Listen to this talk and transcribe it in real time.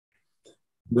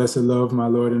Blessed love, my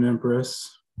Lord and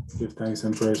Empress. Give thanks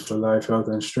and praise for life, health,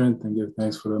 and strength, and give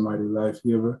thanks for the mighty life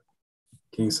giver,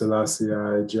 King Selassie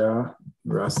I Jah,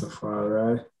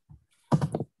 Rastafari.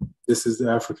 This is the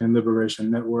African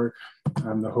Liberation Network.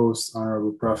 I'm the host,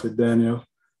 Honorable Prophet Daniel.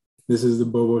 This is the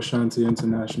Bobo Shanti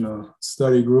International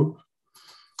Study Group.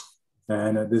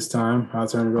 And at this time, I'll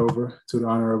turn it over to the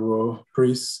Honorable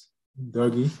Priest,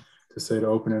 Dougie, to say the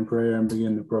opening prayer and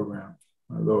begin the program.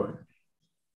 My Lord.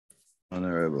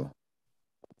 Honorable.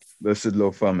 Blessed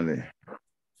love family.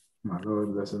 My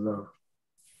Lord, blessed love.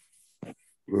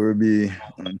 Glory be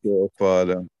unto our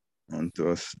Father, unto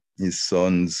us, his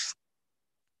sons,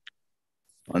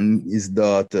 and his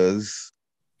daughters,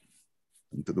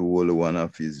 and to the Holy One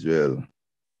of Israel,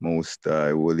 Most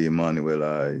High, Holy Emmanuel,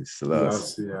 I,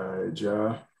 Selassie I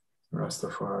Jah,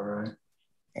 Rastafari.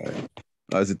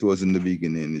 As it was in the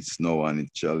beginning, it's now and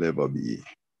it shall ever be,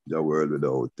 the world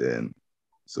without end.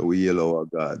 So we hail our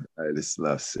God, Haile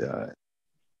Selassie I.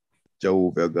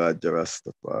 Jehovah God, Jah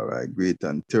Rastafari, great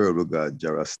and terrible God, Jah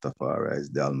Rastafari is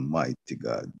the Almighty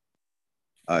God.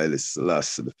 Haile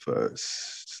Selassie the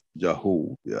first,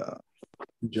 Jehovah.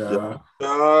 Jah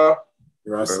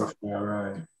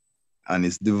Rastafari. And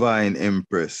his divine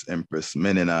Empress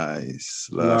Menenai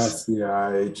Selassie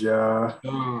I Jah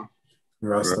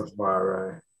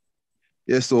Rastafari.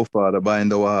 Yes, so Father,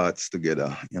 bind our hearts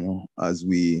together, as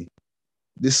we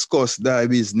discuss thy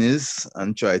business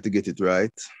and try to get it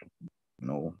right.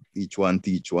 Each one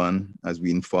teach one, as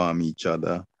we inform each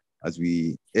other, as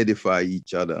we edify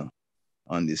each other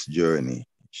on this journey.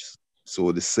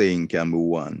 So the saying can be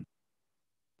one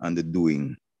and the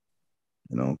doing,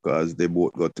 because they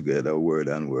both got together, word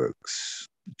and works,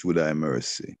 through thy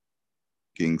mercy.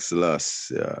 King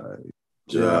Selassie,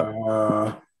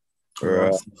 Jah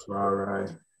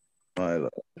Rastafari. My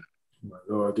Lord. My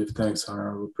Lord, give thanks,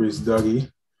 Honorable Priest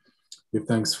Dougie. Give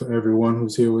thanks for everyone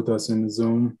who's here with us in the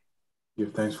Zoom.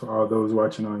 Give thanks for all those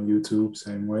watching on YouTube,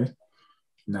 same way,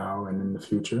 now and in the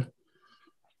future.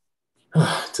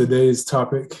 Today's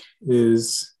topic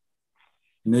is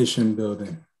nation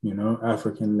building,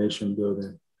 African nation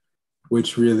building,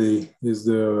 which really is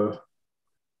the,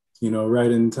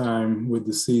 right in time with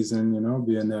the season,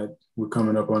 being that we're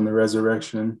coming up on the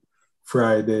Resurrection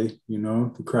Friday,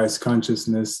 the Christ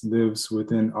consciousness lives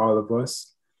within all of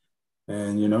us.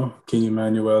 And, King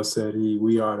Emmanuel said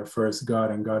we are the first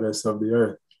God and goddess of the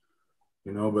earth,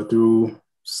 but through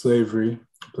slavery,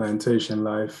 plantation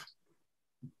life,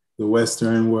 the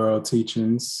Western world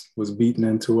teachings was beaten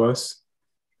into us,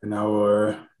 and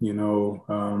our,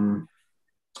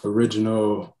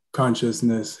 original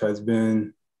consciousness has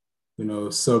been,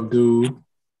 subdued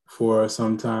for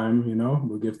some time,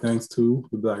 we give thanks to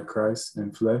the Black Christ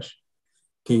in flesh,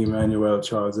 King Emmanuel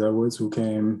Charles Edwards, who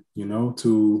came,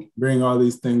 to bring all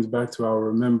these things back to our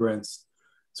remembrance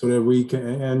so that we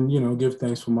can, and, give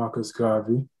thanks for Marcus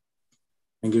Garvey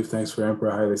and give thanks for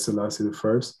Emperor Haile Selassie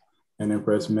I and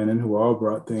Empress Menen, who all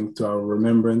brought things to our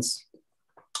remembrance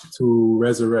to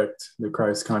resurrect the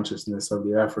Christ consciousness of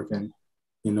the African,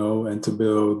 and to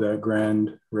build that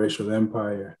grand racial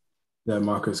empire that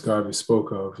Marcus Garvey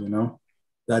spoke of,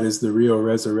 That is the real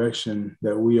resurrection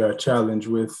that we are challenged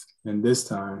with in this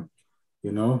time,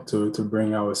 to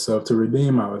bring ourselves, to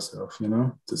redeem ourselves,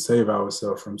 to save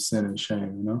ourselves from sin and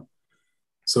shame,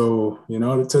 So,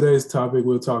 today's topic,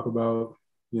 we'll talk about,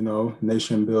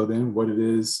 nation building, what it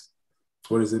is,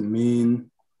 what does it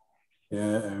mean,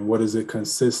 and what does it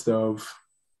consist of,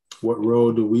 what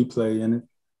role do we play in it,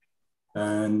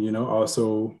 and,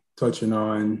 also touching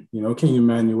on, King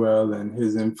Emmanuel and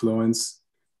his influence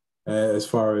as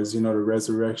far as, the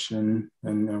resurrection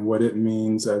and what it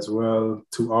means as well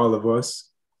to all of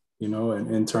us, an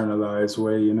internalized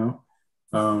way,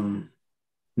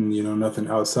 nothing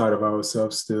outside of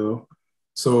ourselves still.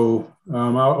 So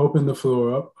I'll open the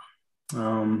floor up.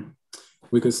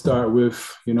 We could start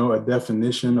with, a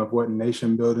definition of what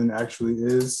nation building actually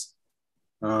is.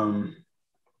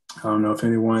 I don't know if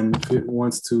anyone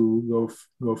wants to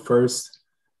go first.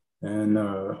 And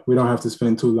we don't have to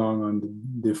spend too long on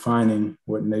defining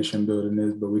what nation building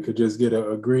is, but we could just get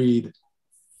an agreed,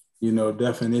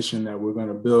 definition that we're going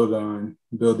to build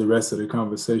the rest of the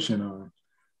conversation on,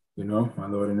 my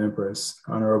Lord and Empress.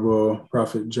 Honorable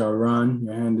Prophet Jaran,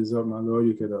 your hand is up, my Lord.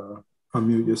 You could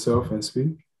unmute yourself and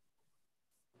speak.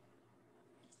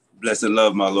 Blessed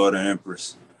love, my Lord and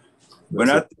Empress. When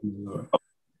I think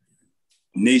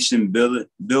nation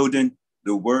building,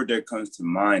 the word that comes to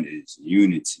mind is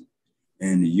unity.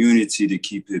 And the unity, to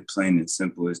keep it plain and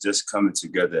simple, is just coming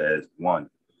together as one.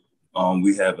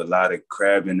 We have a lot of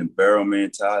crab in the barrel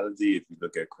mentality. If you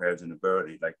look at crabs in the barrel,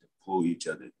 they like to pull each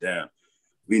other down.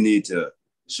 We need to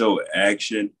show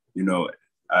action. You know,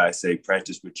 I say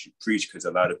practice what you preach, because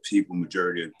a lot of people,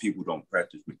 majority of people don't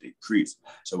practice what they preach.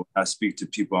 So when I speak to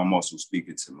people, I'm also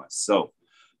speaking to myself.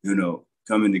 You know,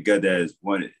 coming together as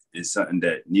one is something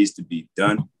that needs to be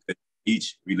done.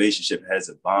 Each relationship has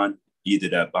a bond. Either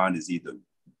that bond is either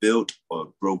built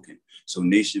or broken. So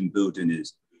nation building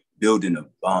is building a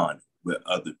bond with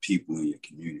other people in your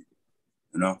community.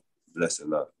 You know, blessed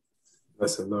love.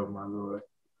 Blessed love, my Lord.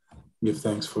 Give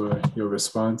thanks for your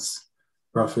response,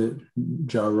 Prophet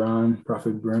Jaron,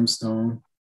 Prophet Brimstone.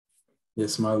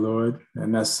 Yes, my Lord.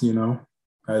 And that's, you know,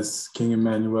 as King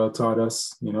Emmanuel taught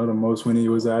us, you know, the most, when he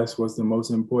was asked what's the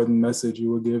most important message you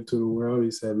would give to the world,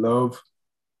 he said, love.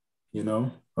 You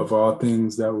know, of all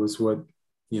things, that was what,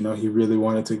 you know, he really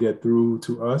wanted to get through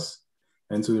to us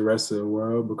and to the rest of the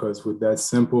world, because with that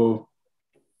simple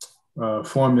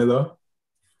formula,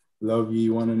 love ye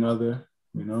one another,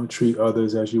 you know, treat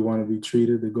others as you want to be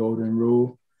treated, the golden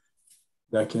rule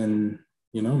that can,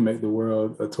 you know, make the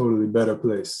world a totally better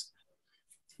place,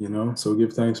 you know. So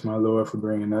give thanks, my Lord, for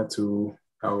bringing that to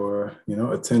our, you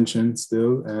know, attention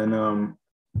still. And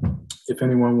if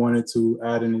anyone wanted to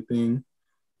add anything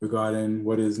regarding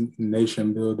what is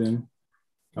nation building,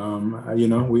 you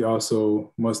know, we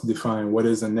also must define what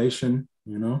is a nation,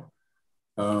 you know.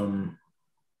 A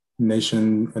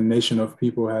nation of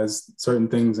people has certain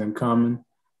things in common.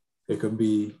 It could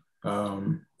be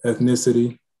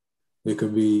ethnicity. It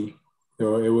could be,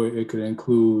 or it could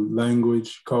include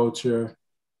language, culture,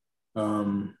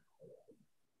 land,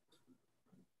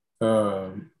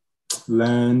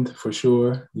 for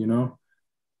sure. You know,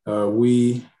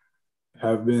 we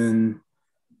have been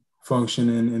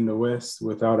functioning in the West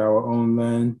without our own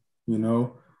land, you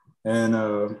know, and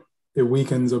it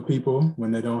weakens a people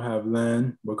when they don't have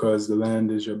land, because the land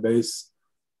is your base.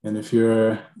 And if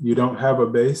you don't have a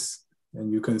base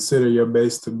and you consider your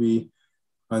base to be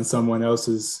on someone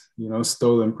else's, you know,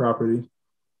 stolen property,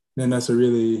 then that's a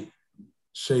really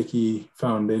shaky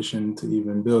foundation to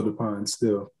even build upon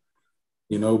still,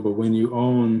 you know. But when you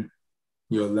own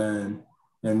your land,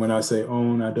 and when I say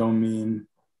own, I don't mean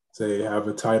say have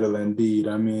a title and deed.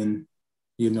 I mean,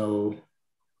 you know,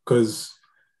 because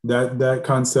that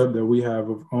concept that we have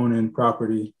of owning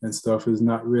property and stuff is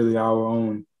not really our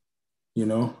own. You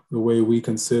know, the way we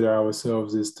consider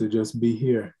ourselves is to just be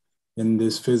here in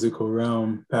this physical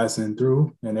realm, passing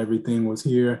through, and everything was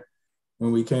here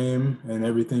when we came, and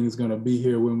everything's gonna be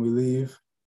here when we leave.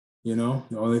 You know,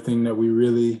 the only thing that we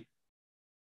really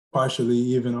partially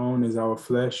even own is our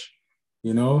flesh,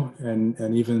 you know,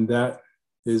 and even that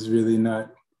is really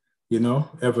not, you know,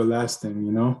 everlasting,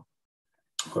 you know,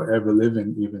 or ever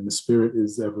living. Even the spirit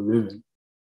is ever living,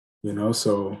 you know.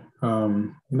 So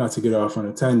not to get off on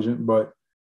a tangent, but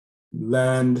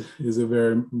land is a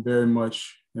very, very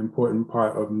much important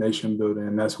part of nation building.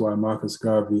 And that's why Marcus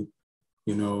Garvey,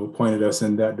 you know, pointed us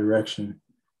in that direction,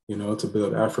 you know, to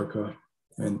build Africa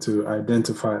and to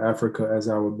identify Africa as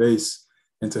our base,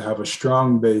 and to have a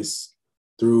strong base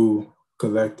through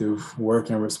collective work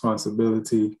and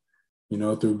responsibility, you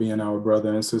know, through being our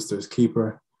brother and sister's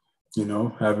keeper, you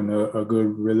know, having a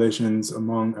good relations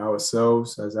among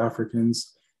ourselves as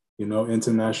Africans, you know,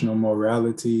 international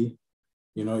morality,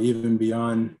 you know, even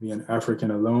beyond being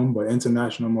African alone, but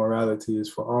international morality is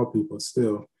for all people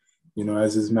still. You know,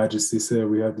 as His Majesty said,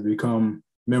 we have to become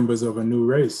members of a new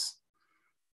race,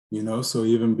 you know, so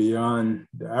even beyond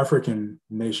the African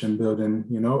nation building,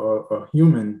 you know, a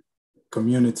human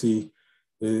community,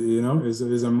 you know, is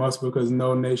a must, because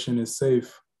no nation is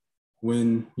safe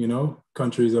when, you know,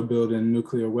 countries are building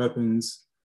nuclear weapons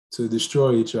to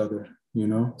destroy each other, you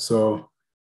know. So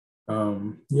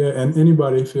yeah, and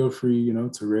anybody feel free, you know,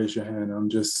 to raise your hand. I'm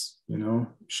just, you know,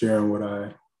 sharing what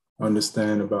I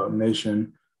understand about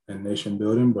nation and nation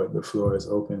building, but the floor is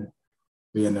open.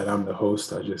 Being that I'm the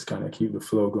host, I just kind of keep the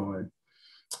flow going.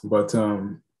 But,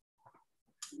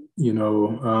 you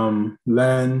know,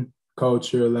 land,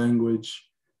 culture, language,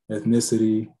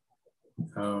 ethnicity.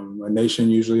 A nation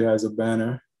usually has a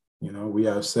banner. You know, we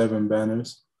have 7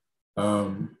 banners.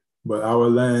 But our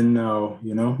land now,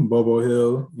 you know, Bobo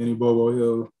Hill, any Bobo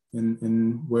Hill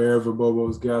in wherever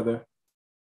Bobos gather,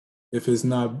 if it's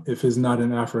not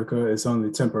in Africa, it's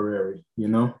only temporary, you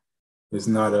know. It's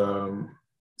not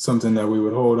something that we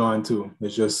would hold on to.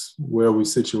 It's just where we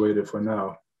situated for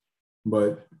now.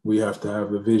 But we have to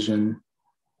have a vision,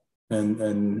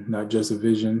 and not just a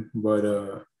vision, but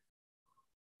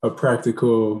a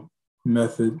practical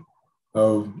method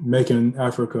of making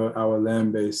Africa our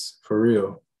land base for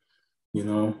real, you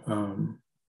know.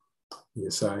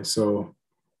 Yes, so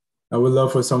I would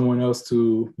love for someone else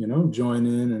to, you know, join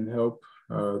in and help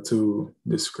to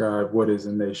describe what is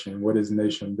a nation, what is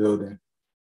nation building,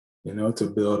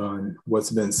 to build on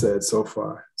what's been said so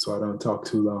far, so I don't talk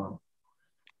too long.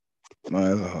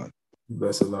 My Lord.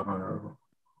 Bless Allah, Honorable.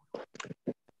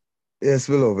 Yes,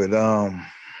 beloved.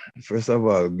 First of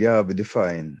all, Garvey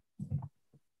defined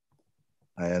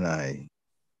I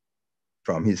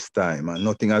from his time, and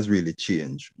nothing has really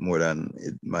changed more than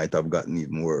it might have gotten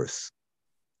even worse.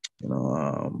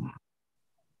 And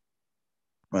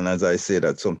as I say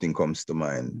that, something comes to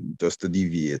mind, just to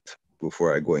deviate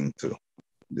before I go into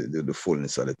the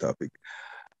fullness of the topic.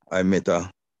 I met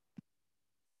a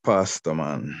pastor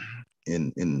man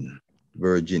in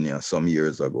Virginia some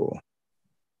years ago.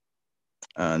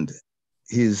 And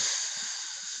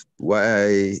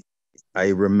why I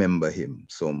remember him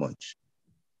so much,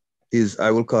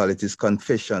 I will call it his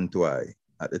confession to I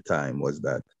at the time was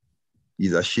that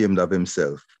he's ashamed of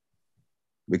himself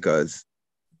because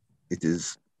it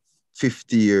is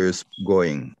 50 years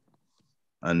going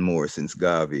and more since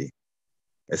Garvey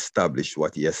established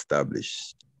what he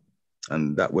established.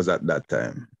 And that was at that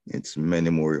time. It's many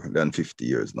more than 50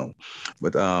 years now.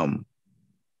 But,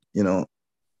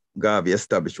 Garvey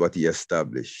established what he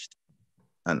established.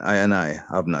 And I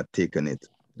have not taken it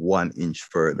 1 inch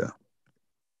further.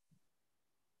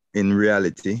 In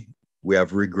reality, we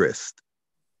have regressed.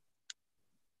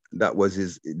 That was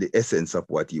the essence of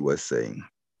what he was saying,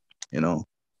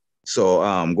 So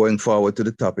going forward to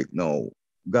the topic now,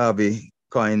 Garvey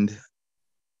coined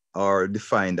or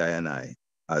defined I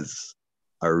as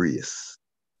a race.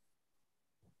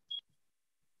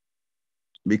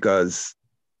 Because,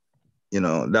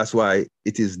 that's why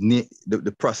it is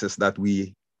the process that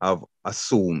we have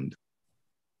assumed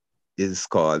is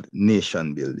called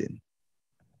nation building.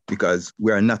 Because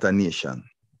we are not a nation.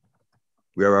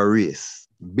 We are a race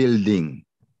building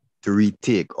to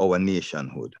retake our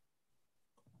nationhood.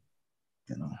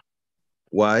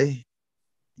 Why?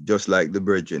 Just like the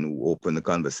virgin who opened the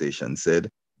conversation said,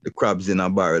 the crabs in a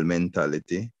barrel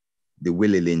mentality, the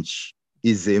Willie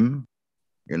Lynch-ism,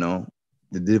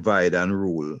 the divide and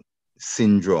rule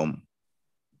syndrome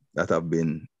that have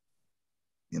been,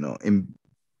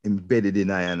 embedded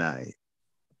in I.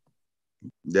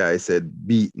 Yeah, I said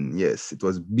beaten. Yes, it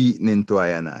was beaten into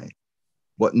I.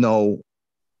 But now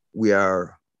we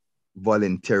are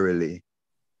voluntarily,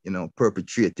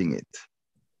 perpetuating it.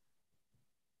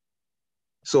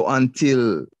 So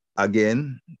until,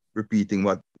 again, repeating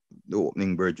what the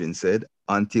opening virgin said,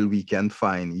 until we can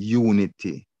find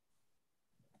unity,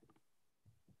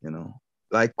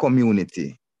 like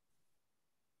community.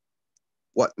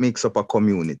 What makes up a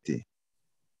community?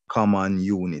 Common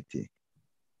unity.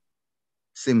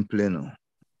 Simply,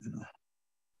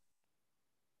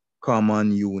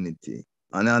 common unity.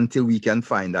 And until we can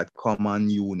find that common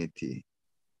unity,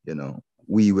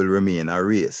 we will remain a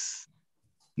race.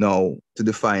 Now, to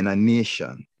define a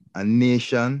nation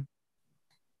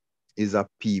is a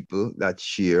people that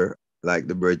share, like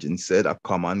the virgin said, a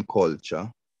common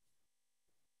culture,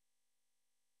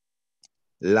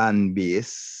 land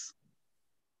base,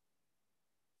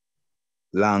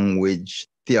 language,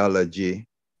 theology.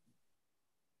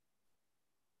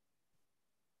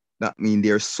 That means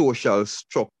their social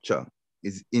structure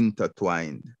is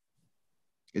intertwined.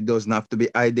 It doesn't have to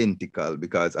be identical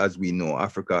because, as we know,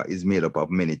 Africa is made up of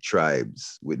many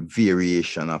tribes with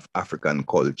variation of African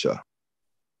culture.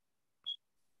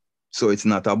 So it's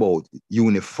not about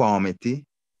uniformity,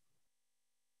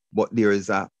 but there is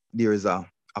a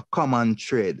common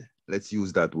thread. Let's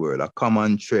use that word, a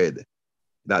common thread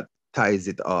that ties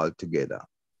it all together,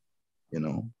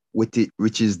 with it,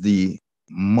 which is the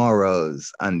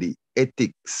morals and the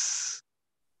ethics,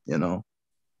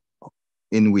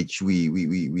 in which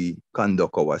we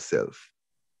conduct ourselves.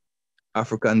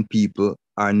 African people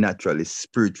are naturally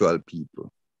spiritual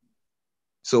people.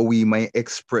 So we might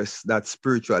express that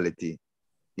spirituality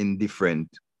in different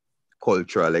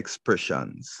cultural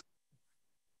expressions,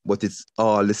 but it's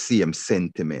all the same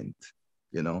sentiment,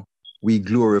 We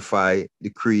glorify the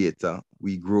Creator,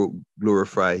 we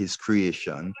glorify His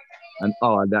creation, and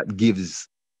all that gives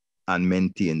and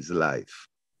maintains life.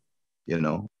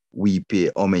 We pay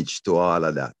homage to all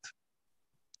of that.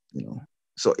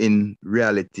 So in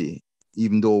reality,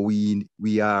 even though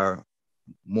we are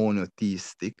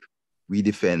monotheistic, we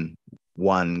defend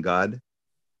one God,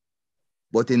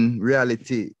 but in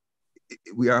reality,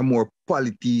 we are more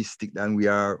polytheistic than we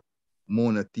are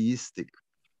monotheistic,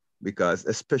 because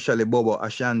especially Bobo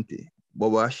Ashanti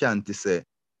say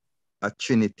a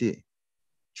trinity,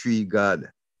 three God,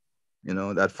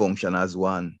 that function as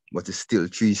one, but it's still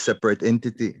three separate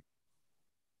entity,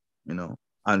 and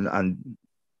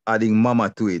adding mama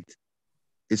to it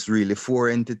It's really 4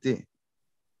 entities.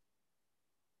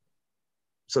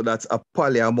 So that's a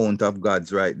poly amount of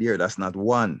gods right there. That's not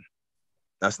one.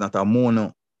 That's not a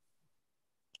mono.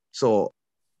 So,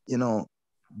 you know,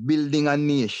 building a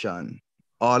nation,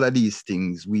 all of these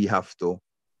things we have to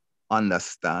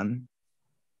understand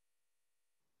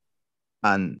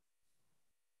and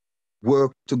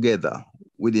work together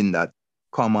within that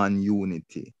common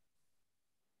unity,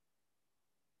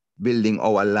 building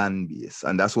our land base.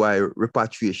 And that's why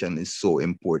repatriation is so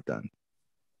important,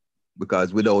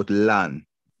 because without land,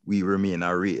 we remain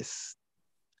a race.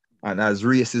 And as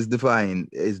race is defined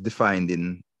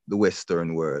in the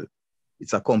Western world,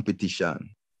 it's a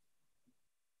competition.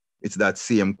 It's that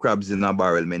same crabs in a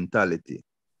barrel mentality.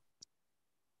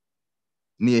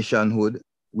 Nationhood,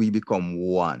 we become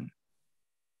one,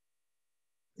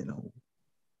 you know,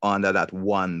 under that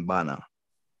one banner.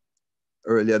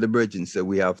 Earlier, the Virgin said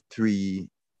we have 3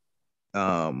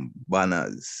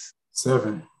 banners.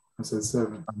 7. I said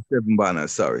 7. 7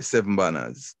 banners, sorry, 7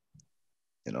 banners.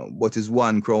 You know, but it's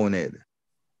one crowned head.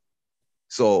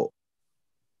 So,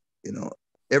 you know,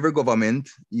 every government,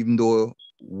 even though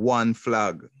one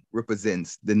flag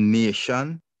represents the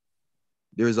nation,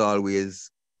 there's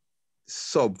always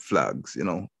sub-flags, you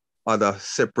know, other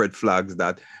separate flags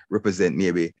that represent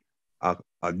maybe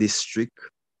a district,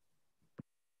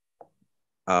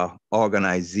 a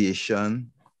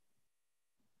organization,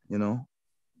 you know.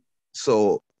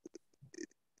 So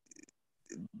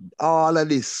all of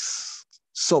this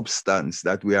substance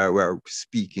that we're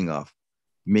speaking of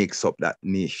makes up that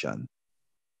nation,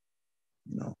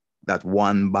 you know, that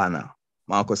one banner.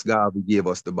 Marcus Garvey gave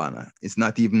us the banner. It's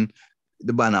not even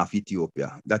the banner of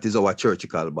Ethiopia. That is our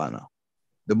churchical banner.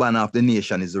 The banner of the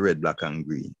nation is the red, black, and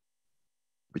green,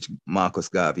 which Marcus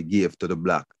Garvey gave to the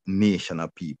black nation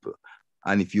of people.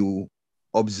 And if you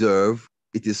observe,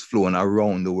 it is flown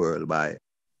around the world by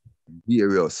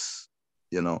various,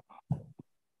 you know,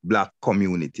 black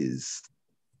communities.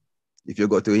 If you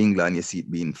go to England, you see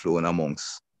it being flown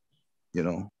amongst, you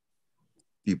know,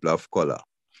 people of color.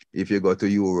 If you go to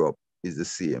Europe, it's the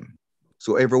same.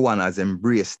 So everyone has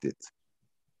embraced it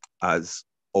as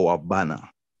our banner.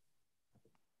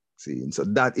 See, and so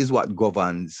that is what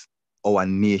governs our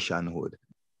nationhood,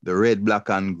 the red, black,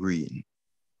 and green.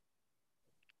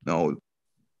 Now,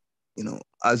 you know,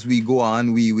 as we go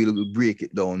on, we will break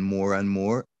it down more and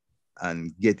more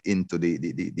and get into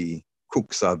the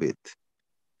crux of it,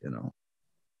 you know.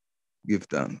 Give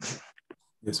thanks.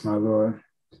 Yes, my Lord.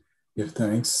 Give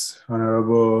thanks.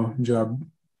 Honorable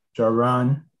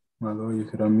Jaran, my Lord, you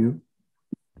could unmute.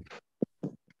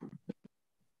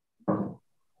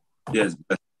 Yes,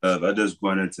 I just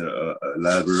wanted to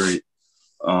elaborate.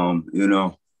 You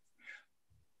know,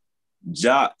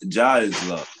 Jah is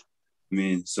love. I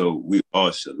mean, so we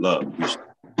all should love. We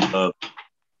should love,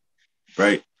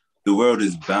 right? The world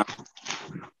is bound.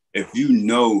 If you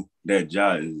know that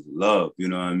Jah is love, you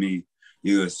know what I mean?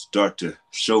 You'll start to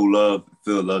show love,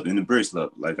 feel love, and embrace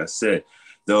love. Like I said,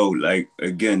 though, like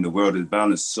again, the world is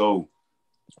balanced. So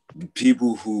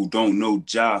people who don't know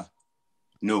Jah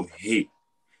know hate,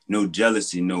 no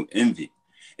jealousy, no envy.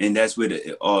 And that's where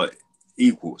it all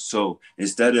equals. So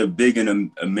instead of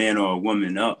bigging a man or a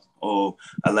woman up, oh,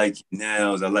 I like your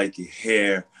nails, I like your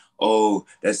hair, oh,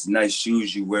 that's nice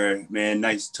shoes you wear, man,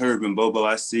 nice turban, Bobo,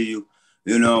 I see you.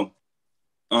 You know,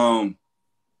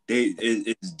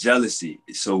 it's jealousy.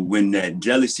 So when that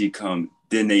jealousy comes,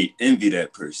 then they envy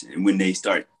that person. And when they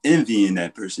start envying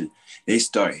that person, they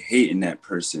start hating that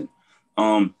person.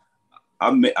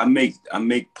 I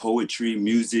make poetry,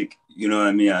 music. You know what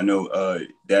I mean? I know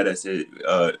that I said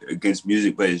against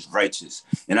music, but it's righteous.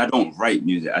 And I don't write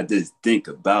music. I just think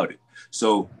about it.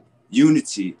 So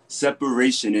unity,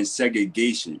 separation, and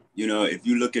segregation. You know, if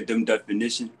you look at them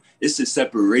definition, it's a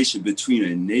separation between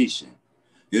a nation.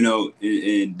 You know,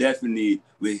 and definitely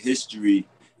with history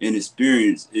and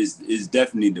experience is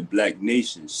definitely the Black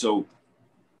nation. So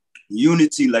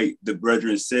unity, like the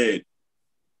brethren said,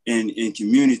 in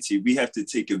community, we have to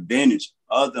take advantage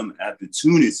of them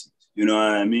opportunities. You know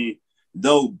what I mean?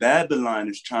 Though Babylon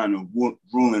is trying to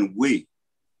rule and wait,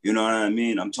 you know what I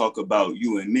mean? I'm talking about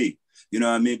you and me. You know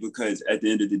what I mean? Because at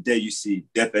the end of the day, you see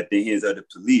death at the hands of the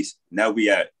police. Now we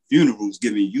at funerals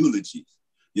giving eulogies,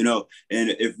 you know? And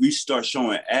if we start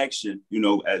showing action, you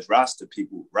know, as Rasta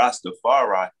people,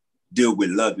 Rastafari deal with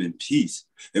love and peace.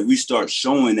 If we start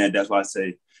showing that, that's why I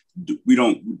say, we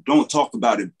don't talk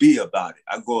about it, be about it.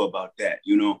 I go about that,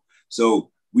 you know. So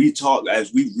we talk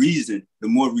as we reason. The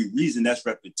more we reason, that's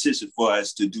repetition for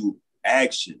us to do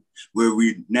action, where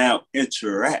we now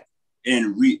interact.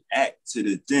 and react to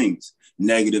the things,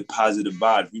 negative, positive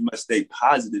vibes. We must stay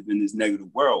positive in this negative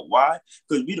world. Why?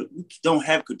 Because we don't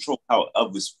have control how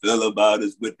others feel about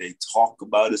us, what they talk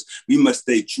about us. We must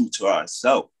stay true to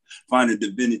ourselves, find a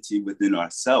divinity within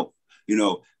ourselves. You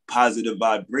know, positive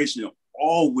vibration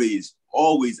always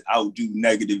outdo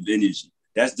negative energy.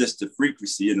 That's just the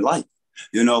frequency in life,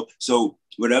 you know? So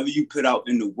whatever you put out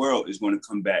in the world is going to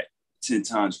come back 10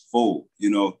 times fold. You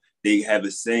know, they have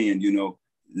a saying, you know,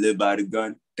 live by the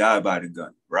gun, die by the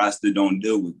gun. Rasta don't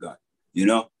deal with gun. You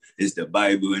know, it's the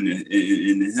Bible and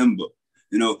in the hymn book.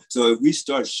 You know, so if we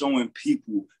start showing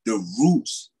people the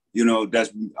roots, you know,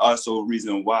 that's also a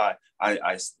reason why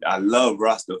I love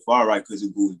Rastafari, because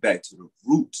it goes back to the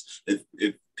roots.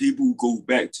 If people go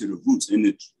back to the roots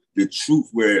and the truth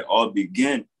where it all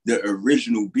began, the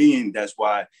original being, that's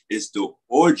why it's the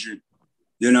origin.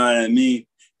 You know what I mean?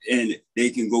 And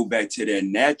they can go back to their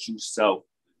natural self,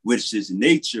 which is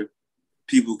nature.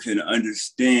 People can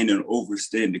understand and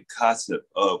understand the concept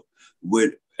of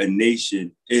what a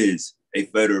nation is, a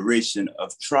federation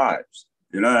of tribes.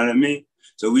 You know what I mean?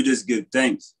 So we just give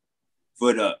thanks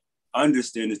for the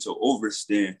understanding, to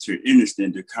understand, to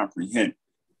understand, to comprehend.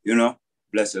 You know,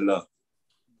 blessed love.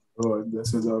 Lord,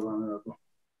 blessed love, honorable.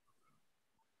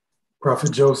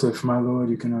 Prophet Joseph, my Lord,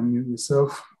 you can unmute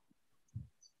yourself.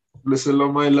 Blessed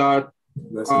love, my Lord.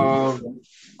 Blessed love.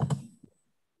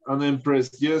 I'm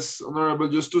impressed. Yes, Honorable,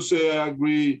 just to say I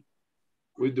agree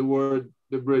with the word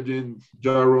the brethren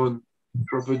Jaron,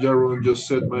 Prophet Jaron just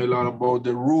said, my Lord, about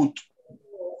the root.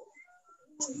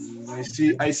 I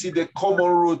see the common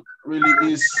root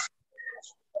really is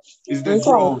the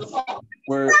ground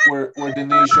where the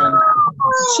nation,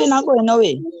 she's not going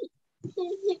away.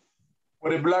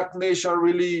 Where the Black nation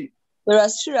really, I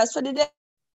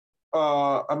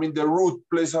mean, the root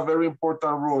plays a very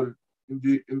important role in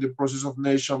the process of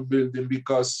nation building,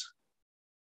 because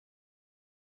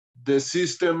the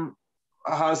system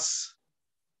has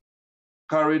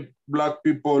carried Black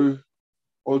people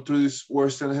all through this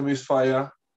Western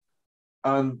Hemisphere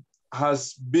and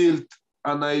has built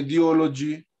an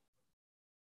ideology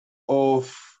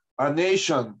of a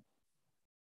nation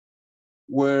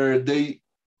where they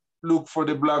look for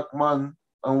the Black man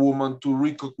and woman to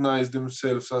recognize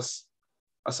themselves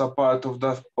as a part of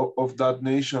that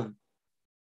nation.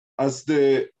 As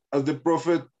the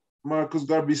prophet Marcus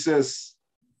Garvey says,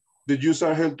 the Jews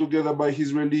are held together by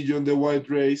his religion, the white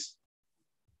race,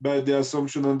 by the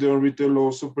assumption of the unwritten law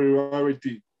of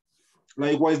superiority.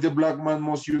 Likewise, the Black man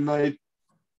must unite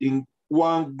in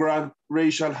one grand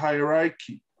racial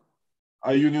hierarchy,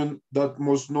 a union that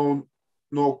must know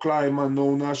no climb and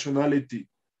no nationality.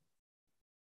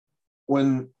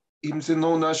 When him say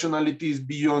no nationality is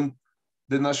beyond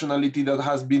the nationality that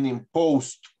has been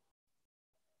imposed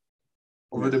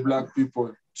over the Black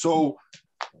people. So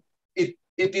it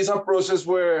is a process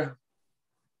where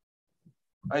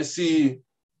I see,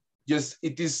 yes,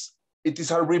 it is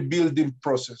a rebuilding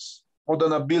process. More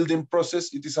than a building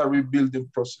process, it is a rebuilding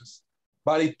process.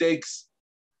 But it takes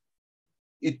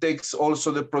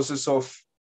also the process of,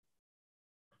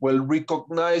 well,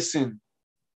 recognizing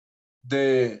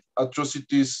the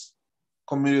atrocities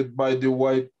committed by the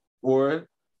white world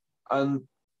and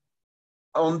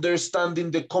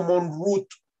understanding the common root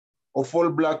of all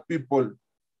Black people,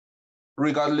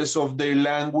 regardless of their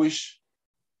language,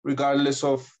 regardless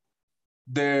of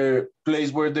their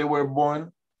place where they were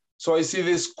born. So I see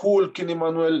this school King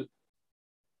Emmanuel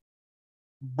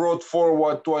brought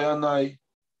forward to I and I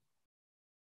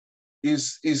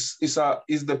is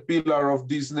the pillar of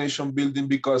this nation building,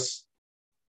 because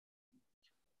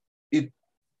it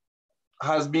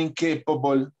has been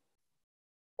capable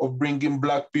of bringing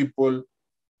Black people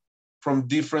from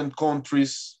different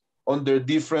countries under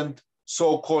different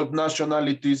so-called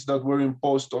nationalities that were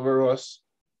imposed over us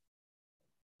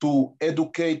to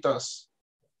educate us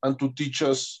and to teach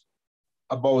us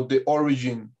about the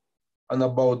origin and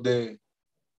about the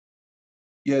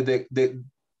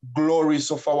glories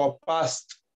of our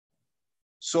past.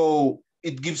 So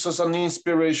it gives us an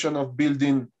inspiration of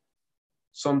building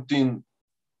something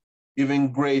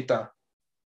even greater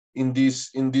in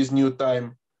this new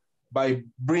time, by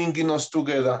bringing us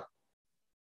together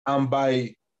and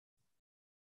by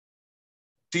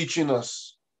teaching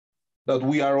us that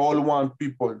we are all one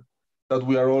people, that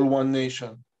we are all one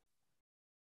nation,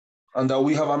 and that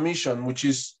we have a mission, which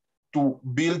is to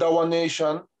build our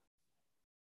nation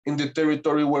in the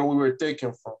territory where we were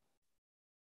taken from.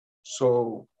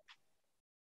 So,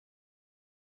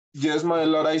 yes, my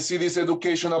Lord, I see this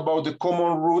education about the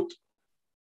common root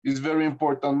is very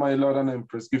important, my Lord and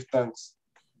Empress. Give thanks.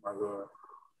 My Lord.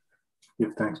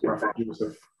 Give thanks, Prophet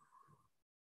Joseph.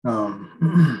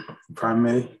 If I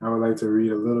may, I would like to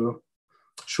read a little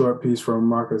short piece from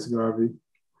Marcus Garvey.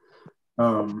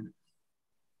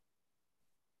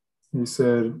 He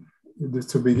said,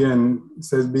 to begin, it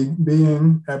says,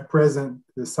 being at present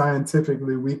the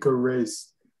scientifically weaker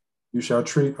race, you shall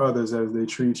treat others as they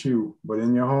treat you. But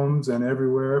in your homes and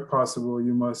everywhere possible,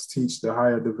 you must teach the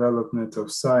higher development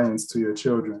of science to your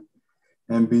children.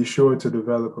 And be sure to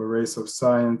develop a race of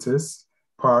scientists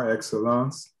par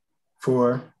excellence.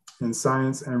 For in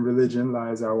science and religion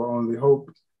lies our only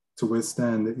hope to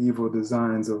withstand the evil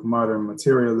designs of modern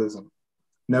materialism.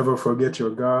 Never forget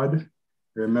your God.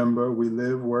 Remember, we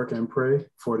live, work, and pray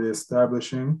for the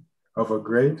establishing of a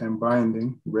great and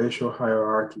binding racial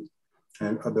hierarchy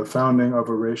and the founding of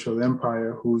a racial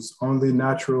empire whose only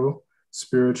natural,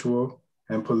 spiritual,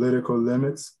 and political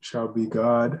limits shall be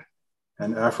God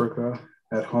and Africa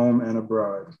at home and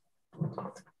abroad.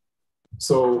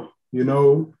 So,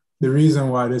 the reason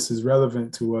why this is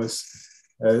relevant to us,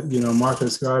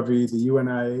 Marcus Garvey, the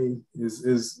UNIA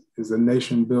is a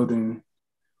nation building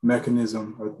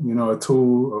mechanism, a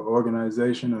tool, an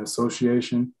organization, an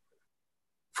association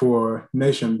for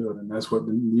nation building. That's what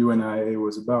the UNIA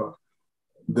was about.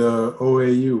 The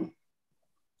OAU,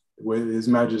 where His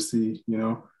Majesty,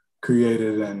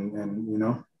 created and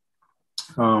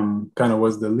kind of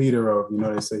was the leader of,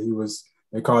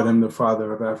 they called him the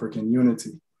father of African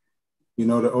unity. The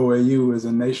OAU is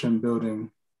a nation building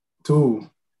tool,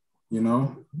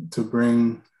 to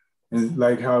bring, and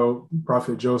like how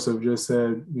Prophet Joseph just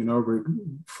said,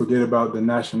 forget about the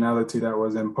nationality that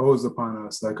was imposed upon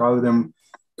us. Like all of them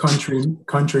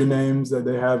country names that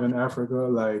they have in Africa,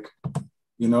 like,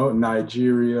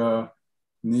 Nigeria,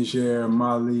 Niger,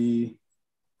 Mali,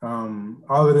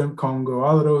 all of them, Congo,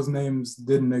 all of those names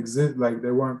didn't exist. Like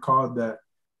they weren't called that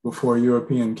before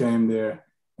European came there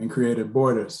and created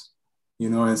borders,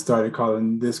 and started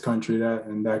calling this country that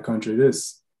and that country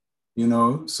this,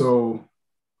 so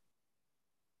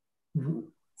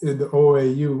the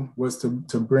OAU was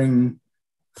to bring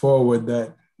forward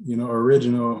that,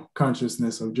 original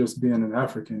consciousness of just being an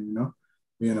African,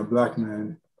 being a Black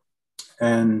man.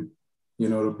 And,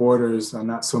 the borders are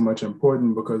not so much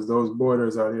important because those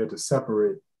borders are here to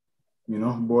separate,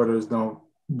 borders don't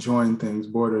join things,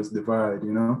 borders divide,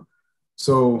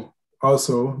 So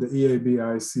also the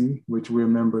EABIC, which we're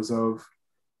members of,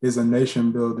 is a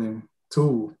nation building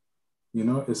tool.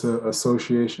 It's an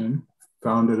association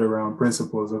founded around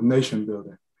principles of nation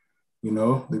building,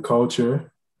 the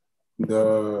culture,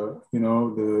 the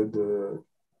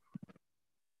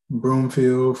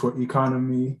Broomfield for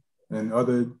economy and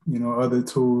other, other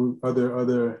tools,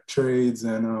 other trades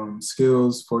and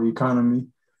skills for economy,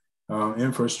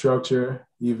 infrastructure,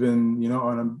 even,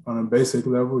 on a basic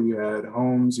level, you had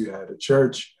homes, you had a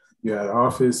church, you had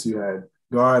office, you had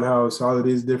guardhouse, all of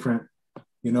these different,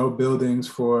 buildings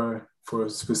for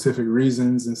specific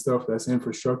reasons and stuff. That's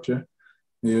infrastructure.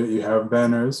 You have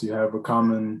banners, you have a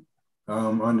common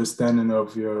understanding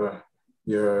of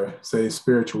your say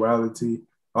spirituality,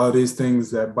 all these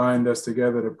things that bind us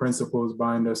together, the principles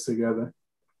bind us together.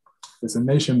 It's a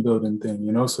nation building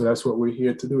thing, so that's what we're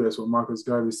here to do. That's what Marcus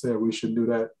Garvey said, we should do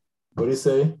that. What did he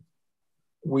say?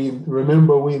 We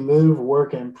live,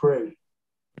 work, and pray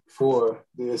for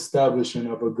the establishment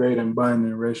of a great and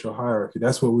binding racial hierarchy.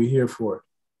 That's what we're here for,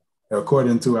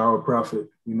 according to our prophet,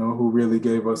 who really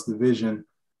gave us the vision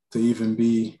to even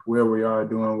be where we are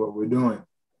doing what we're doing.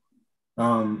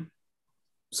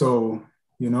 So,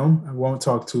 I won't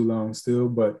talk too long still,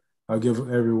 but I'll give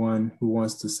everyone who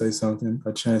wants to say something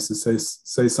a chance to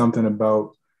say something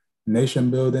about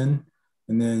nation building.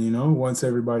 And then, once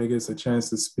everybody gets a chance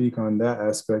to speak on that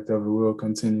aspect of it, we'll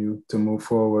continue to move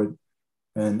forward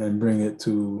and bring it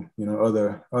to,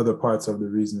 other parts of the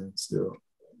reasoning still.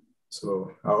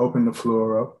 So I'll open the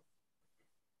floor up.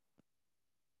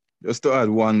 Just to add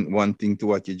one thing to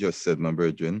what you just said, my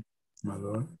brethren. My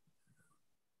Lord.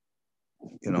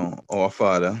 Our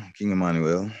father, King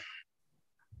Emmanuel,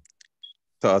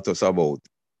 taught us about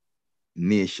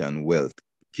nation, wealth,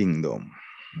 kingdom.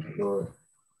 My Lord.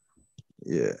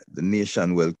 Yeah, the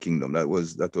nation, wealth, kingdom. That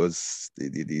was the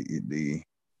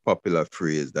popular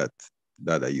phrase that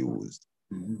I used.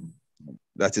 Mm-hmm.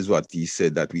 That is what he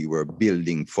said that we were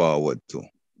building forward to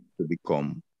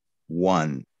become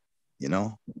one,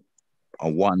 a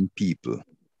one people,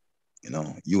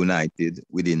 united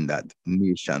within that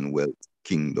nation, wealth,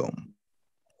 kingdom.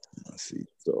 See,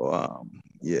 so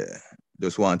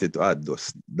just wanted to add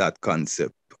that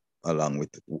concept along with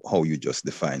how you just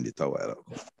defined it a while ago.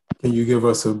 Can you give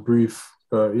us a brief,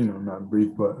 not brief,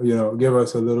 but give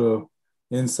us a little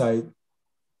insight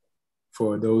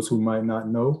for those who might not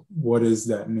know? What does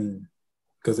that mean?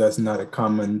 because that's not a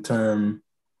common term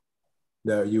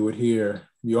that you would hear.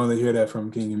 You only hear that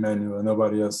from King Emmanuel.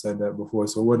 Nobody else said that before.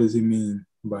 So what does he mean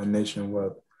by nation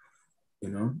wealth? You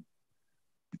know?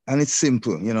 And it's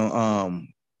simple,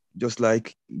 just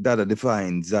like Dada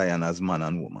defined Zion as man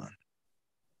and woman.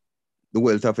 The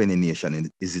wealth of any nation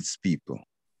is its people,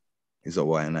 is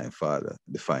how I and I father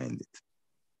defined it.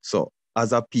 So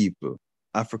as a people,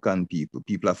 African people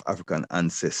of African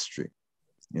ancestry,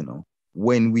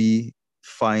 when we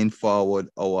find forward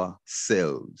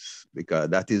ourselves, because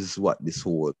that is what this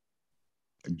whole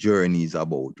journey is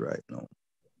about right now.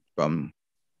 From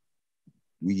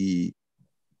we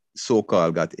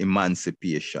so-called got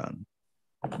emancipation,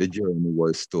 the journey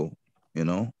was to,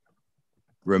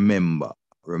 remember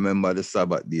the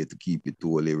Sabbath day to keep it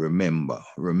holy, remember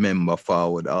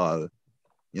forward all,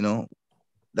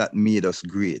 that made us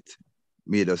great,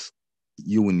 made us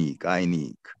unique.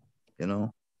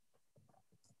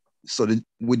 So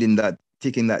within that,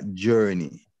 taking that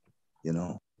journey,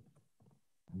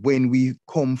 when we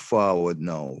come forward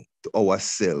now to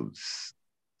ourselves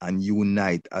and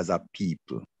unite as a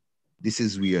people, this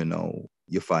is where now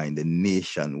you find the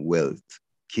nation wealth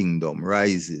kingdom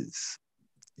rises,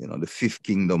 the fifth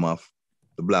kingdom of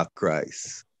the Black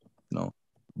Christ,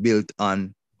 built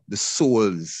on the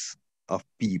souls of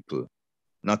people,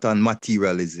 not on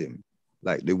materialism,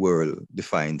 like the world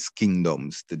defines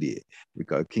kingdoms today.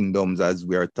 Because kingdoms, as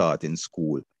we are taught in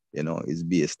school, is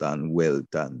based on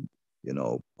wealth and,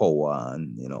 power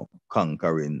and,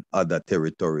 conquering other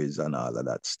territories and all of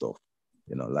that stuff.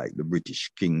 Like the British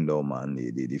kingdom and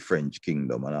the French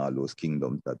kingdom and all those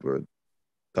kingdoms that were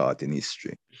taught in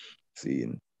history. See,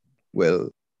 well,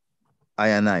 I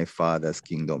and I Father's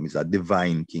kingdom is a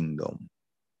divine kingdom.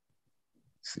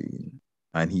 See,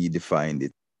 and he defined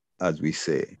it, as we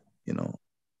say,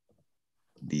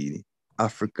 the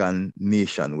African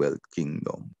nation wealth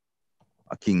kingdom,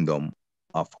 a kingdom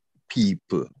of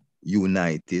people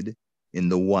united in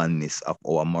the oneness of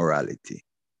our morality.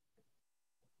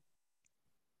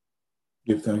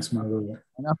 Give thanks, my Lord.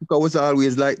 And Africa was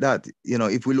always like that,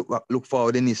 if we look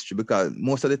forward in history, because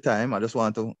most of the time, I just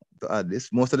want to add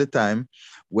this, most of the time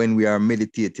when we are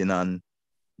meditating on,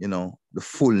 the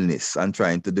fullness and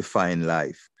trying to define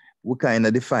life, we kind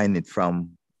of define it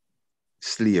from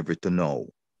slavery to now.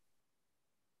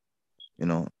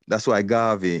 That's why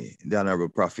Garvey, the Honorable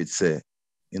Prophet, said,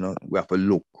 we have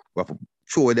to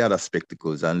throw the other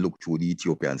spectacles and look through the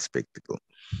Ethiopian spectacle.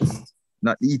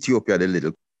 Not Ethiopia, the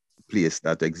little place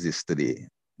that exists today,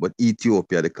 but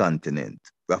Ethiopia, the continent.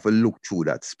 We have to look through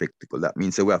that spectacle. That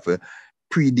means that we have to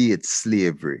predate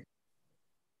slavery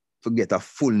to get a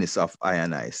fullness of I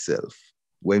and I self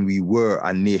when we were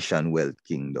a nation wealth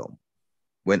kingdom,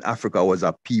 when Africa was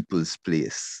a people's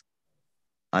place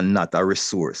and not a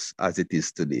resource as it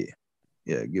is today.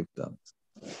 Yeah, give thanks.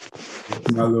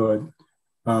 My Lord.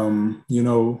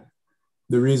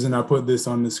 The reason I put this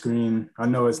on the screen, I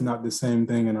know it's not the same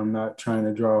thing and I'm not trying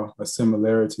to draw a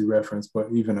similarity reference,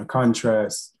 but even a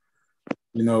contrast.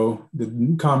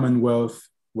 The Commonwealth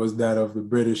was that of the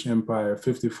British Empire,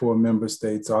 54 member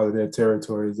states, all of their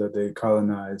territories that they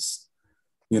colonized.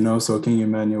 So King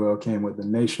Emmanuel came with the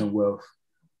nation wealth,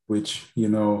 which,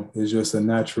 is just a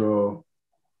natural,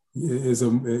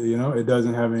 it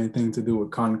doesn't have anything to do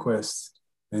with conquest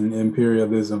and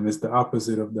imperialism. It's the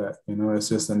opposite of that. It's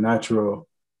just a natural,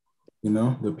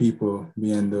 the people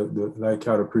being the like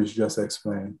how the priest just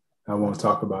explained. I won't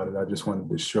talk about it. I just wanted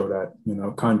to show that,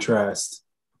 contrast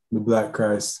the Black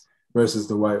Christ versus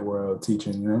the white world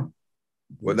teaching,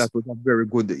 Well, that was very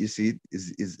good. You see,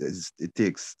 it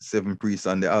takes 7 priests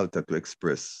on the altar to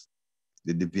express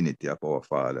the divinity of our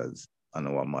fathers and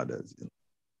our mothers.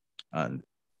 And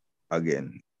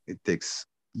again, it takes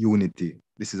unity.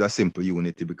 This is a simple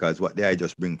unity because what I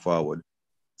just bring forward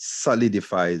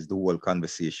solidifies the whole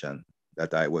conversation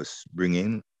that I was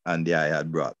bringing and I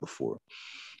had brought before.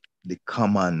 The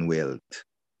Commonwealth.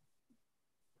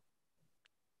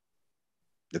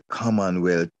 The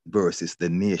Commonwealth versus the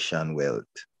nation wealth.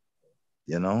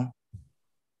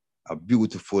 A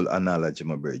beautiful analogy,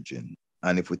 my brethren.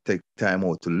 And if we take time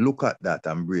out to look at that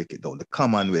and break it down, the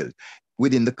Commonwealth,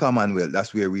 within the Commonwealth,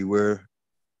 that's where we were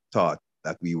taught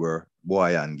that we were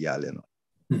boy and girl,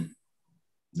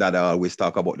 That I always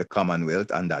talk about the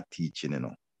Commonwealth and that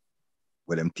teaching,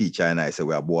 Where them teacher and I say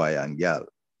we're boy and girl.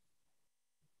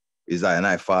 Is I and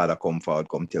I father come forward,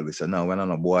 come tell me, say, no, we're not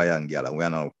a boy and girl, and we're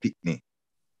not a picnic.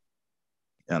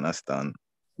 You understand?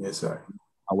 Yes, sir.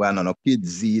 And we're not no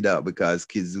kids either, because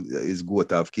kids is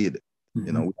goat of kid.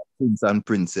 Mm-hmm. We are prince and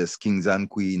princess, kings and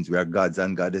queens, we are gods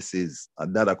and goddesses.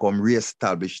 And that I come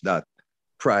re-establish that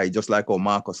pride, just like how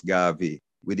Marcus Garvey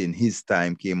within his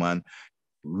time came and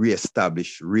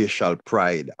reestablished racial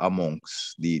pride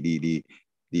amongst the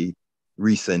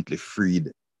recently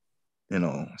freed,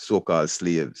 so-called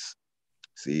slaves.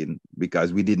 See,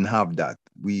 because we didn't have that.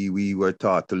 We were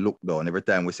taught to look down. Every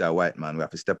time we see a white man, we have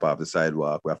to step off the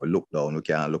sidewalk. We have to look down. We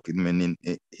can't look him in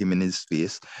his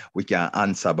face. We can't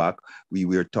answer back. We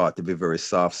were taught to be very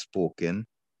soft-spoken.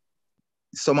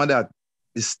 Some of that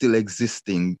is still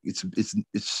existing.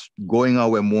 It's going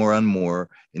away more and more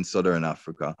in Southern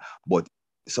Africa, but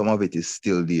some of it is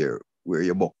still there. Where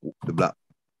you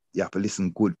have to listen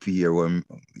good to hear when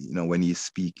he's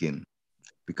speaking,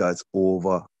 because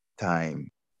over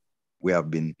time we have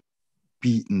been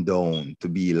beaten down to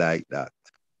be like that.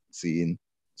 See,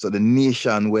 so the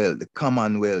nation wealth, the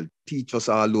commonwealth, teach us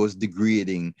all those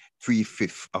degrading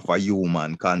 3/5 of a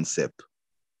human concept.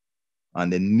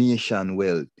 And the nation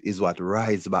wealth is what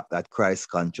rise back that Christ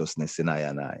consciousness in I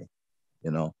and I,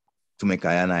 to make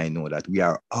I and I know that we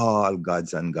are all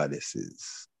gods and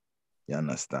goddesses. You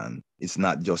understand? It's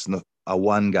not just a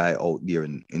one guy out there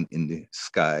in the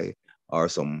sky, or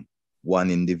some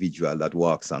one individual that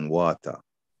walks on water,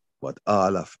 but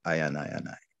all of I and I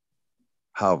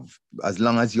have, as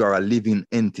long as you are a living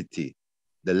entity,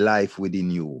 the life within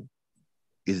you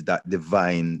is that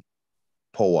divine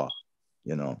power,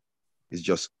 It's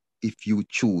just if you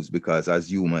choose, because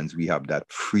as humans, we have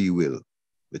that free will,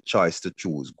 the choice to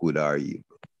choose good or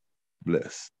evil.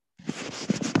 Bless.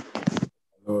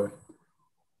 Lord.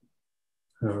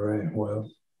 All right, well,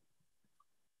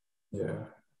 yeah.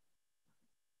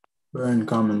 Burn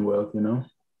Commonwealth,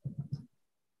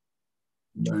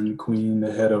 Burn Queen,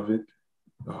 the head of it,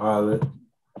 the harlot.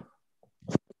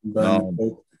 Burn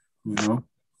Pope,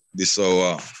 This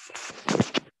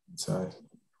Sorry.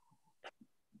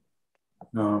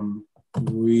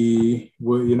 We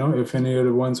will, if any of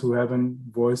the ones who haven't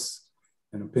voiced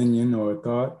an opinion or a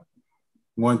thought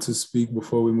want to speak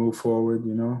before we move forward,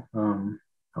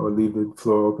 I would leave the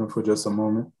floor open for just a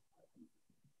moment.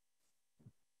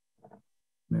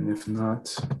 And if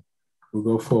not, we'll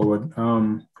go forward.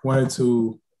 Wanted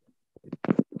to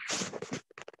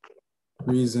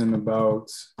reason about,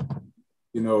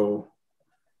 being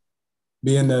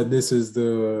that this is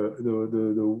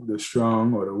the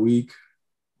strong or the weak,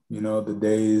 the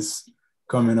days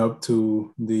coming up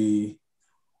to the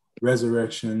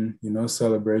resurrection,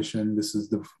 celebration. This is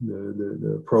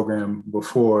the program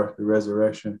before the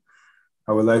resurrection.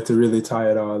 I would like to really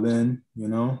tie it all in,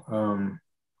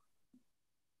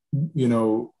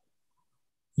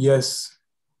 yes,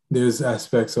 there's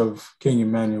aspects of King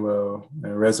Emmanuel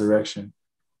and resurrection.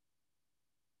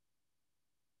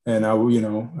 And I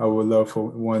would love for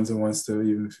ones and ones to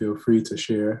even feel free to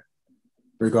share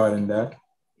regarding that.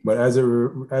 But as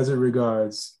it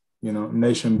regards,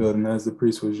 nation building, as the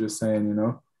priest was just saying,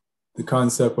 the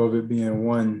concept of it being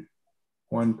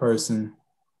one person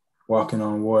walking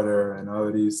on water and all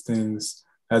of these things,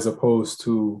 as opposed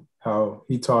to how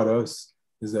he taught us,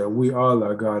 is that we all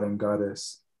are God and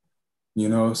Goddess,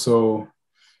 so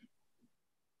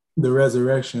the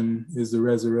resurrection is the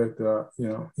resurrector,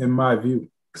 in my view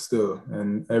still,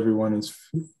 and everyone is,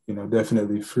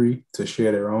 definitely free to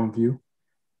share their own view.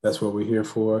 That's what we're here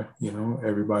for,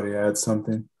 everybody adds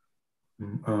something.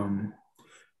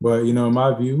 But, in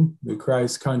my view, the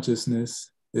Christ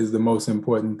consciousness is the most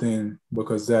important thing,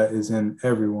 because that is in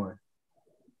everyone.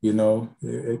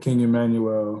 King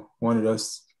Emmanuel wanted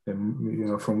us,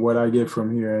 and, from what I get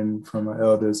from hearing from my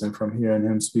elders and from hearing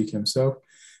him speak himself,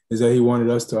 is that he wanted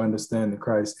us to understand the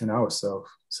Christ in ourselves,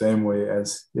 same way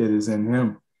as it is in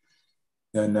him.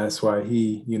 And that's why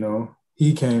he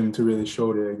came to really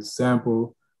show the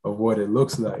example of what it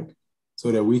looks like,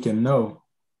 so that we can know,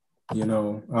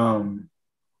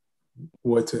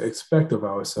 what to expect of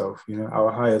ourselves,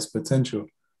 our highest potential.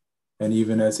 And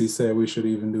even as he said, we should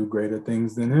even do greater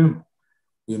things than him,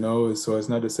 so it's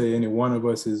not to say any one of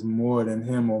us is more than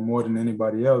him or more than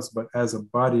anybody else, but as a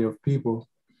body of people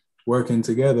working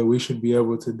together, we should be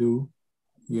able to do,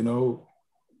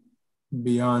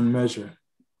 beyond measure,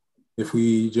 if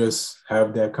we just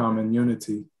have that common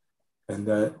unity and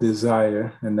that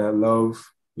desire and that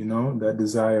love, that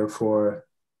desire for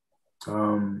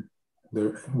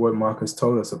what Marcus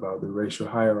told us about, the racial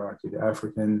hierarchy, the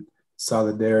African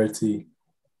solidarity,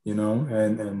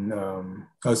 and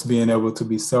us being able to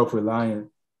be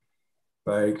self-reliant,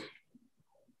 like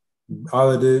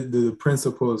all of the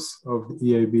principles of the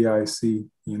EABIC,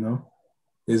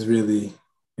 is really,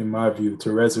 in my view,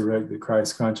 to resurrect the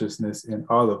Christ consciousness in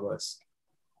all of us,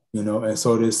 and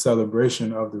so this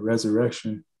celebration of the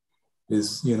resurrection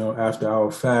is, after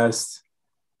our fast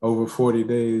over 40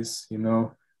 days,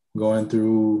 going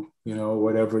through, you know,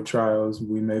 whatever trials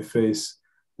we may face,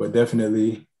 but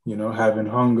definitely, you know, having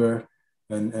hunger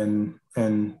and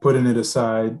putting it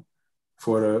aside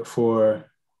for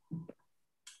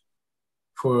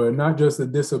not just the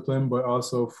discipline, but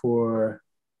also for,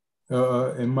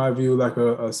 in my view, like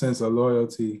a sense of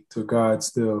loyalty to God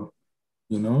still,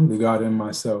 you know, the God in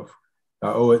myself. I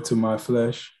owe it to my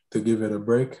flesh to give it a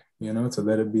break, you know, to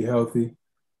let it be healthy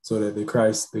so that the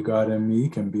Christ, the God in me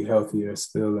can be healthier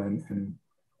still. And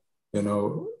you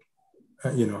know,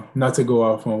 not to go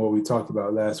off on what we talked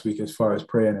about last week as far as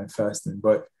praying and fasting,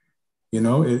 but you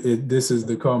know, this is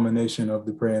the culmination of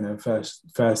the praying and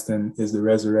fasting is the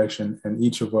resurrection, and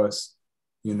each of us,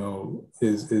 you know,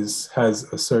 is has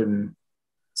a certain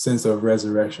sense of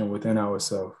resurrection within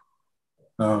ourselves.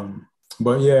 Um,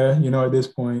 but yeah, you know, at this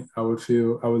point, I would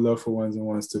love for ones and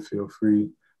ones to feel free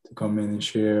to come in and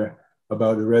share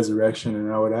about the resurrection,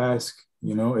 and I would ask,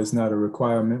 you know, it's not a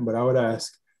requirement, but I would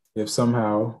ask if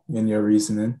somehow in your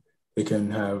reasoning it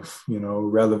can have, you know,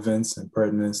 relevance and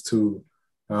pertinence to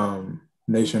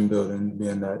nation building,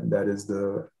 being that is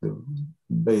the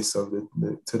base of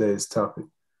the today's topic.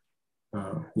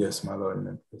 Yes, my Lord and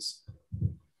Empress.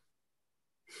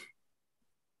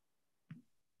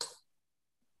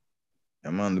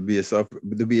 Man,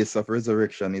 the base of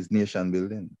resurrection is nation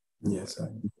building. Yes,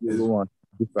 if you want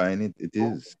to define it, it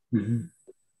is. Mm-hmm.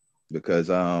 Because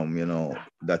you know,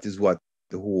 that is what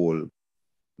the whole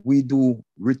we do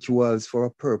rituals for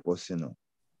a purpose, you know.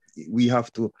 We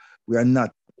have to, we are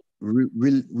not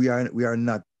we are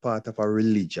not part of a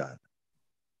religion.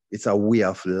 It's a way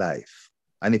of life.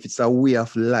 And if it's a way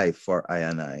of life for I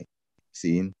and I,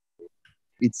 seeing,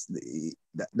 it's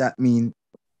that means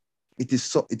it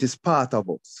is part of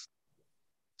us.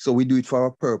 So we do it for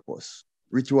a purpose.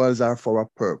 Rituals are for a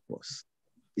purpose.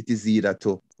 It is either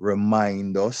to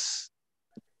remind us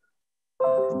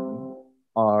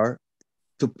or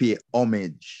to pay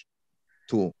homage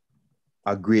to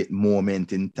a great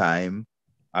moment in time,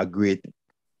 a great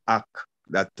act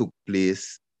that took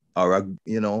place, or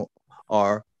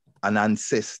or an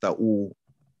ancestor who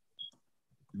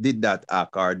did that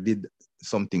act or did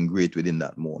something great within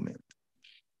that moment.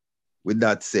 With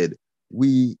that said,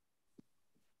 we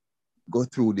go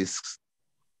through this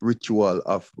ritual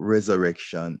of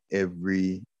resurrection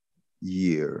every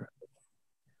year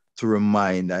to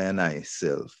remind I and I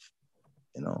self,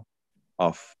 you know,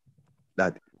 of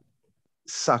that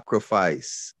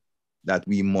sacrifice that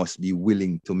we must be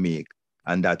willing to make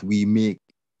and that we make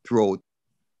throughout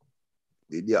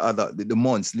the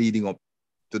months leading up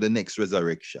to the next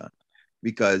resurrection,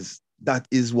 because that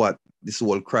is what this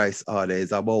whole Christ order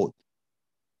is about,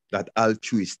 that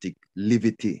altruistic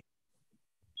liberty.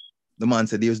 The man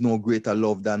said there's no greater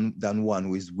love than one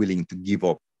who is willing to give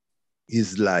up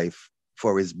his life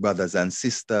for his brothers and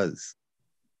sisters.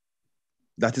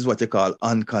 That is what you call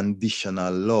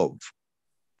unconditional love.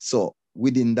 So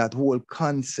within that whole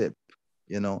concept,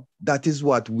 you know, that is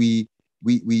what we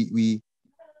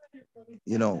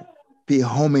you know, pay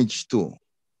homage to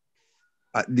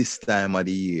at this time of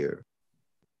the year,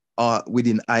 or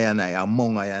within I and I,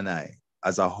 among I and I,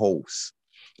 as a host.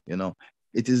 You know,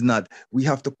 it is not, we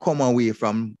have to come away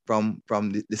from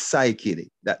the psyche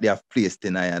that they have placed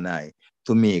in I and I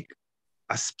to make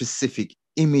a specific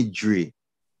imagery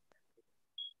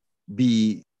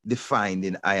be defined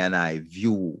in I and I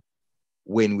view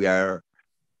when we are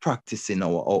practicing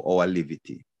our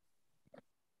liberty.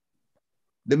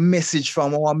 The message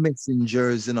from our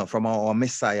messengers, you know, from our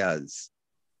messiahs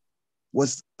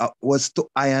was to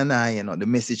I and I, you know, the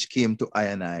message came to I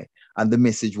and the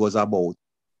message was about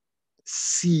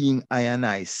seeing I and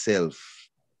I self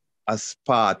as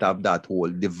part of that whole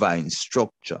divine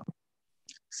structure.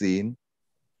 See,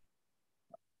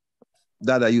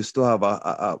 that I used to have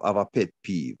a pet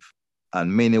peeve,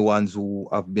 and many ones who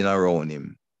have been around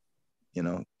him, you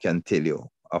know, can tell you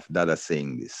of Dada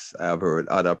saying this. I have heard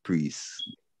other priests,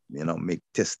 you know, make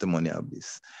testimony of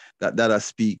this. That Dada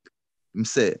speak, him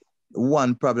say,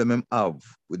 one problem I have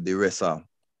with the rest of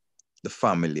the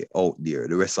family out there,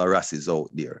 the rest of races out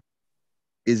there,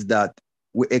 is that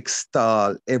we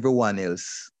extol everyone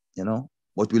else, you know,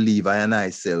 but we leave I and I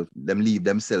self, them leave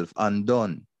themselves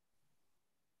undone,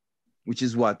 which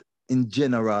is what in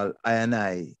general I and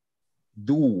I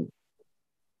do,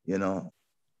 you know.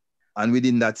 And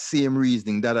within that same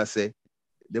reasoning that I say,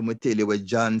 they will tell you what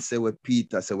John say, what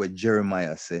Peter say, what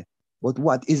Jeremiah say. But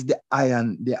what is the I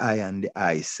and the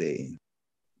I saying?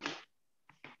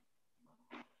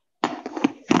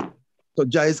 So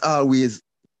Jah is always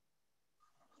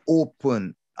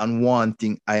open and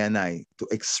wanting I and I to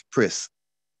express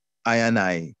I and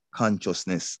I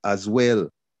consciousness as well.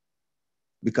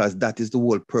 because that is the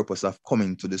whole purpose of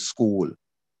coming to the school,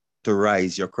 to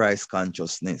rise your Christ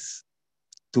consciousness,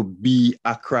 to be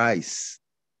a Christ.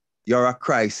 You're a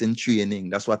Christ in training.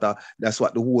 That's what the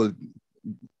whole,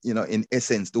 in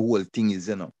essence, the whole thing is,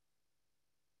 If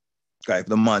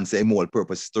the man say whole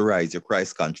purpose is to rise your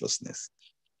Christ consciousness.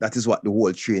 That is what the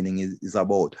whole training is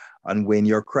about. And when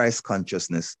your Christ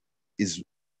consciousness is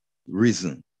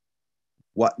risen,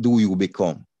 what do you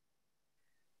become?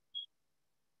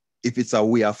 If it's a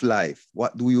way of life,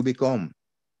 what do you become?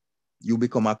 You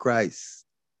become a Christ.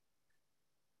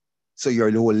 So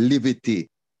your whole liberty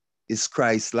is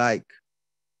Christ-like.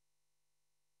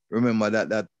 Remember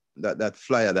that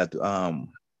flyer that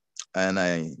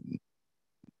I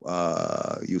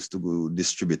used to go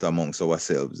distribute amongst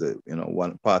ourselves.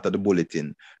 One part of the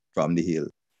bulletin from the Hill,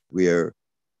 where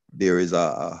there is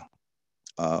a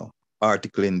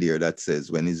article in there that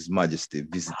says when His Majesty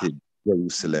visited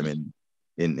Jerusalem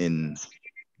in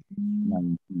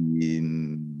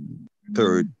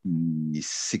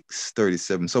 1936,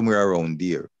 37, somewhere around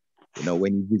there.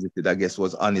 When he visited, I guess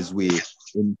was on his way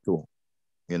into,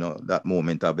 that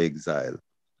moment of exile.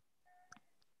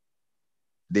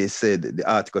 They said, the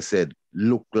article said,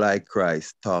 look like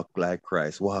Christ, talk like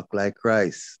Christ, walk like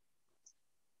Christ.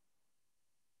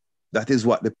 That is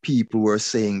what the people were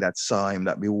saying that saw him,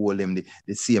 that behold him, the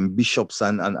same bishops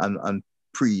and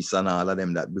priests and all of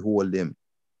them that behold him.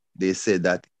 They said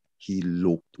that he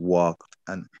looked, walked,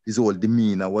 and his whole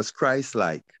demeanor was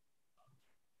Christ-like.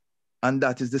 And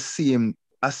that is the same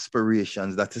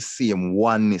aspirations, that's the same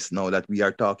oneness now that we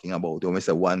are talking about. When we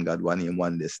say one God, one aim,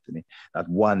 one destiny, that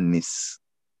oneness,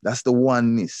 that's the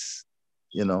oneness,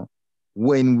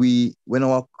 When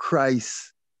our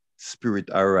Christ spirit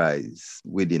arises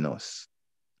within us,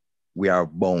 we are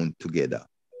bound together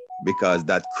because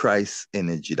that Christ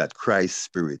energy, that Christ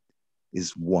spirit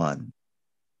is one.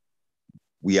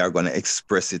 We are going to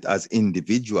express it as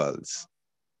individuals,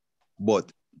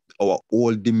 but our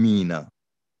whole demeanor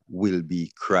will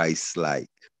be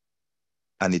Christ-like,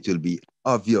 and it will be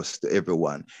obvious to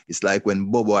everyone. It's like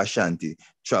when Bobo and Shanti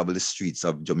traveled the streets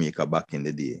of Jamaica back in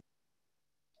the day.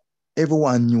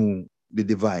 Everyone knew the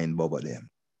divine Bobo them.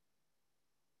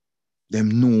 Them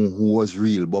knew who was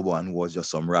real Bobo and who was just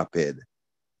some rapid.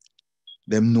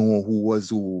 Them know who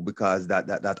was who, because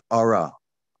that aura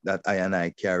that I and I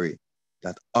carry,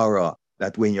 that aura,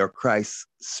 that when your Christ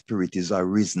spirit is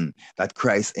arisen, that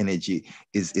Christ energy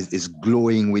is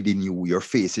glowing within you, your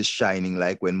face is shining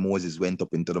like when Moses went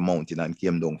up into the mountain and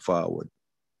came down forward.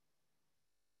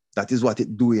 That is what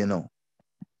it do,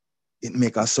 It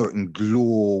make a certain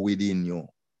glow within you.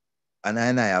 And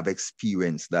I have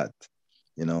experienced that,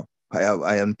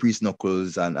 I am Priest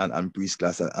Knuckles and Priest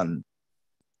Class and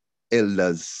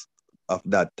elders of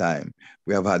that time.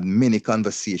 We have had many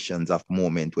conversations of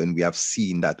moment when we have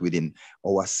seen that within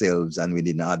ourselves and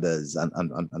within others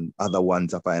and other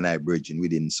ones of I bridging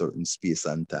within certain space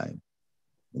and time.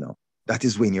 That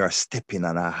is when you're stepping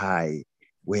on a high,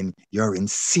 when you're in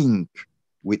sync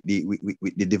with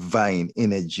the divine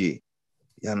energy.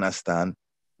 You understand?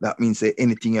 That means that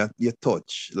anything you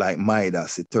touch, like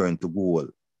Midas, it turns to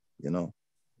gold, when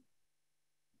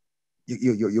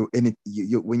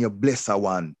you bless a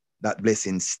one, that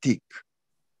blessing stick.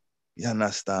 You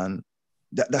understand?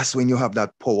 That's when you have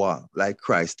that power, like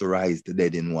Christ, to rise the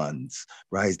dead in ones,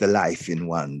 rise the life in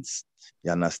ones.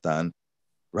 You understand?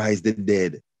 Rise the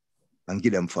dead and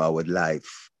give them forward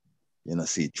life.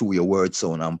 See, through your word,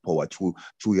 sound, and power, through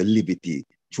your liberty,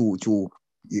 through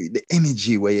the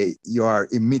energy where you are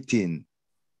emitting.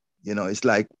 It's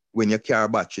like when your car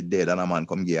battery dead and a man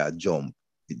come get a jump.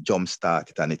 It jump start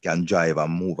it and it can drive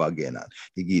and move again and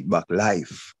you get back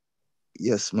life.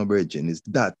 Yes, my brethren, it's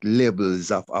that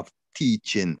levels of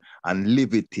teaching and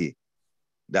liberty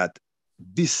that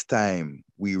this time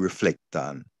we reflect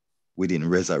on within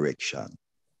resurrection.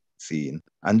 See,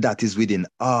 and that is within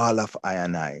all of I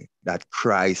and I, that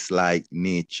Christ-like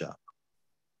nature.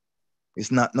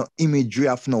 It's not no imagery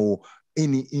of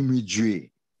any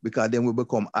imagery, because then we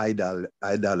become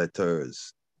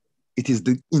idolaters. It is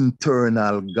the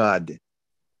internal God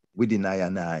within I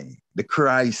and I, the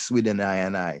Christ within I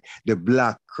and I, the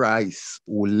black Christ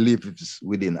who lives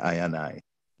within I and I,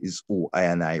 is who I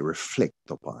and I reflect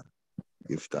upon.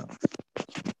 Give thanks.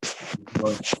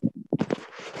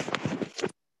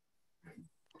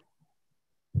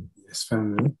 Yes,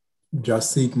 family.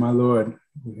 Just seek my Lord.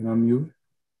 You can unmute.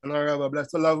 Honorable,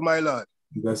 bless the love, my Lord.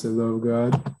 Bless the love of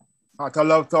God. Heart of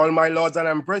love to all my lords and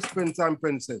empress, prince and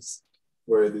princess.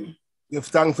 Worthy. Give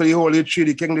thanks for the Holy Tree,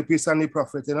 the King, the Priest, and the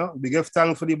Prophet, We give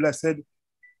thanks for the blessed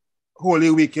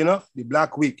Holy Week, the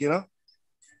Black Week,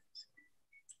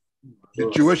 The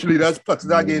Jewish leaders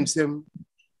plotted against him.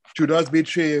 Judas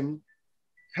betrayed him.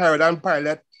 Herod and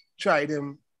Pilate tried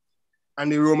him.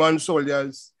 And the Roman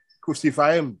soldiers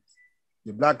crucified him.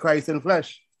 The Black Christ in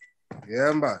flesh. Yeah,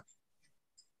 remember?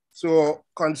 So,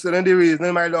 considering the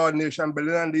reason, my Lord, nation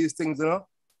building and these things, you know,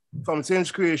 from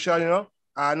since creation, you know,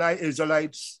 and I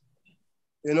Israelites,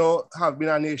 you know, have been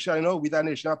a nation, you know, with a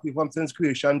nation of people from since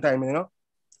creation time, you know.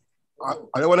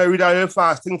 I want to read a little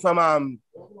fasting from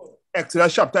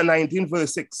Exodus chapter 19,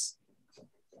 verse 6.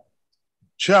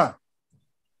 Cha,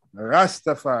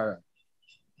 Rastafari.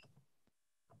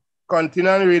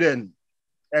 Continue reading.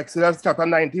 Exodus chapter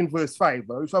 19, verse 5.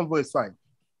 Read from verse 5.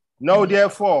 Now,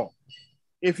 therefore,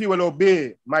 if you will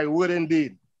obey my word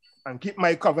indeed and keep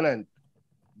my covenant,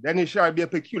 then it shall be a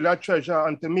peculiar treasure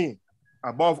unto me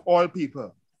above all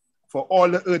people, for all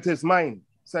the earth is mine,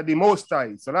 said the Most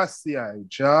High, Selassie,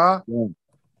 Jah,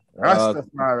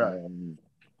 Rastafari.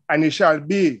 And it shall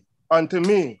be unto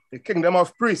me the kingdom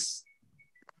of priests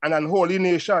and an holy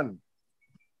nation.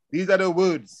 These are the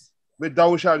words which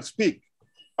thou shalt speak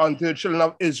unto the children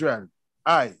of Israel.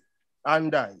 I,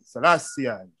 Selassie,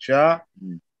 Jah,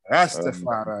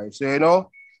 Rastafari. So, you know,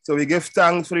 so we give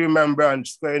thanks for the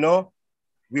remembrance. So, you know,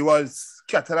 we was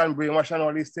scattered and brainwashed and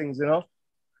all these things, you know.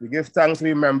 We give thanks for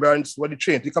the remembrance what the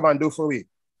Trinity come and do for we.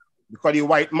 Because the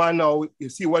white man now, you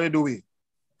see what they do we.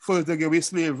 First they give we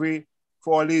slavery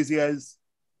for all these years.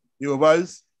 The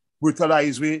others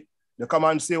brutalize we. They come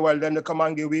and say, well, then they come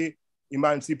and give we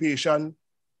emancipation.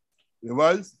 The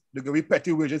others, they give we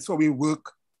petty wages for we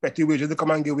work. Petty wages they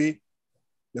come and give we.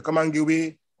 They come and give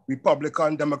we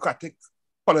Republican, Democratic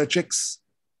politics.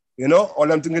 You know, all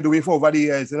them things they do we for over the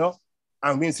years, you know.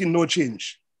 And we see no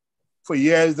change. For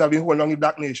years, they've been holding on the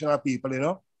black nation of people, you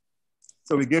know.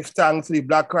 So we give thanks to the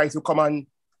Black Christ who come and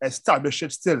establish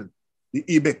it still, the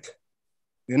EBIC,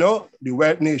 you know, the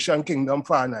World Nation Kingdom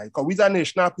for now. Because we're a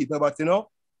nation of people, but, you know,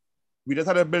 we just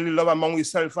have to build love among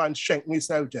ourselves and strengthen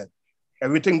ourselves.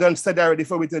 Everything done said already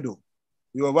for we to do.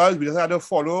 We just have to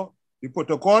follow the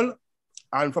protocol,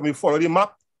 and from we follow the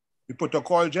map, the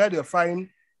protocol, they find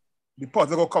the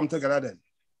protocol come together then.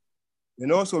 You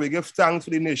know, so we give thanks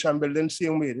for the nation building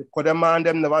same way. Because the man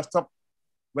them never stop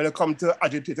when it come to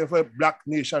agitating for black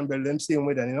nation building same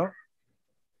way then, you know.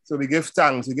 So we give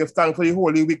thanks. We give thanks for the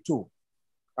Holy Week too.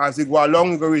 As we go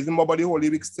along, we go reason more about the Holy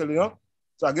Week still, you know.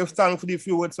 So I give thanks for the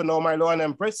few words for now, my Lord and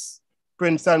Empress,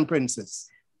 Prince and Princess.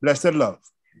 Blessed love.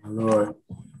 My Lord.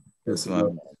 Yes,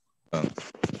 Lord.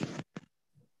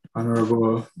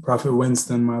 Honorable Prophet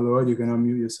Winston, my Lord, you can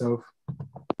unmute yourself.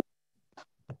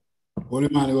 Holy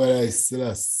Manuel, I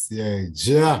still see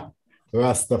Jah,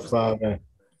 Rastafari.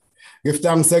 Give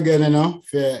thanks again, you know,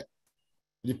 for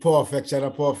the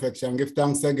perfection. Give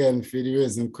thanks again for the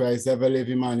risen Christ. Ever live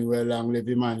Emmanuel, long live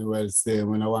Emmanuel. Say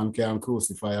when no one can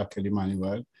crucify or kill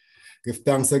Emmanuel. Give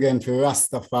thanks again for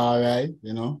Rastafari,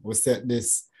 you know, we set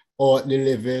this out the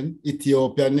living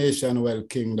Ethiopian nation well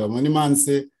kingdom. When the man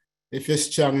say, if you're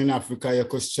strong in Africa, you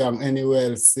could strong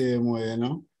anywhere same way, you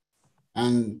know.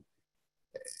 And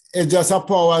it's just a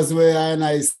powers where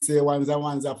I say once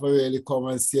have really come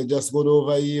and say, just go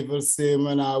over evil, same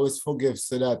and always forgive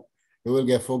so that you will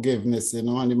get forgiveness, you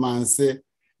know. And the man say,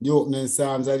 the opening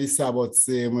Psalms of the Sabbath,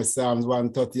 same with Psalms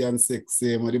 130 and 6,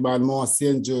 same with the man mercy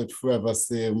and judge forever,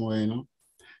 same way, you know.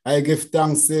 I give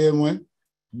thanks, same way,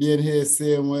 being here,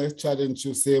 same way, chatting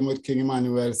through, same with King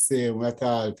Emmanuel, same way at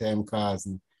all time,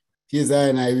 cousin. He's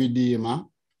I redeemer.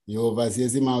 Jehovah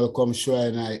says, him will come show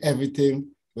and I everything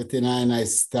within I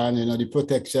stand, you know, the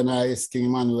protection is King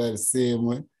Emmanuel, same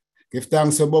way. Give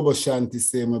thanks to Bobo Shanti,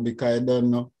 same way, because I don't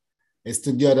know. It's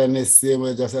togetherness, same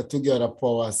way, just a together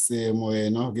power, same way,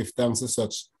 you know. Give thanks to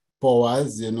such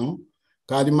powers, you know.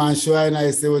 Because the man show and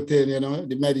I say within, you know,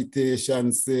 the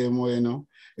meditation, same way, you know.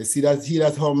 You see that he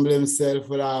that humble himself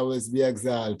will always be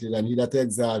exalted, and he that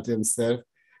exalt himself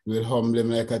will humble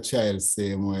him like a child,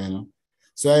 same way, you know.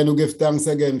 So I know give thanks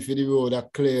again for the road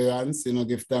of clearance, you know,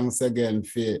 give thanks again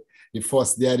for the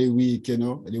first day of the week, you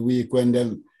know, the week when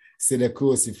them see the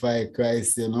crucified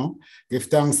Christ, you know. Give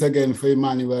thanks again for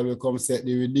Emmanuel, we come set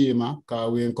the Redeemer,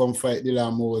 because we ain't come fight the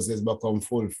Lamb Moses, but come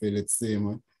fulfill it, same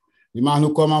way. The man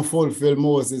who come and fulfill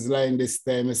Moses' line this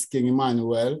time is King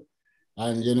Emmanuel.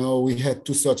 And, you know, we had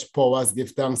two such powers. Give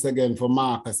thanks again for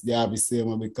Marcus Garvey, same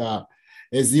way, because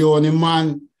he's the only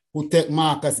man who take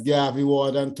Marcus Garvey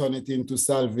word and turn it into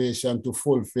salvation to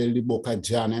fulfill the book of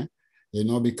John, you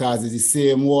know, because it's the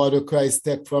same word Christ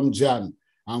take from John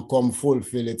and come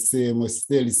fulfill it same way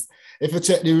still. If you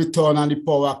check the return and the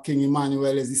power of King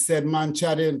Emmanuel, as he said, man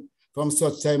chatting from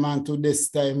such time and to this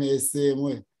time is the same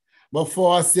way. But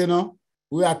for us, you know,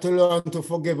 we have to learn to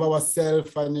forgive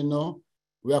ourselves and, you know,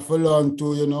 We have to learn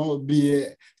to, you know, be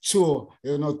true,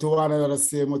 you know, to one another,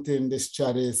 same thing, this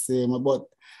chat is same. But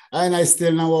I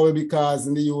still not worry because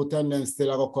in the youth and them still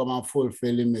have to come and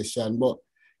fulfill the mission. But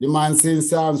the man saying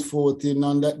Psalms 14,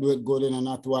 none that do it good, you know,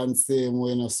 not one same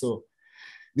way, you know, so.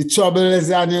 The trouble is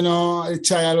that, you know, the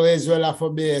child of Israel have to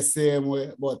be the same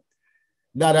way, but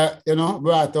that, you know,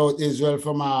 brought out Israel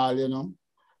from all, you know,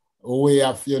 way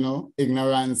of, you know,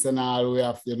 ignorance and all way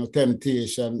of, you know,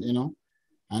 temptation, you know,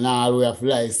 and all way of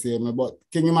lies, same. But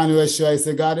King Emmanuel sure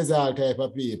say God is all type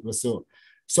of people, so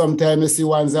sometimes you see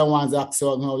ones and ones act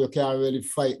out now, you can't really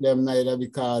fight them neither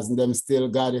because them still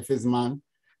God if his man,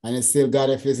 and he still God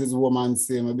if his woman,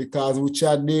 same, because we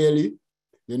chat daily,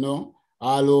 you know,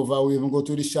 all over. We even go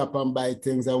to the shop and buy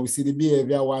things and we see the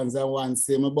behavior ones and ones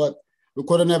same, but we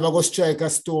could never go strike a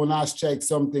stone or strike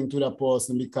something to the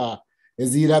person because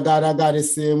it's either God or God the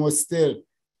same or still.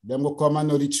 Them will come and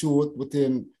know the truth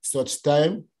within such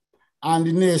time. And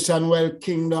the nation, well,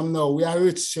 kingdom now, we are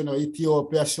rich, you know,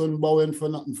 Ethiopia shouldn't bow for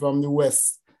nothing from the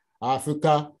West.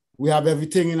 Africa, we have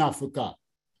everything in Africa.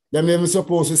 Them even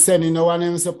supposed to send in, no one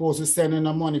even supposed to send in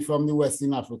the money from the West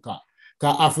in Africa.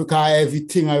 Because Africa has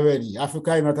everything already.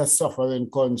 Africa is not a suffering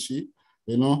country.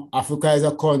 You know, Africa is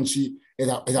a country,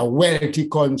 it's a wealthy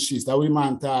country. That's what the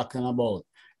man talking about.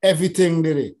 Everything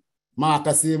did it.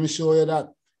 Marcus even show you that.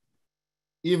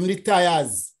 Even the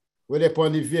tires, where they put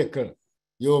on the vehicle,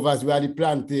 you over where the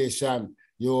plantation,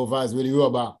 you over where the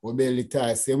rubber, we build the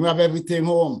tires. Same, we have everything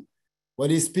home. But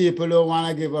these people don't want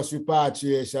to give us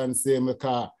repatriation, same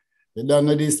because they don't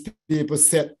know these people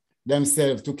set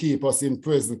themselves to keep us in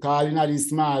prison. Calling at this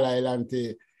small island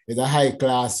is a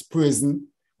high-class prison,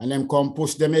 and them come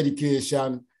push the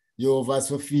medication. You over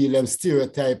for feel them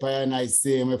stereotype and I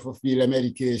say for feel the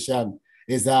medication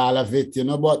is all of it, you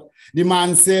know. But the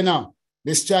man say no,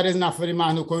 this chat is not for the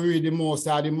man who can read the most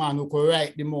or the man who can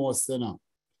write the most, you know.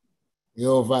 You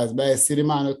over, but I see the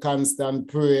man who constant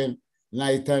praying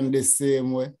night and the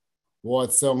same way.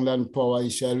 What song and power he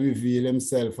shall reveal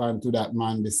himself unto that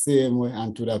man the same way,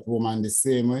 and to that woman the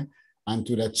same way, and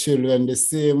to the children the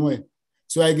same way.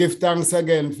 So I give thanks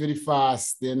again for the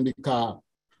fasting because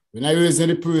when I was in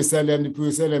the priest and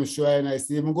them show and I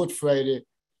see even Good Friday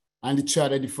and the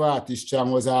chat of the 40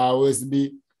 strong was always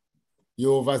be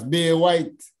Jehovah's be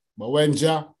white. But when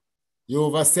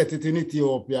Jehovah set it in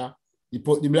Ethiopia, he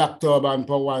put the black turban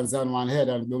for ones on one head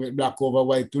and bring it black over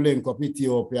white to link up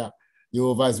Ethiopia.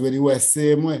 Jehovah's with the West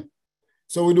same way.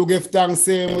 So we do give thanks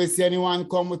same way. See anyone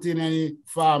come within any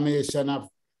formation of,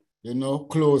 you know,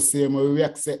 clothes same way, we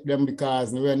accept them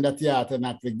because we're in the theater,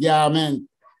 not the garment.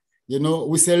 You know,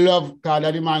 we say love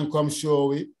because the man come show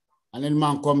we, and then the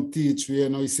man come teach we, you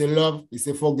know, he say love, he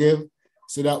say forgive,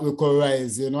 so that we can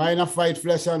rise. You know, I don't fight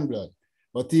flesh and blood,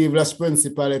 but evil's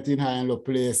principality in high and low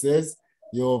places.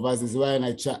 Jehovah's is why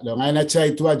I chat down. I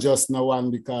try to adjust now one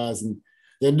because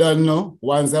you don't know,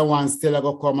 ones and ones still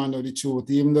go come and know the truth.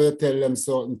 Even though you tell them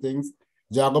certain things,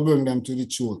 you go bring them to the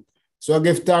truth. So I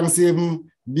give thanks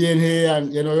even being here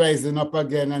and, you know, rising up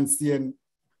again and seeing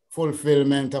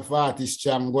fulfillment of artist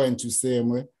Chang going to same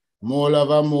way. More love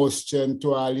and more strength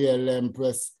to all the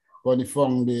Empress on the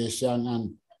foundation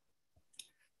and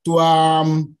to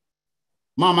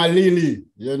Mama Lily,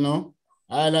 you know.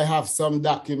 I have some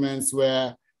documents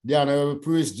where the Honorable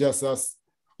Priest Justice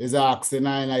is asking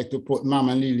I to put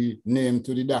Mama Lily name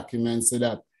to the documents so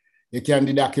that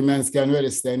the documents can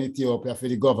register in Ethiopia for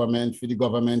the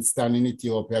government stand in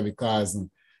Ethiopia because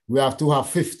we have to have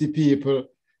 50 people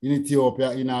in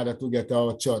Ethiopia in order to get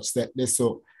our church set this.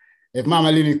 So if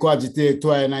Mama Lily cogitate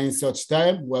twice in such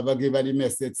time, we have give her the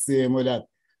message same with that.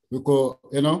 We could,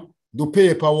 you know, do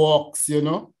paperwork, you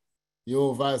know. You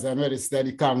over and register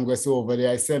the Congress over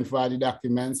there. I send for the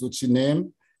documents which she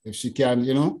name, if she can,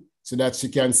 you know, so that she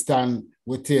can stand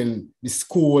within the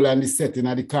school and the setting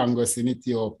of the Congress in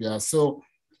Ethiopia. So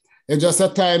it's just a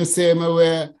time same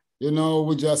where, you know,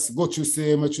 we just go through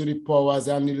same through the powers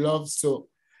and the love. So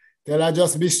tell her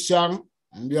just be strong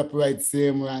and be upright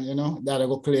same way, and you know, that'll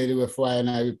go clear the way for her and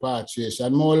I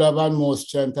repatriation. More love and more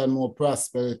strength and more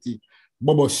prosperity.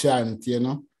 Bobo Shanti, you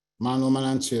know, man, woman,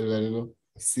 and children, you know.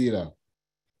 See that.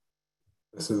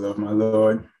 This is of my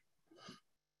Lord.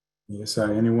 Yes,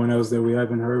 sir. Anyone else that we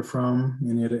haven't heard from?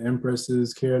 Any of the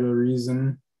empresses care to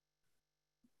reason?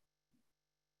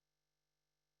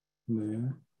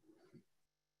 Yeah.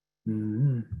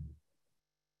 Mm-hmm.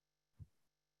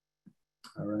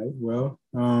 All right. Well,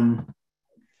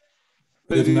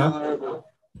 if not,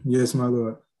 yes, my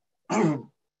Lord.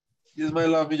 Yes, my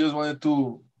love. We just wanted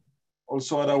to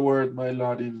also add a word, my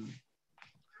Lord, in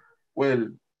well,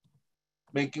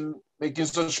 making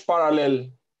such parallel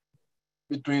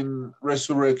between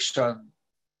resurrection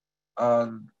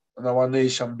and our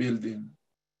nation building.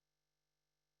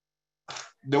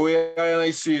 The way I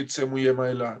see it, Semuye,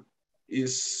 my lad,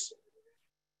 is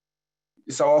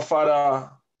our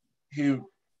Father.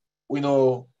 We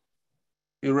know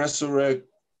he resurrect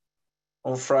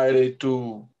on Friday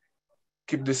to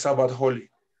keep the Sabbath holy.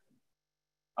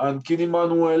 And King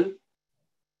Emmanuel,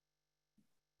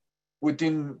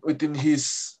 within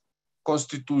his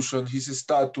constitution, his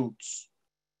statutes,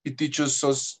 he teaches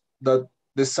us that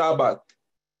the Sabbath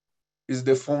is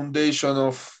the foundation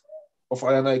of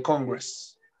INI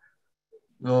Congress.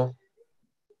 You know,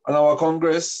 and our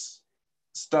Congress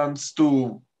stands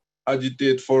to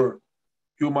agitate for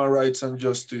human rights and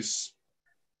justice.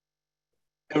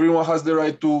 Everyone has the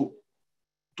right to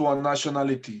a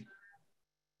nationality.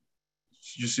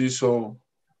 You see, so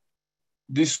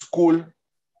this school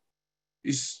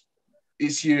is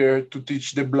here to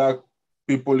teach the Black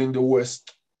people in the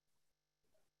West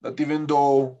that even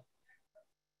though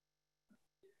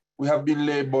we have been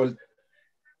labeled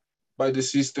by the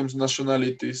system's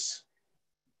nationalities,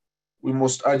 we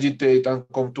must agitate and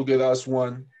come together as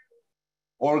one,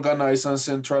 organize and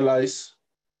centralize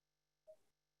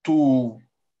to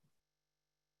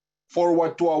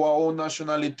forward to our own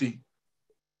nationality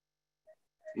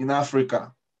in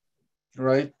Africa,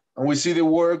 right? And we see the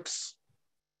works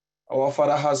our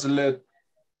Father has led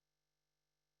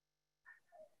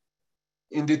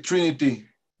in the Trinity,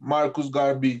 Marcus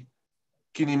Garvey,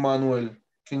 King Emmanuel,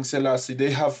 King Selassie.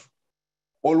 They have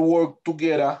all worked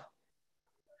together,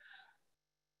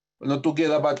 not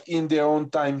together, but in their own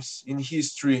times in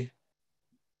history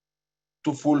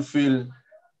to fulfill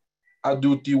a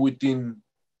duty within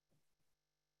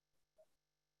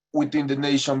the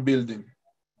nation building.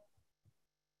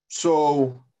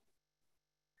 So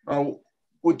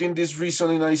within this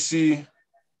reasoning,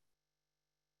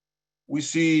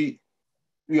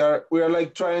 we are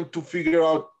like trying to figure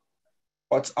out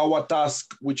what's our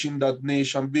task within that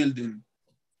nation building.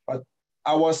 But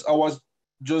I was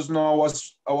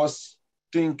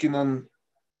thinking and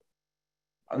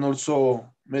also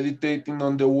meditating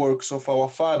on the works of our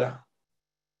Father,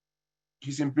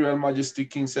 His Imperial Majesty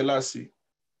King Selassie.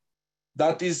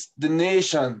 That is the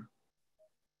nation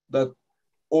that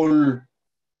all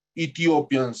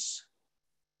Ethiopians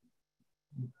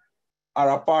are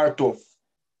a part of,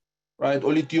 right?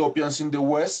 All Ethiopians in the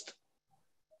West.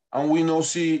 And we now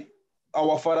see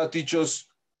our Father teach us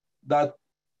that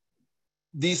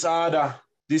these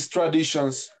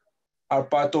traditions are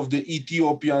part of the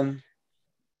Ethiopian,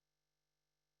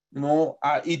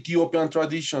 are Ethiopian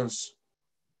traditions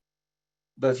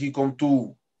that he come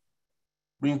to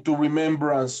bring to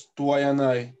remembrance to I and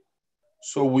I.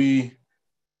 So we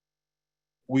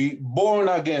born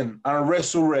again and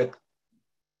resurrect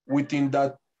within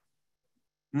that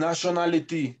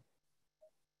nationality,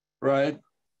 right?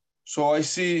 So I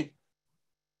see,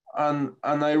 and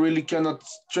I really cannot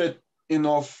stress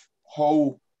enough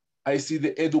how I see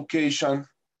the education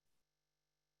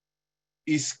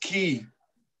is key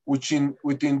within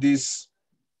this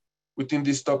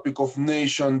topic of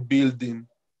nation building,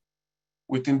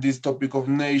 within this topic of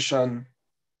nation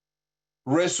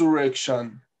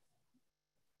resurrection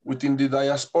within the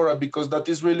diaspora, because that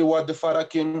is really what the Father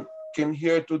came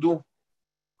here to do.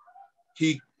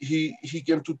 He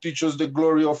came to teach us the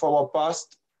glory of our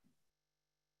past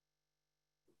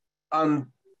and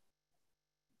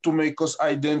to make us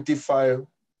identify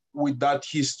with that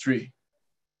history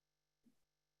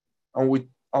and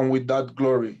with that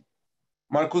glory.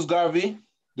 Marcus Garvey,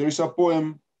 there is a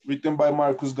poem written by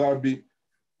Marcus Garvey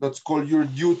that's called Your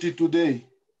Duty Today. It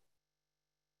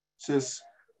says,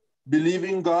 believe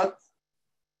in God,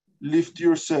 lift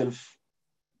yourself,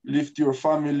 lift your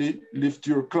family, lift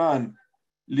your clan,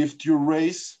 lift your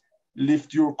race,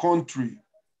 lift your country,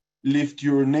 lift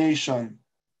your nation,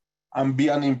 and be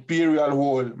an imperial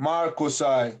whole. Marcos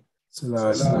I.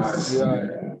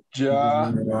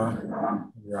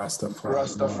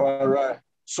 Rastafari.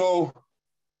 So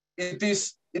it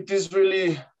is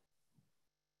really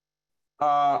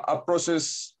a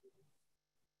process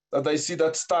that I see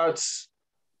that starts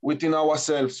within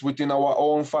ourselves, within our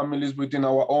own families, within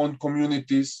our own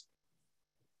communities.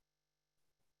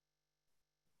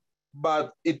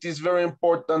 But it is very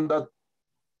important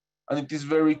and it is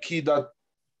very key that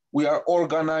we are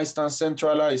organized and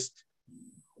centralized.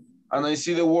 And I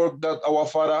see the work that our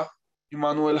Father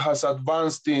Emmanuel has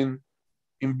advanced in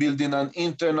building an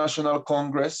international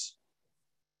congress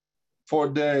for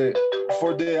the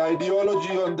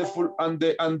ideology and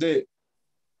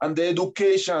the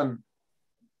education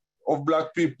of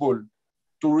Black people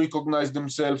to recognize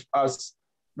themselves as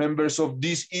members of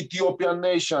this Ethiopian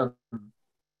nation.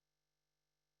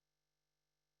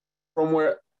 from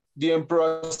where the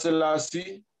Emperor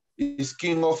Selassie is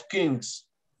King of Kings.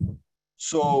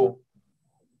 So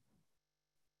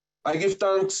I give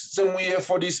thanks same way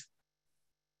for this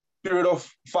period of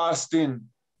fasting,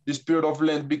 this period of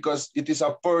Lent, because it is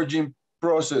a purging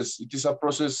process. It is a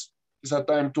process, it's a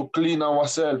time to clean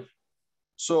ourselves.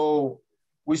 So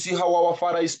we see how our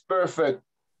Father is perfect,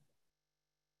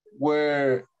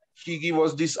 where he give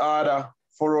us this order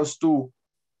for us to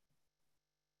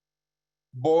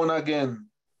born again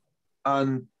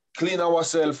and clean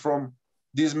ourselves from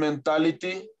this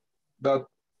mentality that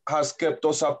has kept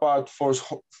us apart for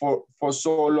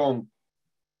so long.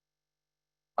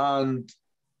 And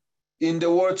in the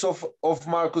words of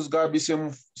Marcus Garvey,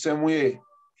 same way,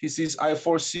 he says, I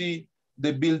foresee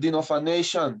the building of a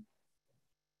nation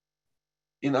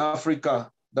in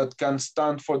Africa that can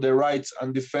stand for the rights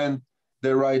and defend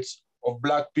the rights of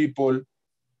Black people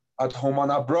at home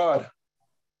and abroad.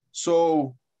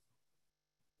 So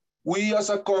we as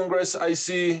a Congress, I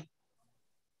see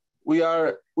we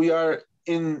are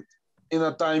in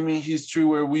a time in history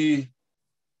where we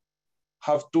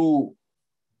have to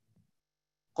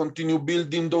continue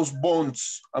building those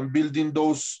bonds and building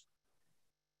those,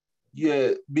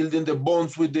 building the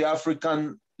bonds with the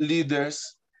African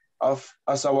leaders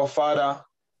as our father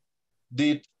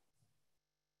did,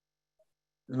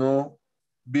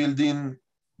 building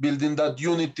that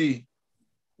unity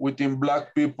within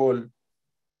Black people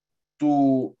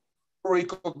to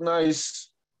recognize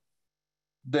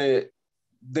the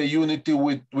unity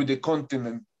with the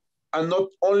continent, and not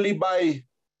only by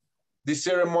the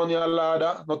ceremonial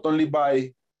ladder, not only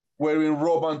by wearing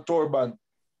robe and turban,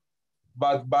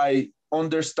 but by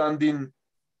understanding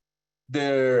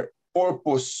their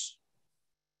purpose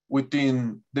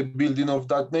within the building of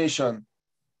that nation.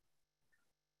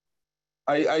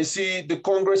 I see the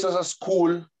Congress as a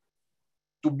school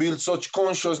to build such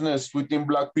consciousness within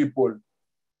Black people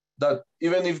that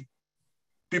even if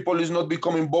people is not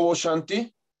becoming Bobo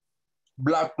Shanti,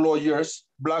 Black lawyers,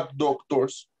 Black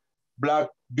doctors, Black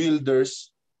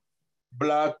builders,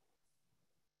 Black,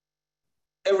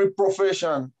 every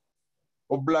profession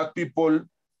of Black people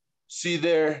see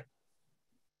their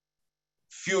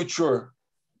future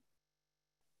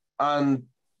and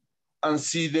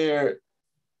see their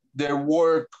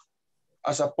work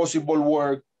as a possible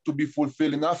work to be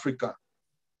fulfilled in Africa.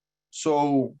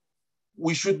 So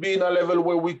we should be in a level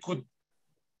where we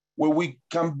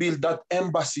can build that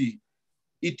embassy,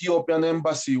 Ethiopian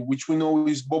embassy, which we know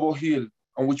is Bobo Hill,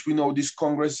 and which we know this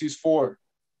Congress is for.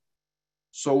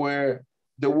 So where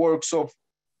the works of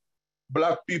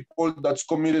Black people that's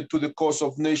committed to the cause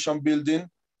of nation building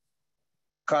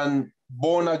can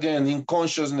born again in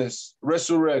consciousness,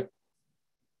 resurrect,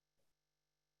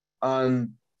 and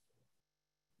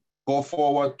go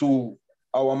forward to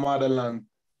our motherland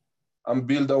and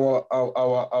build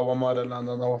our motherland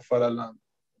and our fatherland,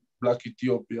 Black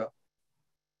Ethiopia,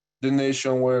 the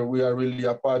nation where we are really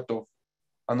a part of,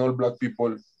 and all Black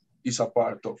people is a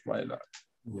part of, my Lord.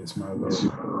 Yes, my Lord.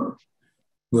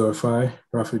 Glorify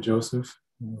Prophet Joseph.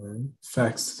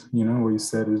 Facts, what you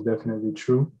said is definitely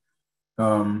true.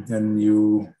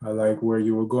 And I like where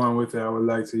you were going with it. I would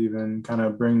like to even kind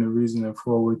of bring the reasoning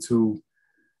forward to,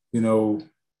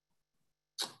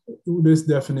 this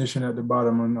definition at the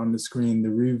bottom on the screen, the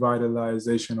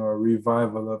revitalization or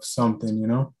revival of something,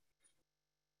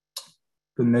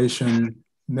 The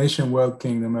nation wealth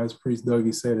kingdom, as Priest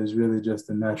Dougie said, is really just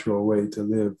a natural way to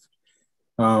live.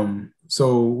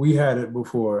 So we had it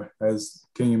before, as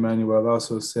King Emmanuel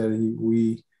also said,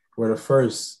 we were the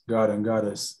first God and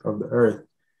Goddess of the earth.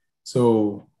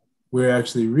 So we're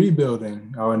actually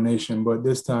rebuilding our nation, but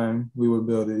this time we will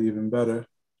build it even better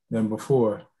than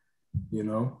before,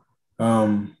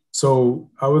 So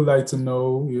I would like to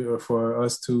know, for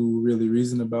us to really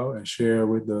reason about and share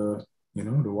with the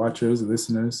watchers, the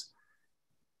listeners,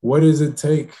 what does it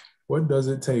take?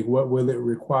 What will it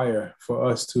require for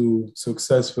us to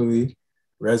successfully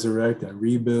resurrect and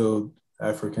rebuild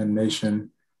African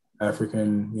nation,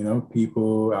 African,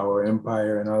 people, our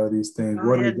empire, and all of these things?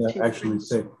 What does that actually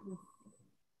take?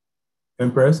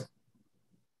 Empress?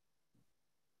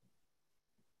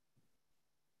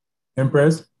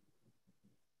 Empress?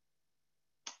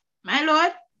 My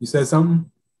Lord? You said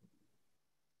something?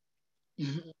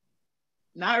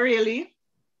 Not really,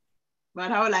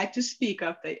 but I would like to speak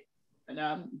after it.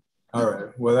 All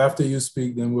right. Well, after you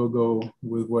speak, then we'll go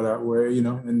with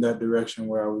in that direction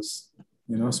where I was,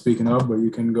 speaking of, but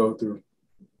you can go through.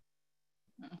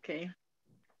 Okay.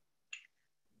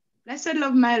 Blessed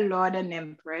love, my Lord and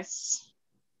Empress.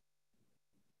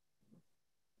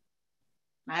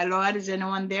 My Lord, is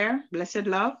anyone there? Blessed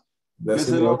love. Blessed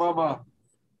love, Mama.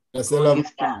 Blessed love.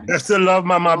 Give thanks. Blessed love,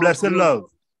 Mama. Blessed love.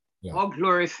 Yeah. Oh,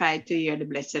 glorified to hear the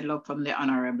blessed love from the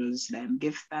honorables. Then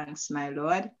give thanks, my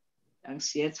Lord.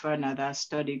 Thanks yet for another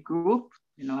study group,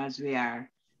 as we are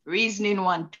reasoning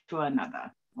one to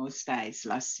another. Most High,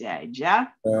 Selassie, Jah.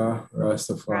 Yeah,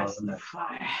 Rastafari.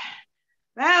 Rastafari.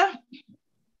 Well,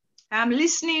 I'm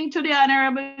listening to the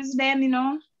honorables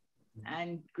then,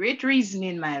 and great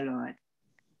reasoning, my Lord.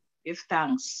 Give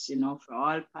thanks, for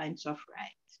all points of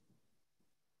right.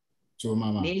 True,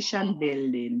 Mama. Nation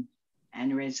building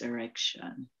and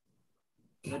resurrection.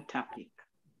 Good topic.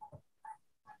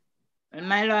 And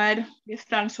my Lord, give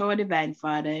thanks for our divine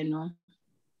Father, who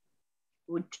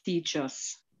would teach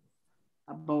us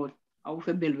about how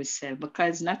to build ourselves,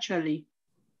 because naturally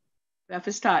we have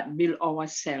to start build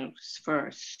ourselves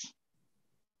first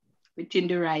within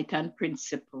the right and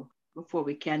principle before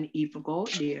we can even go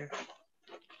out there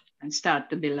and start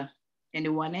to build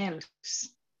anyone else.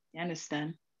 You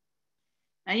understand?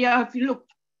 And you have to look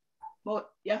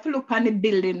on the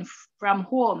building from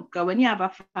home, because when you have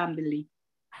a family,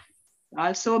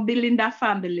 also building that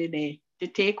family there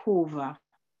to take over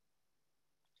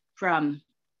from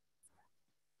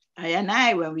I and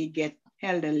I when we get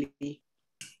elderly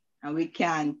and we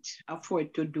can't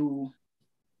afford to do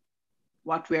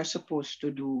what we're supposed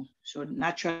to do. So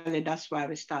naturally, that's why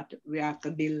we have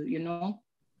to build,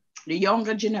 the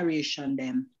younger generation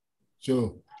them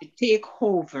True. to take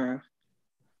over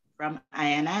from I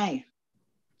and I.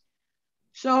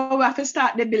 So we have to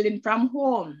start the building from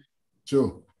home.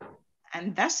 True.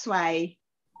 And that's why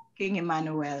King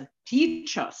Emmanuel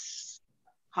teach us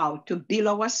how to build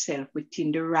ourselves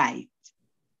within the right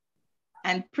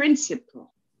and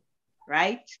principle,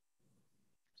 right?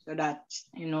 So that,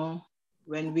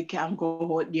 when we can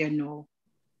go out there now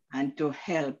and to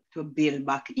help to build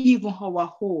back even our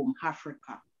home,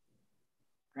 Africa,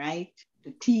 right?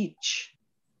 To teach,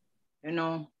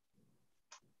 the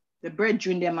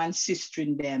brethren them and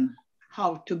sistering them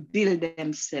how to build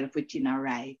themselves within a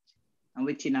right and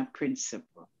within a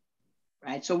principle,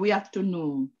 right? So we have to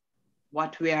know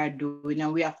what we are doing,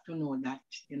 and we have to know that,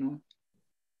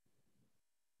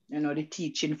 the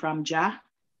teaching from Jah,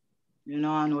 I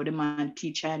know the man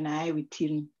teacher and I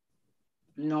within,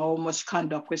 must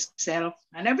conduct ourselves,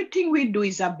 and everything we do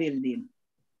is a building,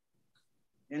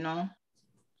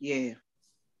 yeah.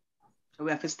 So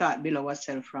we have to start build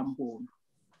ourselves from home.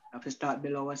 We have to start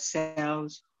build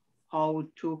ourselves how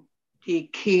to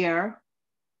take care,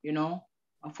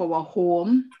 of our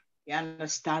home. You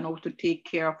understand how to take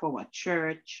care of our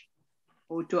church,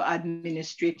 how to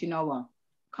administrate in our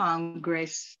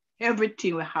Congress,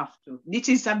 everything we have to. This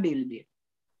is a building.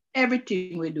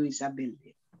 Everything we do is a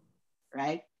building,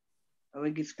 right? So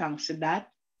we give thanks to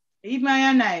that. Even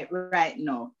I and I right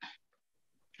now,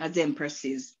 as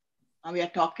empresses, and we are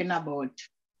talking about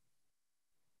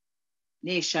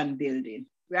nation building.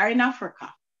 We are in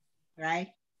Africa,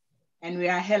 right? And we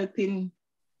are helping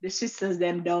the sisters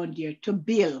them down there to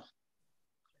build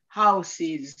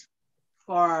houses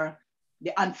for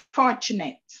the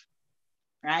unfortunate,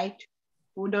 right?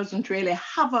 Who doesn't really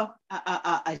have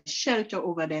a shelter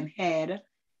over them head,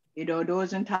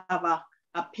 doesn't have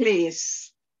a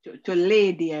place to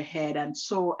lay their head. And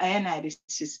so I and the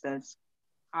sisters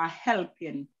are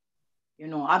helping,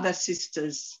 other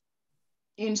sisters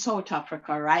in South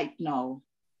Africa right now,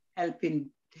 help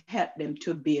them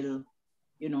to build,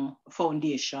 a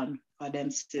foundation for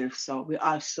themselves.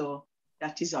 So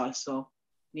that is also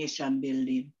nation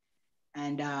building.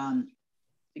 And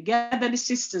together the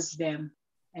sisters them,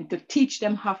 and to teach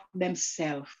them how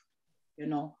themselves,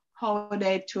 how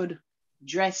they should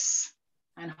dress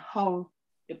and how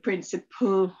how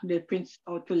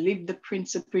to live the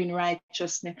principle in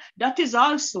righteousness. That is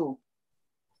also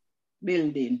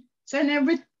building. So in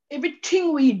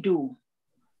everything we do,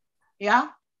 yeah,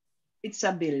 it's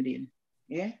a building,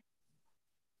 yeah.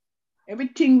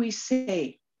 Everything we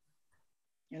say,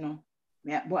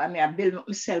 I build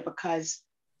myself because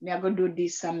I go do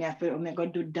this and I go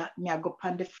do that. I go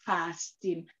on the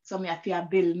fasting. So I have to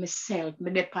build myself. I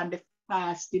dip on the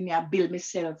fasting. I build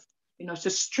myself, to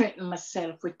strengthen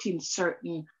myself within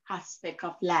certain aspect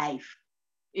of life.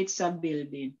 It's a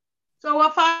building. So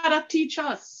our Father teach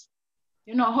us,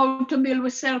 how to build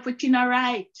ourselves within a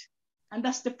right. And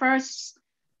that's the first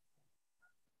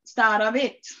start of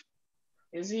it.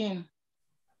 You see?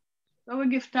 So we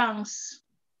give thanks,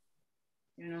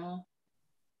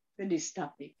 for this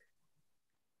topic,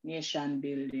 nation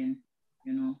building,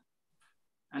 and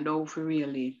how to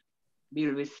really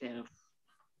build yourself,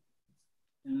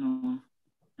 and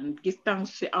give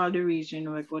thanks for all the reasons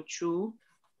I go through,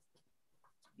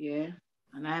 yeah.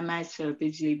 And I myself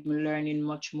is even learning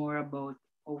much more about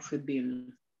how to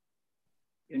build.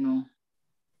 You know,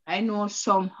 I know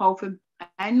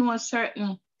I know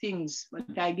certain things,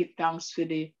 but I give thanks for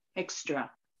the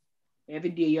extra. Every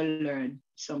day you learn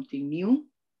something new.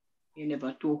 You're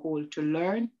never too old to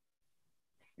learn.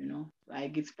 You know, I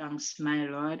give thanks, my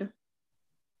Lord,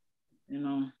 you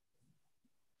know,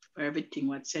 for everything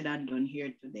what's said and done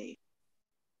here today.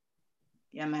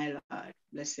 Yeah, my Lord,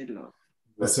 blessed Lord.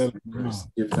 Blessed praise.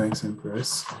 Give thanks and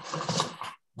praise.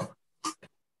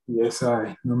 Yes,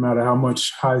 no matter how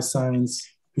much high science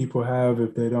people have,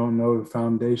 if they don't know the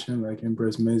foundation, like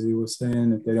Empress Maisie was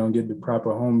saying, if they don't get the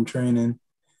proper home training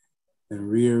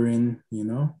and rearing, you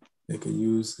know, they could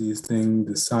use these things,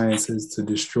 the sciences, to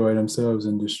destroy themselves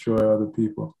and destroy other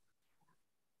people.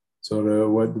 So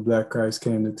what the Black Christ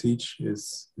came to teach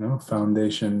is, you know,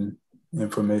 foundation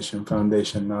information,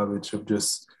 foundation knowledge of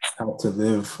just how to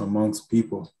live amongst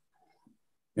people.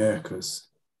 Yeah, because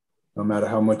no matter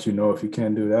how much you know, if you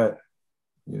can't do that,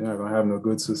 you're not gonna have no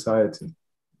good society.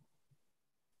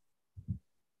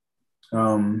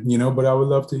 You know, but I would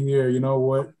love to hear, you know,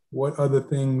 what other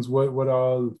things, what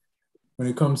all, when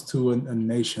it comes to a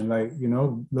nation, like, you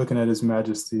know, looking at His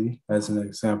Majesty as an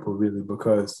example, really,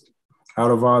 because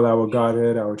out of all our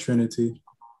Godhead, our Trinity,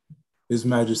 His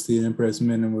Majesty and Empress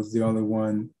Menen was the only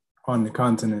one on the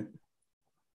continent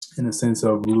in a sense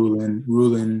of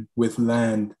ruling with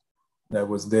land that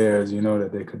was theirs, you know,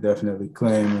 that they could definitely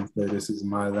claim and say, this is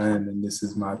my land and this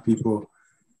is my people.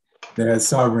 They had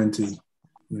sovereignty,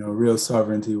 you know, real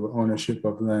sovereignty with ownership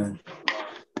of land.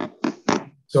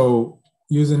 So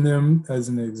using them as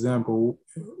an example,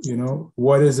 you know,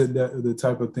 what is it that the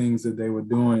type of things that they were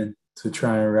doing to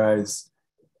try and rise,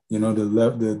 you know,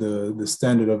 the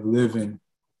standard of living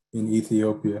in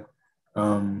Ethiopia?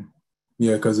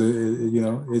 Yeah, because you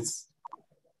know, it's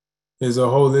a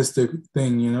holistic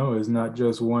thing, you know. It's not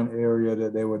just one area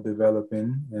that they were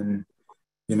developing, and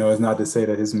you know, it's not to say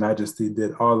that His Majesty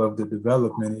did all of the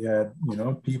development. He had, you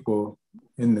know, people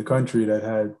in the country that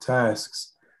had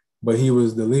tasks, but he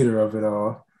was the leader of it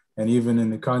all. And even in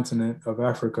the continent of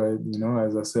Africa, you know,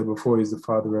 as I said before, he's the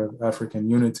father of African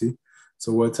unity.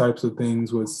 So what types of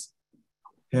things was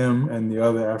him and the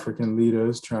other African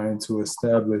leaders trying to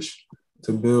establish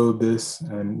to build this,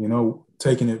 and, you know,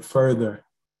 taking it further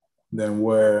than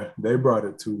where they brought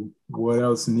it to? What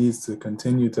else needs to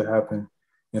continue to happen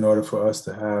in order for us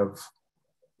to have,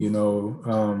 you know,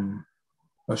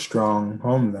 a strong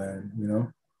homeland, you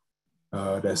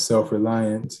know, that's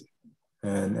self-reliant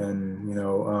and you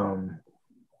know,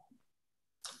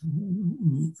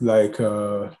 like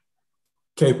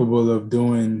capable of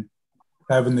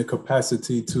having the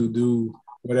capacity to do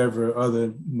whatever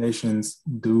other nations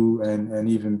do and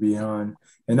even beyond.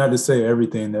 And not to say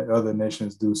everything that other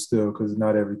nations do still, because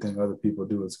not everything other people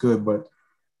do is good, but,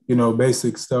 you know,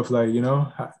 basic stuff like, you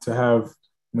know, to have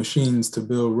machines to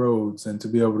build roads and to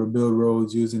be able to build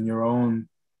roads using your own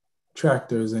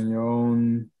tractors and your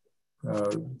own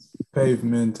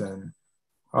pavement and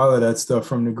all of that stuff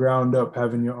from the ground up,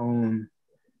 having your own,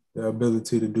 the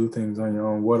ability to do things on your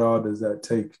own. What all does that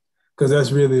take? Because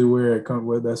that's really where it comes.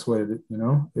 Well, that's what it, you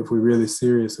know, if we're really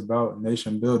serious about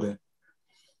nation building,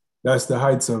 that's the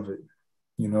heights of it.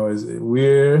 You know, is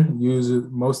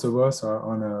most of us are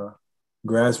on a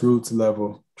grassroots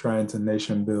level trying to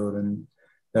nation build, and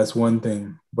that's one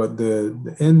thing. But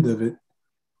the end of it,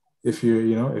 if you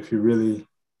really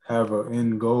have an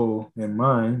end goal in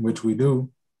mind, which we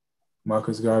do,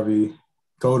 Marcus Garvey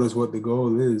told us what the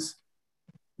goal is.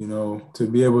 You know, to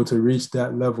be able to reach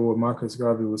that level what Marcus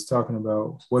Garvey was talking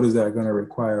about, what is that going to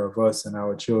require of us and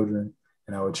our children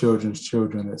and our children's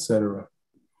children, etc.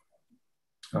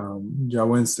 Ja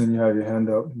Winston, you have your hand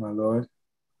up, my Lord.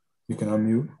 You can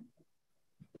unmute.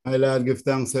 My Lord, give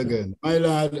thanks again. My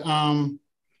Lord,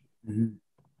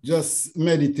 just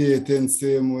meditating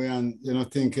same way and, you know,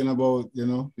 thinking about, you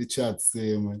know, the chat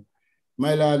same way.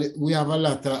 My Lord, we have a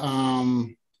lot of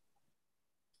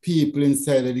people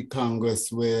inside of the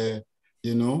Congress where,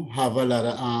 you know, have a lot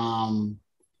of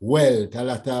wealth. A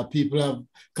lot of people have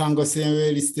Congress in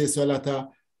really states, so a lot of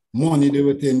money they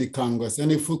within the Congress.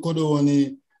 And if we could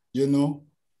only, you know,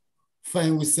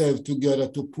 find ourselves together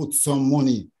to put some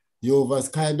money, you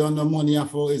oversky down the money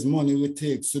for his money we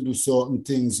take to do certain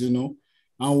things, you know.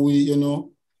 And we, you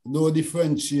know, don't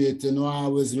differentiate, you know,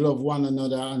 always love one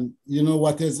another. And you know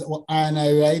what is and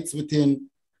I rights within,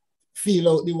 feel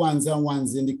out the ones and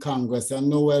ones in the Congress and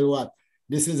know well what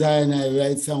this is our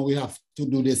rights and we have to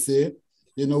do the same.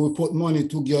 You know, we put money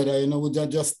together, you know, we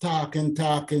just talking.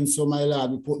 So my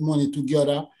Lord, we put money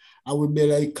together and we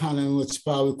build an economy which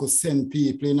power we could send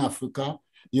people in Africa,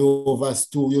 you over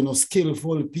to, you know,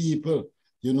 skillful people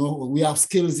You know, we have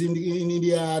skills in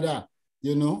the other,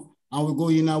 you know, and we go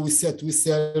in and we set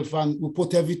ourselves and we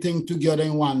put everything together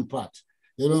in one pot.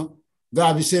 You know,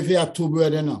 God, we say if you have two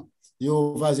bread, you know, you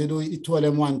over, you do eat two of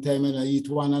them one time, and eat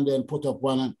one and then put up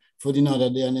one for the another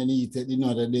day and then eat it the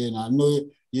another day. And I know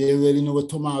you really know what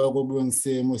tomorrow will bring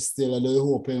same still, and you're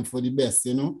hoping for the best,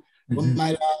 you know. But my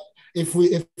Lord, if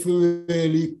we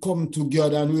really come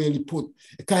together and really put,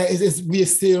 because we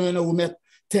still, you know, we make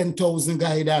 10,000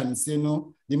 guidance, you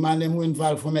know. The man them who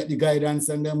involved from the guidance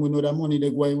and then we know the money they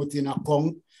going within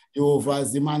account. You over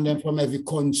the man them from every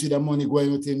country, the money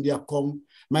going within the account.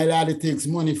 My Lord, it takes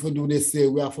money for do this say.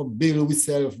 We have to build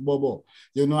ourselves, Bobo.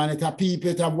 You know, and it have people,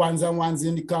 it have ones and ones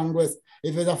in the Congress.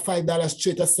 If it's a $5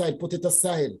 straight aside, put it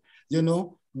aside. You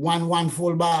know, one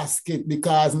full basket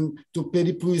because to pay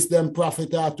the priest them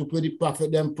profit or to pay the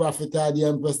prophet them profit or the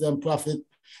empress them profit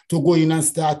to go in and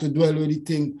start to dwell with the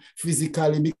thing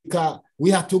physically because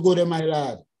we have to go there, my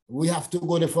lad. We have to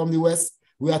go there from the west.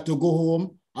 We have to go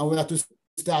home and we have to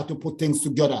start to put things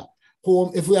together.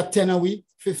 Home, if we are 10 a week,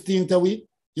 15 a week,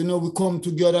 you know, we come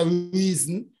together,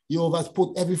 reason, you always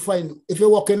put every fine. If you're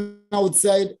walking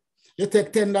outside, you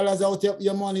take $10 out of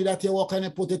your money that you're working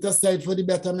and put it aside for the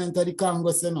betterment of the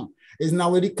Congress, you know. It's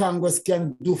not what the Congress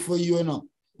can do for you, you know.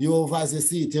 You over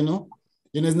see it, you know.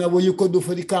 You know, it's not what you could do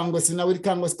for the Congress, it's not what the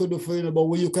Congress could do for you, but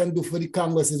what you can do for the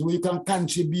Congress is what you can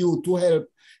contribute to help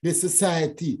the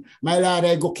society. My Lord,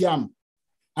 I go camp,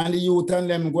 and the youth and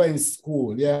them go in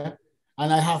school, yeah?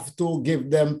 And I have to give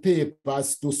them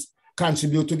papers to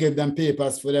contribute to give them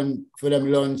papers for them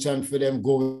lunch and for them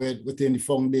go within the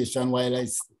foundation while I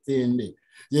stay in there.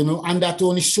 You know, and that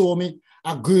only show me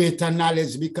a greater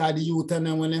knowledge because the youth and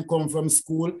them when they come from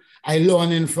school, I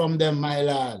learning from them, my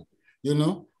lad. You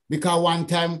know, because one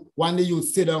time, when the youth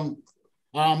sit down,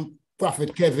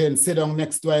 Prophet Kevin sit down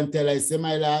next to him and tell I say,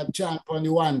 my lad, chant on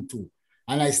the 1 2.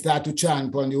 And I start to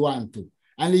chant on the 1 2.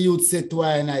 And the youth say to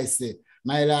her and I say,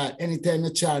 my lad, anytime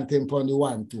you chant him on the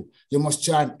 1 2, you must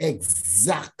chant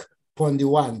exact on the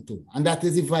 1 2. And that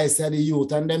is the voice of the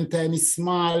youth. And them time is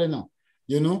small,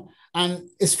 you know. And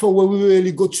it's for where we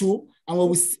really go through and where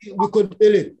we could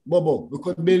build it, Bobo. We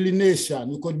could build the nation.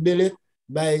 We could build it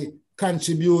by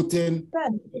contributing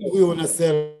to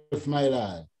ourselves, my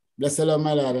lad. Bless the Lord,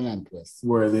 my lad and empress.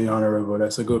 Worthy, honorable.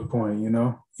 That's a good point, you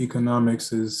know.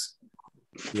 Economics is,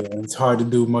 yeah, it's hard to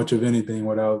do much of anything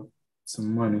without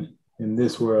some money in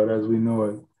this world as we know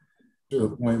it. Sure.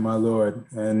 Good point, my Lord.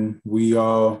 And we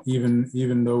all,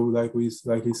 even though like he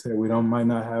said, might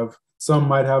not have, some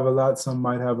might have a lot, some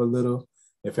might have a little.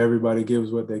 If everybody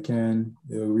gives what they can,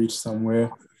 they'll reach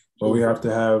somewhere. But we have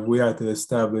to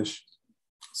establish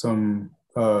some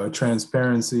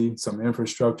transparency, some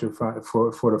infrastructure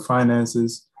for the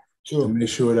finances, sure, to make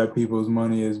sure that people's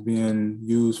money is being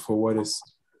used for what it's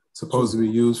supposed to be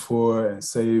used for and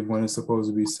saved when it's supposed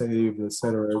to be saved, et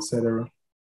cetera, et cetera.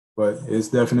 But it's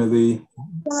definitely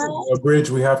a bridge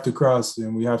we have to cross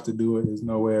and we have to do it. There's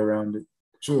no way around it.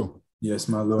 True. Yes,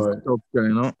 my Lord. Structure,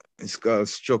 you know, it's called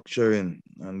structuring,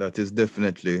 and that is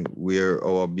definitely where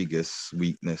our biggest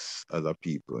weakness as a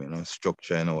people, you know,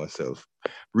 structuring ourselves,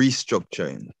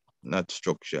 restructuring, not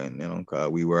structuring, you know,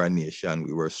 because we were a nation,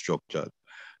 we were structured,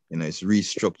 you know, it's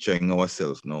restructuring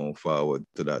ourselves now forward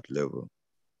to that level,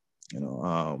 you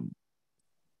know.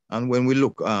 And when we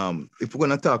look, if we're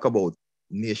going to talk about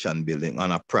nation building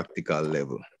on a practical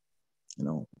level, you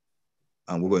know,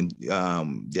 and we're going,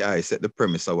 I set the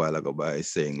premise a while ago by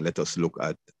saying, let us look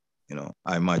at, you know,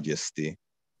 Her Majesty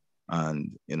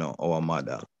and, you know, our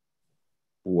mother,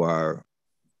 who are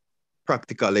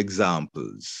practical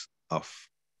examples of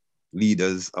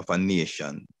leaders of a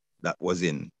nation that was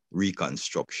in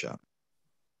reconstruction.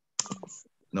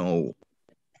 Now,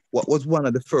 what was one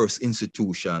of the first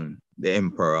institutions the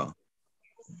emperor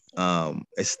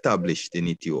established in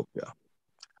Ethiopia?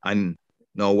 And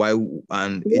now,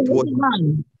 it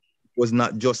was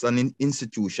not just an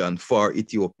institution for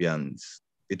Ethiopians.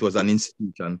 It was an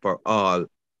institution for all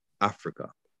Africa.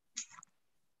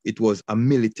 It was a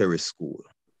military school.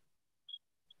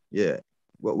 Yeah.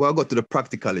 We'll go to the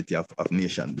practicality of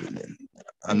nation building.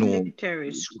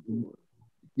 Military school.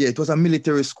 Yeah, it was a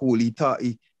military school.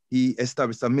 He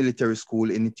established a military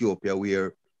school in Ethiopia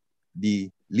where the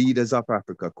leaders of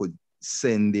Africa could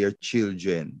send their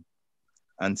children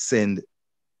and send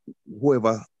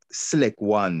whoever select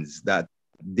ones that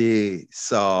they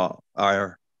saw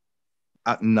or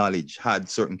acknowledge had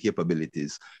certain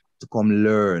capabilities to come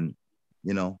learn,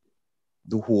 you know,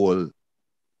 the whole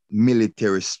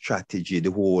military strategy,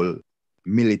 the whole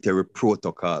military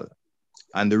protocol.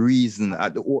 And the reason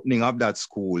at the opening of that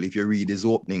school, if you read his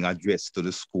opening address to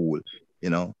the school, you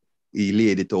know, he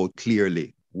laid it out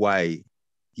clearly why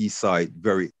he saw it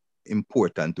very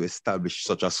important to establish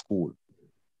such a school.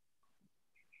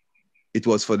 It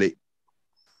was for the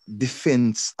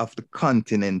defense of the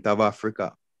continent of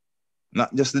Africa,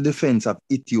 not just the defense of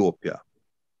Ethiopia.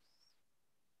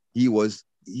 He was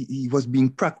being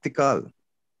practical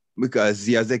because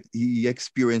he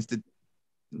experienced it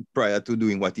prior to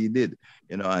doing what he did,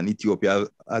 and Ethiopia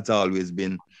has always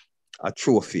been a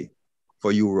trophy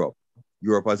for Europe.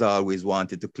 Europe has always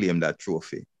wanted to claim that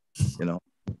trophy,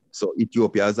 So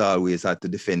Ethiopia has always had to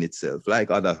defend itself,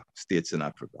 like other states in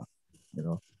Africa,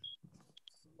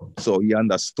 So he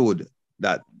understood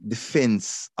that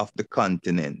defense of the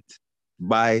continent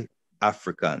by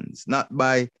Africans, not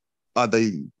by other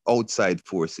outside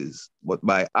forces, but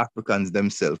by Africans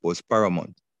themselves was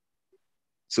paramount.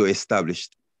 So he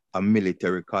established a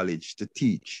military college to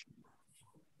teach.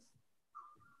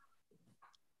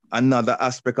 Another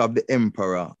aspect of the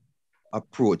emperor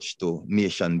approach to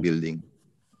nation building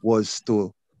was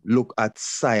to look at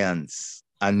science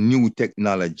and new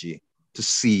technology to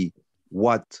see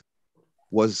what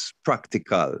was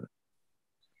practical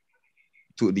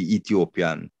to the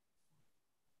Ethiopian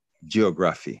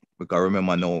geography. Because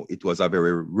remember now, it was a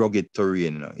very rugged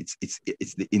terrain. It's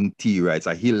the interior. It's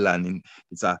a hill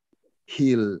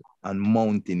and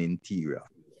mountain interior.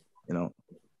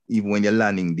 Even when you're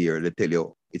landing there, they tell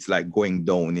you it's like going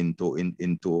down into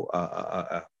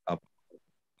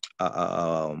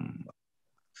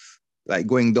like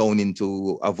going down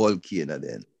into a volcano.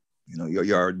 Then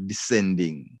you're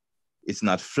descending. It's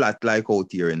not flat like out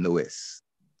here in the West.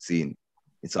 See,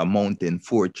 it's a mountain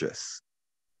fortress.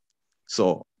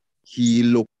 So he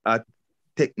looked at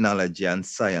technology and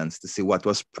science to see what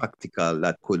was practical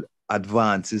that could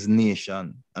advance his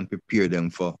nation and prepare them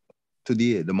for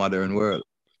today, the modern world.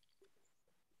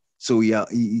 So he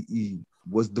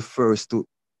was the first to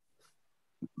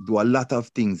do a lot of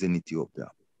things in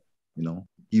Ethiopia.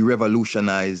 He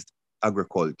revolutionized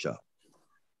agriculture,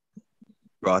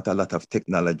 brought a lot of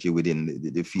technology within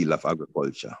the field of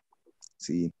agriculture.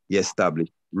 See, he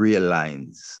established rail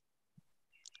lines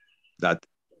that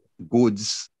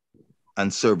goods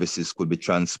and services could be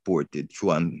transported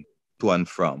to and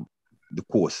from the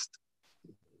coast.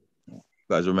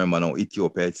 Because remember now,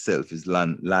 Ethiopia itself is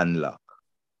landlocked.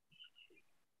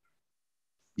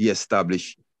 He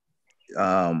established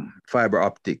fiber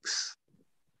optics.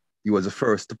 He was the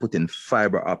first to put in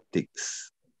fiber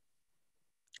optics.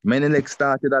 Menelik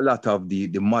started a lot of the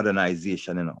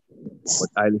modernization, but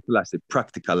Haile Selassie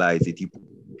practicalized it. He put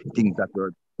things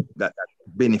that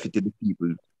benefited the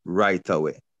people right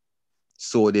away.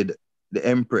 So did the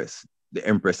Empress. The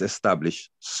Empress established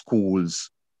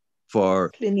schools for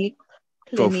clinic.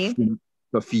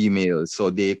 For females, so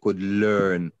they could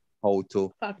learn how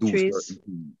to do certain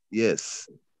things. Yes,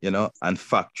 and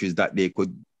factories that they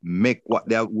could make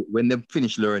when they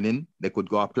finish learning, they could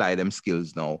go apply them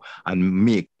skills now and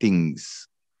make things,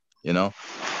 and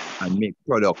make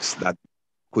products that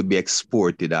could be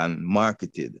exported and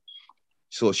marketed.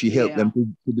 So she helped them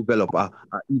to develop a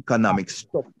economic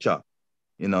structure,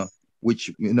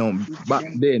 which, back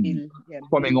then,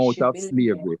 coming out of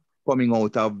slavery, coming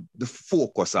out of the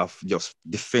focus of just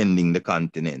defending the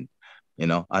continent,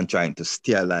 and trying to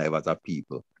stay alive as a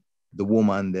people. The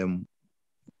woman, them,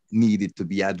 needed to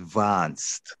be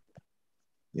advanced,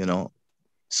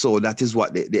 So that is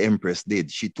what the Empress did.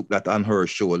 She took that on her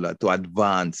shoulder to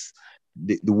advance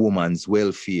the woman's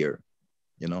welfare,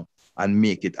 and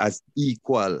make it as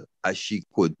equal as she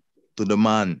could to the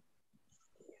man.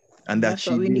 And that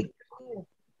she did.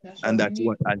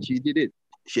 And she did it.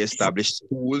 She established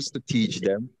schools to teach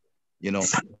them,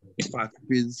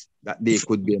 factories that they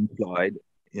could be employed,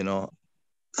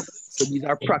 So these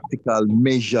are practical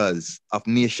measures of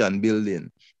nation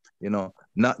building,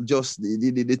 not just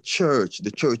the church.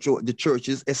 The church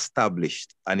is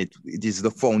established, and it is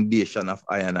the foundation of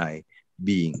I and I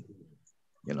being,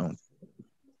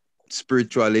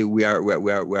 Spiritually, we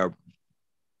are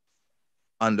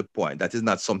on the point. That is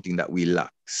not something that we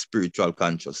lack. Spiritual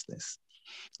consciousness,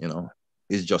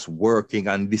 is just working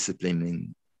and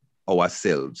disciplining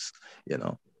ourselves,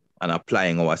 and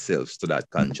applying ourselves to that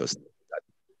consciousness that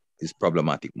is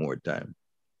problematic more time.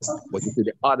 But into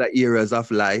the other areas of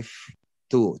life,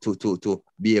 to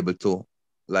be able to,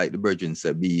 like the Virgin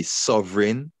said, be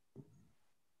sovereign,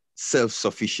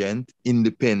 self-sufficient,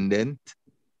 independent,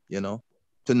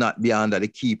 to not be under the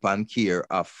keep and care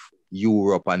of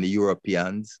Europe and the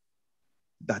Europeans.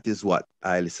 That is what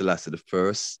Haile Selassie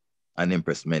I and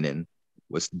Empress Menen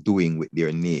was doing with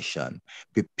their nation,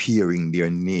 preparing their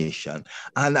nation,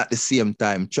 and at the same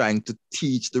time trying to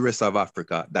teach the rest of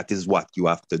Africa that is what you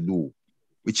have to do.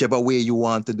 whichever way you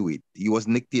want to do it. He was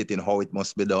dictating how it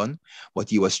must be done, but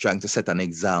he was trying to set an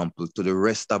example to the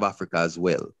rest of Africa as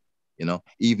well, you know,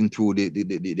 even through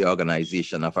the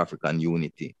Organization of African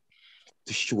Unity,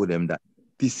 to show them that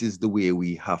this is the way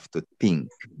we have to think,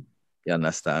 you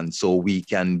understand? So we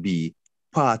can be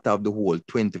part of the whole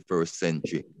 21st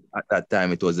century. At that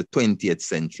time, it was the 20th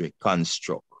century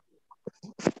construct.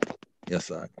 Yes,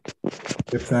 sir.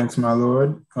 Give thanks, my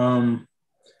Lord.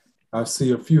 I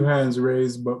see a few hands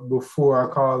raised, but before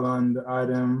I call on the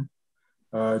item,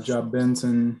 Job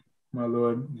Benson, my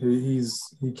Lord,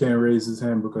 he can't raise his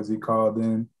hand because he called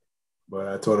in, but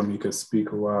I told him he could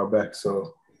speak a while back.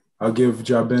 So I'll give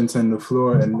Job Benson the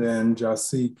floor, and then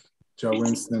Jasique, Ja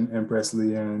Winston, and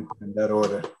Presley in that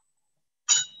order.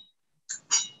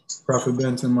 Prophet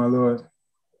Benson, my Lord.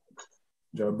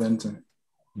 Job Benson.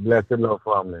 Blessed love,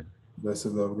 family. Blessed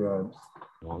love, God.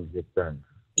 I want to give thanks.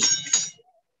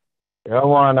 I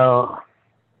want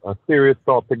a serious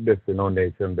topic this,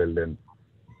 nation building.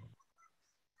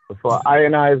 For I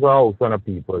and I as a house and a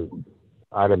people,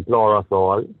 I'd implore us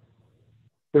all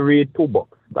to read 2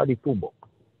 books, study 2 books.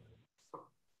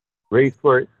 Race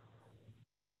First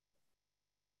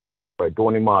by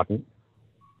Tony Martin,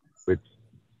 which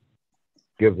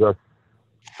gives us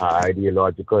an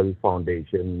ideological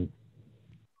foundation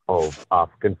of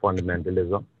African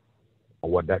fundamentalism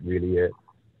and what that really is.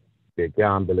 They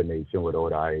can't build a nation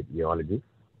without ideology.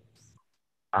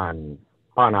 And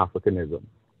Pan-Africanism,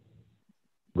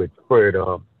 which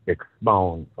further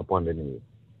expound upon the need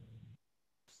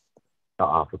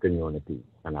of African unity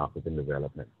and African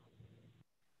development.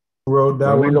 Wrote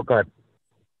that when one? we look at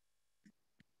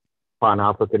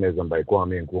Pan-Africanism by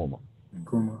Kwame Nkrumah.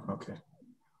 Nkrumah, okay.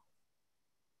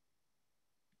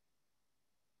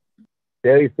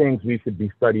 There are things we should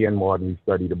be studying more than we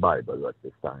study the Bible at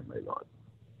this time, my Lord.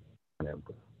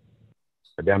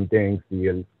 But them things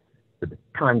deal with the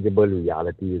tangible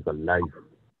realities of life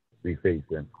we face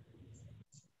in.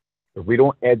 If we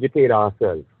don't educate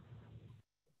ourselves,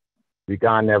 we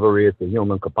can never raise the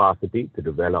human capacity to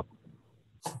develop.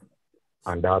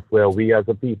 And that's where we as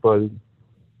a people,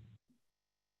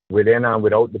 within and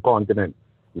without the continent,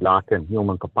 lack in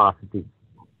human capacity.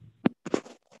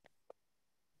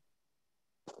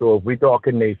 So if we talk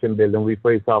in nation building, we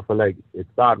first off like it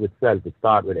start with self, it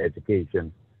start with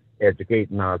education,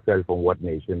 educating ourselves on what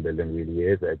nation building really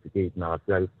is, educating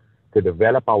ourselves to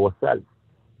develop ourselves.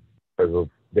 Because if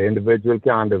the individual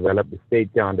can't develop, the state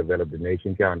can't develop, the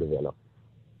nation can't develop.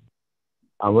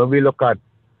 And when we look at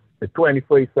the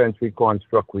 21st century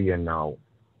construct we in now,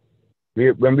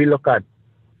 when we look at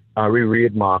and we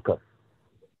read Marcus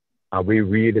and we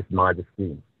read His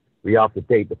Majesty, we have to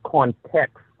take the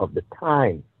context of the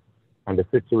time and the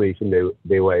situation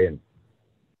they were in.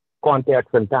 Context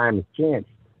and time has changed.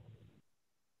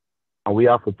 And we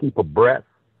have to keep abreast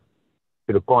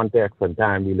to the context and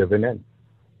time we're living in.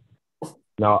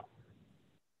 Now,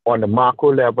 on the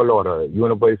macro level or the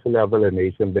universal level of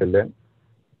nation building,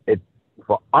 it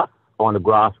for us on the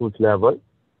grassroots level,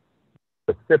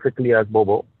 specifically as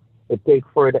Bobo, it takes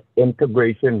further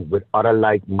integration with other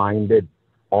like-minded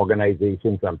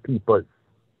organizations and people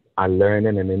and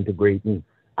learning and integrating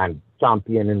and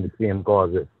championing the same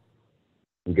causes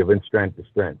and giving strength to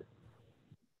strength.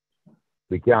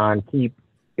 We can't keep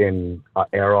in an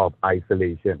era of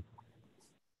isolation.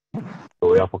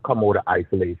 So we have to come out of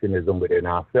isolationism within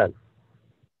ourselves.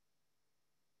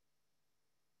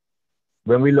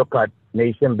 When we look at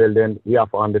nation building, we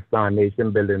have to understand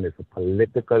nation building is a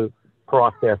political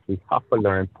process. We have to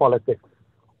learn politics.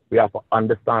 We have to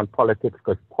understand politics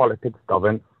because politics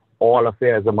govern all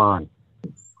affairs of man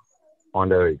on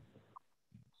the earth.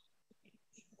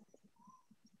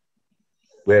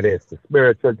 Whether it's the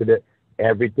spiritual to the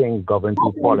everything governed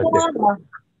through politics.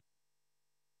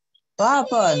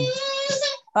 Papa.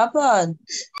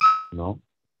 No.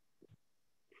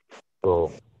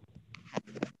 So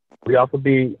we have to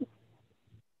be,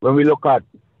 when we look at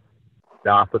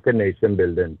the African nation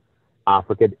building,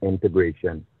 African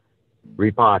integration,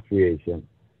 repatriation,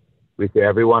 we say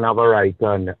everyone have a right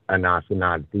to a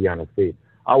nationality and a faith.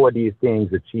 How are these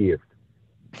things achieved?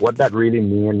 What that really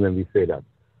mean when we say that?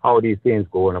 How are these things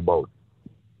going about?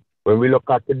 When we look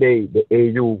at today, the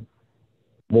AU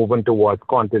moving towards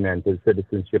continental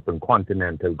citizenship and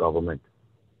continental government,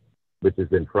 which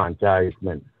is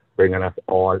enfranchisement, bringing us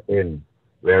all in,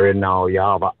 wherein now you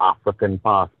have an African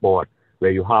passport,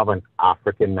 where you have an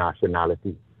African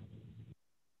nationality.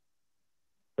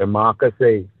 When Marcus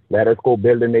say, let us go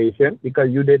build a nation, because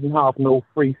you didn't have no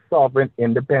free, sovereign,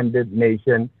 independent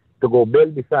nation to go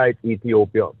build besides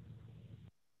Ethiopia.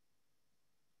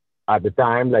 At the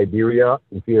time, Liberia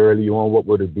and Sierra Leone, what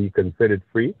would be considered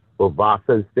free, were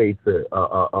vassal states, the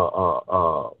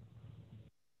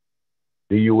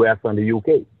US and the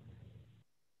UK.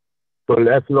 So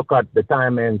let's look at the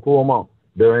time in Nkrumah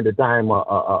during the time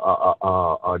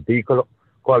of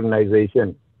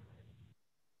decolonization,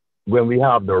 when we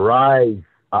have the rise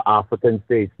of African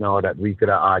states now that we could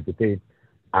agitate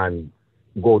and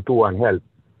go to and help.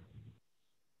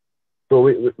 So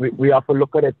we have to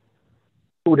look at it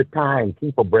through the time,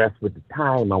 keep abreast with the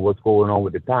time and what's going on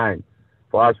with the time.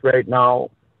 For us right now,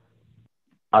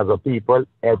 as a people,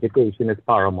 education is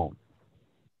paramount.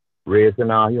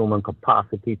 Raising our human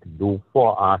capacity to do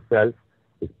for ourselves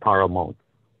is paramount.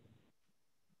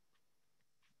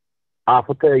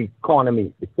 Africa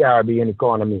economy, the Caribbean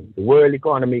economy, the world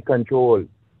economy controlled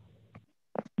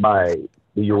by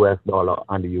the US dollar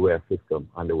and the US system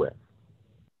and the West.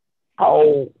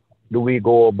 How do we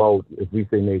go about, if we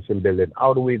say nation building,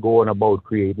 how do we go on about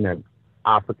creating an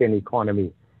African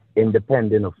economy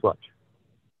independent of such?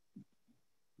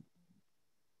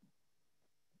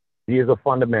 These are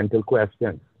fundamental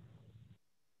questions.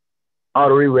 How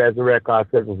do we resurrect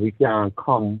ourselves if we can't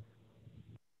come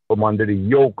from under the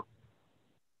yoke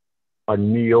of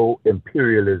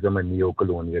neo-imperialism and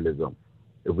neo-colonialism?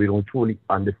 If we don't truly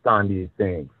understand these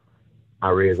things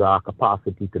and raise our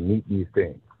capacity to meet these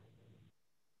things.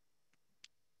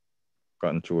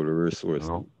 Control the resource. You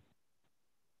know?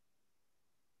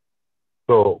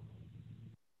 So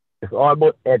it's all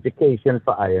about education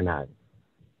for I and I.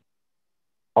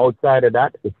 Outside of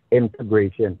that, it's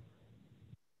integration,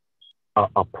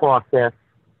 a process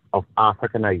of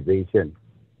Africanization,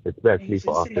 especially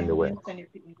for us in the West.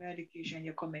 Education,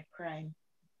 you commit crime.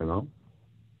 You know?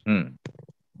 Mm.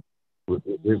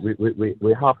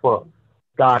 We have to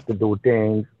start to do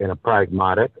things in a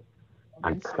pragmatic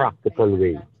and practical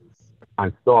way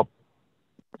and stop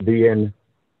being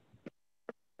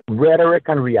rhetoric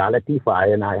and reality for I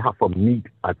and I have to meet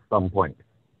at some point.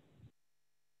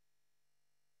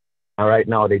 And right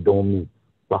now they don't meet.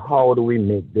 So how do we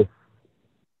make this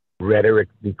rhetoric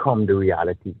become the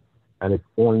reality? And it's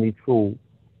only through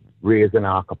raising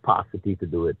our capacity to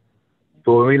do it.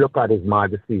 So when we look at His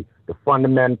Majesty, the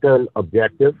fundamental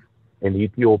objective in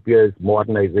Ethiopia's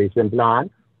modernization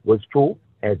plan was through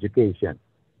education.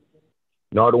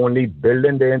 Not only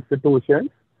building the institutions,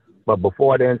 but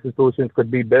before the institutions could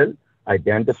be built,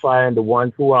 identifying the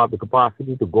ones who have the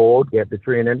capacity to go out, get the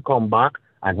training, come back,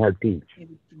 and help teach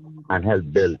and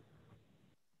help build.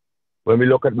 When we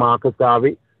look at Marcus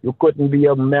Garvey, you couldn't be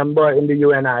a member in the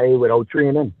UNIA without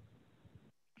training.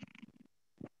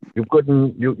 You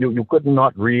couldn't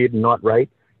not read, not write.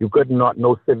 You could not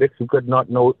know civics. You could not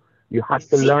know. You had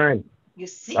to learn.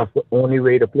 That's the only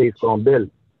way the place can build.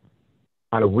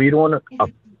 And if we don't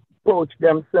approach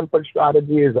them simple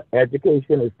strategies,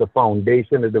 education is the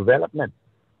foundation of development.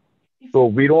 So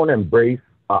we don't embrace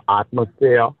an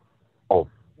atmosphere of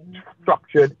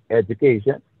structured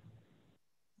education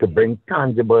to bring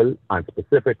tangible and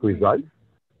specific results,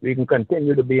 we can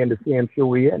continue to be in the same shoe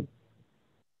we're in.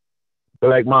 So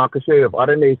like Marcus said, if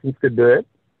other nations could do it,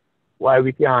 why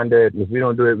we can't do it? If we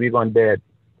don't do it, we're going dead.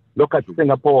 Look at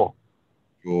Singapore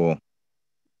Sure.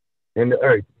 in the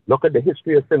earth. Look at the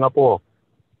history of Singapore.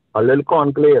 A little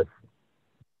conclave.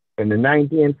 In the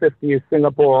 1950s,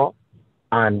 Singapore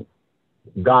and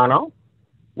Ghana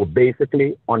were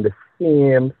basically on the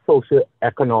same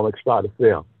socio-economic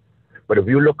stratosphere. But if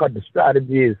you look at the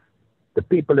strategies the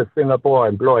people of Singapore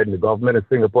employed and the government of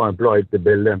Singapore employed to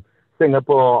build them,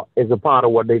 Singapore is a part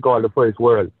of what they call the first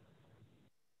world.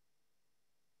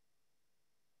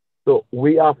 So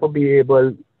we have to be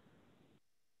able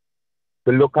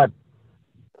to look at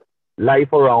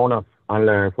life around us and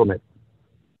learn from it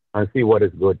and see what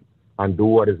is good and do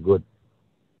what is good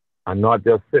and not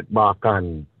just sit back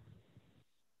and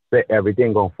say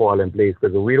everything gonna fall in place,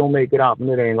 because if we don't make it happen,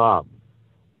 it ain't gonna happen.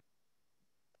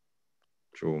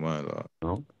 True, my lord.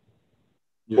 No?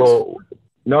 Yes. So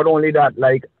not only that,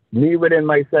 like me within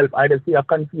myself, I just see a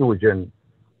confusion,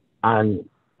 and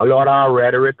a lot of our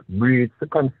rhetoric breeds the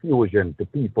confusion to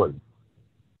people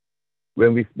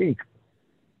when we speak.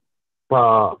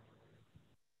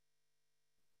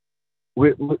 We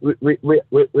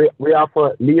have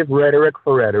to leave rhetoric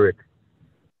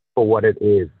for what it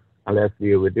is, and let's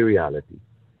deal with the reality.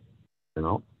 You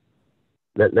know,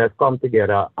 let's come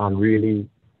together and really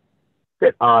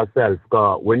fit ourselves.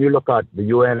 When you look at the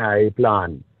UNIA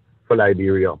plan for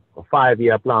Liberia, a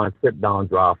 5-year plan, sit down,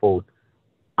 draft out,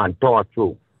 and thought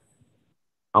through,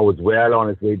 and was well on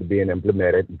its way to being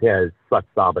implemented until such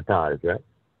sabotage, right?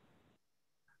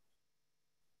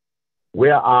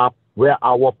 Where are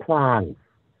our plans?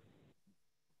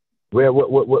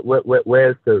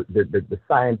 Where's the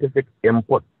scientific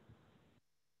input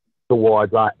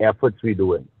towards our efforts we're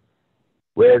doing?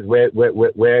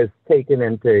 Where's taking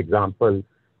into example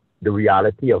the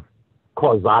reality of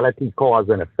causality, cause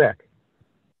and effect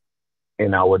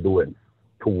in our doings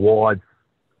towards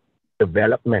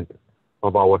development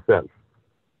of ourselves?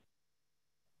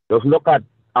 Just look at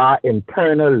our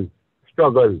internal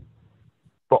struggle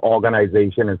for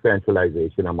organization and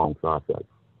centralization amongst ourselves.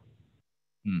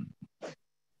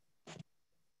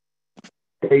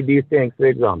 Take these things, for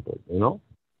example, you know,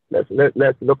 let's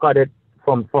look at it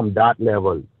from that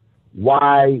level.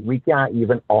 Why we can't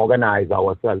even organize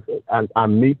ourselves,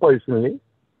 and me personally,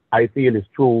 I feel it's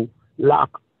through lack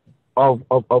of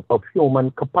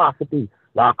human capacity,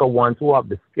 lack of ones who have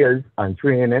the skills and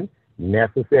training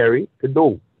necessary to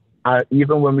do.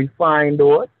 Even when we find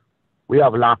those, we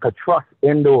have lack of trust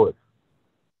in those.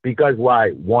 Because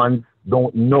why? Ones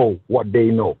don't know what they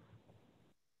know.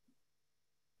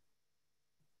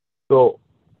 So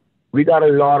we got a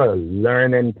lot of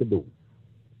learning to do.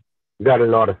 We got a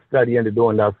lot of studying to do,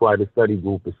 and that's why the study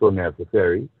group is so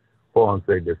necessary. Paul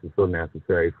said this is so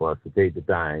necessary for us to take the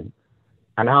time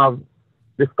and have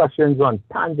discussions on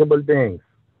tangible things,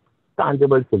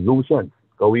 tangible solutions,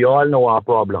 because we all know our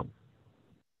problems.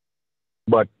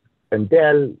 But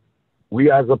until we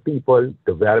as a people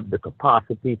develop the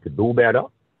capacity to do better,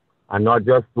 and not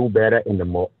just do better in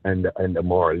the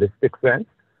moralistic sense,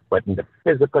 but in the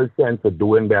physical sense of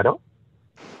doing better,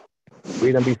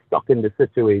 we're going to be stuck in the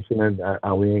situation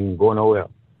and we ain't going nowhere.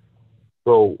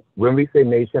 So when we say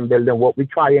nation building, what we're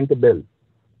trying to build,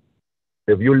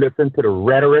 if you listen to the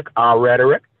rhetoric, our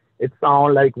rhetoric, it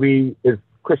sounds like we is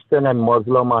Christian and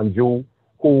Muslim and Jew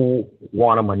who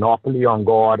want a monopoly on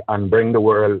God and bring the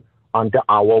world onto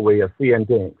our way of seeing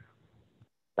things.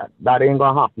 That ain't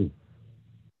going to happen.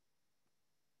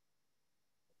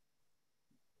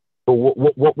 So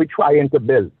what we're trying to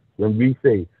build when we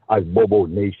say as Bobo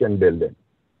nation building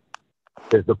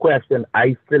is the question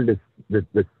I still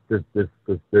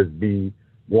be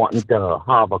wanting to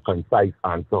have a concise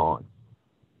answer on.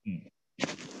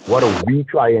 What are we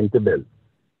trying to build?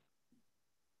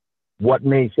 What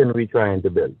nation are we trying to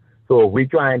build? So if we're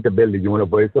trying to build a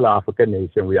universal African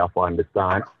nation, we have to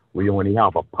understand we only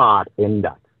have a part in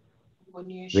that.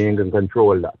 We ain't gonna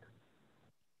control that.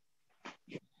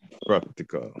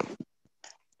 Practical.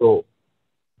 So,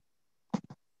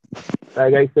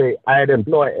 like I say, I'd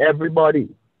employ everybody,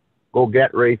 go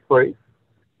get race first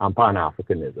and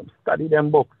Pan-Africanism. Study them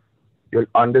books. You'll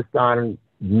understand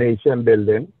nation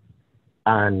building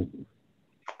and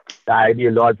the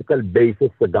ideological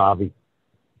basis of Gavi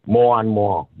more and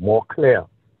more clear.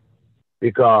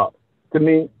 Because to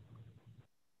me,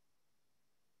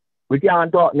 we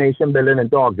can't talk nation building and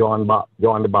talk John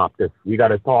the Baptist. We got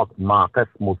to talk Marcus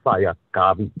Mosiah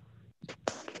Garvey.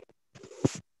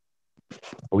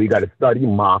 We got to study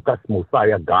Marcus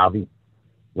Mosiah Garvey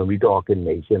when we talk in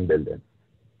nation building.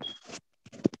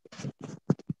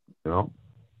 You know,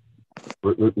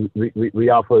 we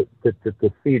have to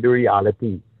see the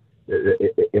reality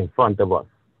in front of us.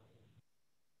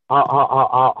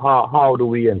 How do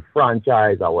we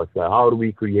enfranchise ourselves? How do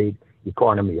we create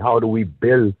economy? How do we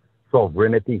build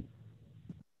sovereignty?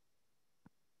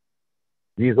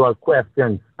 These are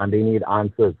questions and they need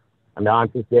answers. And the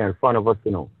answers there in front of us,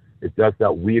 you know. It's just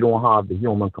that we don't have the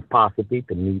human capacity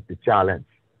to meet the challenge.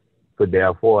 So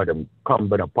therefore, it's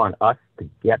incumbent upon us to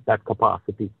get that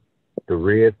capacity, to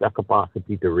raise that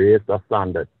capacity, to raise that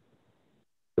standard.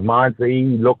 The man said he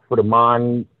looked for the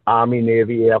man, Army,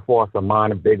 Navy, Air Force, a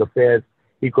man of big affairs.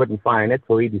 He couldn't find it,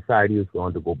 so he decided he was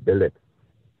going to go build it.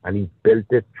 And he built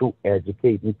it through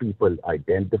educating people,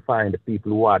 identifying the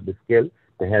people who had the skill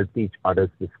to help teach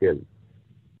others the skill.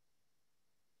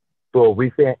 So if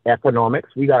we say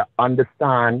economics, we got to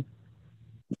understand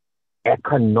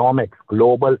economics,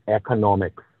 global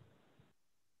economics.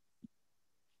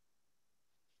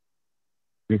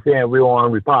 We say we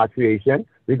want repatriation,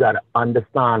 we got to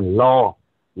understand law.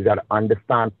 We got to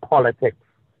understand politics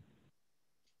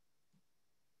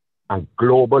and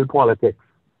global politics.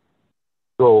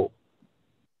 So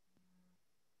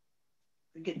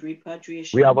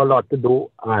we have a lot to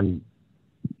do and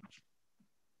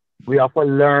we have to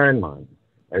learn, man.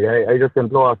 I just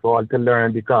implore us all to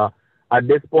learn because at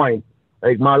this point,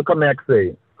 like Malcolm X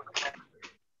say,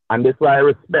 and this is why I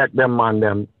respect them,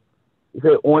 man, he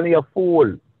said, only a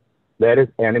fool let his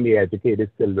enemy educate his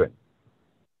children.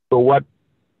 So what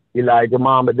Elijah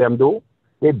Muhammad them do?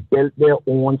 They built their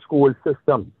own school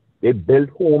system. They built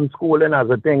homeschooling as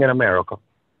a thing in America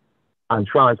and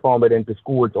transformed it into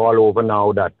schools all over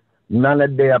now that none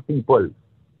of their people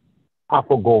have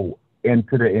to go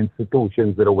into the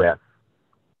institutions of the West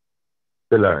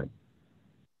to learn.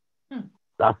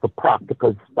 That's the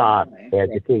practical start,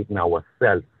 educating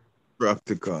ourselves.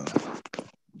 Practical.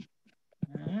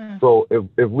 So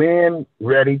if we ain't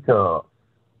ready to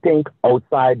think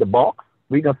outside the box,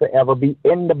 we're going to forever be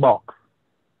in the box.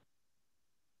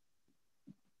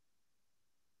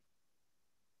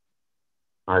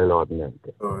 My Lord,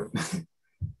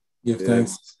 Give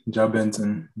thanks, Ja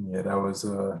Benton. Yeah, that was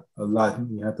a lot.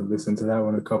 You have to listen to that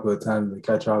one a couple of times to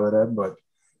catch all of that, but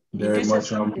very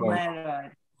much on point.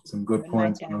 Some good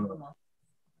points.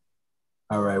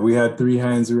 All right, we had 3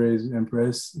 hands raised,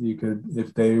 Empress. You could,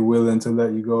 if they're willing to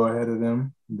let you go ahead of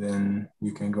them, then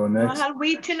you can go next. No, I'll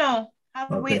wait,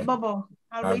 I'll wait, Bobo.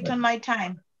 I'll wait on my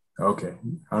time. Okay.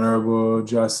 Honorable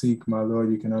Jasik, my lord,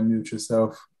 you can unmute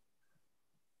yourself.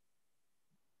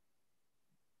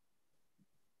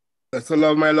 Blessed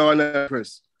love, my Lord and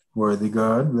Empress. Worthy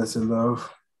God, blessed love.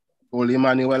 Holy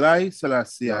Emmanuel, I,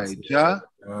 Selassie, I, Jah,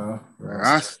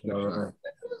 Rastafari.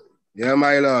 Yeah,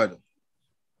 my Lord.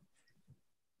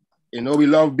 You know, we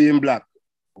love being black.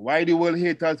 Why the world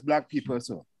hate us black people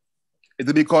so? Is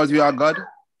it because we are God?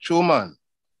 True, man.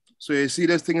 So you see,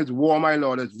 this thing is war, my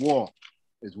Lord. It's war.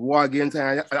 It's war against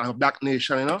a black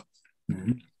nation, you know?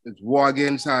 It's war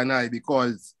against I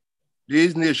because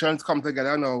these nations come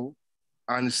together now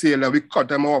and say that we cut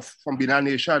them off from being a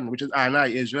nation, which is I,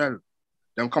 Israel.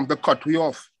 Them come to cut we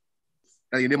off.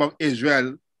 And in the name of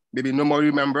Israel, maybe no more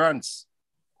remembrance.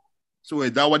 So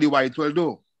is that what the white will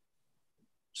do?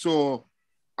 So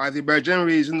as the Virgin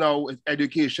reason now is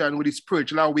education with the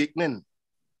spiritual awakening.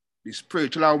 The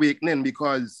spiritual awakening,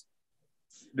 because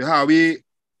the how we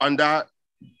under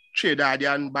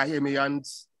Trinidadian,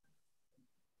 Bahamians,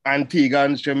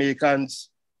 Antiguans, Jamaicans,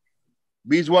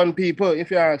 these one people,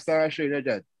 if you understand, I show you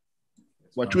that.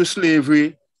 But through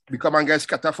slavery, we come and get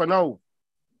scattered for now.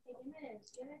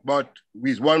 But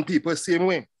we one people, same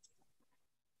way.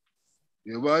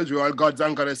 It was, we're all gods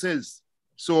and goddesses.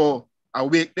 So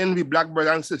awakening the black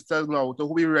brothers and sisters now to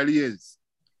who we really is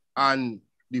and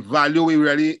the value we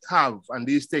really have and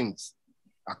these things.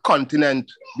 A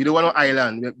continent, we don't want an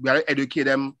island. We got to educate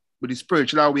them with the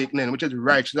spiritual awakening, which is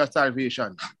righteousness and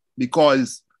salvation.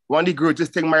 Because one of the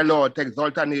greatest things, my Lord, to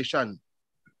exalt a nation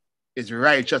is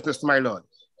righteousness, my Lord.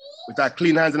 With our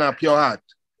clean hands and our pure heart.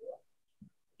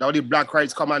 That's what the black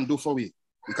Christ come and do for we.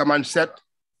 We come and set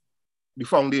the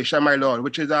foundation, my Lord,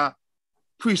 which is a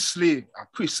priestly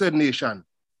nation.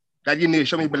 That the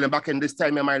nation we building back in this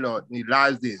time, my Lord, in the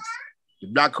last days. The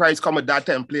black Christ come with that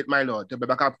template, my Lord, to be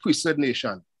back a priesthood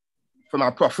nation. From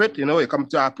a prophet, you know, you come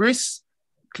to a priest,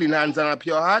 clean hands and a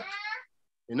pure heart,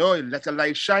 you know, let the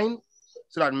light shine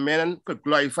so that men could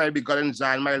glorify the God in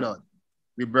Zion, my Lord.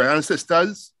 We brothers and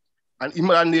sisters and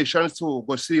even other nations to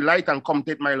go see light and come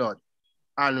to it, my Lord.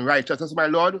 And righteousness, my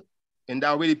Lord, in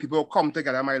that way the people come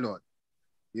together, my Lord.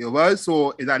 You know,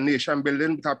 so it's a nation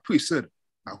building with a priesthood,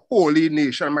 a holy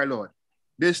nation, my Lord.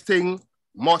 This thing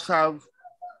must have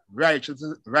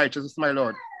righteousness, my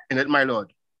Lord, in it, my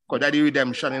Lord. Because that's the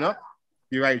redemption, you know,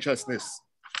 the righteousness.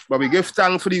 But we give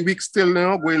thanks for the week still, you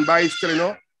know, going by still, you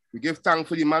know. We give thanks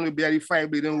for the man who bear the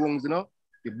 5 bleeding wounds, you know,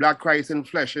 the black Christ in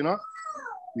flesh, you know.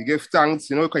 We give thanks,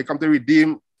 you know, because he come to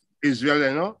redeem Israel,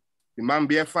 you know. The man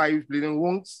bear 5 bleeding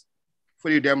wounds for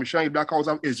the redemption of the black house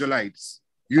of Israelites,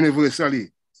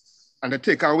 universally. And to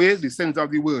take away the sins of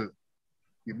the world.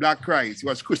 The black Christ, he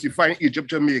was crucified in Egypt,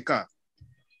 Jamaica.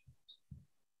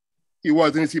 He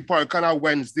was in sepulchre on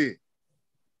Wednesday.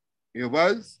 He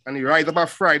was, and he rise up on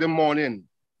Friday morning,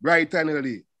 bright and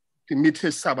early, to meet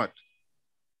his Sabbath.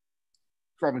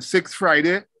 From 6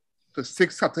 Friday to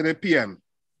 6 Saturday p.m.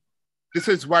 This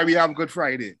is why we have Good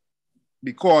Friday.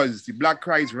 Because the black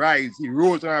Christ rise, he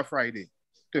rose on a Friday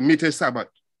to meet his Sabbath.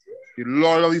 The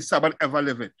Lord of the Sabbath ever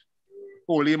liveth.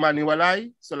 Holy Emmanuel,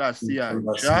 I, Selassie, Jah,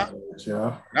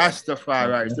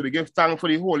 Rastafari. So we give thanks for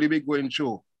the holy week going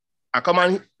through. I come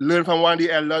and learn from one of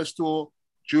the elders too.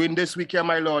 During this weekend,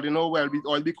 my Lord, you know, well, we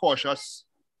all be cautious.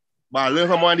 But I learn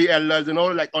from one of the elders, you know,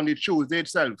 like on the Tuesday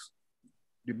itself,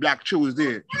 the Black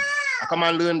Tuesday. I come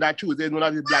and learn that Tuesday is known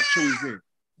as the Black Tuesday.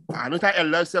 I know that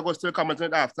elders say go still comment on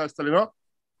it after still, you know.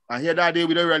 I hear that day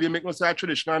we don't really make no such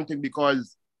traditional thing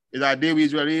because it's a day we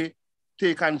usually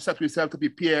take and set ourselves to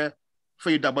prepare for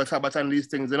the double Sabbath and these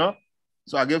things, you know.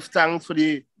 So I give thanks for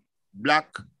the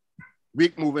Black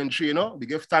Week moving tree, you know. We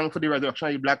give thanks for the resurrection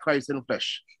of the Black Christ in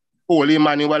flesh. Holy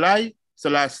Emmanuel, I,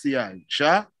 Selassie,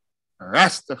 Jah,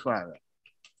 Rastafari.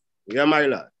 Yeah, my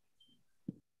Lord.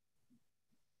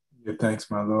 Give thanks,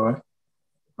 my Lord.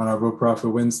 Honorable Prophet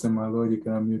Winston, my Lord, you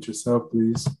can unmute yourself,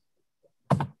 please.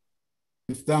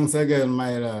 Give thanks again,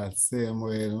 my Lord. Same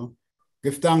way, you know.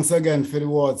 Give thanks again for the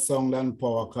word song and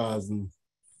power cousin.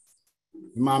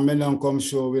 The man me don't come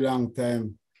show with long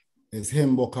time. It's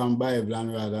hymn book and Bible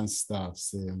and rather than stuff,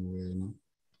 same way, you know.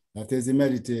 That is the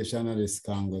meditation of this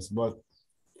Congress. But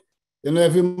you know,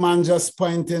 every man just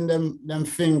pointing them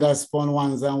fingers upon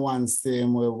ones and ones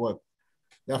same way. What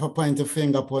you have to point a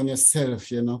finger upon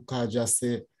yourself, you know, because just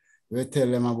say we tell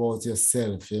them about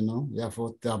yourself, you know. You have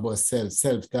to talk about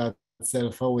self-thought,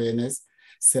 self-awareness,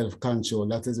 self-control.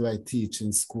 That is what I teach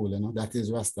in school, you know. That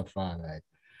is Rastafari.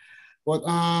 But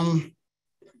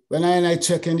when I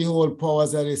check in the whole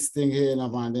powers of this thing here,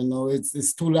 man, you know,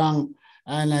 it's too long.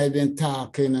 And I've been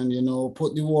talking and, you know,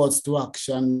 put the words to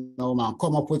action now, man.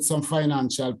 Come up with some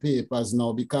financial papers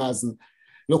now because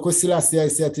look what Selassie I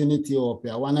said in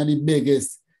Ethiopia, one of the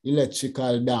biggest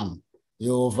electrical dam.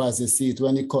 You oversee see it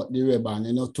when you cut the ribbon,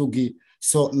 you know, to give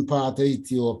certain part of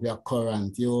Ethiopia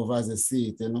current. You oversee see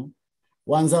it, you know.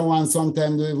 Once and once,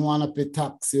 sometimes they even want to pay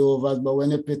tax over, but when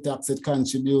you pay tax, it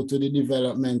contributes to the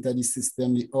development of the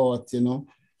system, the earth, you know.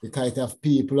 Because it have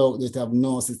people out there, it have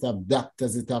nurses, it have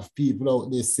doctors, it have people out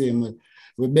there same way.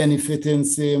 We benefiting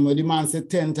same way. The man say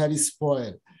 10 to the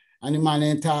spoil. And the man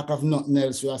ain't talk of nothing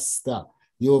else, Rasta.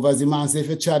 You over the man say if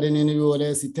you're treading in the road,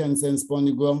 you see 10 cents on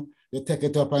the ground, you take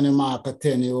it up and you mark a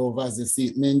 10, you over the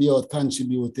seat. Then the earth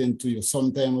contributing to you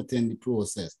sometime within the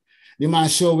process. The man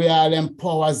show we all them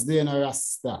powers there in a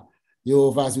Rasta. You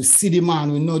over we see the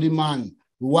man, we know the man,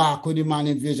 we walk with the man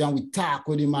in vision, we talk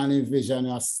with the man in vision,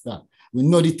 Rasta. We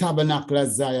know the tabernacle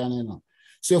of Zion, you know.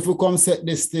 So if we come set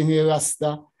this thing here,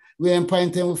 Rasta, we ain't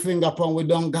pointing with finger upon, we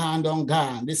don't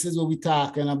gone. This is what we're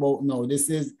talking about now. This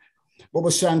is, Bobo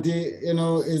Shanti, you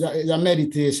know, is a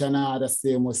meditation and the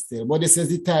same still. But this is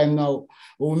the time now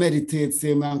we meditate,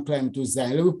 same and climb to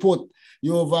Zion. We put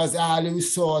you over all the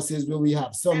resources where we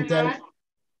have. Sometimes.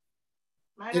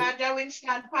 My Lord,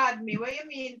 Winston, pardon me. What you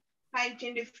mean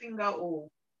pointing the finger, oh?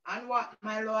 And what,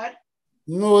 my Lord?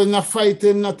 No, it's not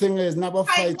fighting, nothing is not about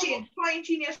fighting.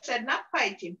 Pointing, you said, not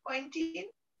fighting, pointing.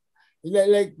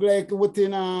 Like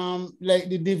within like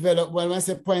the develop, when I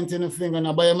say pointing the finger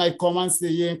now, but you might come and say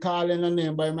you ain't calling a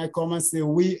name, but you might come and say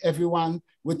we, everyone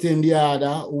within the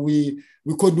other, we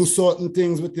could do certain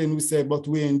things within we say, but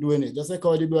we ain't doing it. Just like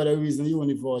how the brother reason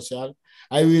universal,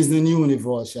 I reason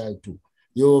universal too.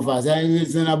 I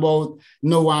reason about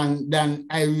no one than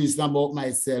I reason about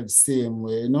myself same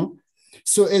way, you know.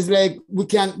 So it's like we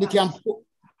can put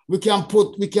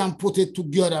it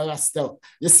together, Rasta.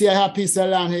 You see, I have a piece of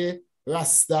land here,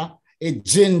 Rasta, a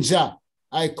ginger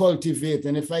I cultivate.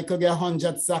 And if I could get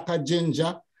 100 sack of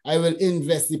ginger, I will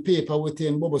invest the paper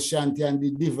within Bobo Shanti and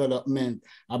the development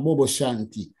of Bobo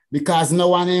Shanti. Because no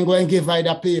one ain't going to give her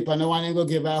the paper, no one ain't going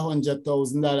to give her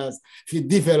 $100,000 if you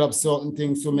develop certain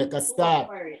things to make a start.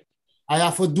 I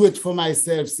have to do it for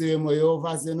myself, same way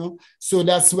over, you know. So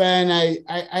that's when I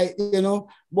you know,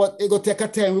 but it go take a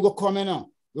time, we go come in now.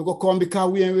 We go come because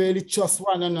we ain't really trust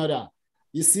one another.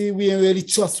 You see, we ain't really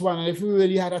trust one another. If we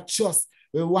really had a trust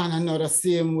with one another,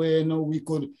 same way, you know, we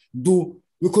could do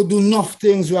enough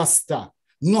things, Rasta.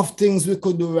 Enough things we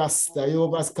could do, Rasta. You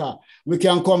over, we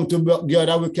can come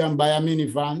together, we can buy a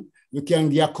minivan, we can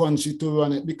get a country to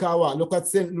run it. Because what? Look at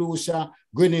St. Lucia,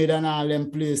 Grenada, and all them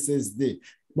places there.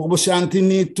 Bobo Shanti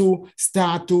need to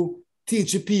start to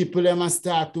teach the people them and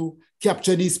start to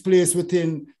capture this place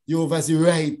within you as the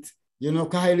right. You know,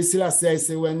 Haile Selassie I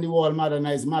say when the world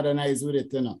modernize with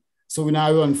it, you know. So we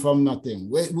not run from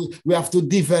nothing. We have to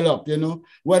develop, you know.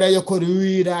 Whether you could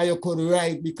read or you could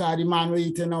write, because the man we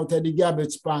eating out of the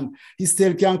garbage pan, he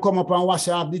still can come up and wash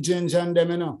off the ginger and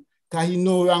them, you know. Because he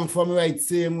know wrong from right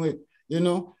same way, you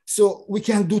know. So we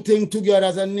can do things together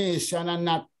as a nation and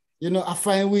not, you know, I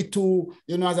find we too,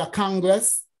 you know, as a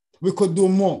Congress, we could do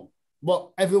more. But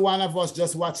every one of us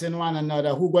just watching one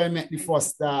another, who going to make the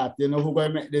first start, you know, who going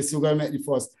to make this, who going to make the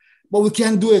first. But we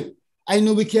can do it. I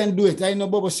know we can do it. I know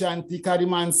Bobo Shanti, because the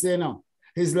man say now,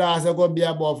 his laws are going to be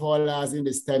above all laws in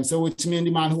this time. So which means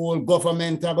the man who will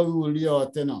government are going to rule the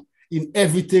earth, you know, in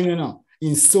everything, you know,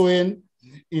 in sewing,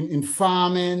 in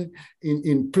farming,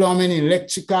 in plumbing, in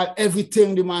electrical,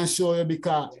 everything the man show you,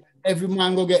 because every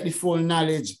man go get the full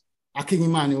knowledge. King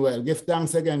Emmanuel, give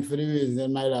thanks again for the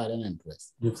reason, my Lord and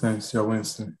Empress. Give thanks, Joe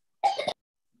Winston.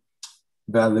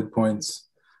 Valid points.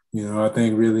 You know, I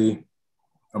think really,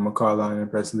 I'm going to call on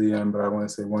Empress Leon, but I want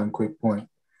to say one quick point.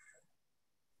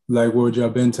 Like what Joe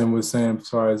Benton was saying, as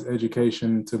far as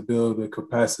education to build the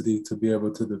capacity to be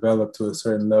able to develop to a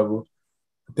certain level,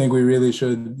 I think we really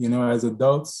should, you know, as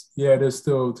adults, yeah, there's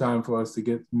still time for us to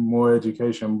get more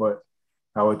education, but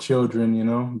our children, you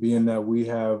know, being that we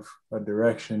have a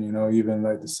direction, you know, even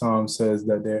like the Psalm says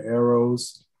that they're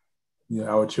arrows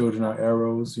our children are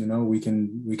arrows, we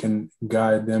can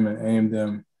guide them and aim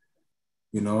them,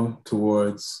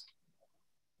 towards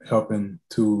helping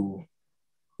to,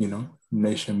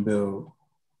 nation build.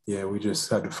 Yeah, we just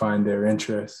have to find their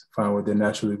interests, find what they're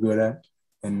naturally good at,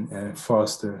 and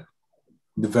foster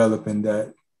developing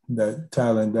that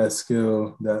talent, that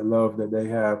skill, that love that they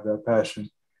have, that passion,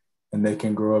 and they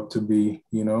can grow up to be,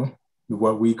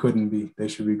 what we couldn't be. They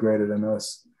should be greater than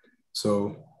us.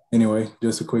 So anyway,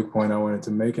 just a quick point I wanted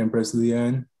to make. Empress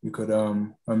Leanne, you could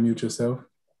unmute yourself.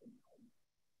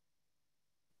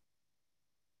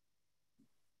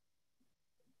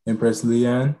 Empress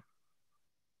Leanne.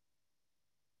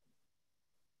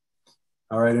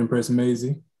 All right, Empress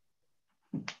Maisie.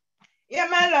 Yeah,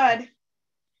 my Lord.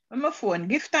 On my phone,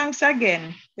 give thanks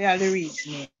again for all the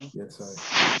reasoning. Yes, sir.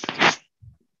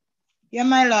 Yeah,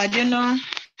 my Lord, I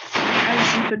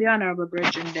listen to the Honorable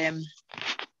Brethren them,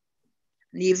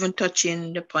 and even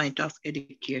touching the point of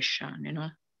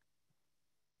education,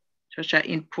 such an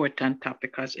important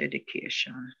topic as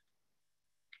education.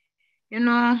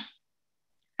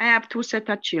 I have 2 sets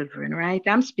of children, right?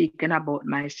 I'm speaking about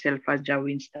myself as Ja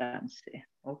Winston say,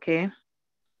 okay?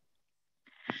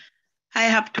 I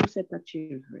have 2 sets of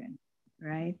children,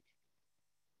 right?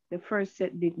 The first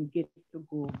set didn't get to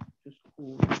go to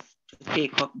school to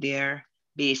take up their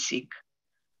basic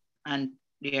and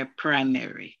their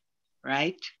primary,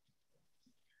 right?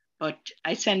 But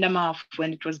I sent them off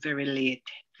when it was very late,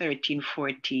 13,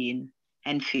 14,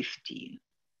 and 15.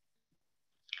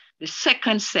 The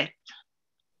second set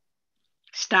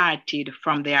started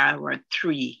from the hour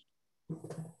 3,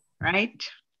 right?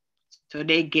 So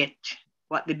they get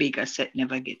what the bigger set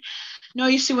never get. Now,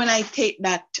 you see, when I take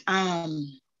that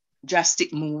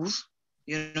drastic move,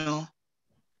 I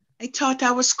thought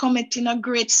I was committing a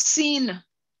great sin.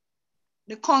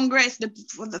 The Congress,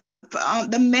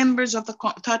 the members of the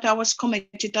thought I was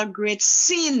committing a great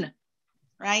sin,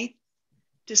 right?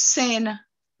 To send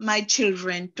my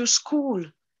children to school.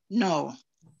 No,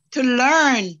 to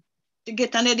learn, to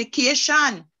get an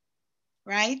education,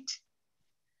 right?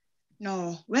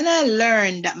 No, when I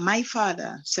learned that my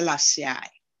father, Selassie,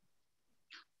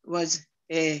 was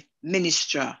a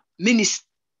minister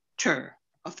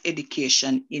of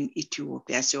education in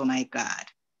Ethiopia, I said, oh my God.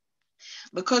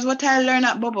 Because what I learned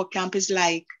at Bobo Camp is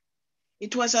like,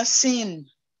 it was a sin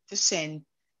to send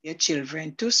your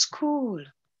children to school.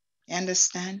 You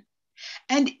understand?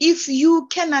 And if you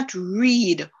cannot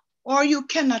read or you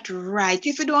cannot write,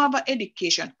 if you don't have an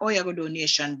education, or you go do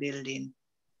nation building,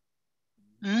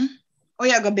 or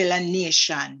you go build a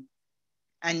nation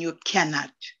and you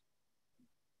cannot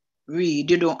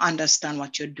read, you don't understand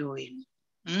what you're doing.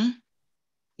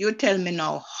 You tell me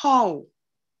now how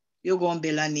you're going to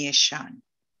build a nation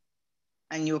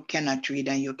and you cannot read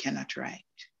and you cannot write.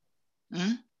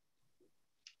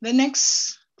 The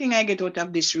next thing I get out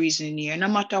of this reasoning here, no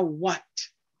matter what,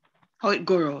 how it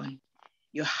goes on,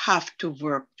 you have to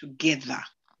work together.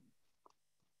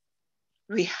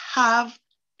 We have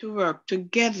to work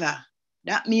together.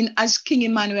 That means, as King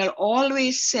Emmanuel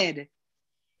always said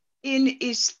in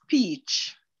his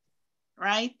speech,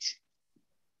 right,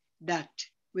 that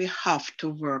we have to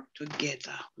work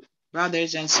together.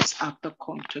 Brothers and sisters have to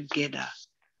come together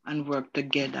and work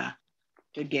together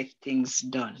to get things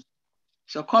done.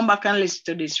 So come back and listen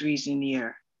to this reason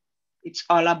here. It's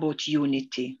all about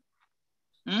unity.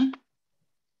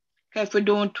 If we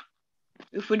don't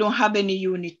have any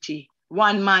unity,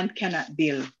 one man cannot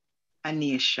build a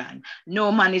nation.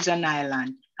 No man is an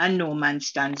island and no man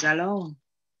stands alone.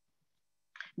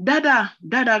 Dada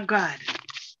God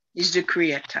is the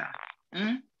creator.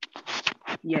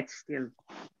 Yet still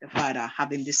the Father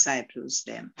having disciples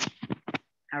them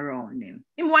around him.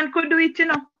 Him one could do it,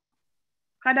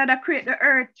 God Dada create the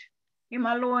earth, him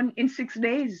alone in 6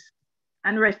 days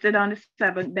and rested on the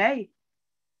 7th day.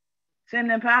 Same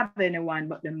never have anyone,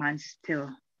 but the man still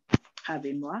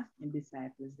having what? And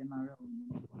disciples them around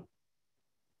him.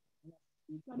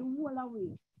 So the whole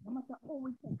away, no matter how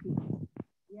we take it.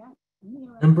 Yeah.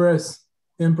 Empress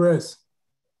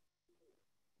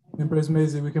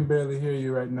Maisie, we can barely hear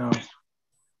you right now.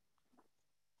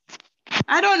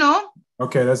 I don't know.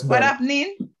 Okay, that's better. What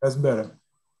happening? That's better.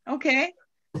 Okay.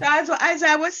 So as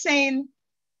I was saying,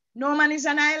 no man is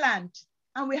an island,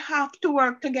 and we have to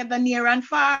work together near and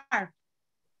far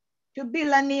to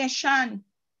build a nation,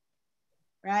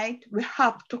 right? We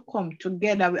have to come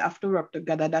together. We have to work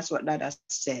together. That's what Dada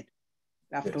said.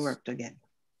 We have to work together,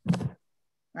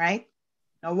 right?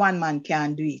 Now, one man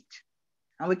can't do it.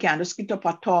 And we can't just get up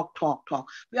and talk.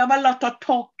 We have a lot of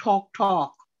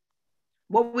talk.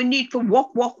 But we need to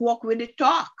walk with the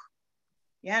talk.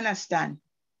 You understand?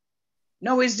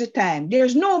 Now is the time.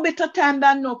 There's no better time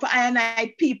than now for I and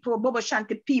I people, Bobo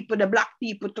Shanti people, the black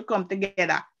people to come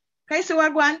together. Can you see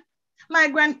what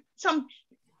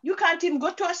you can't even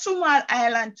go to a small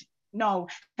island now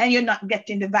and you're not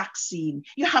getting the vaccine.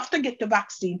 You have to get the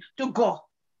vaccine to go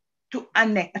to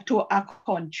a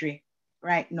country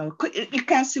right now. You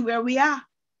can see where we are.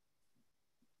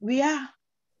 We are.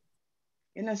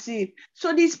 You know, see.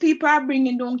 So these people are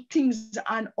bringing down things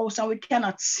on us and we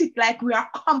cannot sit like we are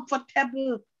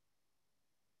comfortable.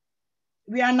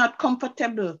 We are not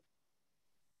comfortable.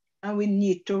 And we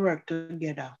need to work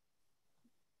together.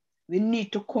 We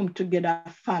need to come together,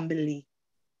 family.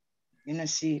 You know,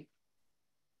 see.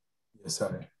 Yes,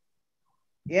 sir.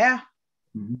 Yeah.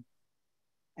 Mm-hmm.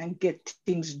 And get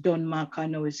things done, Mark. I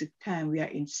know it's the time. We are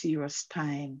in serious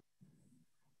time.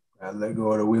 I let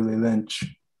go of the Willie Lynch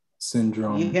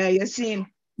syndrome. Yeah, you see.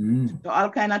 So all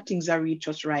kind of things are reach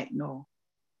us right now.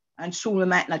 And soon we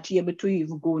might not be able to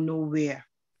even go nowhere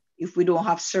if we don't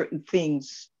have certain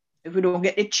things. If we don't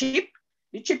get the chip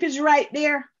is right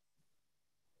there.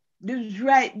 It's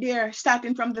right there.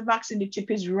 Starting from the vaccine, the chip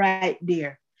is right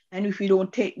there. And if we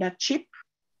don't take that chip,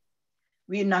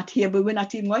 we're not even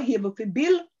able to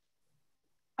build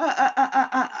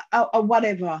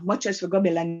whatever, much as we go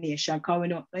build a nation, because we're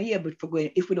not able to go.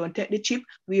 If we don't take the chip,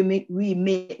 we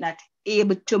may not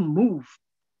able to move,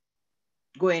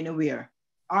 go anywhere,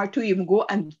 or to even go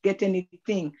and get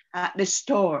anything at the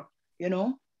store, you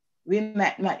know. We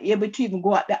might not able to even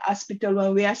go at the hospital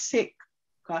when we are sick.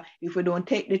 Because if we don't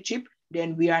take the chip,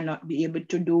 then we are not be able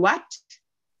to do what?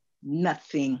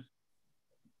 Nothing.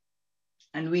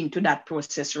 And we're into that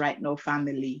process right now,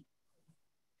 family.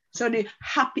 So the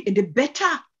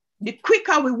better, the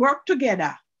quicker we work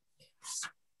together,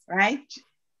 right,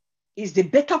 is the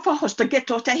better for us to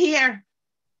get out of here.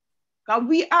 Because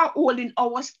we are holding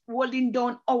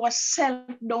down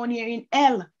ourselves down here in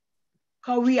hell.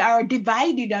 Because we are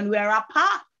divided and we are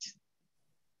apart.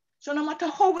 So no matter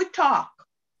how we talk,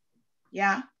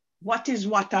 yeah, what is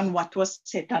what and what was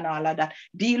said and all of that,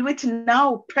 deal with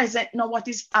now, present now, what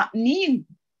is happening.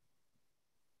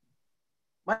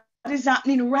 What is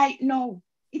happening right now?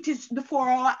 It is before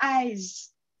our eyes.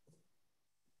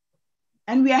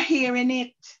 And we are hearing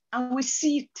it and we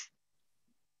see it,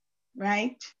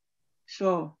 right?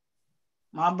 So,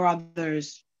 my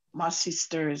brothers, my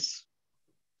sisters,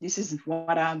 this is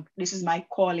my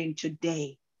calling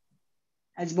today.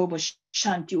 As Bobo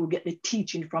Shanti will get the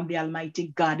teaching from the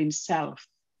Almighty God himself.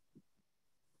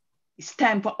 It's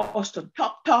time for us to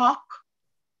talk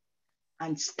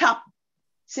and stop.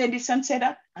 Say this and say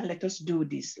that, and let us do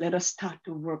this. Let us start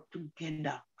to work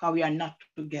together, because we are not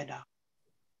together.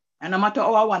 And no matter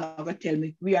how I want to tell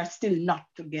me, we are still not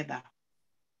together.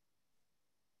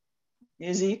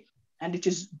 You see? And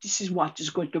this is what is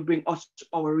going to bring us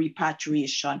our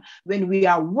repatriation, when we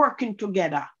are working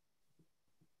together.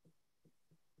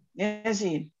 You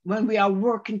see? When we are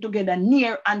working together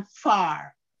near and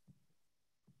far.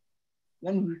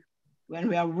 When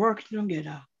we are working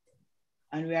together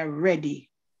and we are ready,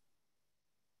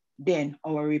 then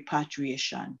our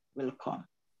repatriation will come.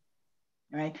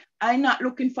 Right? I'm not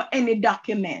looking for any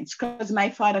documents, because my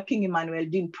father, King Emmanuel,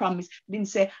 didn't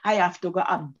say I have to go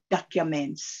have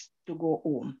documents to go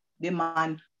home. The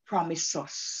man promised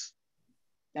us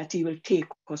that he will take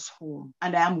us home,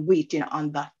 and I am waiting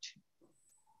on that.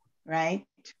 Right?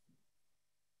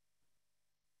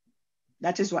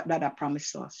 That is what Dada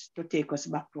promised us, to take us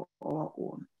back to our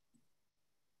home.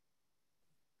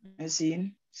 You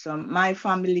see? So my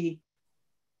family,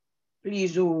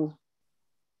 please don't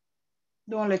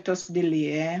let us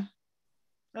delay.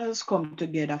 Let us come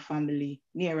together, family,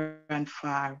 near and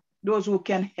far. Those who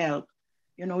can help,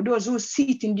 you know, those who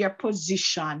sit in their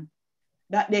position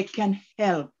that they can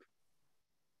help.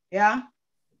 Yeah?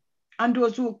 And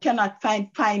those who cannot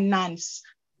find finance,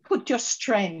 put your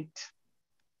strength,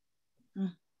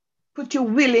 put your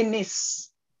willingness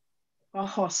for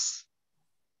us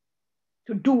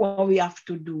to do what we have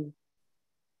to do.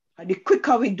 And the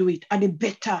quicker we do it, and the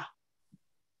better,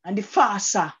 and the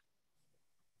faster,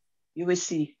 you will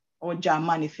see our job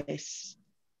manifest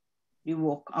the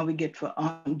work, and we get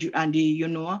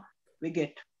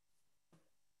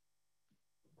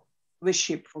we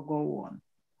ship for go on.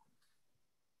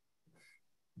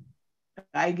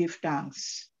 I give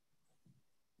thanks.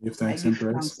 Give thanks and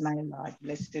praise. Thanks, my Lord.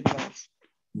 Blessed Lord.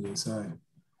 Yes, I.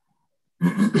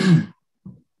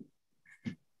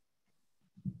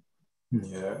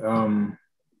 Yeah.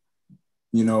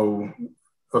 You know,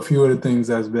 a few of the things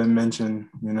that's been mentioned,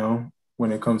 you know,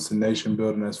 when it comes to nation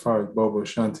building, as far as Bobo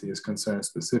Shanti is concerned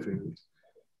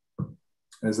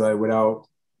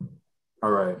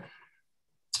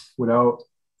without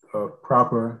a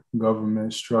proper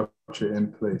government structure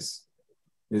in place,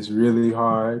 it's really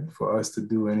hard for us to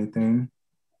do anything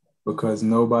because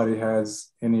nobody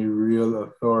has any real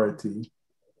authority.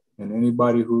 And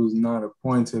anybody who's not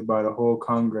appointed by the whole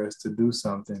Congress to do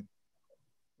something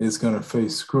is going to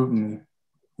face scrutiny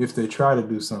if they try to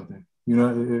do something. You know,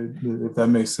 if that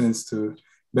makes sense to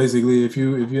basically, if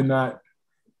you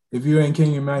ain't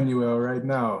King Emmanuel right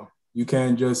now, you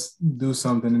can't just do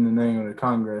something in the name of the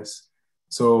Congress.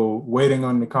 So waiting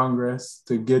on the Congress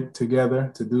to get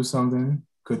together to do something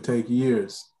could take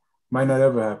years. Might not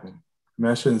ever happen. I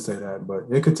mean, I shouldn't say that, but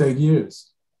it could take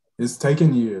years. It's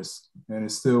taken years and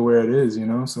it's still where it is, you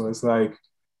know? So it's like,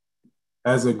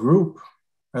 as a group,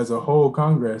 as a whole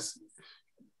Congress,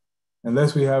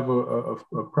 unless we have a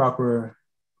proper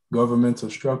governmental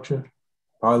structure,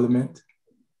 parliament,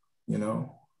 you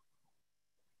know,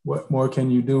 what more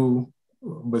can you do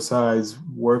besides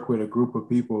work with a group of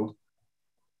people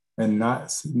and not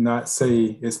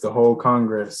say it's the whole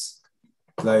Congress?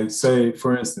 Like, say,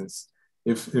 for instance,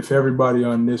 if everybody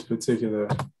on this particular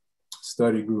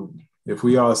study group, if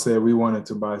we all said we wanted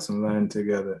to buy some land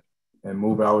together and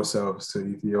move ourselves to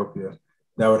Ethiopia,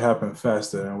 that would happen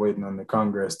faster than waiting on the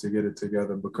Congress to get it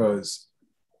together, because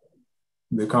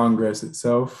the Congress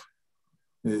itself,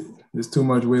 it's too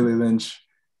much Willie Lynch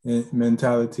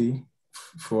mentality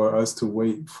for us to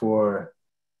wait for,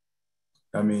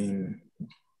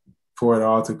 for it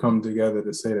all to come together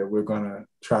to say that we're going to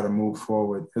try to move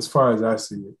forward. As far as I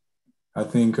see it, I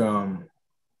think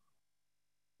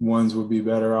ones would be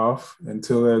better off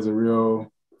until there's a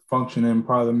real functioning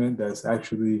parliament that's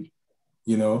actually,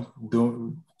 you know,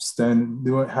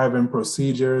 having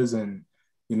procedures and,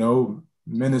 you know,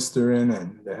 ministering,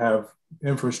 and they have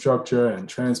infrastructure and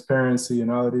transparency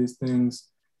and all of these things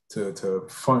to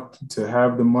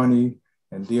have the money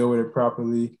and deal with it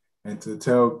properly, and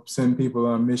to send people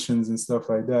on missions and stuff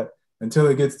like that. Until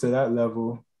it gets to that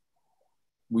level,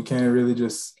 we can't really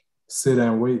just sit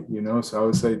and wait, you know? So I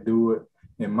would say do it,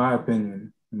 in my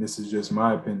opinion, and this is just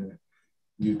my opinion,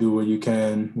 you do what you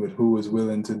can with who is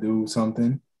willing to do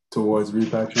something towards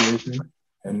repatriation,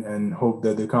 and hope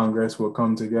that the Congress will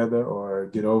come together or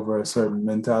get over certain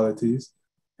mentalities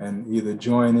and either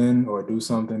join in or do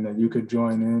something that you could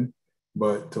join in.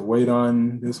 But to wait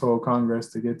on this whole Congress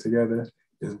to get together,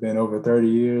 it's been over 30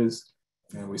 years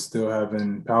and we still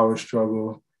having power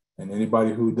struggle, and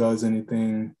anybody who does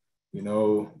anything, you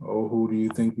know, oh, who do you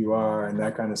think you are, and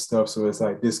that kind of stuff. So it's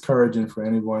like discouraging for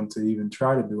anyone to even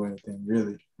try to do anything,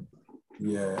 really.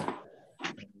 Yeah.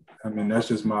 I mean, that's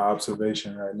just my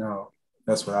observation right now.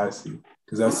 That's what I see.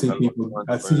 Because I see people,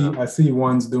 I see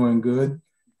ones doing good,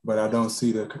 but I don't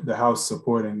see the house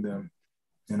supporting them.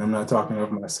 And I'm not talking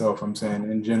of myself. I'm saying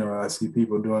in general, I see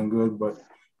people doing good, but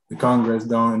the Congress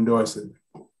don't endorse it.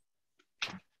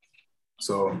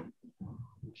 So,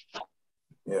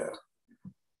 yeah.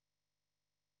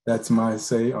 That's my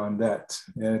say on that.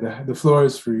 Yeah, the floor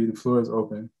is free. The floor is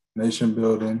open. Nation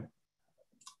building.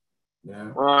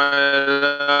 Yeah.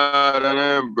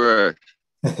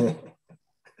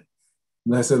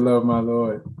 Blessed love, my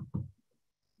Lord.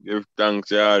 Give thanks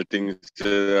to all things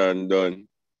said and done.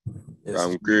 Yes,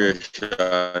 from creation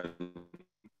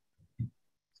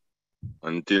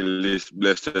until this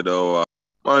blessed hour.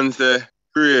 Man say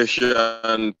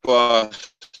creation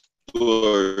past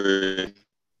story.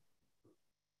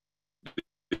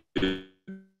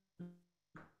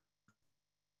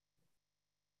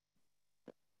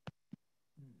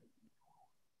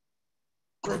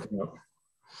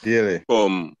 Daily.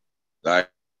 Like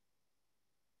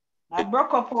I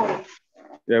broke up all.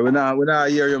 Yeah, we're not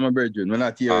hearing you, my brethren. We're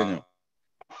not hearing you.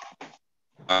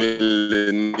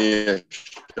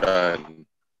 Nation.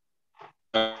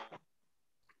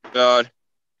 God.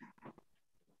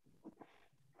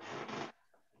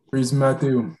 Priest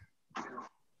Matthew.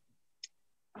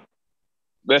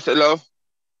 Blessed love.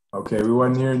 Okay, we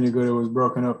wasn't hearing you good. It was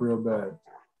broken up real bad.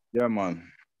 Yeah, man.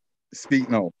 Speak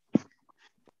now.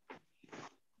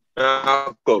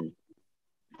 Come.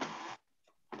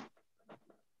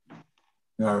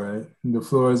 All right. The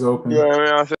floor is open.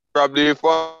 Yeah, I said probably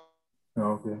for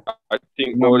okay. I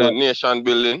think about the nation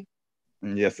building.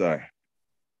 Yes, sir.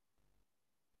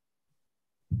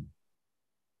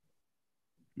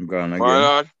 I'm gone again. My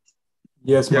Lord.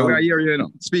 Yes, yeah, we are hearing you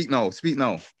now. Speak now. Speak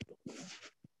now.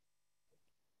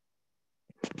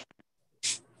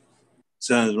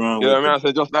 Sounds wrong. Yeah, I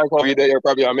said just like how we there,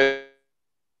 probably I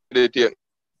meditate.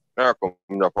 There come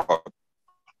the part.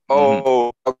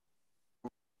 Oh,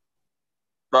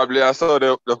 probably I saw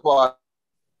the part.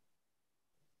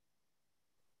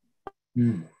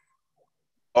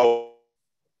 Oh,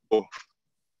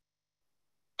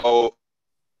 Oh,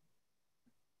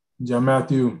 John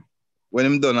Matthew. When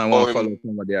I'm done, I want to follow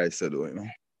somebody I said, you know.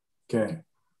 Okay.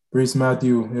 Priest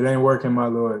Matthew, it ain't working, my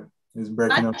Lord. It's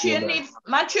breaking up. Matthew, you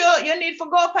need to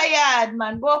go up a yard,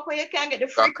 man. Go up where you can get the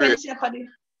frequency for the.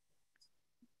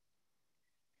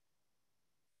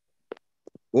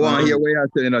 We want to hear what you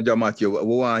say, you know, John Matthew.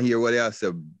 We want to hear what you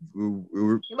say.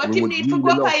 But you need to go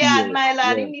up a yard, my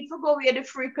lad. You need to go where the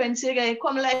frequency is.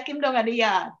 Come like him down at the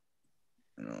yard.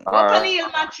 Go up on the hill,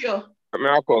 Matthew.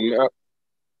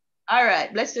 All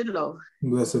right, blessed Lord.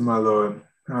 Blessed my Lord.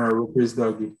 All right, well, Priest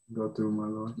Dougie, go through, my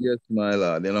Lord. Yes, my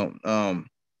Lord. You know,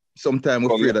 sometimes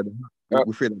we're afraid of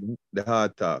the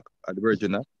hard talk at the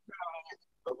Virgin.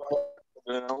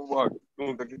 Hold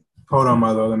on,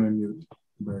 my Lord. Let me mute.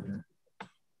 Virgin.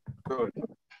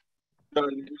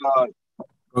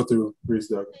 Go through,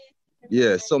 Priest Dougie.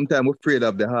 Yeah, sometimes we're afraid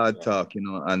of the hard talk, you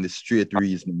know, and the straight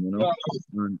reasoning, you know.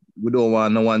 And we don't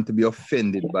want no one to be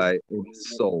offended by any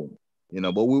sound, you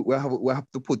know, but we have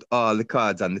to put all the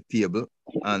cards on the table,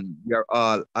 and we are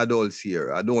all adults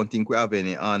here. I don't think we have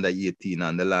any under 18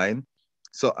 on the line.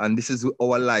 So, and this is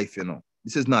our life, you know.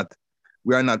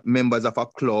 We are not members of a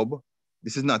club.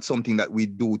 This is not something that we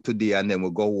do today and then we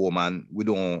go home and we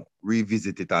don't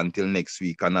revisit it until next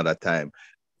week, another time,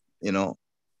 you know.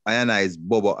 I is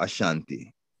Bobo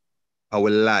Shanti.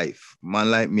 Our life. Man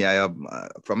like me, I have,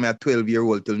 from my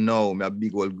 12-year-old till now, my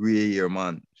big old gray hair,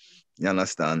 man. You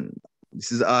understand?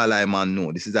 This is all I man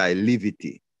know. This is our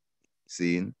liberty.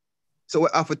 See? So we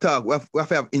have to talk, we have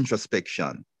to have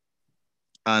introspection.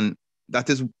 And that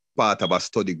is part of a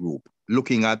study group,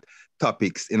 looking at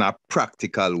topics in a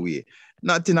practical way,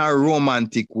 not in a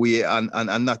romantic way and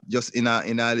not just in a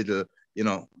little, you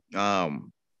know,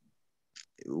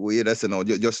 way that's, you know,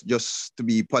 just to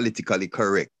be politically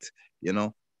correct, you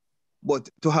know, but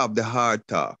to have the hard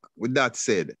talk. With that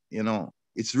said, you know,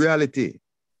 it's reality.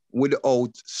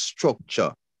 Without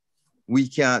structure, we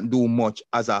can't do much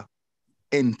as a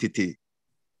entity,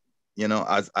 you know,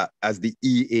 as the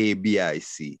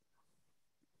EABIC.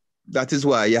 That is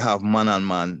why you have man and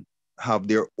man have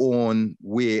their own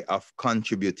way of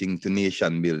contributing to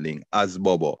nation building as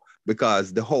Bobo,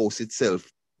 because the house itself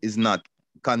is not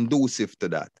conducive to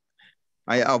that.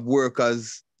 I have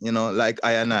workers, you know, like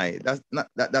I and I. That's not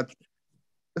that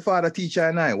the father teacher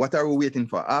and I. What are we waiting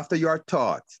for? After you are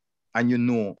taught and you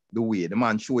know the way, the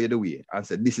man show you the way and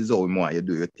said, this is how we want you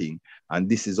do your thing, and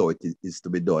this is how it is to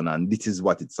be done, and this is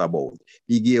what it's about.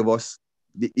 He gave us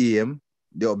the aim,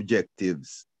 the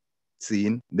objectives,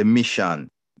 seeing the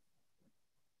mission.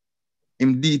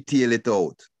 Him detail it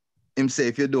out. Him say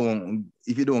if you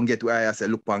don't get where I say,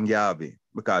 look on Garvey,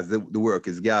 because the work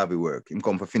is Garvey work. Him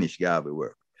come for finish Garvey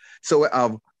work. So we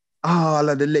have all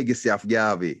of the legacy of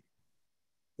Garvey,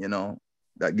 you know,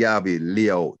 that Garvey lay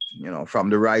out, you know, from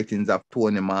the writings of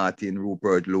Tony Martin,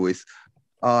 Rupert Lewis,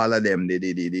 all of them,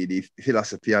 the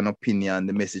philosophy and opinion,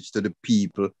 the message to the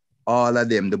people, all of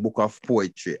them, the book of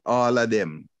poetry, all of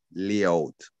them lay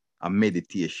out a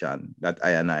meditation that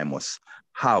I and I must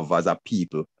have as a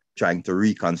people trying to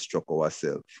reconstruct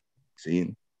ourselves.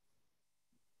 See?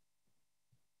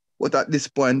 But at this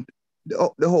point,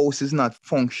 the house is not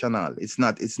functional. It's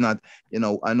not, you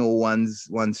know, I know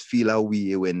one's feel a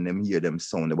way when them hear them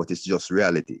sound, but it's just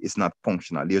reality. It's not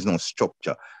functional. There's no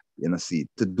structure, you know, see,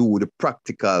 to do the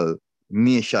practical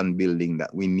nation building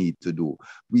that we need to do.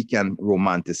 We can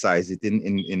romanticize it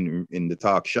in the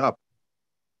talk shop,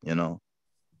 you know,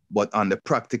 but on the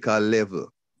practical level,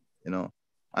 you know,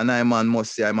 and I man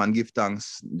must say, I man give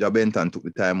thanks, Jabenton took the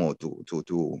time out to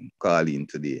call in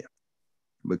today,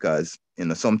 because, you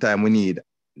know, sometimes we need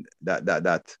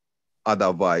that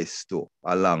other voice too,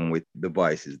 along with the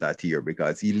voices that here,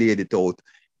 because he laid it out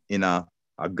in a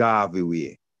Garvey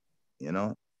way, you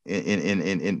know,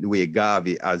 in the way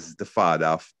Garvey, as the father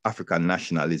of African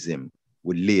nationalism,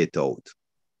 would lay it out,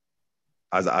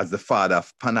 as the father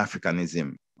of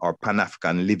Pan-Africanism or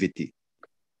Pan-African liberty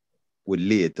would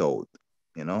lay it out,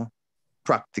 you know,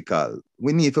 practical.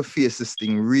 We need to face this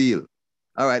thing real.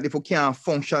 All right, if we can't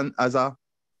function as a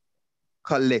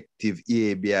collective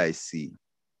EABIC.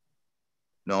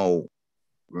 Now,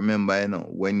 remember, you know,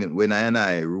 when I and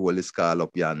I roll this call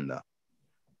up yonder,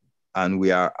 and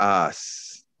we are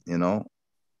asked, you know,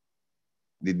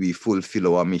 did we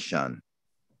fulfill our mission?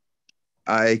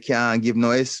 I can't give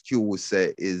no excuse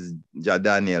is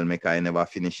Jadaniel make I never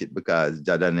finish it, because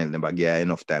Jadaniel never get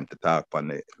enough time to talk on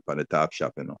the talk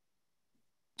shop, you know.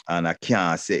 And I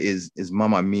can't say is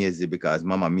Mama Maisie, because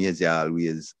Mama Maisie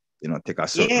always, you know, take a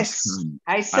certain stand.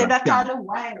 I say that all the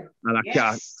while. And I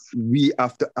can't, we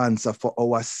have to answer for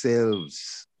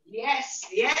ourselves. Yes,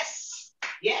 yes.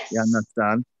 Yes. You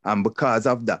understand? And because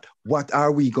of that, what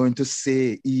are we going to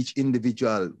say, each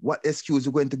individual? What excuse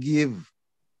we're going to give?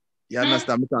 You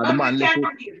understand? Because the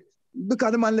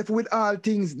man left with all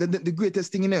things. The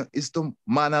greatest thing in it is to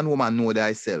man and woman know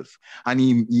thyself. And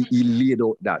he laid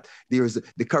out that.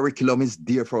 The curriculum is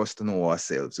there for us to know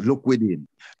ourselves. Look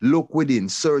within,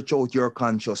 search out your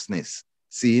consciousness.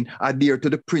 See, adhere to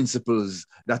the principles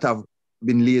that have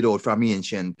been laid out from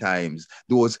ancient times.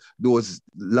 Those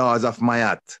laws of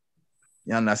Mayat.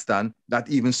 You understand? That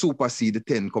even supersede the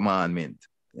 10 Commandments.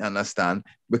 You understand?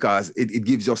 Because it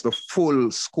gives us the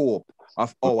full scope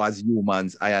of how as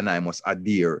humans, I and I must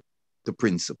adhere to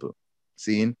principle.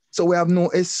 See? So we have no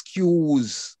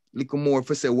excuse, little more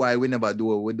for say why we never do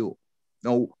what we do.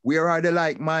 Now, where are the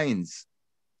like minds?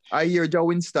 I hear Joe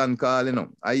Winston call,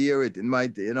 I hear it. It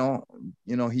might,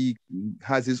 he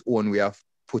has his own way of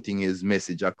putting his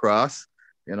message across,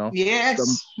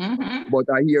 Yes. But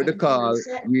I hear the call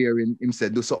where him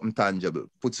said, do something tangible,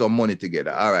 put some money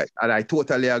together. All right. And I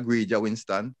totally agree, Joe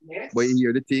Winston. Yes. But you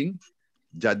hear the thing?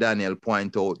 Ja Daniel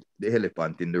point out the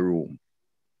elephant in the room.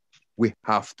 We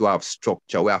have to have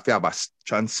structure. We have to have a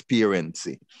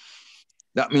transparency.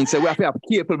 That means that we have to have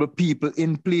capable people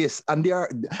in place,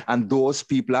 and those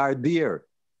people are there.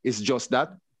 It's just that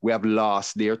we have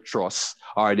lost their trust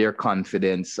or their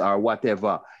confidence or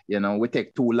whatever. We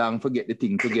take too long to get the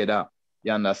thing together.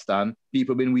 You understand?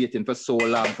 People been waiting for so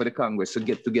long for the Congress to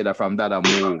get together from that and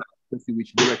move to see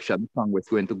which direction the Congress is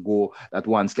going to go, that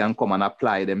ones can come and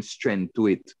apply them strength to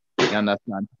it. You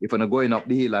understand? If we're going up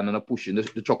the hill and we're pushing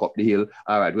the truck up the hill,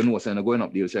 all right, we know we're going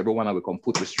up the hill, so everyone will come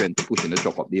put the strength to pushing the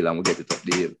truck up the hill and we'll get it up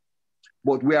the hill.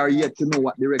 But we are yet to know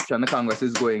what direction the Congress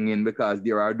is going in, because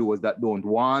there are those that don't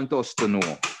want us to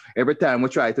know. Every time we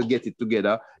try to get it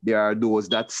together, there are those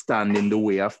that stand in the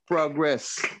way of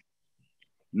progress.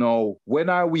 Now, when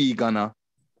are we gonna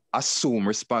assume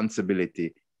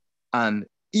responsibility and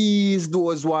ease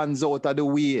those ones out of the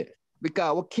way?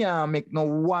 Because we can't make no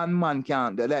one man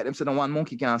can't, like them say, no one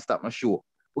monkey can't stop my show.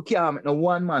 We can't make no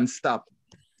one man stop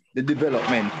the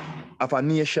development of a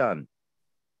nation.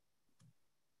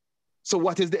 So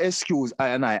what is the excuse I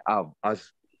and I have as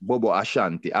Bobo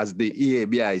Ashanti, as the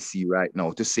EABIC right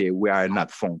now, to say we are not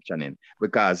functioning?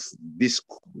 Because this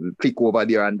click over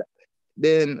there and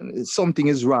then something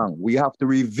is wrong. We have to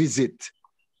revisit,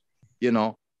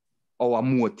 our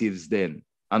motives then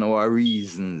and our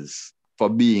reasons for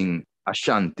being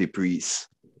Ashanti priest.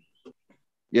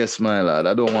 Yes, my lad,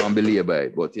 I don't want to belabor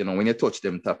it, but when you touch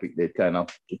them topic, it kind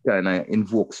of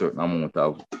invoke certain amount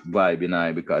of vibe in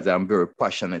I, because I'm very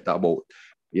passionate about,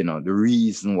 the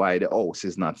reason why the house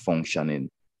is not functioning.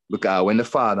 Because when the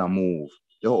father moved,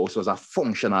 the house was a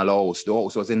functional house. The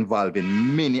house was involved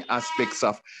in many aspects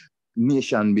of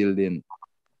nation building.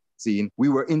 See, we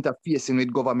were interfacing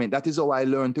with government. That is how I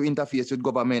learned to interface with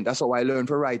government. That's how I learned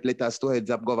to write letters to heads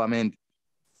of government.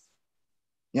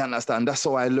 You understand? That's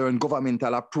how I learned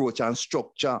governmental approach and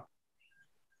structure.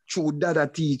 Through data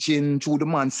teaching, through the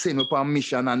man send up our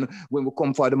mission, and when we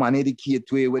come for the man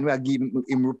educate way, when we are give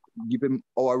him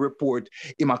our report,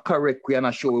 he might correct we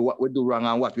and show what we do wrong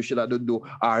and what we should have do,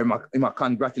 or he might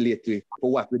congratulate we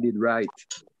for what we did right.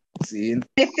 See?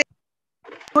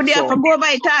 Good, you have to go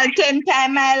by it all 10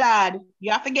 times, my lord.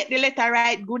 You have to get the letter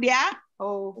right, good, yeah?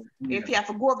 Oh, if you have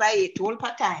to go by it all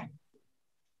per time.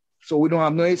 So we don't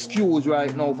have no excuse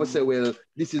right now for say, well,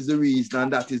 this is the reason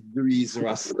and that is the reason,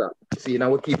 Rasta. See,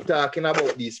 now we keep talking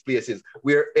about these places.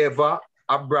 Wherever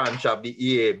a branch of the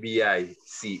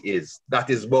EABIC is,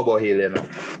 that is Bobo Hill,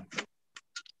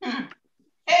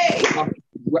 Hey!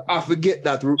 I forget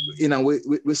that,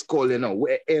 we call,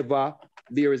 wherever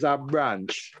there is a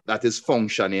branch that is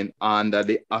functioning under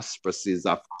the auspices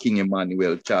of King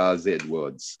Emmanuel Charles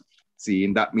Edwards. See,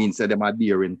 and that means that them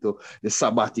adhering to the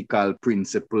sabbatical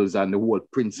principles and the whole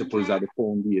principles of the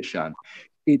foundation.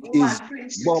 It is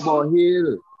Bobo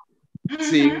Hill.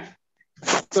 See,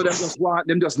 so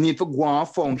them just need to go and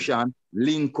function,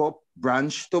 link up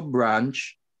branch to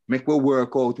branch, make we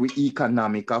work out with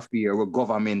economic affair, with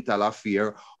governmental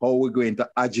affair, how we're going to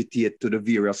agitate to the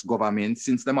various governments,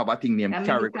 since them have a thing named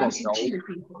CARICOM now.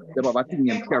 They have a thing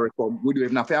named CARICOM. We don't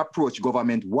even have to approach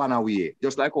government one way.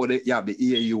 Just like how you have the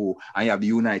EAU and you have the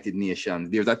United Nations.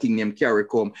 There's a thing named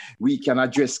CARICOM. We can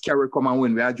address CARICOM, and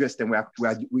when we address them,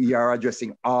 we are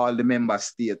addressing all the member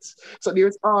states. So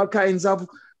there's all kinds of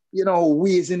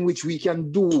ways in which we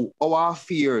can do our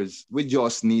affairs. We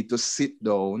just need to sit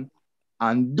down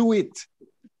and do it.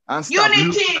 And stop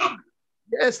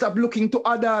stop looking to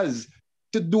others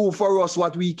to do for us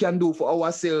what we can do for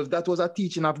ourselves. That was a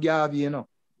teaching of Garvey,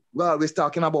 We're always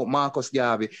talking about Marcus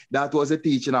Garvey. That was a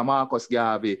teaching of Marcus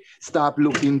Garvey. Stop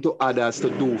looking to others to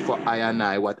do for I and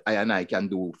I what I and I can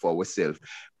do for ourselves.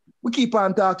 We keep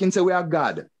on talking, say we are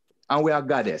God and we are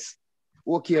goddess.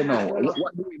 Okay, now,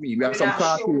 what do we mean? We have some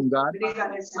cartoon God.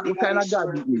 What kind of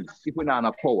God do we if we not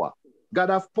have power? God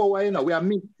have power, you know. We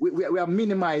are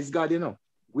minimized God, you know.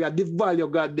 We are devalue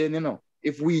God then, you know.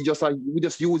 If we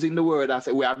just using the word and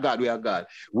say we are God, we are God.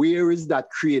 Where is that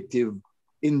creative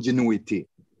ingenuity?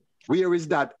 Where is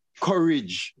that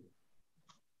courage?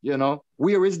 You know,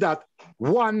 where is that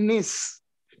oneness?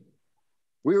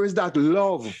 Where is that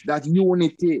love, that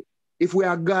unity? If we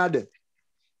are God,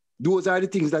 those are the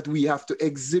things that we have to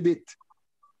exhibit.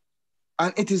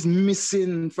 And it is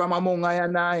missing from among I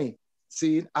and I.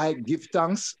 See, I give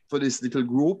thanks for this little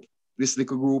group. This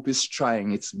little group is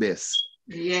trying its best.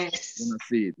 Yes. You know,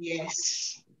 see it.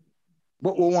 Yes.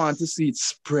 But we want to see it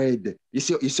spread. You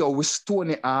see, we're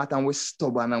stony heart and we're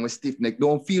stubborn and we're stiff-necked.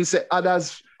 Don't feel say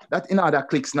others that in other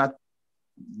cliques not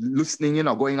listening, you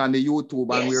know, going on the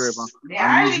YouTube and wherever. They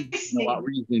are listening. You know,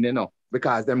 reason, you know,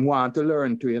 because them want to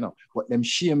learn to, you know, but them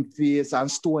shame face and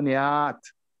stony heart.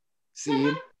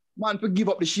 See, man, to give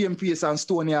up the shame face and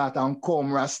stony heart and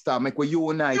come Rasta, make we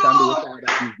unite and do what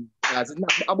that is. Because it's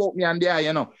not about me and there,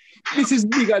 you know. This is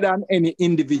bigger than any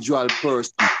individual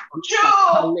person.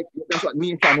 That's what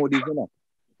me and know, you know.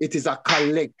 It is a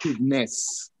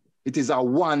collectiveness. It is a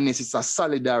oneness. It's a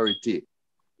solidarity.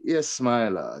 Yes, my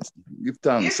Lord. Give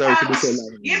thanks. Sorry to be so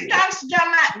loud. Give thanks,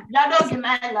 Jadogi,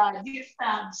 my Lord. Give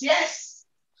thanks. Yes.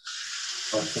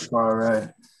 All right.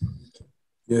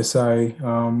 Yes, I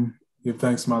give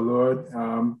thanks, my Lord.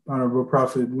 Honorable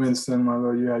Prophet Winston, my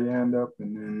Lord, you had your hand up.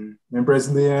 And then Empress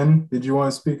Leanne, did you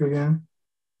want to speak again?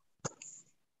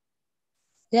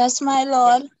 Yes, my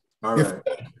Lord. All right.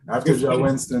 After John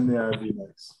Winston, they are you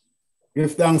next.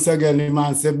 Give thanks again, the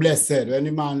man say blessed.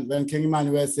 When King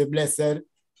Emmanuel say blessed,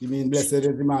 he mean blessed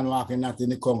is the man walking not in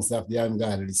the comes of the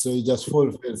ungodly. So he just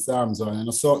fulfilled Psalms 1.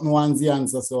 And certain one's the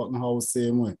answer, certain how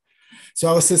same way. So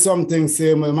I will say something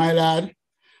same way, my Lord.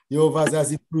 Jehovah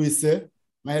as the priest say,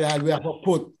 my Lord, we have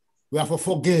to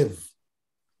forgive.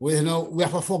 We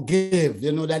have to forgive.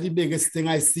 You know, that the biggest thing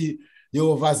I see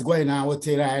Jehovah's going on with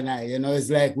Taylor and I. You know, it's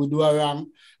like we do a wrong,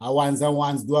 our ones and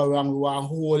ones do a wrong, we want to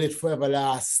hold it forever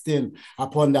lasting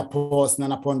upon the person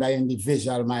and upon the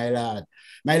individual, my Lord.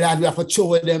 My Lord, we have to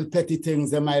show them petty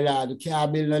things, my Lord. We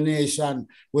can't build a nation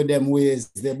with them ways,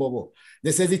 the Bobo.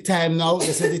 This is the time now,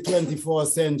 this is the 24th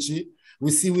century.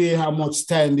 We see we have much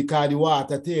time because the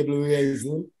water table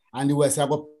raising and the West have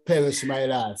to perish, my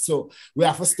Lord. So we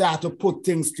have to start to put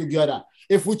things together.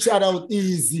 If we chat out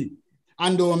easy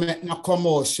and don't make no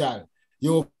commercial,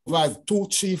 you have 2,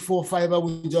 3, 4, 5,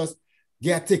 we just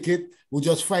get a ticket, we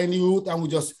just find the route and we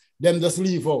just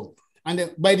leave out. And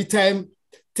then by the time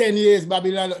 10 years,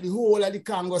 Babylon, the whole of the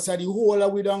Congo, the whole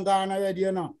of we done gone already,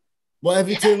 you know. But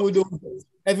everything we do,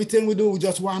 we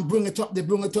just want to bring it up, they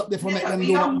for make them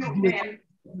know what we're doing.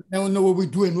 They don't know what we're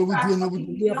doing, We have to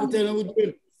tell them what we're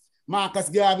doing. Marcus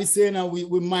Garvey saying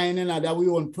we mining that we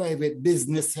own private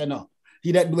business, you know.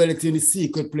 He that dwelleth in the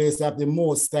secret place of the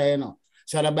Most High, you know.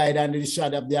 Shall abide under the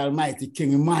shadow of the Almighty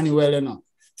King Emmanuel, you know.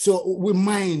 So we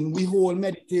mine, we hold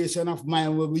meditation of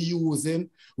mind where we using.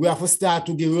 We have to start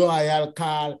to give royal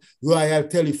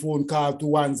telephone call to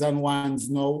ones and ones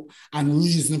now and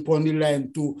reason upon the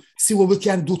line to see what we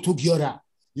can do together.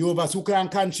 You of us who can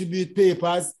contribute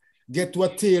papers, get to a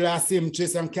tailor,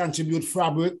 seamstress and contribute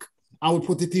fabric and we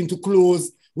put it into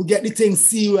clothes. We get the thing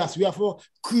serious. We have to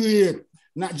create,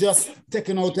 not just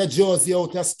taking out a jersey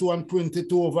out of store and print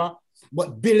it over,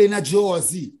 but building a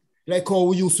jersey. Like how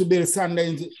we used to build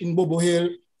Sunday in Bobo Hill,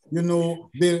 you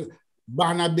know, build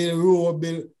Banner, build Row,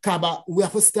 build Kaba. We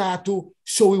have to start to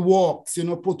show we walks, you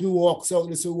know, put we walks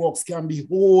out so walks can be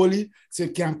holy, so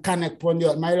it can connect on the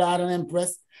earth. My Lord and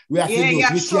Empress, we have to do it.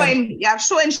 You have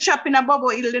sewing shop in a Bobo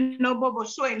Hill, no Bobo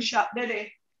sewing shop, there.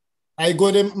 I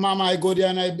go there, Mama, I go there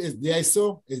and it's there I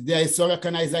so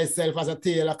recognize myself as a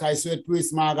tailor, because I sew it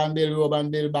priest mag and build robe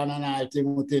and build banner and all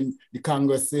thing within the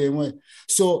Congress same way.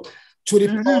 So to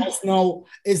the past now,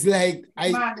 it's like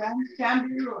I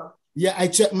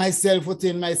check myself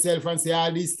within myself and say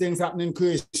all these things happening in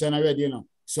creation already, you know.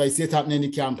 So I see it happening in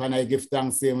the camp and I give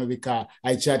thanks same way because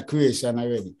I chat creation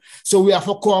already. So we have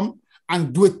to come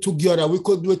and do it together. We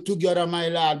could do it together, my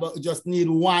Lord, but we just need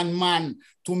one man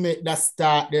to make that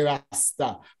start the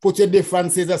Rasta. Put your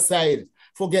differences aside.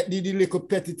 Forget the little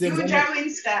petty things.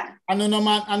 I know no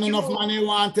man, enough money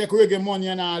want to take reggae money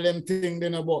and all them things, you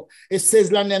know, but it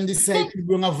says land them decide to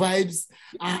bring a vibes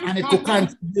and it could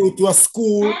contribute to a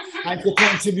school and it could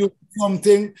contribute to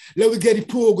something. Let we get the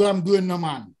program doing, no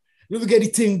man. Let me get the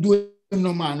thing doing,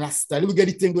 no man, Rasta. Let me get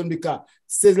the thing doing because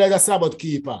says like a Sabbath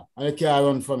keeper and I can't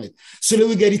run from it. So let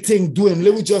me get the thing doing.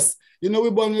 Let me just, we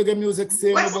born with music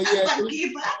same over here.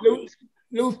 Let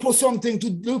me put something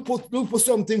to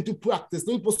practice.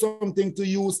 Let me put something to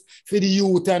use for the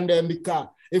youth and them because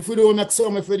if we don't make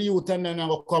something for the youth and then I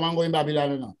will come and go in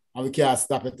Babylon and we can't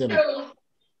stop it. So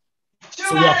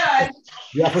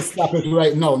we have to stop it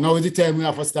right now. Now is the time we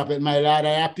have to stop it, my lad.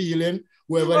 I appealing.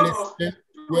 Whoever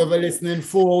listening,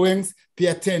 Four Wings, pay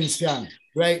attention.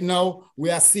 Right now, we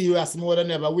are serious more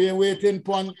than ever. We ain't waiting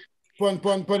upon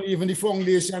even the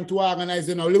foundation to organize.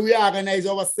 Let we organize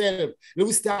ourselves. Let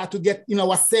we start to get in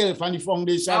ourselves and the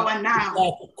foundation start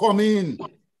to come in.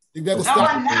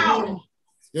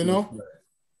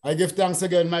 I give thanks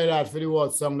again, my lad, for the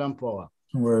word, song and power.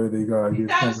 Worthy God, give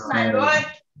thanks, my Lord.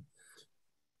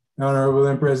 Honorable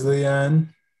Empress Leanne,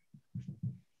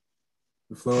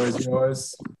 the floor is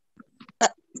yours.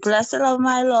 Bless the Lord,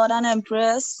 my Lord and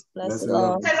Empress. Bless the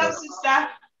Lord. Hello, sister.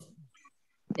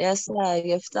 Yes, I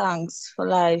give thanks for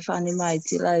life and the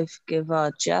mighty life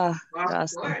giver, Jah. And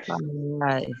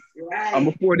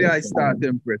before the I start,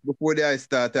 Empress,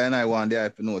 and I want the I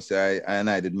to know, say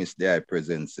I did miss the I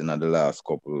presence in the last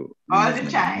couple. All the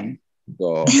time.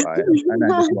 So I just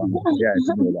want the I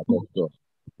to know that also.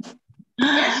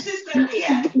 Yes, sister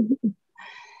Leanne.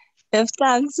 Give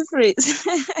thanks, praise.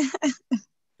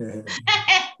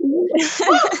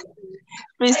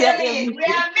 Praise we are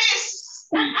missed.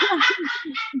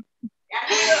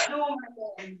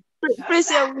 Praise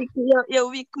your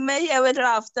week may hear with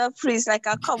laughter, praise like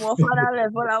I come off on a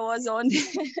level I was on.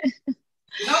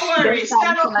 No worry,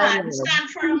 stand up, man. Stand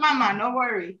for your mama, no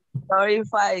worry. Sorry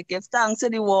if I give thanks to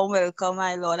the warm welcome,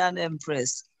 my Lord and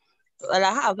Empress. Well,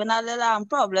 I have a little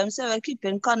problem, so we're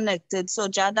keeping connected. So,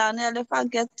 Daniel, if I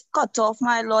get cut off,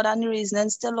 my Lord, and the reason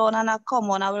still on and I come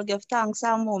on, I will give thanks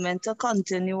a moment to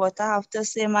continue what I have to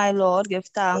say, my Lord. Give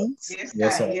thanks.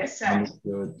 Yes, sir. Yes, sir.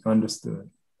 Understood.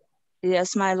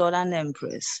 Yes, my Lord and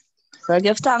Empress. So I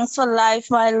give thanks for life,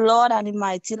 my Lord, and the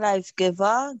mighty life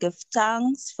giver. Give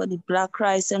thanks for the black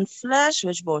Christ and flesh,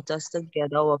 which brought us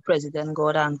together, our President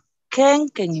God and King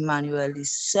Emmanuel the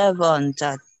Seventh.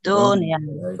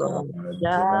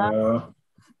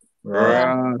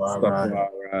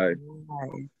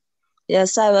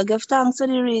 Yes, I will give thanks for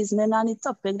the reasoning and the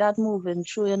topic that moving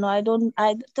through.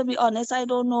 To be honest, I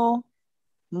don't know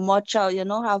much,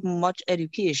 have much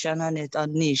education on it,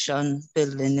 on nation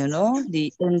building,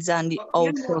 the ins and the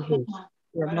outs of it,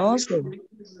 so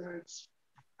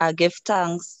I give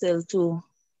thanks still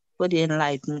for the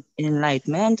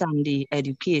enlightenment and the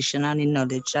education and the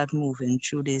knowledge that moving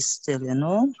through this still,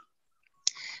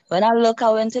 When I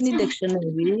went in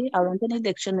the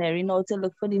dictionary now to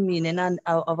look for the meaning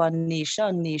of a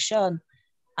nation,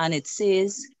 and it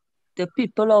says, the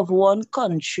people of one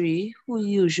country who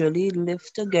usually live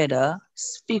together,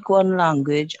 speak one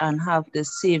language, and have the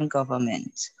same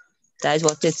government. That is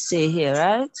what it says here,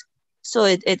 right? So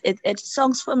it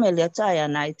sounds familiar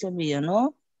to me,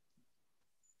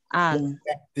 And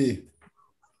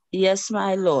yes,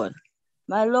 my Lord.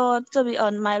 My Lord,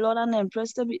 my Lord and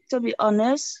Empress, to be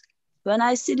honest, when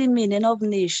I see the meaning of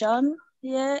nation,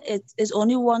 it is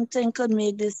only one thing could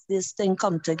make this thing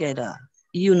come together.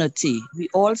 Unity. We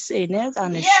all saying it,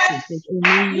 and it's true. It's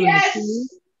only unity.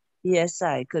 Yes,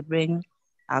 I could bring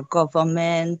a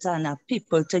government and a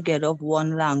people together of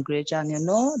one language and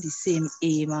the same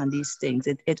aim and these things.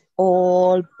 It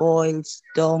all boils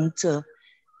down to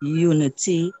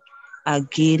unity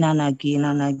again and again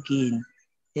and again.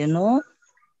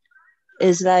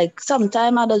 It's like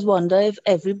sometimes I just wonder if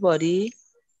everybody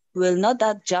will, not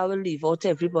that Jah will leave out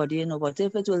everybody, but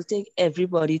if it will take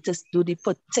everybody to do the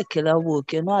particular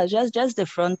work, just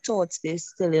different thoughts they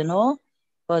still,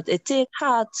 but it take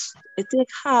heart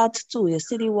too. You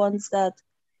see the ones that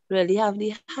really have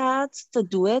the heart to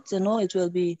do it, it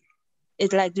will be,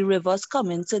 it's like the rivers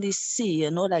coming to the sea,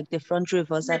 like different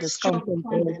rivers that is coming from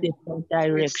all different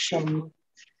directions.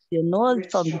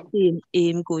 From the same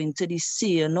aim going to the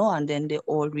sea, and then they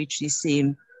all reach the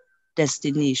same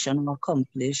destination or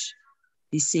accomplish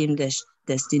the same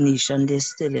destination they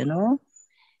still,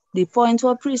 The point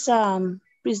what Priest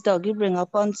Dougie bring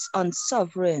up on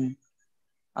sovereign,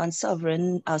 is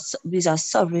a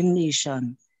sovereign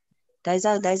nation. There's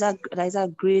a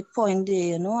great point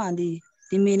there, and the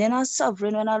meaning of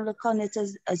sovereign when I look on it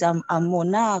is a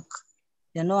monarch,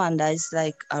 and there's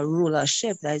like a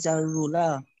rulership, there's a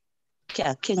ruler,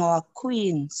 a king or a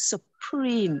queen,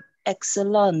 supreme,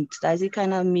 excellent. That's the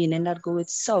kind of meaning that go with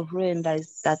sovereign.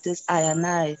 That is I and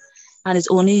I. And it's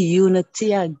only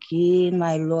unity again,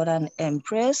 my Lord and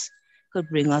Empress, could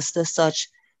bring us to such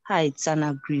heights and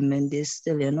agreement there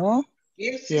still, you know.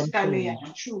 Yes, Yes, Sister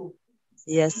Leanne, true.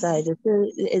 yes, I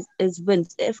it's been,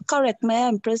 if correct my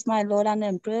Empress, my Lord and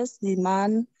Empress, the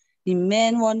man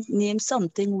want name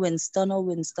something Winston or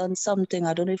Winston something.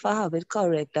 I don't know if I have it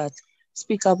correct, that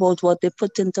speak about what they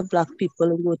put into black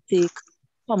people. It would take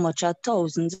how much are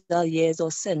thousands of years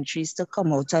or centuries to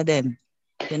come out of them.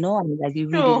 You know, and like you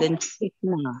really True. didn't speak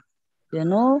now. You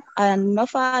know, and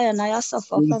enough I and I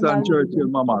suffer from that. Winston Churchill,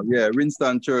 mama. Yeah,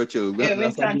 Winston Churchill. Yeah, That's a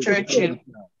Winston good Churchill.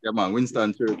 yeah, man.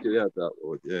 Winston Churchill, yeah, that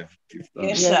word. Yeah. Give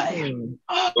thanks. Yes, Yes, I. sir.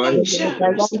 Go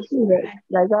ahead.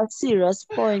 Like a serious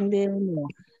point there, you know.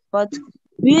 But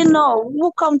we know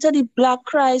who come to the Black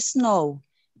Christ now.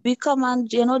 We come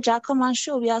and, you know, Jack come and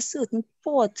show we a certain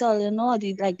portal, you know,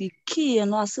 the key, you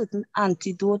know, a certain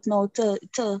antidote now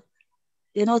to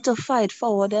you know, to fight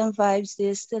forward them vibes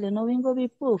they still, you know, we ain't gonna be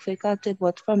perfect at it,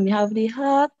 but from we have the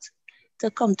heart to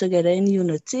come together in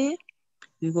unity,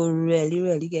 we go really,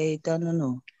 really get it done, you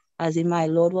know. As in my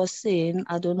Lord was saying,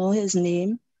 I don't know his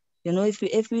name, you know, if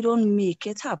we don't make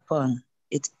it happen,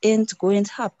 it ain't going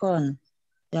to happen.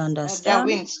 You Ja understand?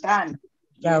 Winston.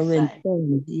 Yeah, Yes, I.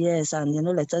 yes, and you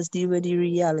know, let us deal with the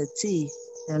reality.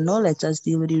 You know, let us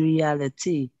deal with the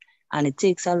reality. And it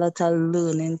takes a lot of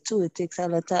learning too. It takes a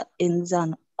lot of ins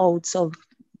and outs of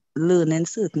learning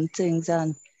certain things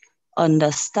and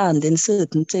understanding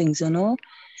certain things, you know.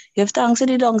 Give thanks to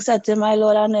the dung setting, my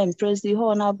Lord and Empress, the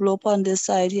horn I blow up on this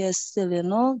side here still, you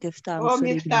know. Give thanks Oh, to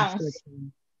the give dung thanks.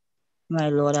 setting, my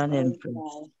Lord and Oh, Empress.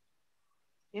 God.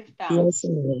 Give Yes, thanks.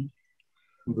 Lord.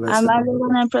 Bless And the my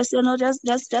Lord and Empress, you know,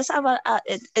 just have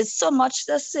it's so much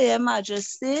to say,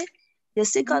 Majesty. You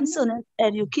see, concerning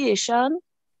education,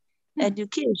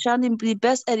 the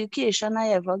best education I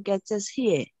ever get is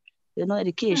here. You know,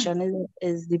 education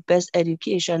is the best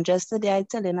education. Just today, I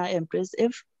telling our Empress,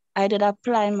 if I did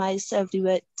apply myself the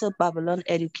way to Babylon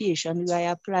education, the way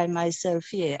I apply myself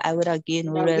here, I would have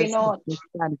gained Now real we know.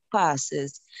 and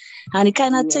passes. And the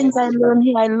kind of things I Yes. learn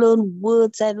here, I learn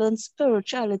words, I learn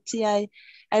spirituality, I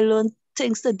learn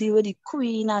things to do with the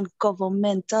queen and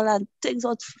governmental and things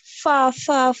out far,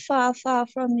 far, far, far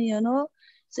from me, you know.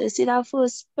 So you see that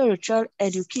first spiritual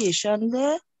education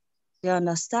there, you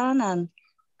understand?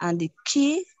 And the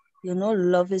key, you know,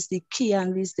 love is the key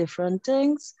and these different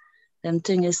things. Them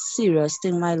thing is serious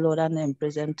thing, my Lord and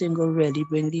Empress. Them thing will really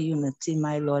bring the unity,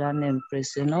 my Lord and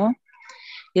Empress, you know.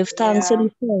 Give thanks to Yeah. the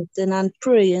fasting and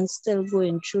praying, still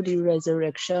going through the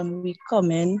resurrection. We come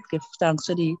in, give thanks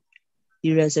to the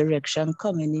resurrection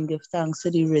coming in, give thanks to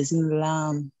the risen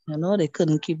lamb. You know, they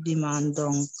couldn't keep the man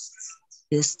down.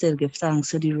 They still give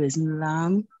thanks to the risen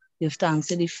lamb, give thanks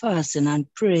to the fasting and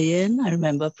praying. I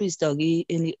remember Priest Dougie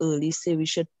in the early say we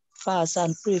should fast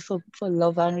and pray for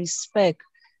love and respect.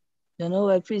 You know,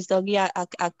 well, Priest Dougie,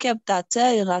 I kept that,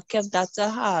 you know, I kept that to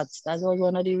heart. That was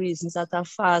one of the reasons that I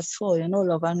fast for, you know,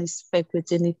 love and respect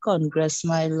within the Congress,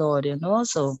 my Lord, you know.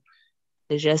 So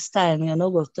it's just time, you know,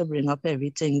 we have to bring up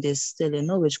everything this still, you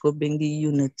know, which could bring the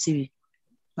unity,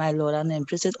 my Lord and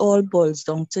Empress. It all boils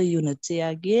down to unity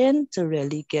again to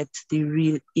really get the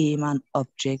real aim and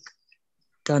object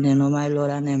done, you know, my Lord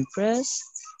and Empress.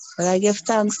 But I give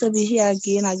thanks to be here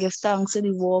again. I give thanks to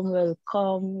the warm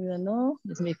welcome, you know.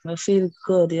 It makes me feel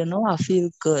good, you know. I feel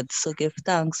good. So give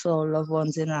thanks for all loved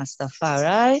ones in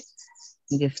Rastafari.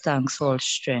 And give thanks for all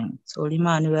strength. Holy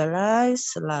Emmanuel, I,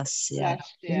 Selassie.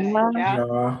 Last year. Yeah.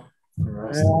 Ja.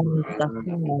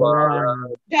 Rastafari.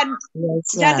 Ja,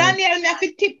 Yes, ja I. Daniel, me have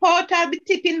to tip out. I'll be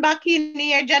tipping back in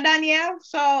here, Ja Daniel.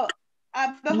 So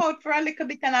I'll be out for a little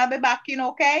bit and I'll be back in,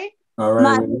 okay? All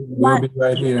right, we'll be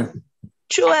right here.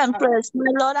 True Empress, my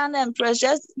Lord and Empress.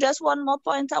 Just one more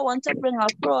point I want to bring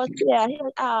across here.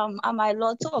 And my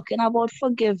Lord talking about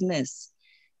forgiveness.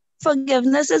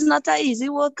 Forgiveness is not an easy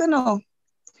work, you know.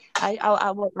 I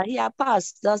hear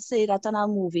pastor say that in a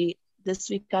movie this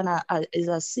week, and is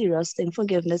a serious thing.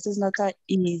 Forgiveness is not an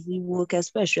easy work,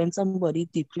 especially when somebody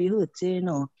deeply hurt, you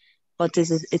know. But it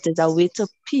is a way to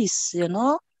peace, you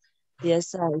know.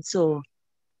 Yes, so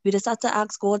we just have to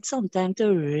ask God sometime to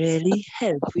really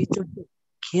help we to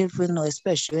forgive, you know,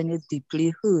 especially when you're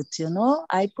deeply hurt, you know.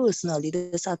 I personally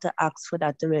just have to ask for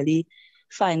that to really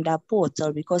find that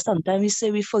portal, because sometimes we say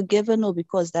we forgive, you know,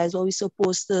 because that's what we're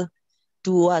supposed to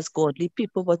do as godly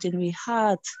people, but in my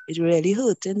heart, it really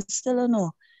hurting still, you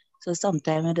know. So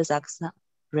sometimes I just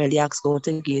really ask God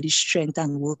to give the strength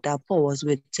and work that powers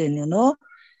within, you know,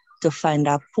 to find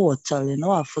that portal, you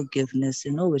know, of forgiveness,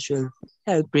 you know, which will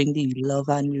help bring the love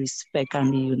and respect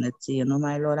and the unity, you know,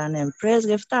 my Lord and Empress.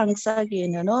 Give thanks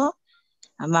again, you know.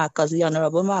 And Marcus, the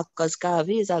Honorable Marcus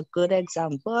Garvey is a good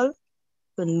example.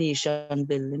 for nation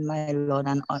building, my Lord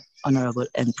and honorable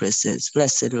empresses.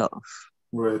 Blessed love.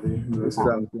 Worthy. Blessed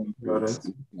Thanks, Goddess.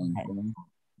 thanks.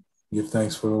 Give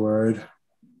thanks for the word.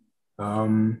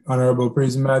 Honorable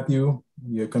Priest Matthew,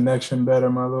 your connection better,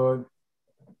 my Lord.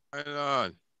 My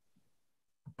Lord.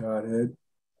 Godhead.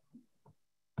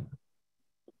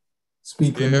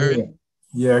 Speak, You let me hear hear.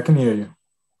 Yeah, I can hear you.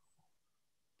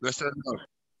 Blessed love.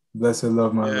 Blessed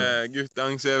love, my Lord. Yeah, give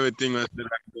thanks for everything that's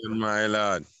done, my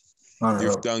Lord. Give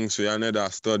Honorable. thanks for another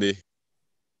study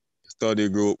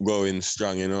group going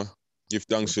strong, you know. Give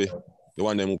thanks for the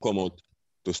one them who come out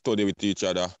to study with each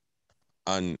other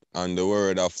and the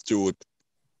word of truth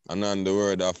and on the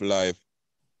word of life.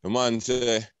 The man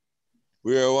say,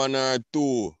 where one or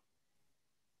two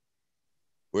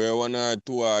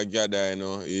are gathered, you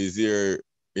know, is here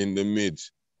in the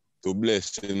midst to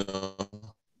bless, you know.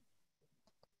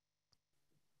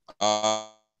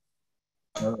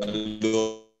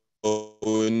 Although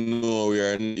we know we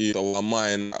are in our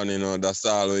mind, and you know that's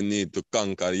all we need to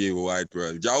conquer the evil white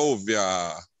world.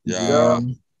 Jehovah, Yeah.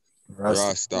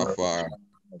 Rastafari.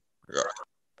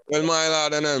 Well, my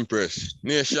Lord and Empress,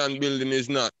 nation building is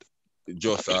not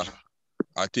just a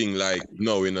thing like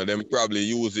now, you know. Them probably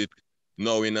use it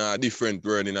now in a different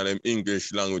word in them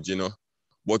English language, you know.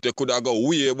 But they could have go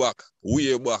way back,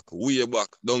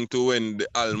 down to when the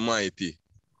Almighty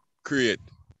create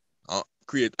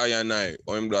I and I,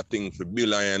 or him that thing for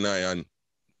build I and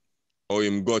how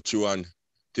him got you and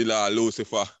till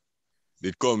Lucifer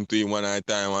did come to him one at a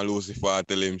time and Lucifer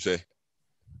tell him say,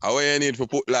 how you need to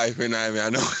put life in me, I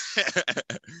know.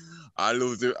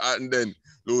 And then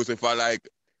Lucifer like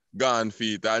gone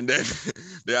feet and then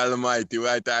the Almighty,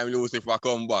 right time Lucifer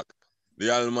come back, the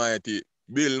Almighty,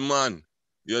 Bill man,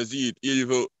 you see it,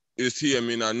 evil is here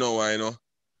me now, I know.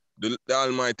 The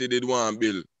Almighty did one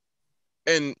Bill.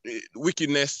 And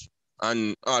wickedness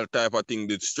and all type of thing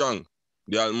did strong.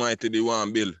 The Almighty did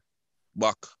one build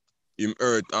back him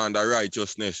earth and the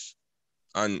righteousness.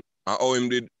 And how him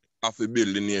did have to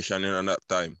build the nation in that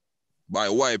time. By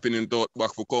wiping him out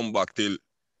back for come back till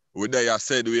we there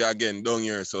said we again down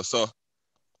here. So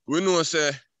we know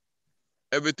say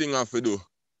everything have to do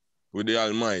with the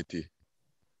Almighty.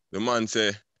 The man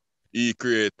say he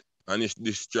create and he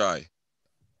destroy.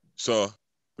 So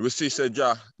we see say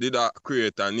Jah did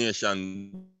create a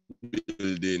nation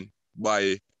building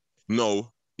by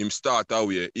now him start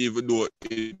away, even though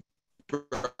it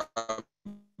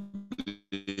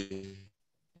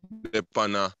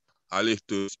depend a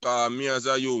little. Me as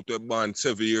a youth born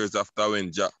 7 years after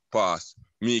when Jah passed.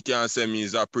 Me can say me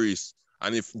is a priest.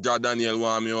 And if Jah Daniel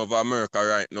want me over America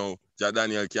right now, Jah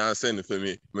Daniel can send it for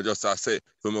me. Me just say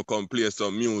for me come play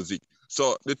some music.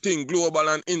 So the thing global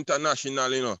and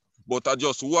international, you know. But I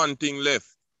just one thing left.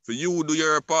 For you do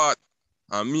your part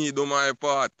and me do my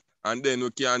part. And then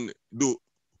we can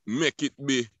make it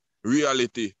be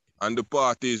reality. And the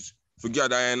part is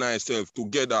together and ourselves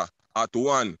together at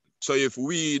one. So if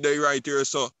we they right here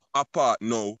so apart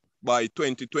now by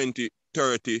 2020,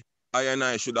 30, I and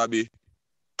I should have be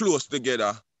close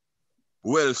together,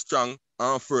 well strong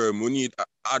and firm. We need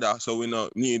other, so we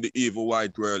not need the evil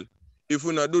white world. If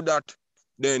we not do that,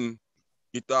 then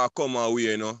it all come our way,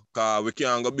 you know, because we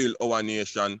can't go build our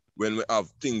nation when we have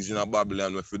things in a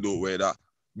Babylon we do where that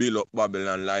build up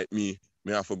Babylon like me.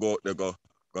 Me have to go out there go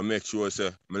make sure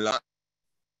say me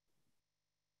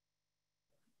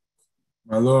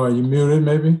My Lord, you muted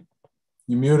maybe?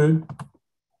 You muted?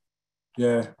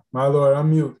 Yeah, my Lord,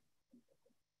 unmute.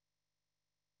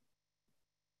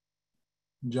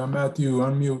 John Matthew,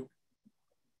 unmute.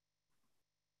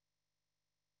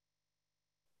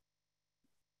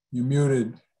 You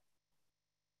muted.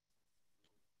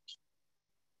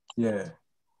 Yeah.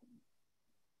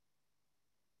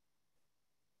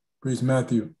 Priest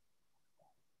Matthew.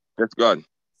 That's God.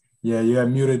 Yeah, you have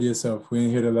muted yourself. We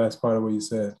didn't hear the last part of what you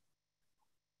said.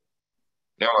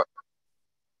 Yeah, man.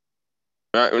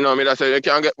 Right, you know me that say you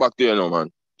can't get back to you now,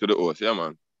 man. To the host, yeah,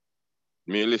 man.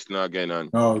 Me listen again and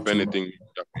if anything,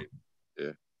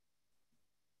 yeah.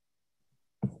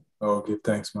 Oh, give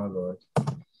thanks, my Lord.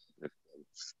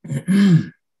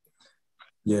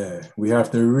 Yeah, we have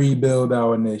to rebuild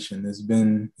our nation.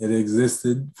 It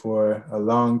existed for a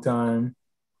long time.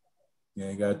 Yeah,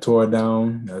 it got tore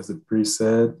down, as the priest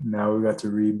said. Now we got to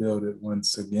rebuild it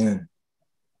once again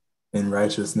in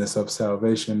righteousness of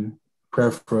salvation,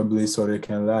 preferably so they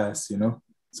can last, you know,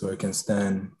 so it can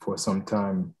stand for some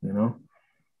time, you know.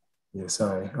 Yes,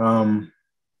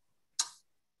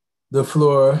 the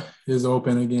floor is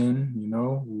open again, you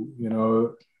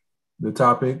know, the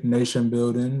topic, nation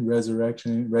building,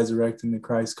 resurrecting the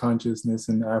Christ consciousness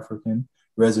in the African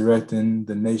resurrecting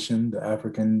the nation,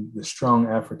 the strong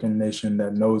African nation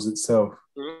that knows itself,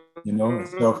 you know,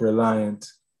 self-reliant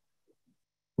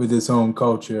with its own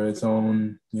culture, its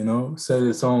own, you know, set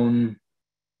its own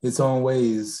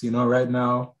ways. You know, right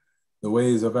now, the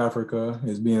ways of Africa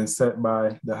is being set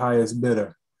by the highest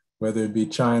bidder, whether it be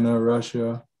China,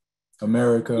 Russia,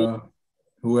 America,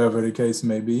 whoever the case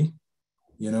may be,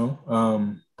 you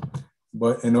know.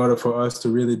 But in order for us to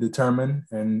really determine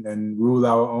and rule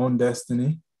our own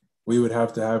destiny, we would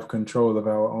have to have control of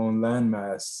our own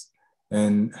landmass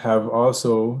and have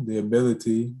also the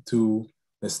ability to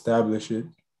establish it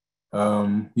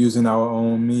using our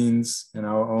own means and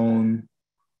our own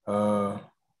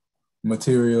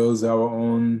materials, our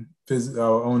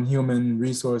own human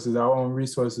resources, our own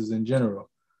resources in general,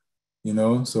 you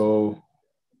know. So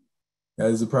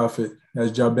as the prophet,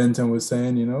 as Ja Benton was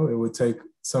saying, you know, it would take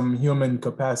some human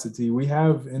capacity. We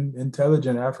have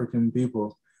intelligent African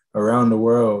people around the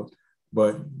world,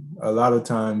 but a lot of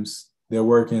times they're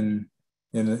working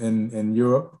in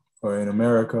Europe or in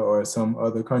America or some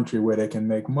other country where they can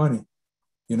make money.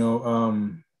 You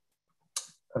know,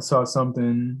 I saw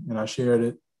something and I shared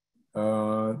it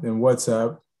in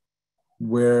WhatsApp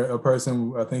where a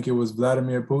person, I think it was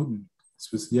Vladimir Putin.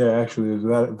 Actually, it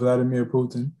was Vladimir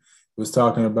Putin was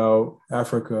talking about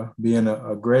Africa being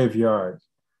a graveyard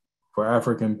for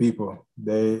African people.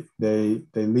 They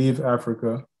leave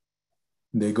Africa,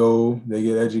 they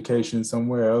get education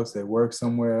somewhere else, they work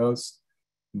somewhere else,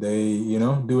 they, you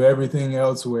know, do everything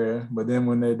elsewhere. But then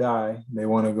when they die, they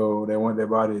want their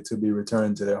body to be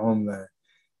returned to their homeland.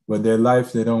 But their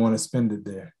life, they don't want to spend it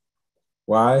there.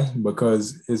 Why?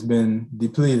 Because it's been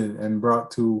depleted and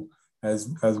brought to, as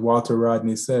Walter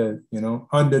Rodney said, you know,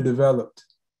 underdeveloped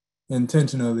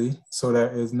intentionally so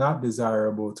that it's not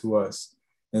desirable to us.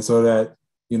 And so that,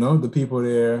 you know, the people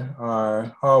there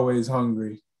are always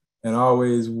hungry and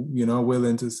always, you know,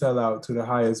 willing to sell out to the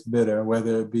highest bidder,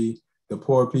 whether it be the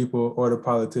poor people or the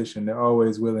politician. They're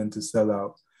always willing to sell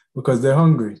out because they're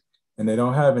hungry and they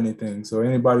don't have anything. So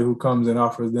anybody who comes and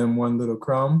offers them one little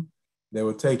crumb, they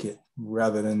will take it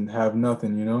rather than have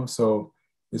nothing, you know? So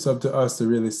it's up to us to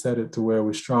really set it to where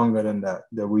we're stronger than that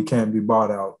we can't be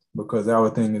bought out because our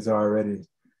thing is already,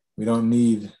 we don't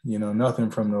need, you know, nothing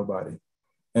from nobody.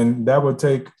 And that would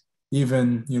take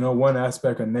even, you know, one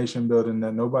aspect of nation building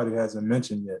that nobody hasn't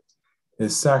mentioned yet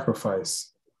is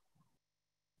sacrifice.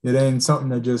 It ain't something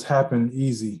that just happened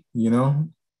easy, you know?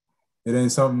 It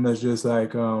ain't something that's just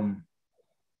like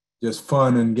just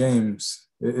fun and games.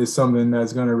 It's something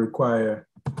that's gonna require,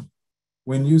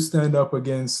 when you stand up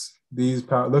against these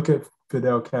look at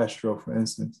Fidel Castro, for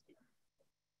instance.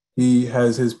 He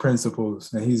has his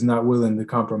principles and he's not willing to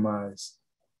compromise,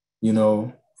 you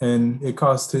know, and it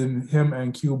cost him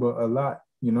and Cuba a lot,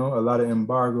 you know, a lot of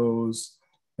embargoes,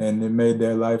 and it made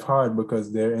their life hard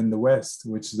because they're in the West,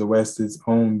 which the West is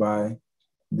owned by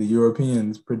the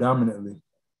Europeans predominantly,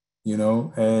 you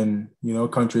know, and, you know,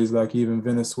 countries like even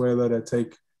Venezuela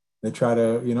they try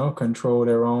to, you know, control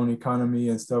their own economy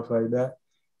and stuff like that.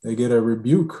 They get a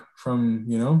rebuke from,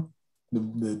 you know,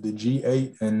 the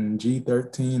G8 and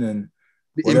G13 and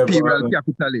the whatever imperial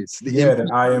capitalists. The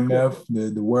IMF,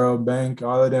 the World Bank,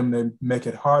 all of them, they make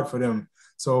it hard for them.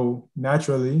 So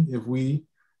naturally, if we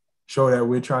show that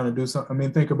we're trying to do something, I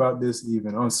mean, think about this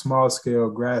even on small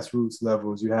scale, grassroots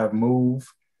levels. You have MOVE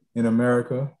in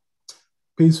America,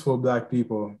 peaceful Black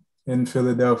people in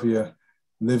Philadelphia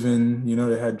living, you know,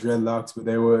 they had dreadlocks, but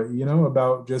they were, you know,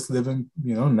 about just living,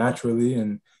 you know, naturally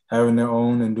and having their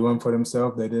own and doing for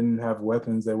themselves. They didn't have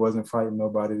weapons. They wasn't fighting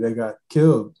nobody. They got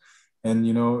killed. And,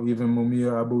 you know, even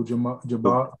Mumia Abu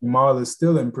Jamal is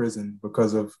still in prison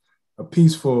because of a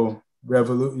peaceful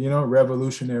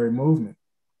revolutionary movement.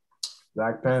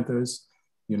 Black Panthers,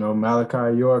 you know,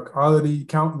 Malachi York, all of the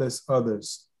countless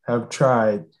others have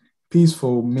tried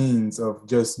peaceful means of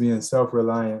just being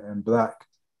self-reliant and Black,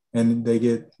 and they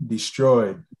get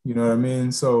destroyed. You know what I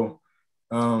mean? So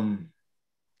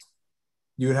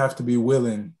you would have to be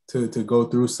willing to go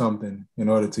through something in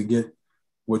order to get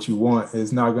what you want.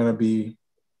 It's not going to be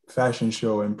fashion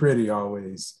show and pretty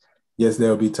always. Yes,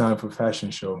 there'll be time for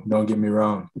fashion show. Don't get me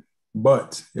wrong,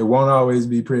 but it won't always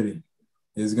be pretty.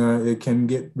 It can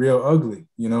get real ugly.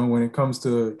 You know, when it comes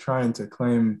to trying to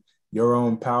claim your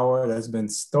own power that's been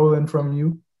stolen from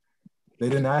you. They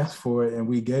didn't ask for it and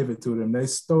we gave it to them. They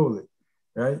stole it,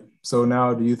 right? So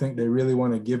now do you think they really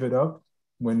want to give it up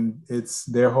when it's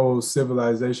their whole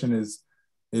civilization is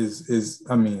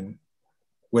I mean,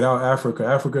 without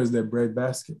Africa is their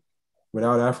breadbasket.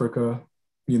 Without Africa,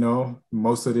 you know,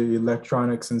 most of the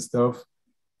electronics and stuff,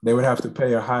 they would have to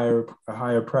pay a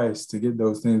higher price to get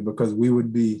those things because we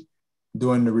would be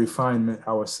doing the refinement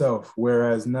ourselves.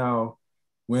 Whereas now,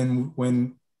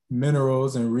 when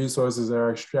minerals and resources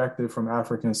are extracted from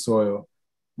African soil,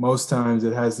 most times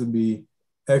it has to be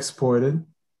exported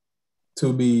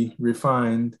to be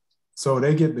refined. So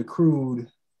they get the crude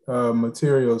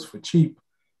materials for cheap,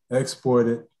 export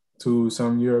it to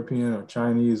some European or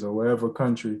Chinese or wherever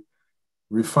country,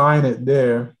 refine it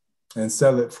there and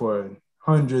sell it for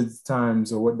hundreds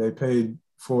times of what they paid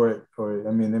for it. Or,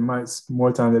 I mean, they might,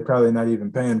 more time, they're probably not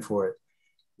even paying for it.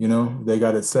 You know, they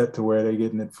got it set to where they're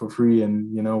getting it for free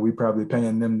and, you know, we probably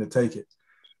paying them to take it,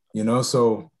 you know?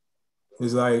 So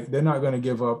it's like, they're not going to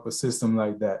give up a system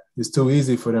like that. It's too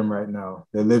easy for them right now.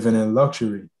 They're living in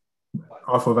luxury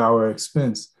off of our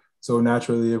expense. So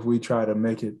naturally, if we try to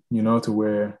make it, you know, to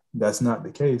where that's not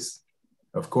the case,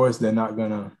 of course, they're not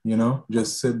going to, you know,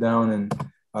 just sit down and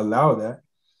allow that.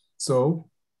 So,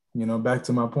 you know, back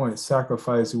to my point,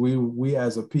 sacrifice, we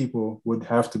as a people would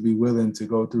have to be willing to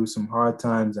go through some hard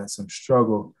times and some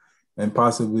struggle and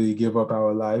possibly give up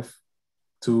our life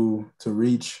to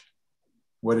reach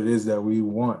what it is that we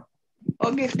want.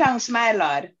 Oh, give thanks, my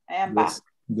Lord. I am back.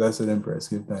 Blessed Empress,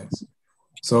 give thanks.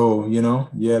 So, you know,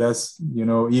 yeah, that's, you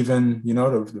know, even, you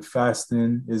know, the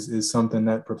fasting is something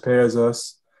that prepares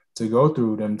us to go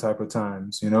through them type of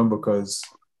times, you know, because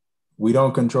we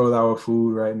don't control our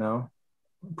food right now,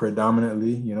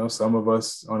 predominantly. You know, some of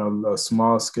us on a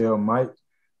small scale might,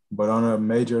 but on a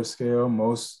major scale,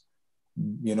 most,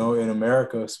 you know, in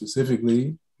America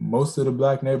specifically, most of the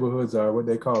Black neighborhoods are what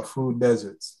they call food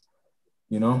deserts.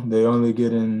 You know, they only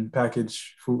get in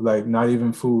packaged food, like not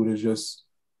even food, it's just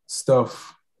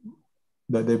stuff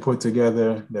that they put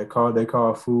together that they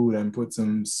call food and put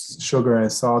some sugar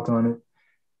and salt on it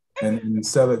and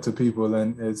sell it to people.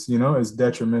 And it's, you know, it's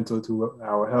detrimental to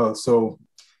our health. So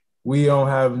we don't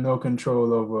have no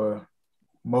control over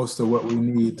most of what we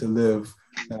need to live.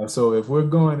 So if we're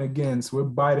going against, we're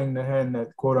biting the hand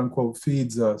that quote unquote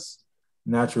feeds us,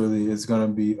 naturally it's going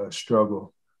to be a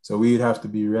struggle. So we'd have to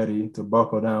be ready to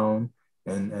buckle down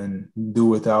and do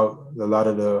without a lot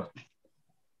of the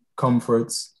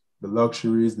comforts, the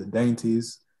luxuries, the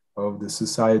dainties of the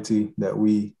society that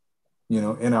we, you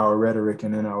know, in our rhetoric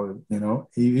and in our, you know,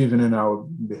 even in our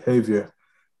behavior,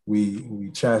 we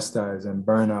chastise and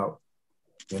burn out,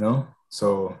 you know?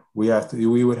 So we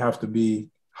would have to be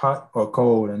hot or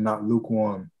cold and not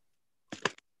lukewarm.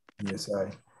 Yes,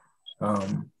 I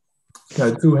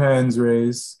got two hands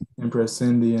raised, Empress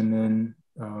Cindy and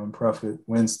then Prophet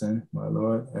Winston, my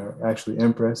Lord, actually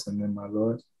Empress and then my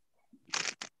Lord.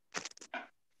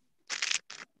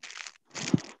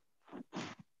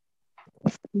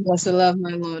 Blessed love,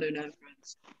 my Lord and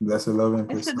Empress. Blessed love,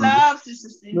 Empress. Blessed love, Sister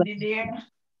Cindy, dear.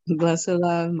 Blessed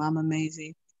love, Mama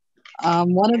Maisie.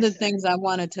 One of the things I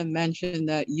wanted to mention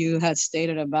that you had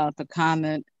stated about the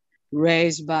comment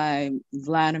raised by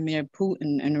Vladimir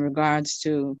Putin in regards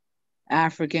to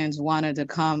Africans wanted to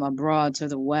come abroad to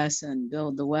the West and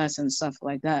build the West and stuff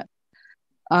like that.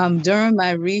 During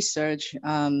my research,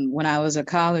 when I was a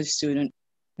college student,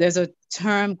 there's a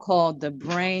term called the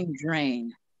brain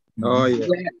drain. Oh, yeah.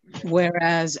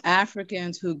 Whereas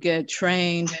Africans who get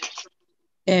trained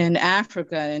in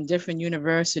Africa in different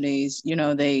universities, you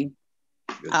know, they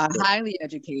are highly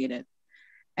educated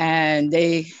and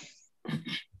they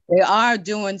are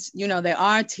doing, you know, they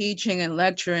are teaching and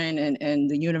lecturing in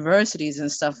the universities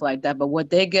and stuff like that. But what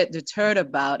they get deterred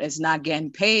about is not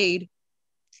getting paid,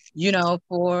 you know,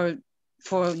 for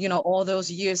you know, all those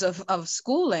years of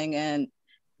schooling, and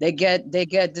they get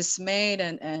dismayed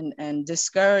and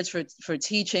discouraged for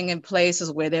teaching in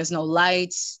places where there's no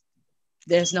lights,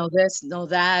 there's no this, no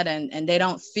that, and they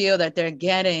don't feel that they're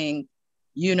getting,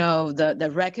 you know, the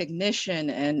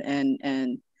recognition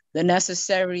and the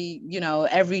necessary, you know,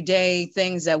 everyday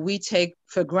things that we take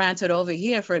for granted over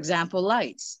here. For example,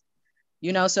 lights,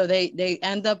 you know, so they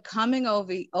end up coming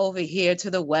over here to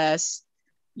the West,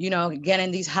 you know, getting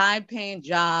these high paying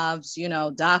jobs, you know,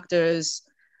 doctors,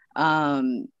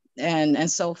 and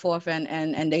so forth.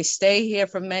 And they stay here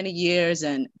for many years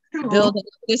and build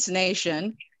this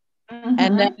nation.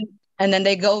 Mm-hmm. And then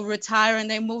they go retire and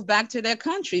they move back to their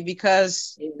country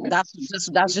because that's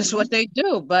just what they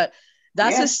do. But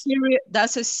that's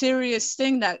a serious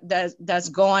thing that's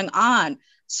going on.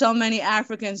 So many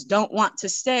Africans don't want to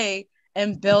stay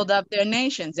and build up their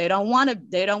nations. They don't want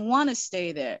to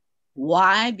stay there.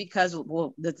 Why? Because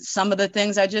some of the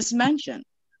things I just mentioned.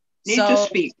 Need to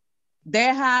speak.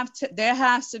 There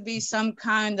has to be some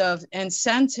kind of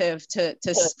incentive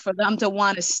for them to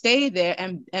want to stay there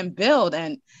and build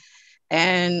and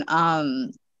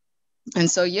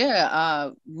so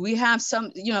we have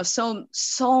some, you know,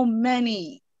 so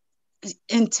many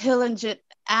intelligent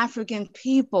African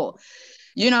people.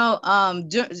 You know,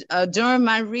 during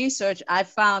my research, I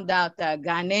found out that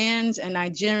Ghanaians and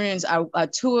Nigerians are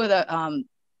two of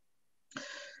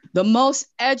the most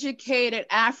educated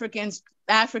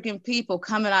African people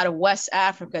coming out of West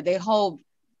Africa. They hold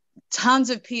tons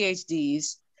of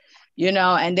PhDs, you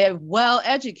know, and they're well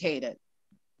educated,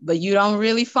 but you don't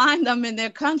really find them in their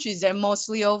countries. They're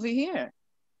mostly over here.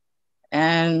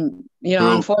 And, you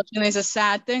know, unfortunately, it's a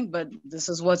sad thing, but this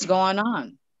is what's going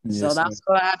on. Yes, so that's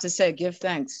what I have to say. Give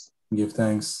thanks. Give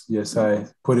thanks. Yes, I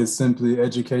put it simply,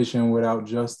 education without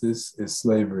justice is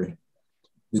slavery.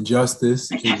 The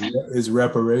justice is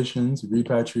reparations,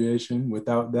 repatriation.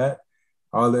 Without that,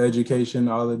 all the education,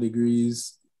 all the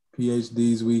degrees,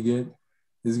 PhDs we get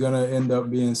is going to end up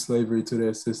being slavery to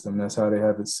their system. That's how they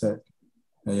have it set.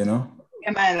 And, you know?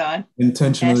 Yeah, my Lord.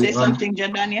 Intentionally. Can I say something,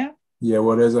 Jordania? Yeah,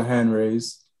 well, there's a hand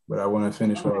raised, but I want to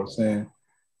finish what I was saying.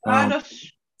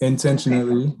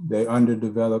 Intentionally, they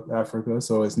underdeveloped Africa,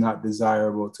 so it's not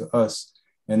desirable to us.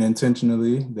 And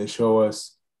intentionally, they show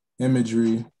us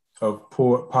imagery of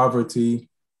poverty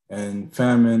and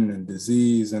famine and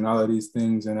disease and all of these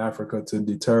things in Africa to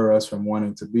deter us from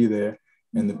wanting to be there.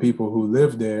 And the people who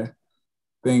live there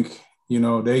think, you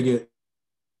know, they get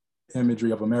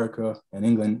imagery of America and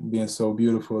England being so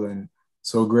beautiful and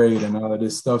so great and all of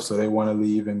this stuff. So they want to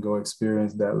leave and go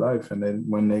experience that life. And then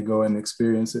when they go and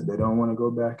experience it, they don't want to go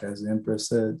back, as the Empress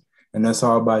said. And that's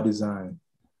all by design.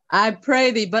 I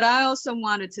pray thee, but I also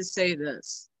wanted to say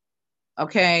this,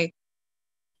 okay?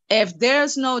 If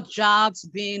there's no jobs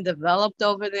being developed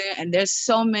over there and there's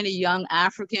so many young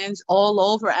Africans all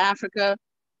over Africa,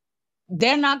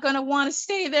 they're not going to want to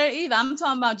stay there either. I'm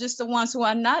talking about just the ones who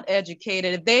are not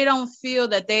educated. If they don't feel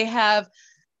that they have,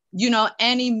 you know,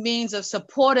 any means of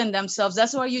supporting themselves,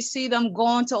 that's why you see them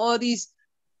going to all these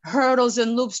hurdles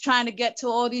and loops, trying to get to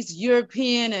all these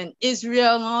European and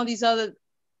Israel and all these other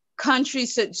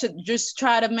countries to just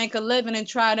try to make a living and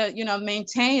try to, you know,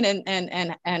 maintain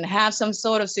and have some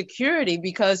sort of security,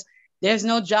 because there's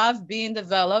no jobs being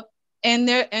developed in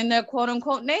their quote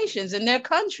unquote nations, in their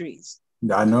countries.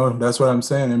 I know, that's what I'm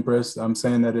saying, Empress. I'm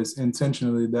saying that it's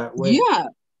intentionally that way. Yeah.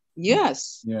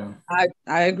 Yes. Yeah.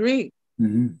 I agree.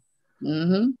 Mm-hmm.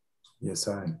 Mm-hmm. Yes,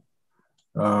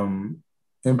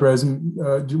 Empress,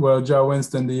 well, Ja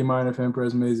Winston, do you mind if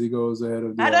Empress Maisie goes ahead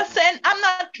of the... I'm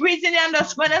not reasoning, I'm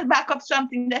just going to back up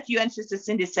something that you and Sister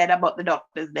Cindy said about the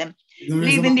doctors, them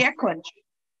leaving their country.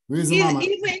 Even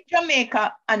in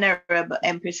Jamaica, Honorable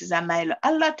Empresses and Milo,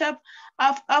 a lot of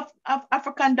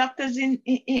African doctors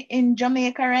in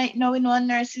Jamaica right now, you know,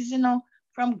 nurses, you know,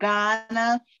 from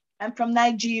Ghana and from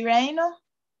Nigeria, you know,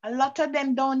 a lot of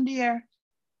them down there,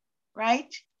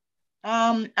 right?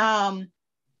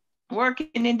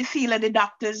 Working in the field of the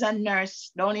doctors and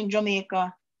nurse down in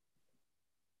Jamaica.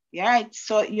 Yeah, right.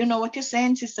 So you know what you're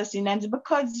saying, Sister Cindy,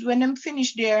 because when them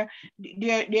finish their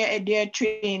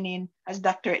training as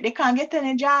doctor, they can't get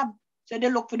any job. So they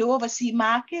look for the overseas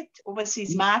market.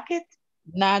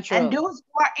 Natural. And those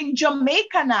who are in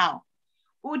Jamaica now,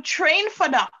 who train for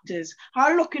doctors,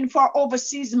 are looking for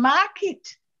overseas market.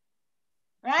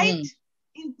 Right?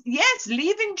 Yes,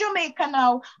 leaving Jamaica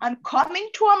now and coming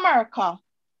to America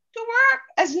to work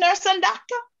as nurse and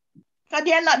doctor, because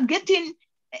they're not getting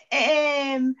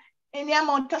any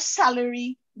amount of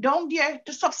salary down there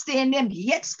to sustain them,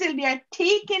 yet still they're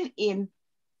taking in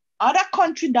other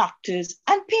country doctors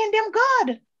and paying them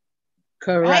good.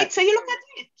 Correct. Right? So you look at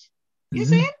it. You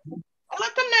see? A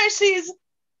lot of nurses,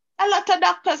 a lot of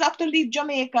doctors have to leave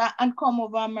Jamaica and come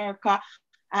over America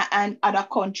and other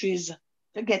countries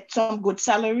to get some good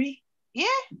salary. Yeah,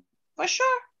 for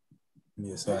sure.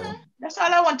 Yes, That's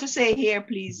all I want to say here,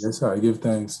 please. Yes, I give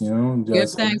thanks, you know. Give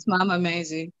thanks, Mama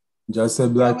Maisie. Just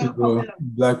said black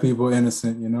people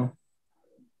innocent, you know.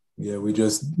 Yeah, we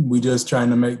just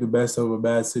trying to make the best of a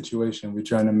bad situation. We're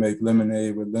trying to make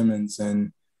lemonade with lemons,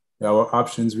 and our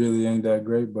options really ain't that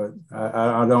great. But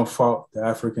I don't fault the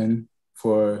African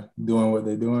for doing what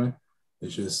they're doing.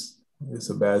 It's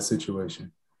a bad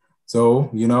situation.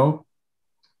 So, you know,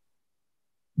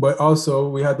 but also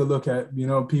we had to look at, you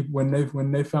know, people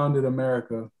when they founded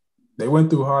America, they went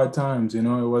through hard times, you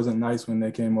know. It wasn't nice when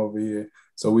they came over here.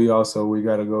 So we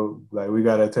gotta go, like, we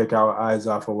gotta take our eyes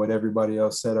off of what everybody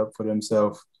else set up for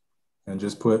themselves and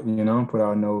just put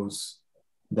our nose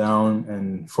down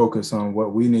and focus on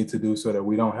what we need to do so that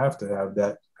we don't have to have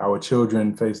that, our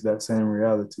children face that same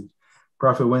reality.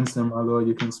 Prophet Winston, my Lord,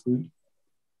 you can speak.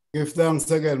 Give thanks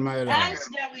again, my Lord. Thanks,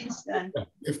 Winston.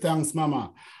 Give thanks,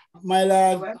 Mama. My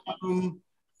Lord,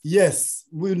 yes,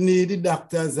 we need the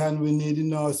doctors and we need the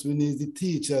nurses, we need the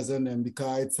teachers and them,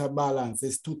 because it's a balance.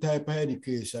 It's two types of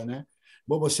education.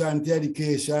 Bobo Shanti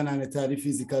education and it the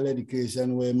physical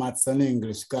education where maths and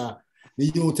English. Because the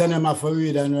youth and them have to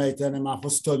read and write and them have to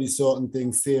study certain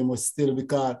things same or still,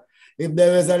 because if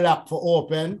there is a lock for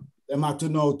open, they have to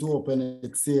know to open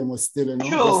it same or still, you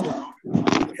know.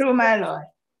 True, my Lord.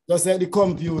 Just like the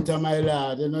computer, my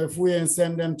lad. You know, if we ain't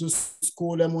send them to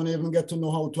school, they won't even get to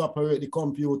know how to operate the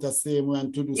computer same way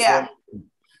and to do something.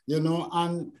 You know,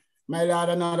 and my lad,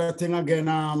 another thing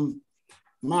again,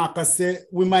 Marcus say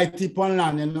we mighty upon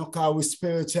land, you know, because we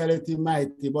spirituality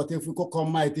mighty, but if we could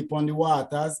come mighty upon the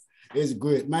waters, it's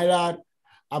great. My lad,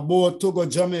 a boat to go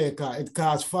Jamaica, it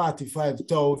costs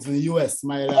 45,000 US,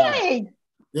 my lad. Hey.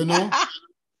 You know?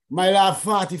 My lad,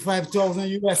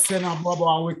 45,000 US center,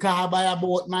 Bobo, and we can't buy a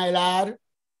boat, my lad.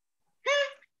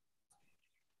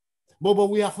 Bobo,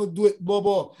 we have to do it,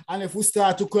 Bobo. And if we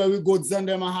start to carry goods and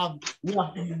them we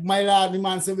have, my lad, the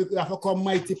man said we have to come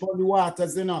mighty upon the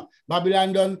waters, you know.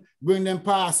 Babylon don't bring them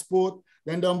passport,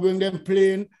 then don't bring them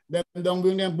plane, then don't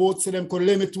bring them boats so them could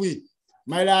limit we.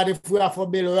 My lad, if we have to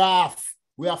build raft,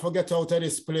 we have to get out of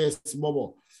this place,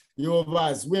 Bobo. You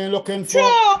guys, we ain't looking for...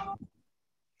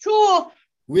 True.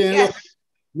 We ain't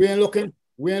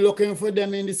looking for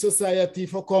them in the society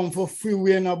for come for free.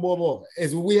 We ain't no Bobo.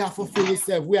 As we have to free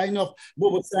ourselves. We are enough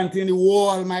Bobo Shanti in the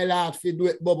wall, my lad, for do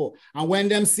it, Bobo. And when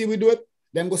them see we do it,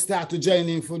 them go start to join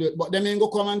in for do it. But them ain't go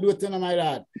come and do it, my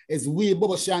lad. As we,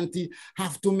 Bobo Shanti,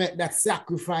 have to make that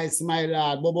sacrifice, my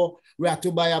lad, Bobo. We have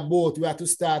to buy a boat. We have to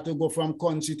start to go from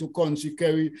country to country,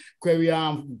 carry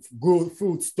grow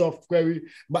fruit stuff, carry.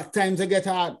 But times they get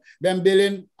hard. Them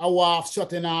building a wharf,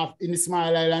 shutting off in the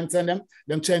small islands and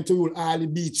them trying to rule all the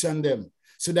beach and them.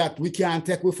 So that we can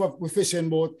take with fishing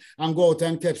boat and go out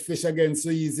and catch fish again so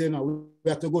easy. You know?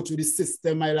 We have to go through the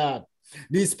system, my lad.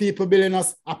 These people building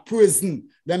us a prison.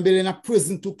 Them building a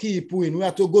prison to keep in. We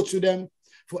have to go to them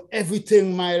for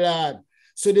everything, my lad.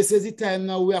 So this is the time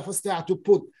now we have to start to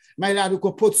put, my lad, we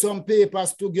could put some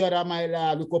papers together, my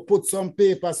lad. We could put some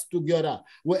papers together,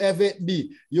 wherever it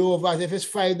be. If it's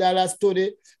 $5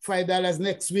 today, $5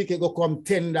 next week, it will come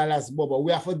 $10, Bobo.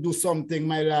 We have to do something,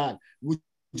 my lad.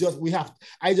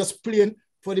 I just plain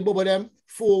for the Bobo them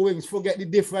 4 wings, forget the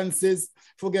differences,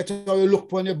 forget how you look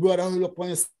upon your brother, how you look upon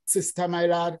your sister, my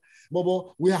lad.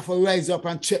 Bobo, we have to rise up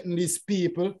and threaten these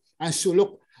people and show,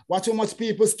 look, watch how much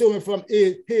people stole from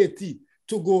Haiti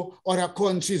to go other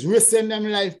countries, risking them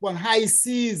life on high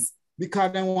seas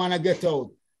because they want to get out.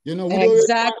 You know, we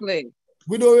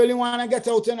don't really want to get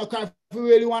out, you know, because if we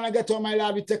really want to get out, my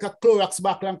lad, we take a Clorox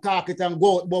back and cark it and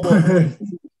go out, Bobo.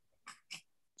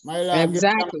 My lad,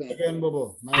 exactly. Again,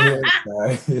 Bobo. My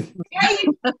you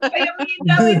mean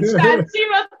going stand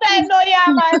serious time no,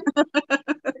 yeah, man.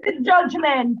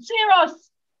 Judgment, serious.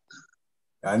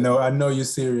 I know you're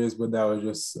serious, but that was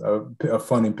just a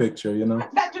funny picture, you know.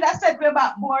 That's what I said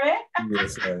about boring.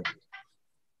 Yes,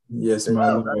 yes,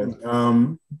 my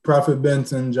Lord. Prophet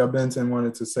Benton, Ja Benton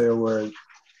wanted to say a word.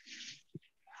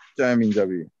 Chime in,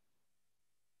 Javi.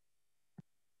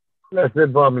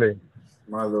 Blessed family.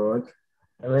 My Lord.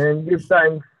 I mean, give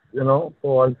thanks, you know,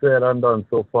 for all said and done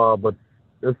so far, but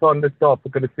it's on the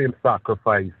topic of the same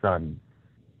sacrifice and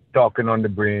talking on the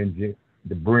brain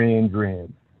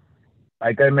drain.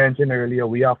 Like I mentioned earlier,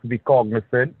 we have to be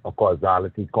cognizant of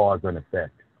causality, cause and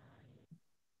effect.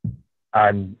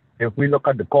 And if we look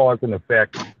at the cause and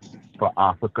effect for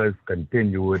Africa's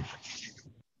continued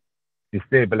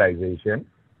destabilization,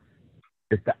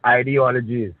 it's the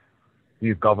ideologies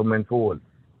these governments hold.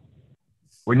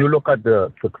 When you look at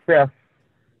the success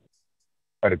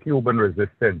of the Cuban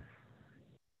resistance,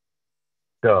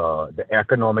 the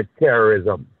economic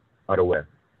terrorism of the West,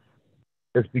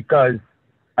 it's because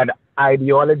of the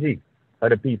ideology of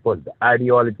the people, the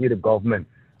ideology of the government,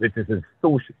 which is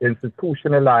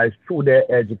institutionalized through their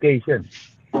education,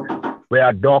 where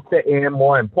a doctor ain't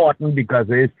more important because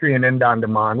he's training than the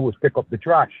man who pick up the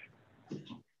trash.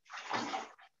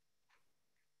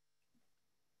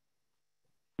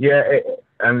 Yeah,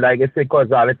 and like I say,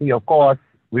 causality, of course,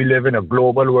 we live in a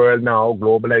global world now.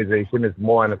 Globalization is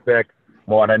more in effect,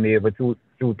 more than ever through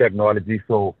technology.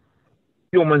 So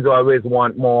humans always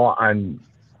want more and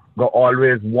go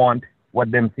always want what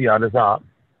them see others are.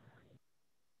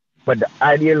 But the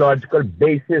ideological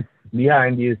basis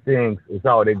behind these things is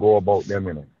how they go about them,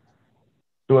 you know.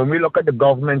 So when we look at the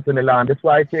governments in the land, that's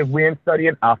why I say if we ain't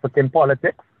studying African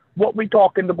politics, what we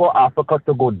talking about Africa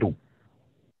to go do?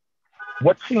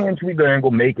 What change we going to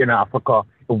go make in Africa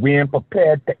if we ain't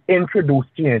prepared to introduce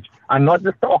change and not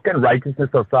just talking righteousness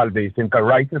or salvation? Because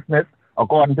righteousness,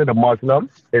 according to the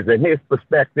Muslim, is in his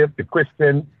perspective, the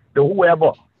Christian, the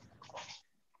whoever.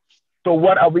 So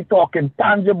what are we talking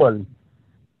tangible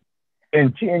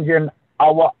in changing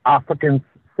our African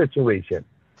situation.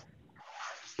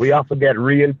 We have to get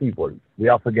real, people. We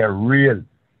have to get real.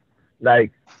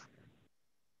 Like,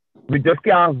 we just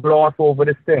can't gloss over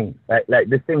this thing. Like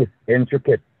this thing is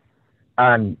intricate.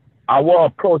 And our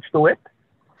approach to it,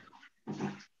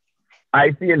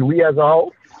 I feel we as a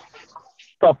house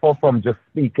suffer from just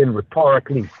speaking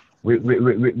rhetorically.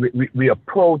 We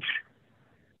approach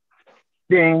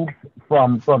things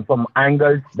from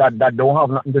angles that don't have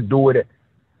nothing to do with it,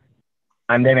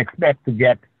 and then expect to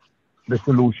get the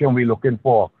solution we're looking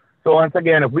for. So once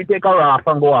again, if we take our off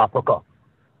and go Africa,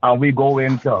 and we go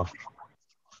into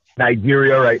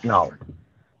Nigeria right now,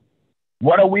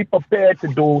 what are we prepared to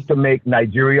do to make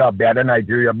Nigeria a better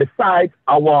Nigeria besides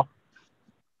our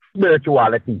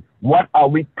spirituality? What are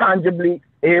we tangibly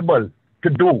able to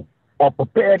do or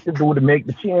prepared to do to make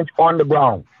the change on the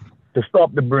ground to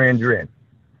stop the brain drain?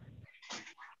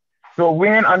 So we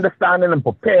ain't understanding and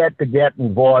prepared to get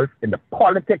involved in the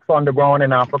politics on the ground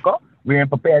in Africa. We ain't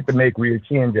prepared to make real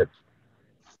changes.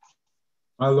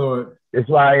 My Lord. That's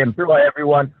why I implore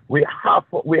everyone, we have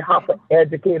to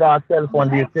educate ourselves on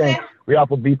these things. We have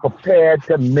to be prepared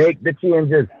to make the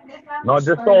changes. Not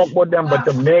just talk about them, but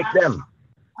to make them.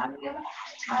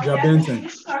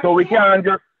 So we can't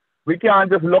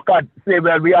just look at, say,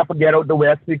 well, we have to get out the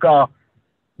West because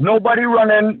nobody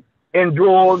running in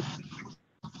droves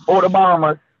out of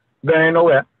Bahamas going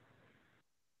nowhere.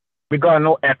 We got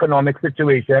no economic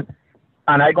situation.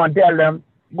 And I gonna tell them,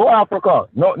 go Africa.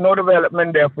 No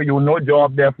development there for you, no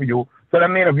job there for you. So that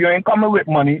means if you ain't coming with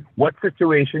money, what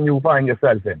situation you find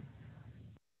yourself in?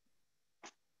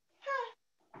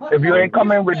 If you ain't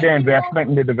coming with the investment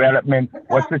and the development,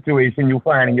 what situation you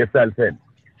finding yourself in?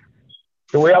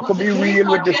 So we have to be real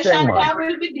with this thing, man.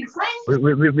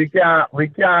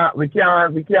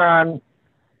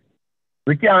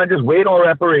 We can't just wait on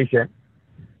reparation.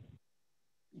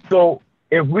 So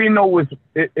if we know it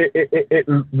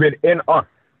within us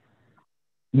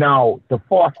now to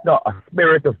foster a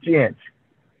spirit of change,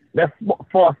 let's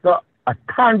foster a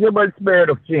tangible spirit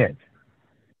of change,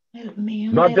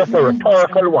 not just a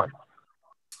rhetorical one.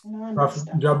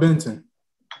 Joe Benton.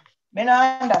 I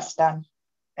don't understand.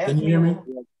 Can you hear me?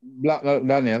 Black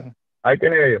Daniel. I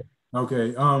can hear you.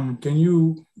 Okay. Can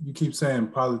you keep saying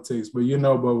politics, but you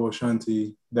know, Bobo,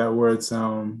 Shanti, that word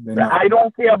sound. I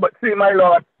don't care, but see, my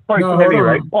Lord, personally, no,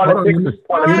 right? Politics is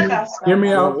politics. Hear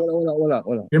me out. Hold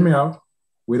on. Hear me out.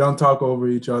 We don't talk over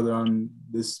each other on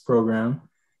this program.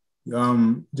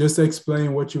 Just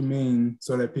explain what you mean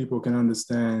so that people can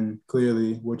understand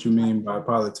clearly what you mean by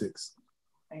politics.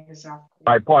 Exactly.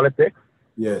 By politics?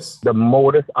 Yes. The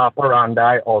modus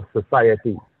operandi of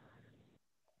society.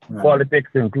 Right. Politics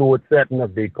includes setting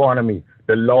of the economy,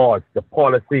 the laws, the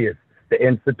policies, the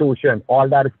institution. All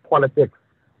that is politics.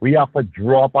 We have to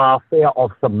drop our fear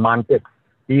of semantics.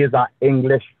 These are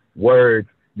English words,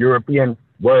 European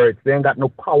words. They ain't got no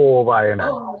power over here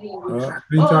now.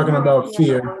 You're talking about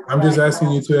fear. I'm just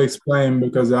asking you to explain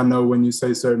because I know when you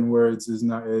say certain words, it's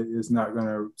not going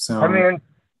to sound. I mean,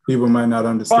 people might not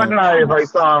understand. Pardon if I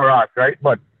sound right, right?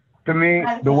 But to me,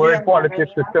 the word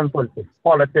politics is simple. It's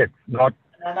politics, not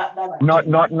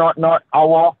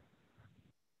our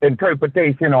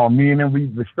interpretation or meaning we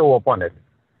bestow upon it,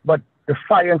 but the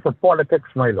science of politics,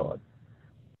 my Lord.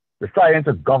 The science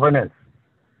of governance.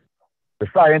 The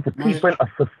science of keeping a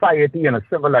society and a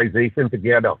civilization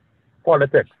together.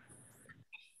 Politics.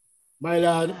 My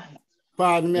lord,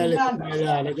 pardon me, my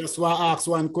lord. I just want to ask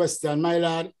one question, my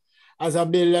lord. As a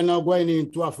builder now going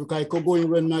into Africa, I could go in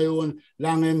with my own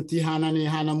long empty hand and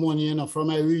hand of money, you know. From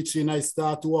I reach in, I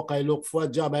start to work, I look for a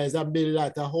job. As a builder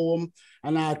at a home,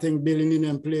 and I think building in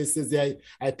them places,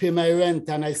 I pay my rent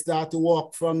and I start to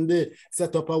work from there,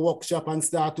 set up a workshop and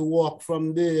start to work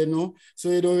from there, you know. So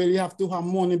you don't really have to have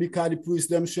money because the priest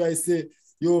them sure I say,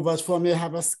 you over from you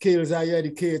have a skills, are you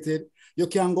educated? You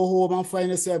can go home and find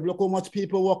yourself. Look how much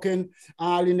people working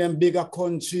all in them bigger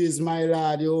countries, my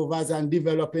lord, over and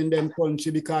developing them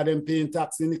country because them paying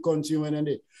tax in the country when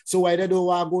they. So why they don't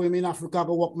want to go in Africa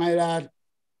go work, my lord?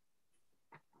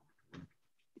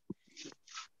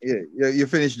 Yeah, you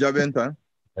finished Joe Benton?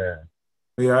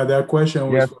 Yeah, that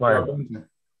question was for Joe Benton.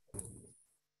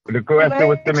 The question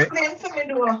was to me. Explain to me,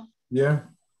 though. Yeah.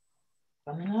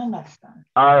 I don't understand.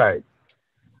 All right.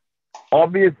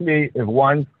 Obviously, if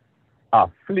one are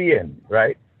fleeing,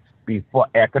 right, before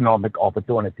economic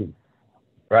opportunity,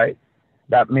 right?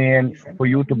 That means for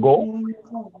you to go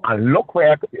and look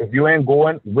for, if you ain't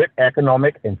going with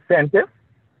economic incentive,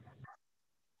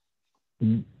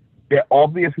 there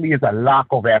obviously is a lack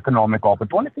of economic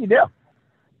opportunity there.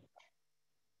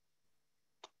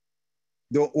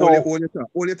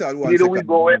 Either we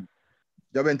go in.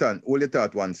 Jabenton, hold your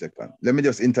thought 1 second. Let me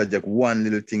just interject one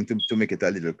little thing to make it a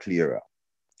little clearer.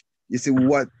 You see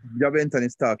what Jabenton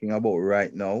is talking about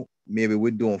right now, maybe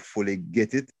we don't fully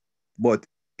get it, but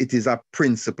it is a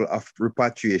principle of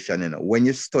repatriation. You know, when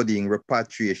you're studying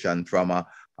repatriation from a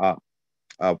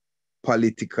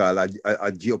political, a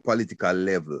geopolitical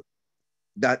level,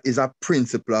 that is a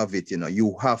principle of it. You know,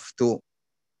 you have to,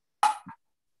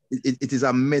 it is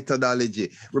a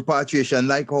methodology. Repatriation,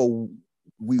 like how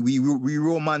we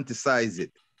romanticize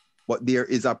it, but there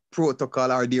is a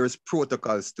protocol, or there is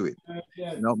protocols to it.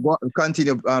 You know,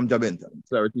 continue, Jabenta.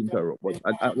 Sorry to interrupt, but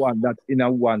I want that in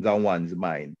a one's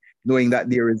mind, knowing that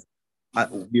there's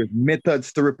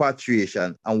methods to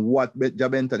repatriation, and what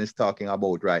Jabenton is talking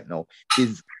about right now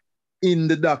is in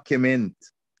the document,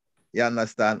 you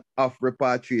understand, of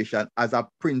repatriation as a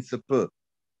principle.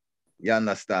 You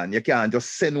understand? You can't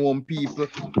just send home people.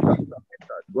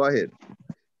 Go ahead.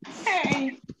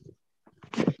 Hey.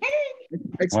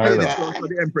 Explain it so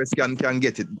the Empress can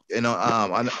get it, you know,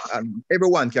 and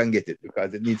everyone can get it,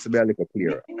 because it needs to be a little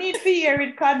clearer. I need to hear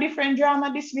it, because different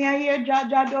drama this me I hear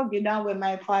Jaja Doggy down where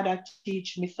my father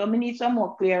teach me. So I need some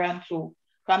more clearance too.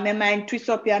 Because my mind twist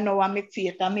up here now and my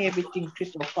faith and everything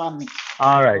twist up for me.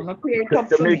 All right.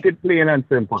 To make it plain and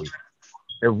simple,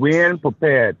 if we ain't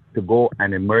prepared to go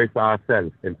and immerse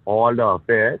ourselves in all the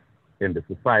affairs in the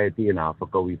society in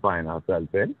Africa we find ourselves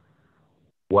in,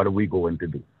 what are we going to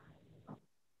do?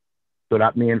 So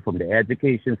that means from the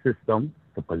education system,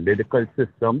 the political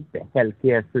system, the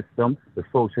healthcare system, the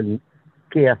social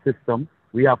care system,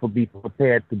 we have to be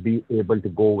prepared to be able to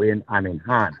go in and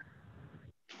enhance.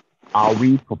 Are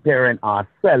we preparing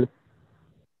ourselves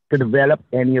to develop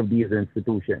any of these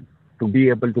institutions, to be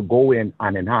able to go in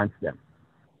and enhance them?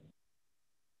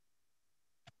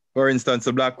 For instance,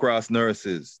 the Black Cross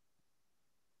nurses.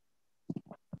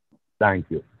 Thank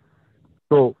you.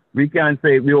 So we can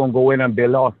say we won't go in and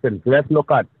build hospitals. Let's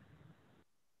look at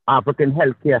African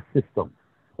healthcare system,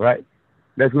 right?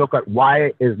 Let's look at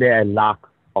why is there a lack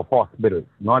of hospitals,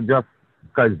 not just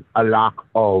because a lack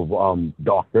of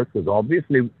doctors, because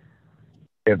obviously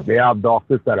if they have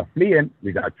doctors that are fleeing,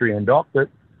 we got trained doctors,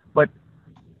 but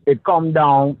it comes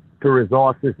down to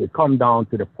resources, it comes down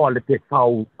to the politics,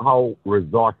 how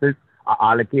resources are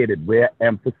allocated, where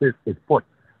emphasis is put.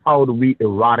 How do we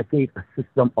eradicate a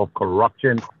system of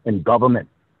corruption in government?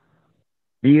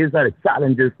 These are the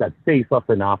challenges that face us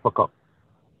in Africa.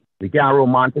 We can't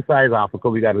romanticize Africa.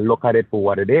 We got to look at it for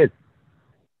what it is.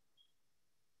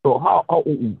 So how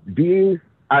these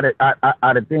are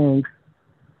the things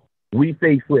we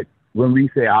face with when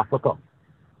we say Africa.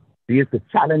 These are the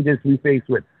challenges we face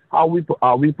with. How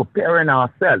are we preparing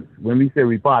ourselves when we say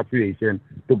repatriation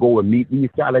to go and meet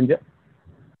these challenges?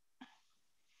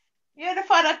 Yeah, the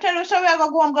father tell us how we are going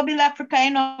to go and go build Africa,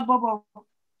 you know, Bobo.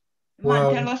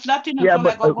 Man, tell us that, you know, yeah,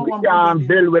 so but we can't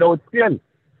build without skill.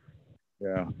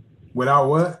 Yeah. Without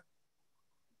what?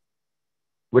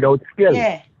 Without skill.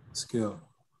 Yeah. Skill.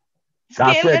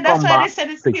 That's where it comes why back they said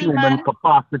it's to skill, human man.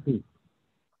 capacity.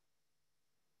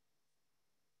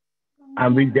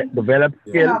 And we develop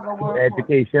skill,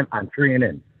 education, and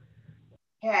training.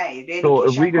 Yeah, so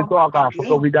if we can talk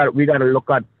Africa, we got to look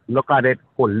at it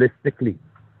holistically.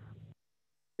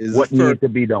 What needs to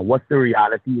be done? What's the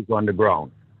realities on the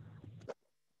ground?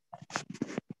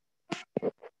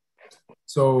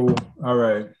 So, all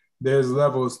right, there's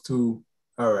levels to,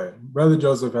 all right, Brother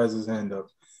Joseph has his hand up.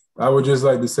 I would just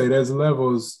like to say there's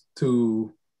levels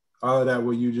to all of that,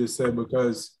 what you just said,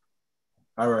 because,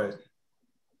 all right,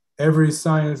 every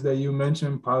science that you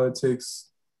mentioned, politics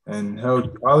and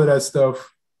health, all of that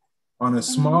stuff on a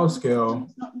small scale,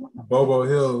 Bobo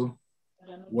Hill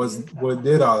was what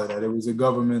did all of that. It was a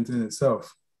government in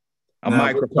itself.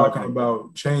 Now we're talking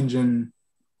about changing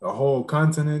the whole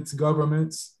continent's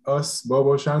governments, us,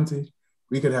 Bobo, Shanti.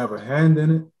 We could have a hand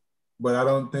in it, but I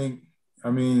don't think,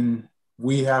 I mean,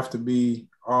 we have to be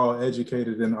all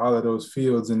educated in all of those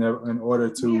fields in order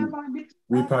to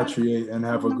repatriate and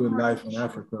have a good life in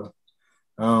Africa.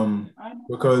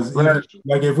 Because even,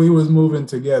 like if we was moving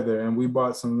together and we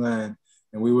bought some land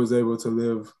and we was able to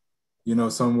live, you know,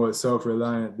 somewhat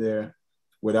self-reliant there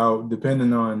without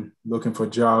depending on looking for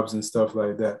jobs and stuff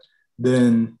like that,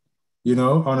 then, you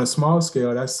know, on a small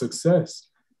scale, that's success.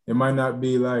 It might not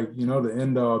be like, you know, the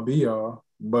end all be all,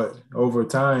 but over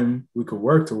time we could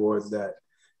work towards that.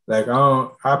 Like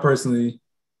I personally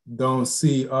don't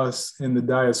see us in the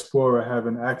diaspora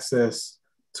having access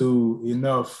to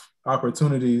enough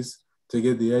opportunities to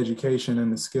get the education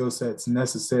and the skill sets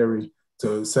necessary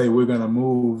to say we're going to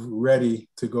move ready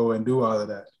to go and do all of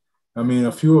that. I mean,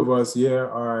 a few of us, yeah,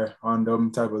 are on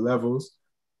them type of levels,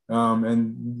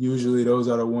 And usually those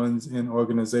are the ones in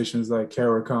organizations like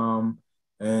CARICOM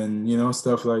and, you know,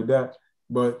 stuff like that.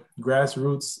 But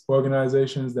grassroots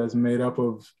organizations that's made up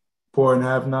of poor and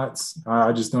have-nots,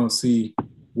 I just don't see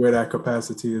where that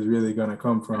capacity is really going to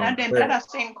come from.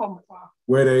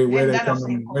 Where they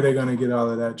going to get all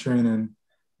of that training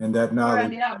and that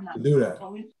knowledge to do that.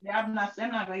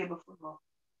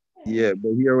 Yeah,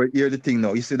 but here the thing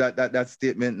now. You see that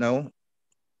statement now?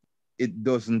 It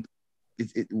doesn't.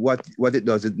 What it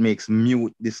does, it makes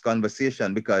mute this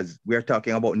conversation because we're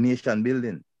talking about nation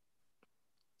building.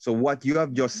 So what you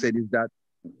have just said is that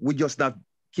we're just not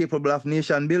capable of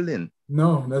nation building.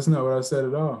 No, that's not what I said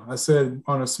at all. I said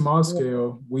on a small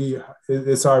scale,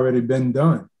 it's already been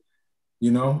done,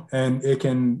 you know, and it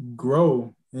can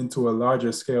grow into a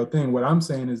larger scale thing. What I'm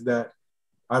saying is that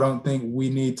I don't think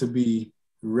we need to be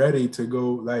ready to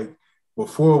go, like,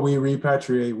 before we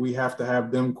repatriate, we have to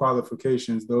have them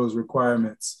qualifications, those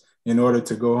requirements in order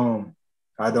to go home.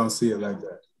 I don't see it like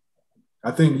that.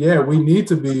 I think, yeah, we need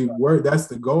to be worried. That's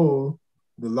the goal,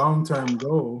 the long-term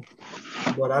goal.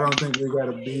 But I don't think we got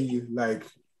to be like,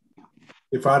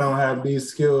 if I don't have these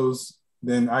skills,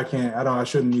 then I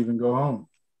shouldn't even go home.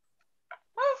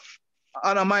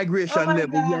 On a migration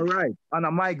level, you're right. On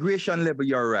a migration level,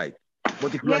 you're right.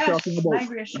 But if you're talking about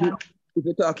migration, if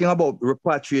you're talking about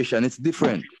repatriation, it's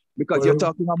different. Because you're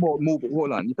talking about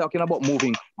you're talking about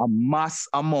moving a mass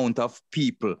amount of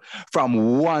people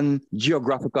from one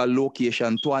geographical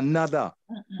location to another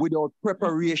without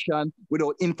preparation,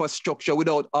 without infrastructure,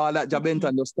 without all that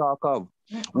Jabentan just talk of.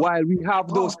 While we have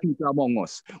those people among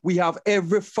us, we have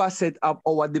every facet of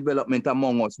our development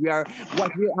among us.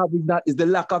 What we have is the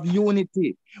lack of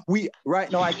unity. Right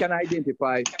now I can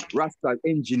identify Rasta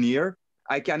engineer.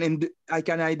 I can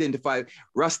identify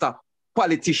Rasta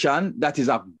politician. That is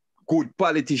a good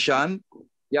politician.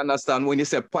 You understand? When you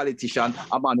say politician,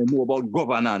 a man who know about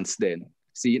governance then.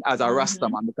 See, as a Rasta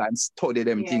man, because I study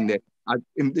them thing there. I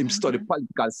study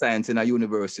political science in a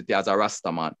university as a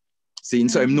Rasta man. See,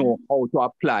 so him know how to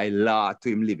apply law to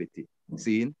him liberty.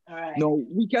 See? Right. Now,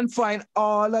 we can find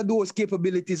all of those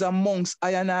capabilities amongst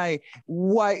I and I.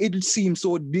 Why it seems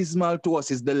so dismal to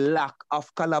us is the lack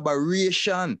of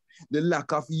collaboration, the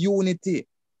lack of unity.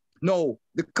 Now,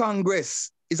 the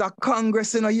Congress is a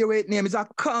Congress, you know, hear it name. It's a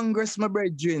Congress, my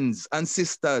brethren and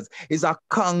sisters. It's a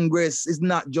Congress. It's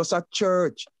not just a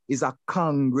church. It's a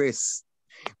Congress.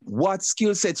 What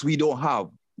skill sets we don't have?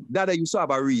 That I used to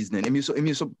have a reasoning. He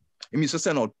used to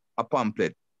send out a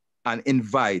pamphlet and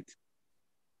invite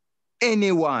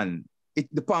anyone.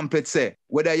 The pamphlet say,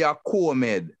 whether you're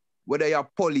co-med, whether you're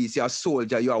police, you're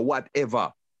soldier, you're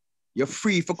whatever, you're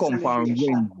free for come on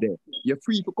Wednesday. You're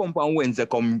free for come on Wednesday,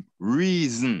 come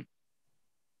reason.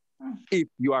 If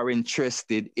you are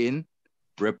interested in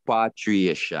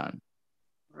repatriation.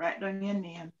 Write down your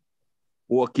name.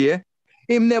 Okay?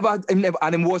 Him never, and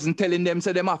him wasn't telling them,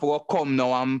 so them have to come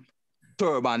now and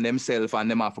turban themselves and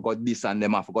them have got this and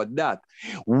them have got that.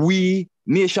 We,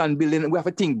 nation building, we have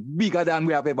to think bigger than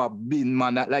we have ever been,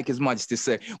 man. Like His Majesty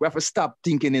said, we have to stop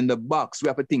thinking in the box. We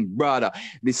have to think broader.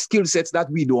 The skill sets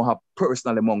that we don't have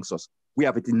personally amongst us, we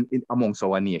have it in amongst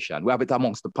our nation. We have it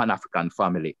amongst the Pan-African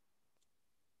family.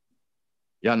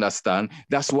 You understand?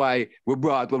 That's why when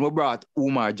we brought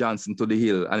Umar Johnson to the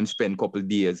Hill and him spent a couple of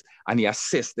days and he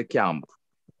assessed the camp.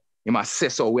 He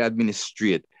assessed how we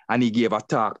administrate and he gave a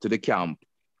talk to the camp,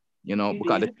 you know,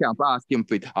 because the camp asked him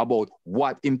about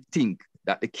what him think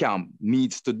that the camp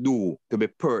needs to do to be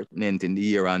pertinent in the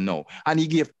here and now. And he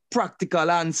gave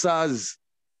practical answers.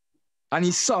 And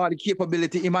he saw the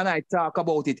capability. Him and I talk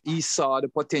about it. He saw the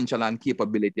potential and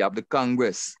capability of the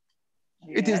Congress.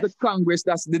 Yes. It is the Congress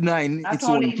that's denying its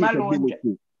own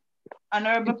capability.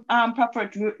 Honorable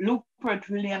Rupert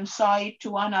Williams saw it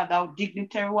to another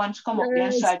dignitary ones come up there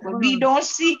and side, but we don't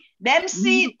see them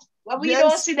see it. But we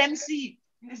don't see them see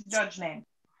it. This judgment.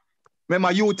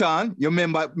 Remember Utah? You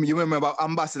remember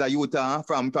Ambassador Utah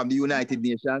from the United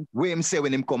Nations? What him say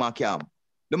when him come and camp?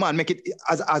 The man make it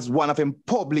as one of him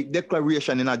public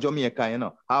declaration in Jamaica, you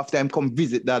know, after him come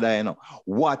visit that, you know,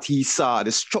 what he saw,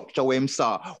 the structure where him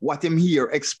saw, what him here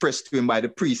expressed to him by the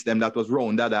priest them that was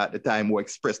round that at the time who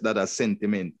expressed that as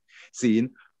sentiment, seeing,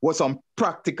 was some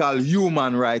practical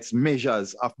human rights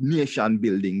measures of nation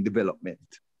building development.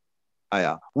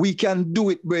 We can do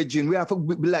it, brethren. We have to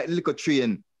be like little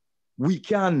train. We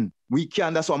can.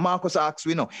 That's what Marcus asks,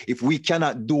 we know. If we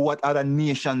cannot do what other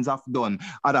nations have done,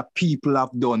 other people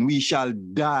have done, we shall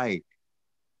die.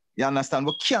 You understand?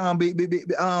 We can't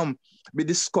be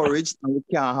discouraged and we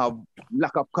can't have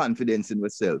lack of confidence in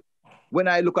ourselves. when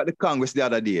I look at the Congress the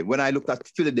other day, when I looked at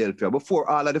Philadelphia, before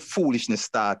all of the foolishness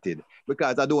started,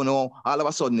 because I don't know, all of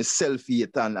a sudden the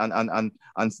self-hate and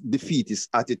defeatist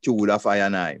attitude of I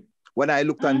and I. When I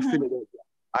looked at Philadelphia,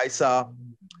 I saw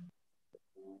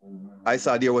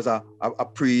there was a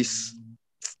priest,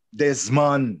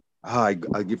 Desmond. I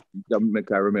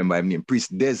remember his name,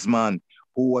 Priest Desmond,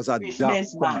 who was a Priest doctor.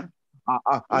 Desmond.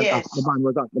 Yes.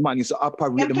 The man used to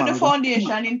operate. Came to the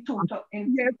foundation in two.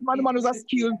 Yes, the man was a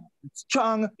skilled,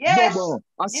 strong, yes. Bobo.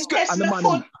 And the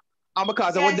man, and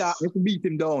because of our darkness, we beat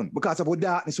him down. Because of our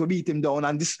darkness, we beat him down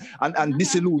and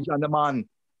disillusion the man.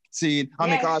 See, I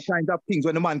make all kinds of things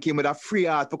when the man came with a free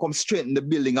heart to come straighten the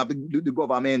building of the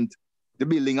government, the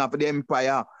building of the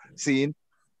empire. See,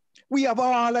 we have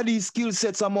all of these skill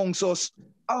sets amongst us,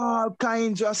 all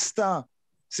kinds of stuff.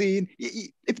 See,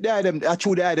 if they are them,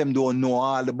 actually they them don't know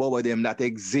all the Bobo them that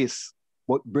exist.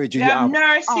 But Bridget, we have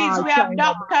nurses, we have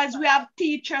doctors, we have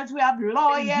teachers, we have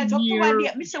lawyers. Up to one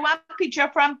day, me see one picture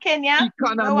from Kenya.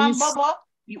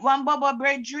 One Bobo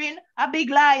brethren, a big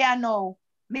liar now.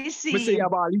 Me see. Me say you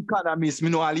have all economists, me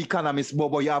know all economists,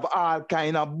 Bobo. You have all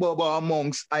kind of Bobo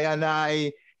amongst I and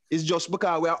I. It's just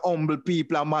because we are humble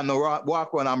people and man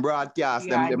walk around and broadcast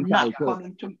we are not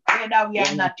coming together, we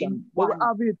are not in one.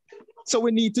 So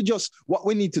we need to what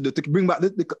we need to do to bring back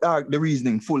the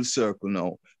reasoning full circle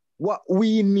now. What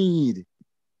we need,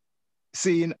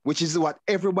 seeing, which is what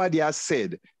everybody has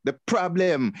said, the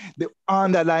problem, the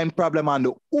underlying problem and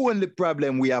the only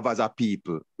problem we have as a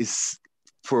people is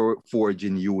for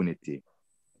forging unity.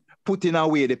 Putting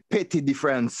away the petty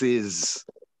differences,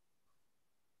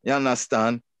 you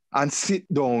understand? And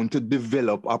sit down to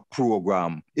develop a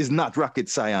program. It's not rocket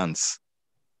science.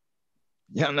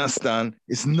 You understand?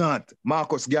 It's not.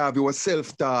 Marcus Garvey was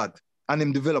self-taught and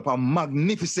him develop a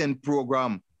magnificent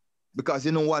program. Because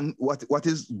you know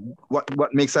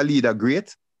what makes a leader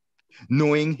great?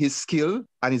 Knowing his skill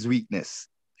and his weakness.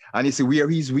 And you see where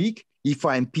he's weak, he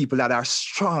find people that are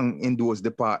strong in those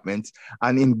departments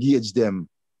and engage them,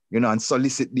 and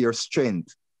solicit their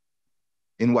strength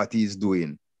in what he's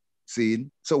doing. See?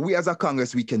 So we as a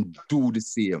Congress, we can do the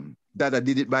same. Dada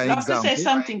did it by example. To say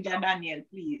something, Daniel,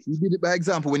 please. He did it by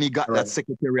example when he got that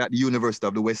secretary at the University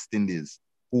of the West Indies,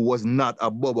 who was not a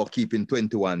Bobo keeping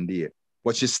 21 days,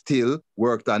 but she still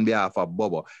worked on behalf of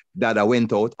Bobo. Dada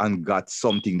went out and got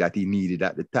something that he needed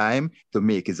at the time to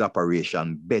make his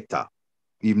operation better,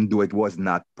 even though it was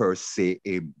not per se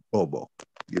a Bobo.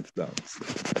 Give thanks.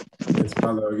 Yes,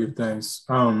 my Lord, give thanks.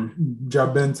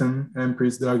 Job Benton and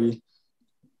Priest Dougie,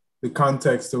 the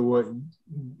context of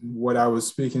what I was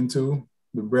speaking to,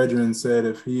 the brethren said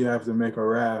if he have to make a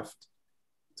raft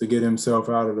to get himself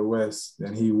out of the West,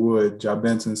 then he would. Job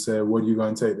Benton said, what are you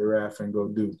going to take the raft and go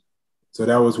do? So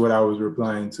that was what I was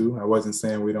replying to. I wasn't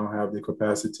saying we don't have the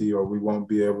capacity or we won't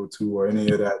be able to or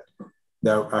any of that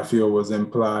I feel was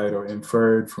implied or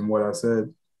inferred from what I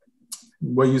said.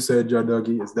 What you said, Joe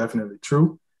Dougie, is definitely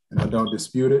true, and I don't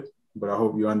dispute it, but I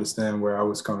hope you understand where I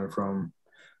was coming from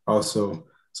also.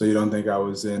 So you don't think I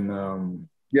was in...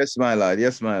 Yes, my lord.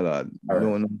 Yes, my lord.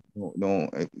 Right. No.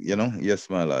 Yes,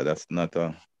 my lord. That's not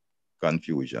a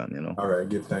confusion, All right,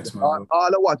 give thanks, my lord. All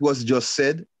of what was just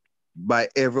said by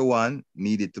everyone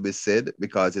needed to be said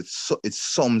because it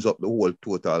sums up the whole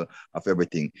total of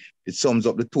everything. It sums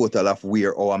up the total of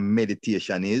where our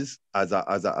meditation is as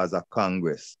a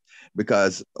Congress.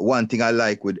 Because one thing I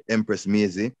like with Empress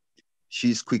Maisie,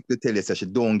 she's quick to tell you that she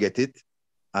don't get it,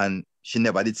 and she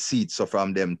never did see it so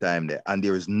from them time there. And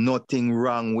there is nothing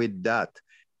wrong with that.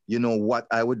 What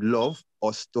I would love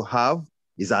us to have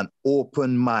is an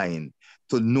open mind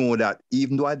to know that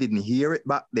even though I didn't hear it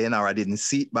back then or I didn't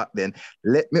see it back then,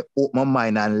 let me open my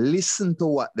mind and listen to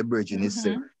what the brethren is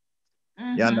saying.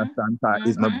 You understand?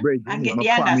 It's my brethren, and it's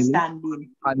get my the family, understanding.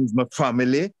 and it's my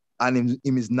family, and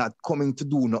him is not coming to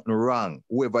do nothing wrong.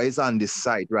 Whoever is on this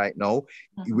site right now,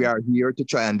 we are here to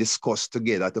try and discuss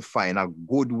together to find a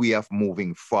good way of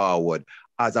moving forward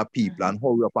as a people and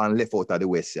hurry up and left out of the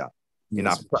West here.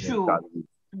 Yes,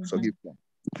 So give them.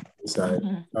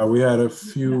 We had a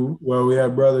few, we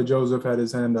had Brother Joseph had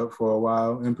his hand up for a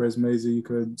while. Empress Maisie, you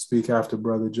could speak after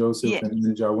Brother Joseph and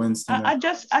Ninja Winston. I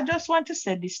just want to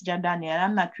say this, Daniel.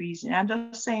 I'm not reasoning. I'm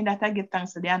just saying that I give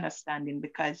thanks to the understanding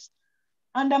because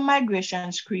under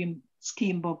migration scheme,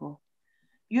 Bobo,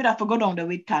 you'd have to go down there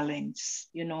with talents.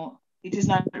 It is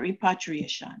not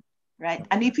repatriation, right?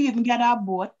 And if you even get a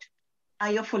boat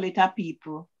and you're full of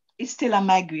people, it's still a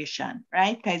migration,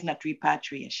 right? Because it's not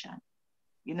repatriation.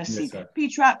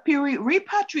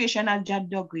 Repatriation, as Jad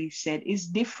Dougie said, is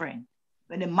different.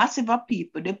 When the massive of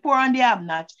people, the poor and the have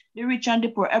not, the rich and the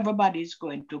poor, everybody is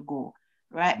going to go.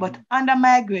 right? But under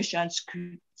migration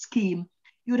scheme,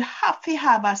 you'd have to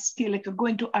have a skill. If you're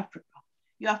going to Africa,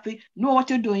 you have to know what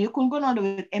you're doing. You couldn't go on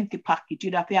with empty pocket.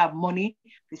 You'd have to have money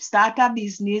to start a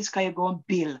business, because you're going to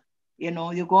build.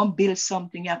 You're going to build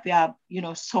something. You have to have,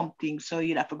 something. So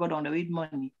you'd have to go down there with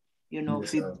money,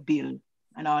 Yes, to build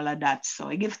and all of that. So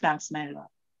I give thanks, my Lord.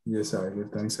 Yes, I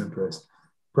give thanks and praise.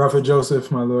 Prophet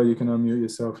Joseph, my Lord, you can unmute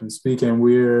yourself and speak. And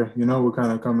we're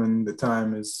kind of coming, the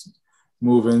time is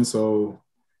moving. So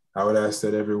I would ask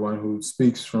that everyone who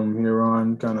speaks from here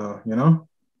on kind of,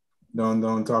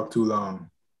 don't talk too long.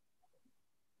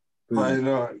 Please. My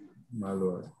Lord. My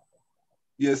Lord.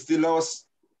 Yes, still us,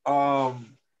 I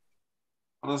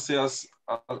don't say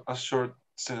a short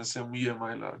sense in here,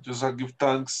 my Lord. Just I give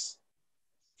thanks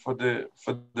for the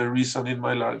reason in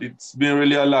my Lord. It's been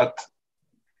really a lot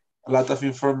of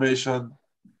information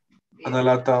and a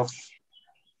lot of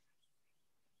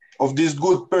this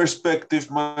good perspective,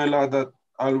 my Lord, that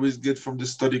I always get from the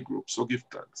study group. So give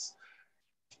thanks.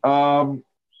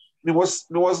 Me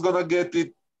was gonna get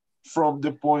it from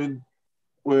the point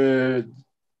where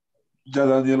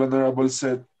Daniel Honorable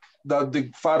said that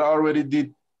the Father already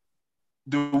did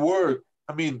the work.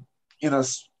 I mean, in a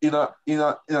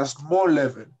small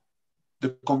level, the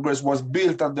Congress was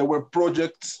built and there were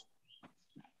projects,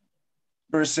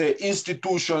 per se,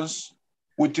 institutions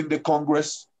within the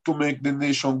Congress to make the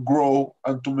nation grow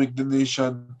and to make the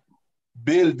nation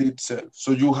build itself.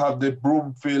 So you have the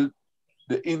Broomfield,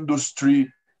 the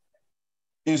industry,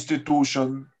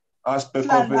 institution aspect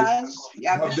of it. You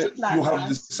have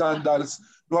the sandals.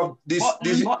 You have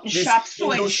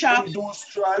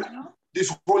this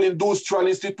whole industrial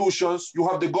institutions. You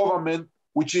have the government,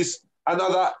 which is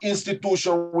another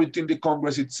institution within the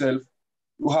Congress itself.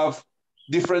 You have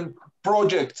different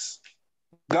projects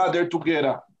gathered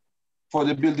together for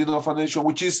the building of a nation,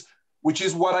 which is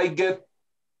what I get,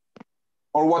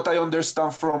 or what I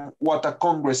understand from what a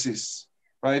Congress is,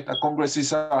 right? A Congress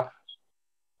is an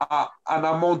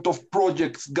amount of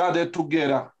projects gathered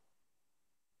together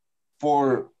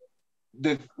for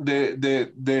the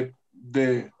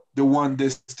one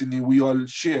destiny we all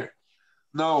share.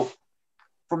 Now,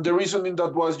 from the reasoning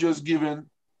that was just given,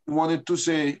 I wanted to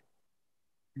say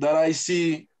that I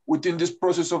see within this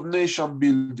process of nation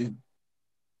building,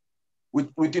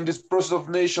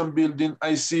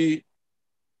 I see,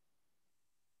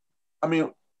 I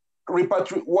mean,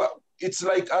 what it's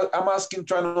like. I'm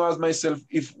trying to ask myself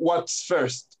if what's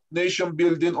first, nation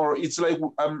building, or it's like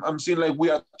I'm seeing like we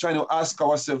are trying to ask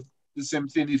ourselves the same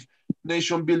thing, if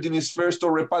nation building is first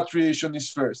or repatriation is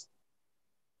first,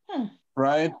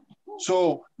 right?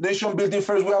 So nation building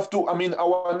first, we have to, I mean,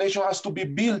 our nation has to be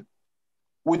built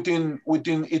within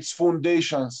its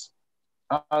foundations,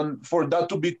 and for that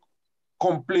to be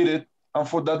completed, and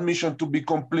for that mission to be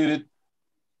completed,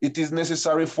 it is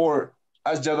necessary for,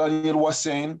 as Daniel was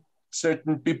saying,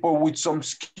 certain people with some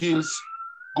skills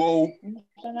go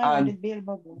and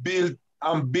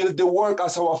build the work,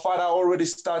 as our Father already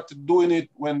started doing it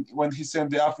when he sent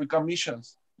the African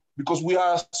missions. Because we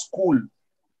are a school,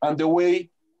 and the way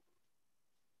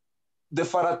the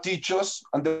Father teaches,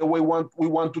 and the way we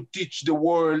want to teach the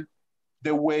world,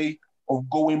 the way of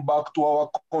going back to our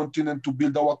continent to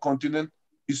build our continent,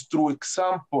 is through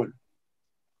example.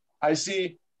 I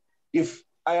see if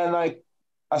I and I,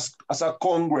 as a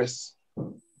Congress,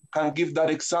 can give that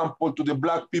example to the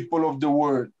Black people of the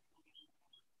world,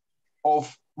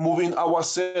 of moving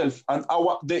ourselves and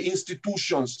the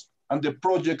institutions and the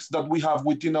projects that we have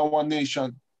within our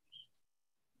nation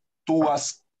to a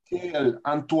scale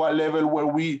and to a level where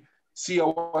we see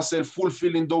ourselves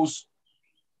fulfilling those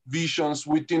visions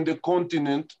within the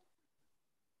continent,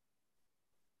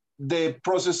 the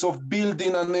process of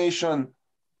building a nation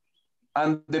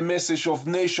and the message of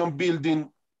nation building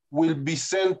will be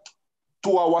sent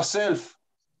to ourselves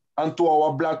and to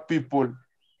our Black people,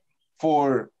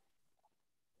 for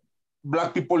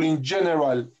Black people in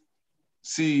general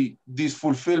see this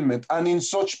fulfillment. And in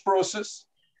such process,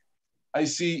 I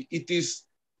see it is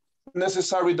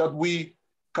necessary that we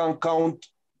can count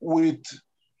with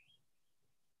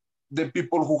the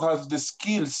people who have the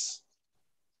skills.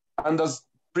 And as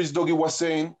Priest Doggy was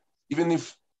saying, even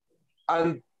if,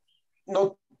 and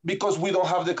not because we don't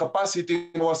have the capacity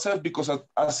in ourselves, because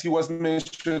as he was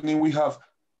mentioning, we have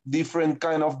different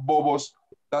kind of Bobos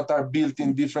that are built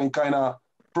in different kind of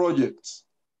projects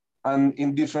and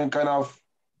in different kind of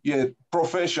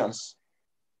professions.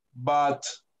 But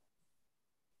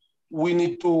we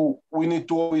need to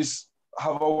always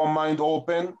have our mind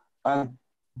open and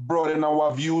broaden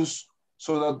our views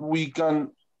so that we can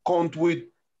count with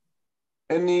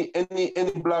any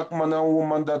Black man and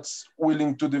woman that's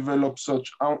willing to develop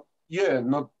such. And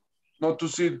not to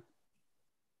see it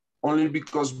only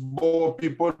because Bobo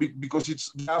people, because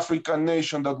it's the African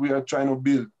nation that we are trying to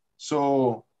build.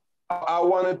 So I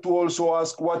wanted to also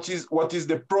ask what is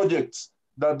the projects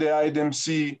that the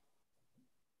IDMC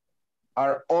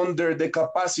are under the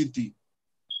capacity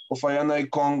of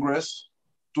INI Congress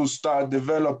to start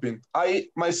developing. I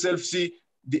myself see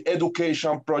the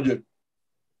education project.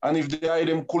 And if the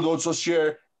IDM could also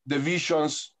share the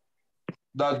visions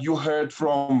that you heard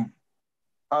from,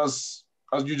 as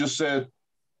you just said,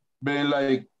 being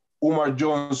like Umar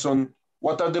Johnson,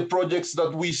 what are the projects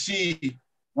that we see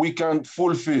we can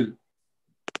fulfill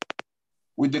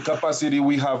with the capacity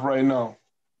we have right now?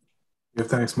 Give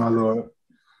thanks, my Lord.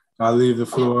 I'll leave the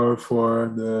floor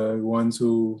for the ones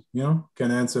who,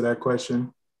 can answer that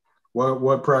question.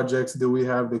 What projects do we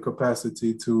have the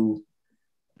capacity to,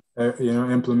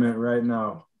 implement right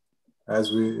now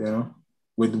as we,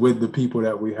 with the people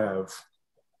that we have?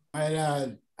 My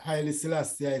Lord, highly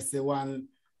Celestia, I say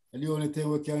the only thing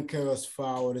we can carry us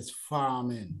forward is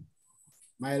farming.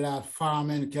 My Lord,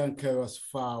 farming can carry us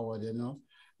forward,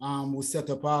 We set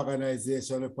up an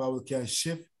organization where we can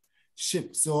ship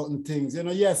certain things.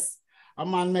 Yes, a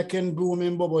man making broom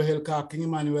in Bobo Hill, King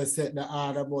Emmanuel set the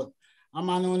order, but a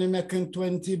man only making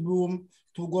 20 broom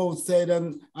to go outside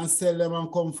and sell them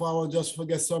and come forward just for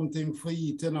get something for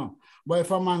eat, But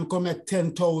if a man come make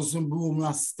 10,000 broom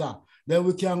Rasta, then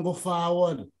we can go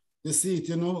forward. You see it,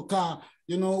 because,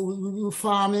 we're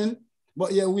farming,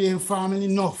 but yeah, we ain't farming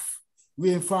enough.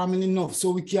 We ain't farming enough,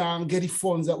 so we can't get the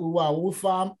funds that we want. We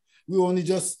farm, we only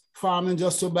just farming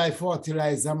just to buy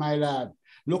fertilizer, my lad.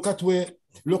 Look at where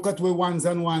ones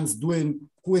and ones doing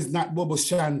who is not Bobo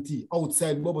Shanti,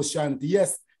 outside Bobo Shanti.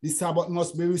 Yes, the Sabbath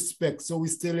must be respect, so we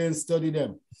still ain't study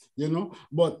them,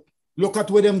 But look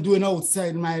at what them doing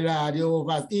outside, my lad,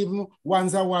 even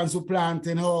ones and ones who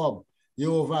planting herb,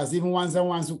 even ones and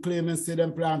ones who claim and say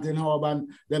them planting herb and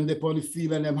them they on the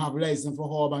field and them have license for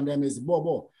herb and them is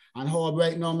Bobo. And herb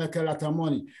right now make a lot of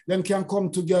money. Them can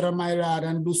come together, my lad,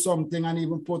 and do something and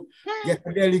even get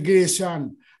a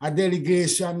delegation,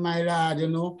 my lad,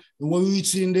 When we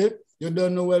reach in there, you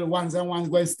don't know, well, ones and ones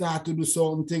going to start to do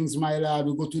certain things, my lad.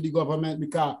 We go to the government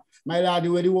because, my lad, the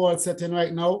way the world setting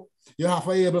right now, you have to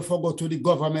be able to go to the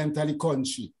government and the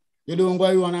country. You don't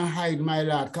go you want to hide, my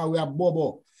lad, because we are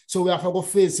Bobo. So we have to go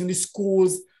facing the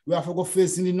schools, we have to go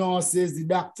facing the nurses, the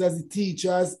doctors, the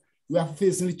teachers, we are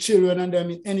facing the children and them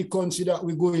in any country that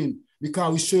we go in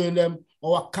because we're showing them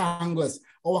our Congress.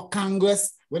 Our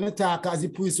Congress, when you talk as a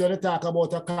priest, when you talk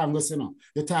about a Congress,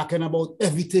 you're talking about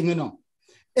everything,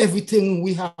 Everything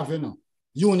we have,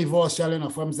 universal,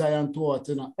 from Zion to earth,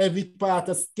 every part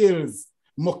of skills,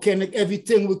 mechanic,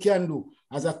 everything we can do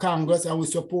as a Congress, and we're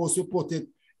supposed to put it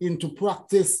into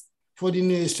practice for the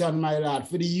nation, my lad,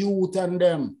 for the youth and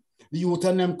them. The youth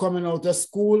and them coming out of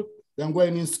school, them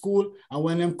going in school, and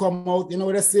when them come out, you know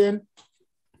what they're saying?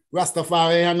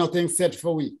 Rastafari have nothing set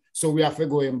for we, so we have to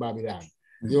go in Babylon.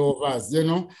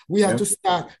 We have to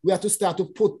start to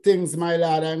put things, my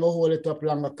lad, and go hold it up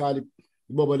longer, call it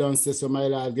Bobo don't say so, my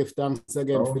lad. Give thanks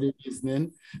again for the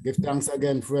listening. Give thanks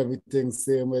again for everything.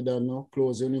 Same way, don't know.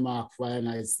 Close your remark for a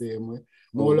nice same way.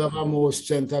 More love and more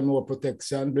strength and more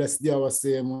protection. Bless the hour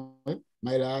same way.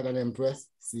 My lad and Empress.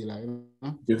 See you later.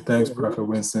 Give thanks, Prophet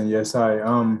Winston. Yes, I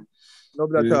love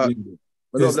that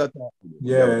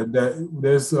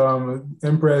there's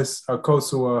Empress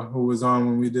Akosua who was on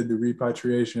when we did the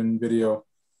repatriation video.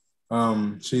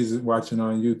 She's watching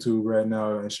on YouTube right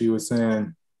now, and she was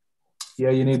saying, yeah,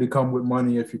 you need to come with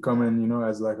money if you come in,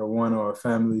 as like a one or a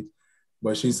family.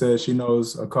 But she said she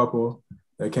knows a couple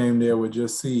that came there with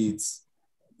just seeds.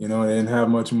 They didn't have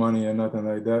much money or nothing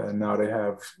like that. And now they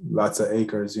have lots of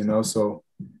acres, So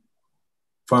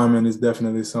farming is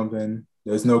definitely something.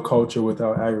 There's no culture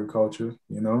without agriculture,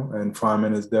 and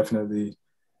farming is definitely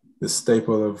the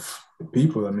staple of the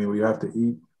people. I mean, we have to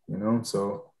eat,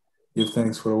 So give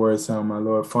thanks for the word sound, my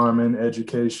Lord. Farming,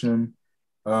 education,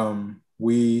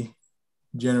 we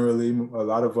generally, a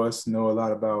lot of us know a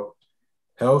lot about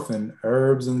health and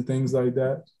herbs and things like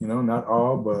that. Not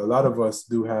all, but a lot of us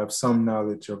do have some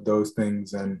knowledge of those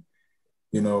things. And,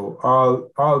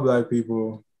 all Black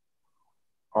people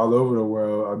all over the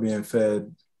world are being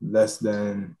fed less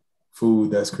than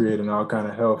food that's creating all kind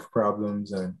of health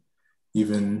problems. And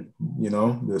even,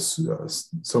 there's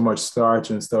so much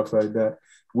starch and stuff like that.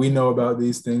 We know about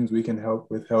these things. We can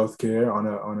help with healthcare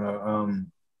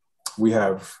we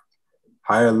have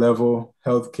higher level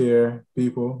healthcare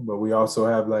people, but we also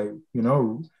have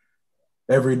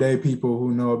everyday people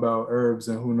who know about herbs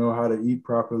and who know how to eat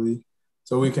properly.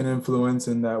 So we can influence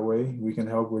in that way. We can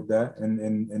help with that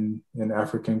in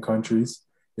African countries.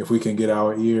 if we can get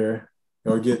our ear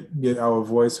or get our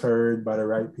voice heard by the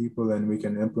right people, and we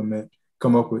can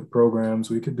come up with programs,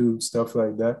 we could do stuff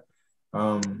like that.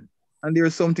 And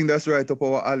there's something that's right up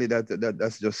our alley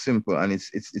that's just simple, and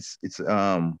it's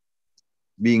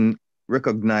being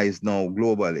recognized now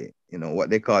globally. You know what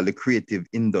they call the creative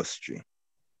industry.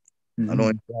 I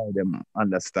don't try them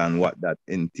understand what that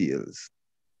entails,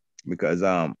 because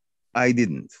I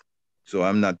didn't. So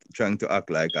I'm not trying to act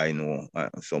like I know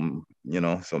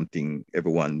something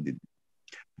everyone did.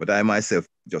 But I myself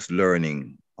just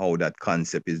learning how that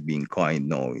concept is being coined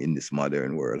now in this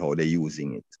modern world, how they're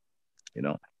using it. You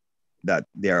know, that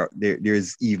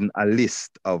there's even a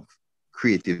list of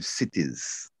creative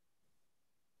cities.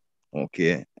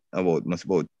 Okay, about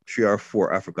 3 or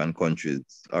 4 African countries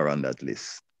are on that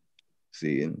list.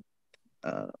 See,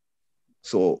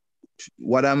 so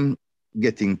what I'm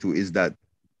getting to is that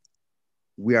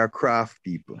we are craft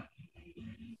people.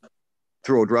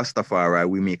 Throughout Rastafari,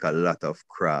 we make a lot of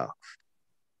craft.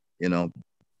 You know,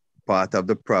 part of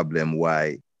the problem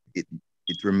why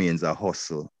it remains a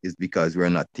hustle is because we're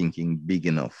not thinking big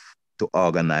enough to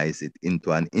organize it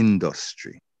into an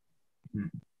industry.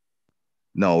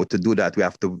 Now, to do that, we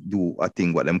have to do a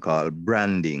thing what them call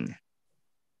branding.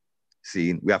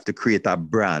 See, we have to create a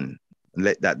brand,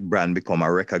 let that brand become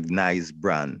a recognized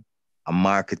brand, a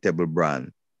marketable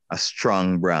brand, a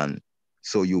strong brand,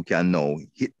 so you can now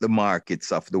hit the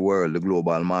markets of the world, the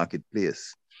global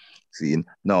marketplace. See,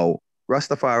 now,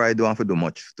 Rastafari don't have to do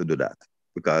much to do that,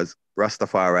 because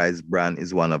Rastafari's brand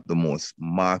is one of the most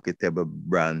marketable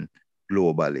brand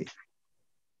globally.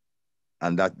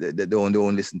 And that they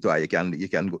don't listen to it. You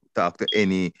can go talk to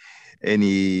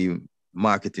any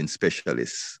marketing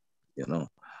specialist, you know.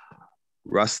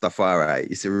 Rastafari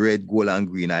is a red, gold, and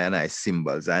green I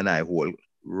symbols, and I hold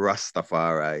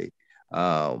Rastafari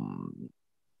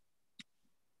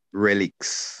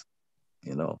relics,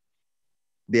 you know.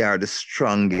 They are the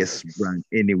strongest brand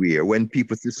anywhere. When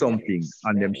people see something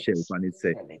on them shelf and it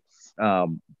say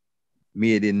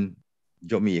made in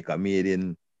Jamaica, made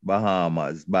in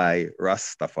Bahamas by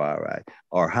Rastafari,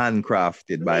 or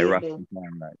handcrafted by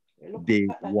Rastafari, they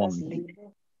want it.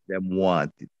 Them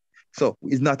want it. So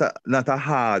it's not a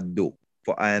hard do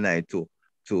for I and I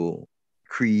to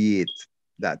create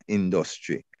that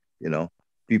industry. You know,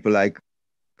 people like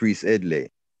Priest Edley.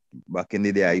 Back in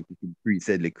the day, Priest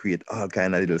Edley create all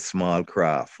kind of little small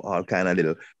craft, all kind of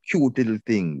little cute little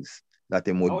things that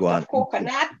they would go on.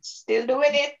 Coconut, still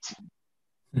doing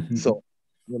it. So,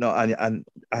 you know, and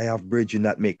I have brethren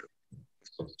that make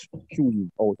shoes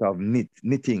out of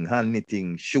knitting, hand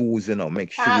knitting shoes, you know,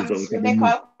 make shoes out of with the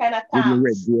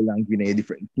red, gold, and green, a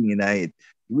different thing in it.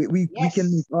 We can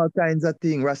make all kinds of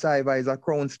things. Rasaiva is a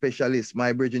crown specialist.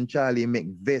 My brethren Charlie make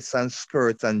vests and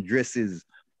skirts and dresses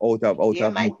out of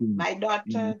knitting. My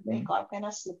daughter make all kind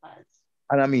of slippers.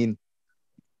 And I mean,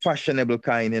 fashionable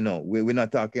kind, you know. We're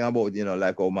not talking about, you know,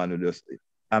 like our man who just,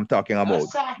 I'm talking about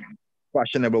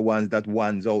fashionable ones that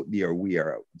ones out there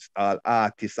wear. All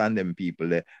artists and them people,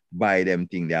 they buy them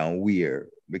thing they and wear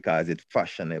because it's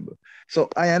fashionable. So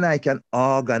I and I can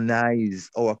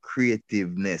organize our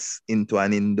creativeness into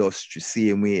an industry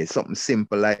same way, something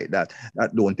simple like that,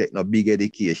 that don't take no big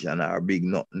education or big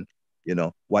nothing. You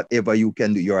know, whatever you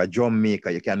can do, you're a drum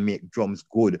maker, you can make drums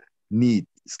good, neat,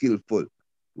 skillful.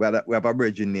 We have a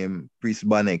brethren named Priest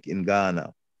Banek in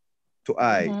Ghana. So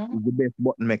is the best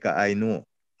button maker I know.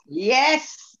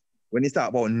 Yes. When you talk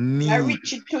about neat.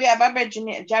 Richie too, you have a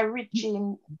brethren, Richie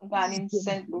in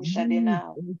St. Lucia there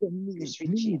now.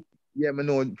 Neat. Yeah, I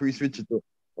know Priest Richie too.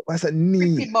 I said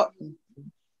neat.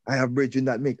 I have brethren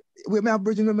that make, we have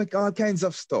brethren that make all kinds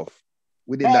of stuff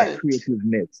within that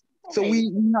creativeness. So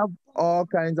we have all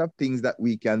kinds of things that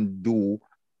we can do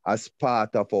as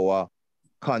part of our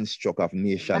construct of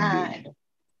nation building.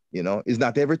 You know, it's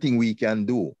not everything we can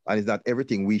do, and it's not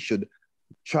everything we should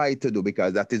try to do,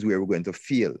 because that is where we're going to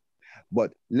fail.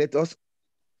 But let us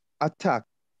attack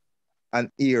an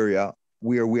area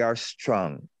where we are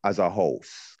strong as a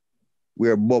house,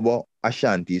 where Bobo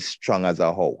Ashanti is strong as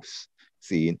a house.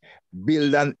 See,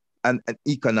 build an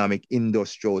economic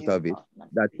industry out of it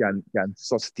that can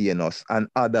sustain us and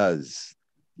others.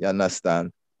 You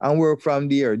understand? And work from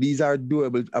there. These are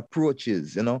doable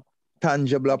approaches, you know,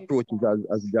 tangible approaches,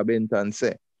 as Jabentan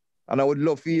said. And I would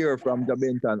love to hear from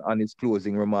Jabentan on his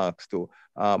closing remarks too.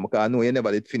 Because I know you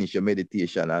never did finish your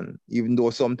meditation, and even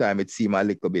though sometimes it seems a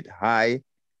little bit high,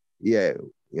 yeah,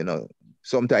 you know,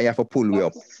 sometimes you have to pull way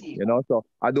up, you know. So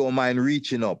I don't mind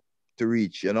reaching up to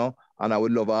reach, you know. And I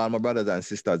would love all my brothers and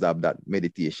sisters have that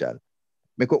meditation.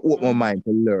 Make us open my mind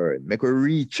to learn. Make us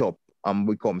reach up and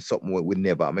become something we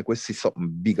never. Make us see something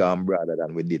bigger and broader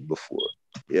than we did before.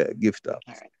 Yeah, give thanks.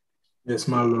 All right. Yes,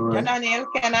 my Lord. Daniel,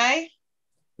 can I?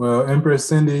 Well, Empress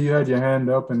Cindy, you had your hand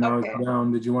up and now Okay. it's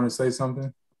down. Did you want to say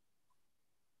something?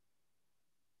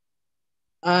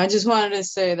 I just wanted to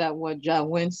say that what John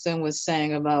Winston was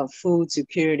saying about food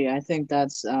security, I think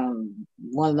that's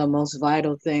one of the most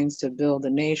vital things to build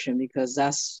a nation, because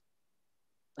that's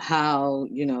how,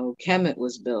 you know, Kemet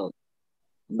was built,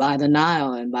 by the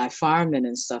Nile and by farming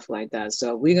and stuff like that.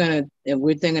 So if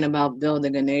we're thinking about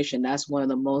building a nation, that's one of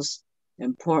the most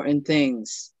important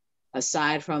things,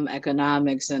 aside from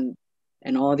economics and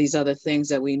all these other things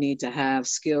that we need to have,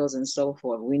 skills and so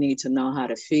forth. We need to know how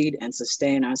to feed and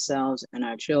sustain ourselves and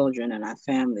our children and our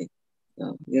family.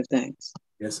 So give thanks.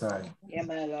 Yes, I. Yeah,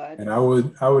 my Lord. And I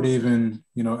would even,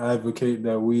 you know, advocate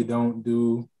that we don't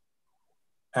do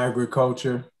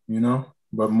agriculture, you know,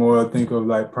 but more think of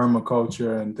like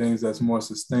permaculture and things that's more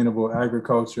sustainable.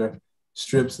 Agriculture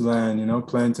strips land, you know,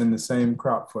 planting the same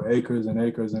crop for acres and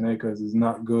acres and acres is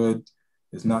not good.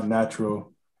 It's not natural.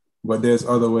 But there's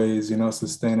other ways, you know,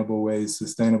 sustainable ways,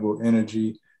 sustainable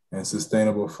energy and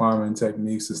sustainable farming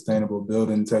techniques, sustainable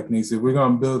building techniques. If we're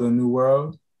going to build a new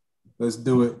world, let's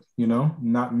do it, you know,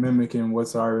 not mimicking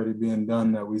what's already being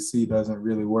done that we see doesn't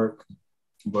really work,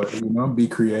 but, you know, be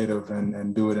creative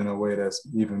and do it in a way that's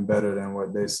even better than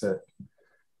what they said.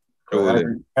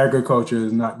 Agriculture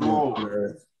is not good for the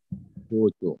earth.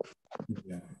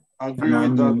 Yeah. I agree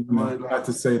with that. Not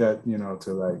to say that, you know,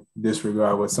 to like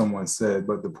disregard what someone said,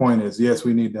 but the point is, yes,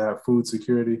 we need to have food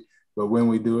security, but when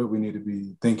we do it, we need to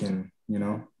be thinking, you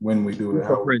know, when we do it,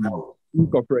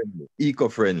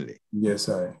 Eco-friendly. Yes,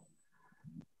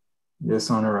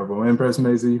 yes, Honorable Empress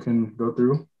Maisie, you can go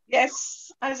through.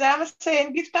 Yes, as I was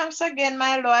saying, give thanks again,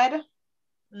 my Lord.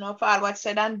 No, for all what's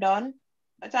said and done,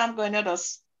 but I'm going to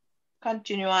just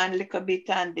continue on a little bit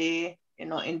on the, you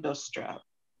know, industrial.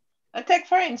 I take,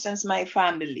 for instance, my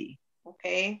family,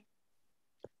 okay?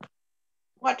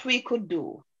 What we could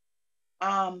do.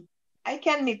 I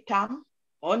can knit tam,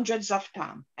 hundreds of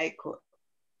tam, I could.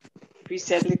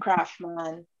 Priestly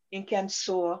craftsman, he can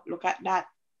sew, look at that.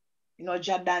 You know,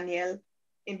 Daniel,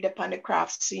 in the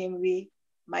craft same way.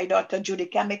 My daughter Judy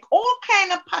can make all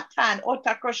kind of pattern out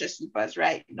of crochet slippers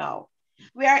right now.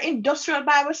 We are industrial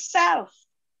by ourselves,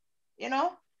 you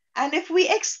know? And if we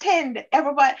extend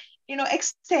everybody, you know,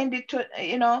 extend it to,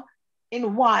 you know,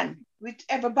 in one with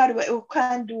everybody who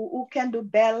can do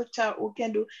belt, or who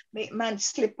can do make man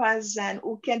slippers, and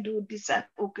who can do this, and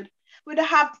who could, we'd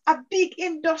have a big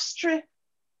industry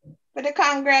for the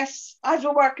Congress as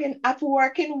we work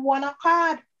in one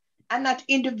accord and not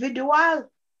individual.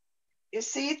 You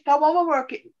see, because when we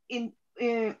work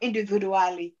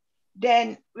individually,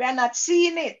 then we are not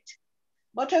seeing it.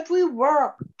 But if we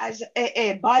work as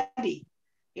a body,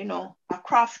 you know, a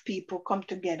craft people come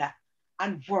together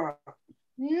and work,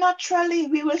 naturally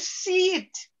we will see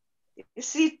it. You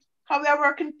see how we are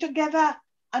working together,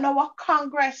 and our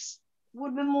Congress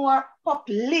would be more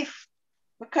uplift.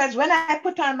 Because when I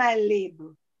put on my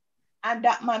label, and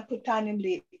that man put on him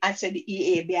label and said the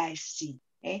EABIC,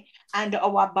 and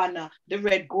our banner, the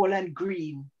red, gold, and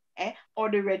green,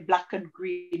 or the red, black, and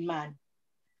green man.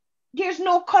 There's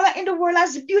no color in the world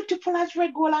as beautiful as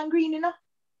red, gold, and green, you know?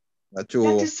 That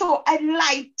is so a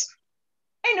light.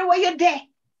 Anyway, you're there,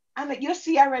 and you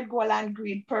see a red, gold, and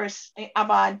green purse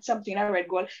about something, a red,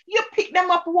 gold. You pick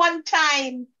them up one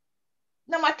time.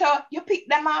 No matter, you pick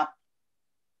them up.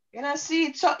 You know, see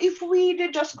it. So if we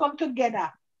did just come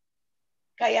together,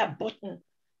 kaya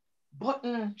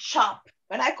button shop.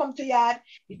 When I come to yard,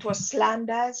 it was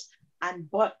slanders and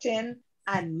button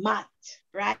and mat,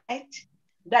 right?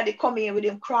 Daddy come in with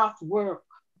him craft work,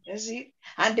 you see?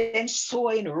 And then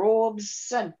sewing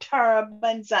robes and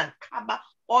turbans and kaba,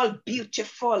 all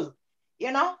beautiful,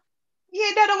 you know?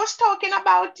 Yeah, Daddy was talking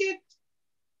about it.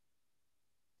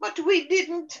 But we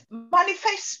didn't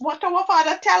manifest what our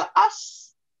father tell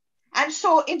us. And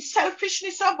so in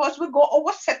selfishness of us, we go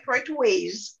our separate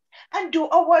ways and do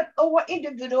our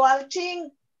individual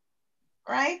thing,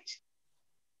 right?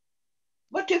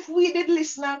 But if we did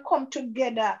listen and come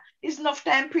together, it's enough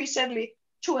time presently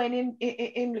showing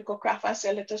in little craft and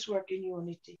say, let us work in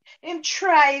unity. Him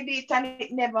tried it and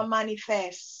it never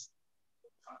manifests.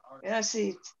 You know, see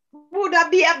it. Would there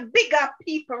be a bigger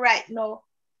people right now?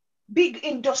 Big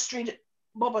industry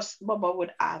Bobo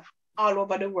would have all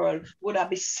over the world, would have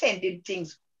been sending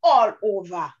things all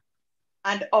over.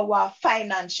 And our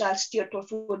financial status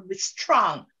would be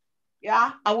strong.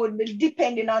 Yeah, and would be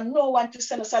depending on no one to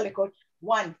send us a little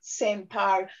 1 cent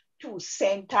or 2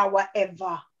 cent or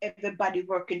whatever. Everybody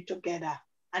working together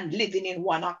and living in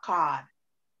one accord.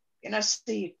 You know,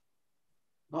 see,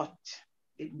 but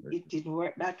it didn't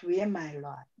work that way, my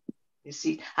Lord. You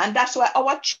see, and that's why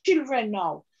our children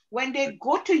now, when they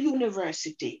go to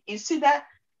university, instead of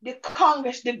the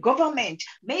Congress, the government,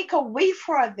 make a way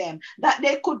for them that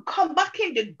they could come back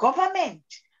in the government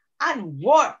and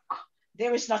work.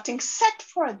 There is nothing set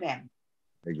for them,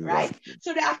 right?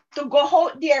 So they have to go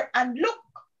out there and look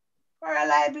for a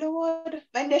livelihood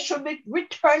when they should be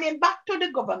returning back to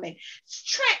the government,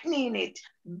 strengthening it,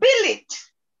 build it,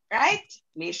 right?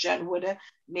 Nation with a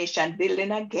nation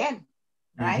building again,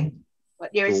 right?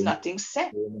 But there is nothing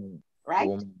set, right?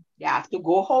 They have to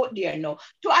go out there now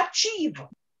to achieve.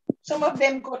 Some of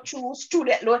them go through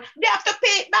student loan. They have to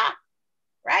pay it back,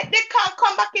 right? They can't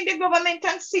come back in the government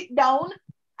and sit down,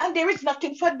 and there is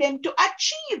nothing for them to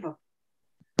achieve.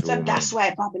 So that's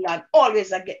why Babylon always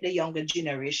get the younger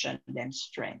generation them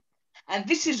strength. And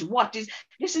this is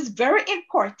very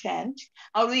important,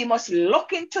 and we must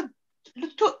look into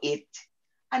it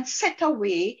and set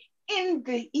away in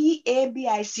the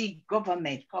EABIC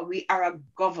government, because we are a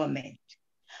government.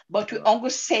 But we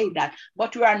always say that,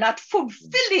 but we are not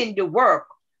fulfilling the work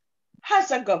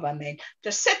as a government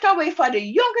to set away for the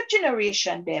younger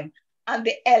generation them and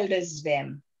the elders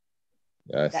them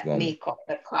that make up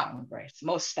the Congress.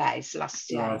 Most High's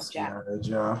last year.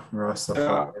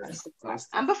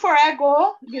 And before I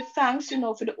go, give thanks,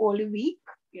 for the Holy Week.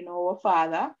 Our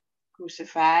Father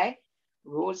crucified,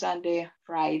 rose on the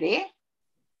Friday,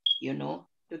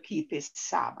 to keep his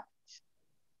Sabbath.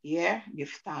 Yeah,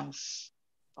 give thanks,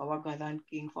 our God and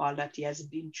King, for all that he has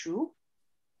been through,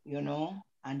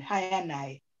 and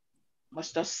I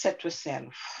must just set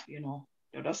ourselves,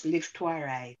 to just live to our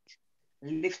right,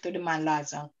 live to the man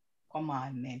laws and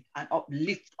commandment, and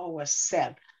uplift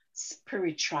ourselves,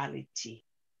 spirituality,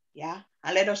 yeah,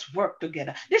 and let us work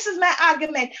together. This is my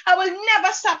argument. I will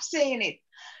never stop saying it.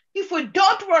 If we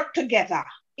don't work together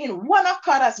in one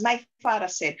accord, as my father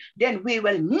said, then we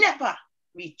will never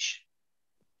reach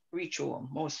home.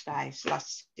 Most High's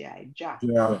last year.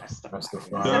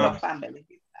 Family,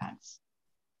 give thanks.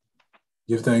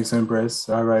 Give thanks, Empress.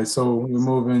 All right, so we're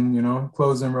moving,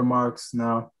 closing remarks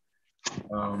now.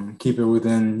 Keep it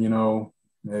within,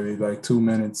 maybe like 2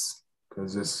 minutes,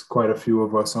 because there's quite a few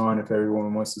of us on. If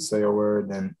everyone wants to say a word,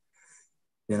 then,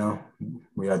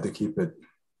 we have to keep it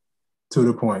to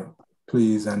the point.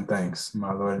 Please and thanks,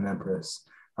 my Lord and Empress.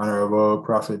 Honorable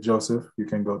Prophet Joseph, you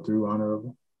can go through,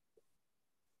 Honorable.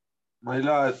 My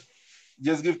Lord,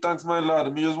 just give thanks, my Lord.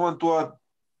 I just want to add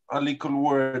a little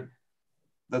word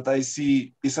that I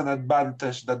see is an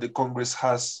advantage that the Congress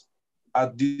has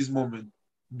at this moment,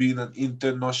 being an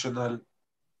international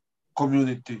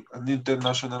community, an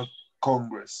international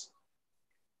Congress.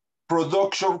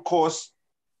 Production cost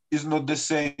is not the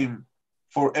same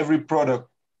for every product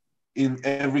in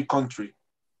every country.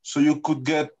 So you could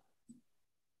get,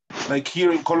 like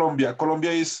here in Colombia,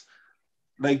 Colombia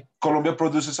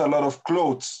produces a lot of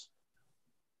clothes.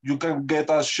 You can get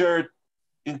a shirt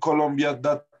in Colombia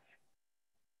that,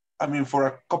 for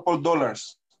a couple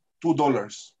dollars,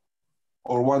 $2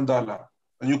 or $1,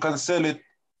 and you can sell it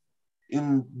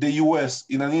in the US,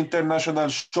 in an international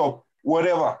shop,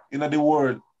 wherever in the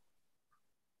world.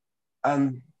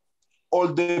 And all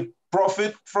the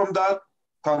profit from that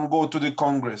can go to the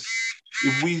Congress.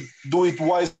 If we do it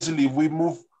wisely, if we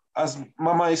move, as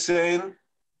Mama is saying,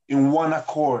 in one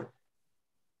accord.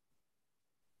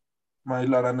 My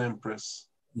Lord and Empress.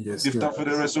 Yes. Give thanks for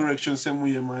the resurrection, same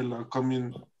way, my Lord,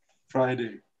 coming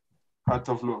Friday. Heart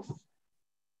of love.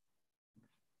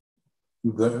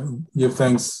 Give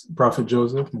thanks, Prophet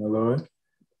Joseph, my Lord.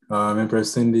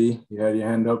 Empress Cindy, you had your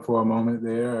hand up for a moment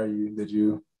there.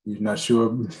 You're not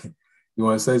sure? You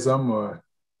want to say something, or?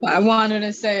 I wanted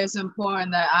to say it's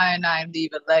important that I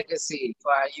leave a legacy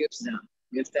for our youth now.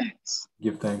 Give thanks.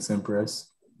 Give thanks,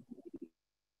 Empress.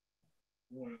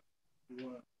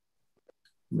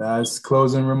 That's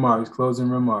closing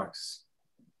remarks.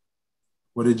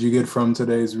 What did you get from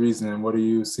today's reasoning? What do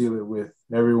you seal it with?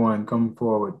 Everyone, come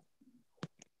forward.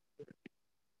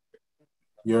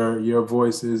 Your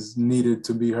voice is needed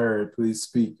to be heard. Please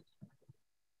speak.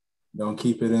 Don't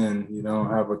keep it in. You don't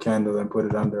have a candle and put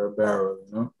it under a barrel,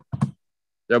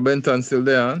 Yeah, Benton still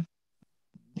there, huh?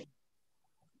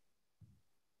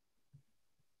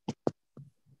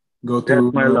 Go through.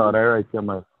 Yes, my Lord. All right,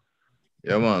 man.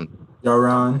 Yeah, man.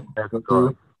 Jaron, yes, go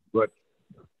through. Good.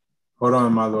 Hold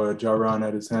on, my Lord. Jaron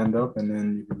had his hand up, and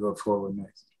then you can go forward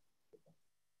next.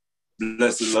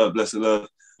 Blessed love.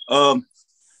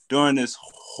 During this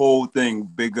whole thing,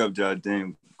 big up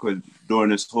Jardine, because during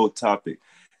this whole topic,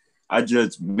 I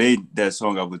just made that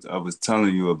song I was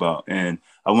telling you about, and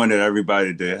I wanted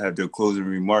everybody to have their closing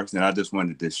remarks, and I just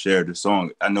wanted to share the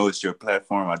song. I know it's your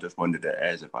platform. I just wanted to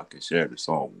ask if I could share the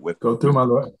song with Go through, my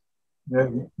Lord.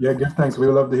 Yeah, give thanks. We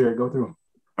would love to hear it. Go through.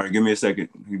 All right, give me a second.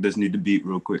 You just need the beat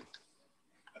real quick.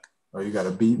 Oh, you got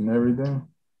a beat and everything?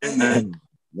 Yeah, man.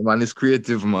 The man is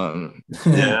creative, man.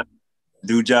 Yeah.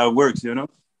 Do job works, you know?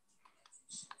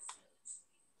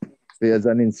 As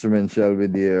an instrument shall be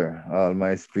there. All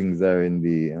my strings are in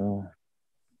thee. Oh.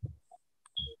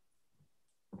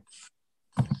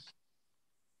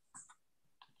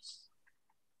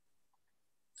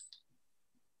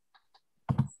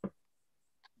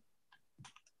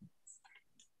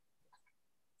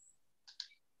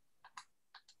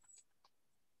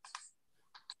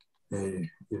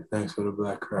 Hey, give thanks for the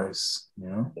Black Christ, you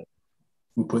know?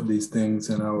 We put these things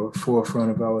in our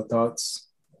forefront of our thoughts.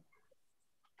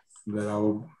 Let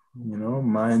our,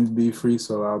 minds be free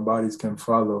so our bodies can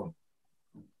follow.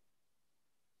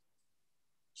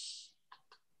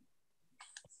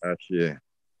 Yeah.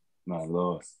 My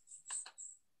Lord.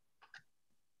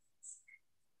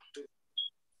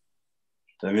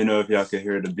 Let me know if y'all can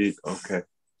hear the beat. Okay.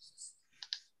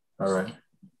 All right.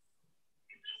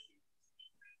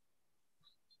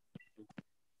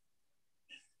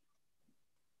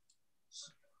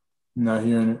 Not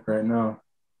hearing it right now.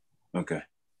 Okay.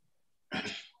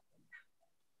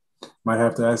 Might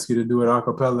have to ask you to do it a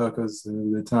cappella because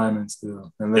the timing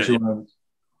still. Unless you want to.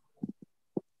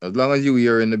 As long as you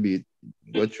hear in the beat,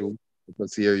 got you.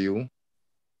 Let's hear you.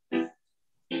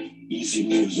 Easy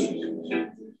music.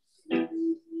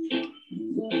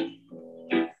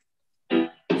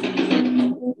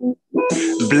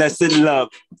 Blessed love.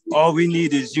 All we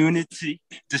need is unity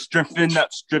to strengthen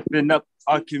up, stripping up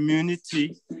our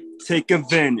community. Take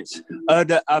advantage of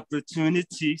the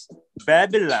opportunities.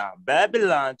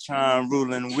 Babylon, trying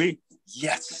ruling we.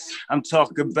 Yes, I'm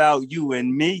talking about you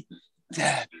and me.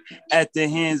 At the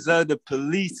hands of the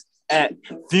police, at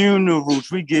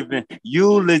funerals, we giving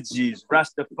eulogies.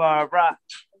 Rastafari,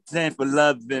 stand for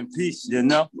love and peace, you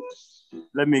know?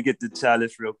 Let me get the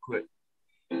chalice real quick.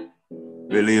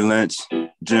 Billy Lynch,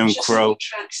 Jim Crow.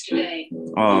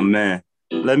 Oh, man.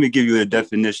 Let me give you a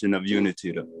definition of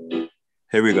unity, though.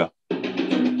 Here we go.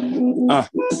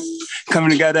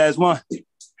 Coming together as one.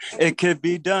 It could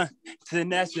be done.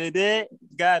 Tenacity,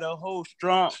 gotta hold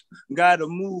strong. Gotta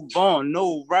move on.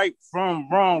 No right from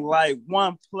wrong. Like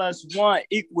 1 + 1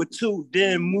 = 2.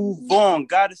 Then move on.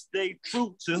 Gotta stay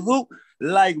true to who?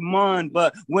 Like mine.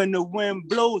 But when the wind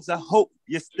blows, I hope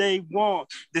you stay warm.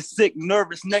 The sick,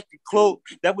 nervous, naked clothes.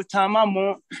 That was time I'm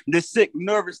on. The sick,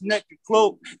 nervous, naked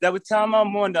clothes. That was time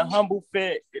I'm on. The humble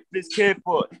fed. If it's cared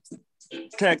for,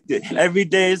 protected. Every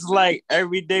day is light.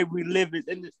 Every day we live it.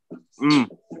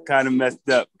 Kind of messed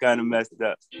up.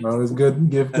 Well, it's good.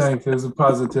 Give thanks. It's a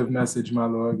positive message, my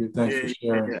Lord. Give thanks for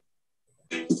sharing.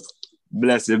 Yeah.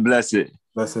 Bless it.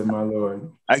 Blessed, my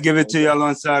Lord. I give it to y'all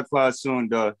on SoundCloud soon,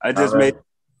 though. I just made it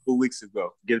 2 weeks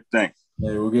ago. Give thanks.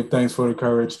 Yeah, we'll give thanks for the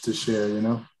courage to share, you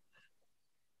know?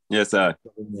 Yes, sir.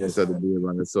 Yes, sir. Yeah,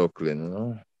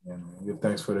 give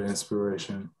thanks for the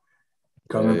inspiration.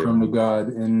 Coming from the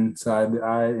God inside the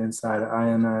eye, inside the eye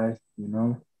and I, you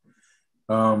know?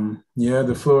 Yeah,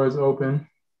 the floor is open.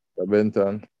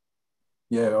 Benton.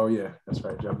 Yeah, oh yeah, that's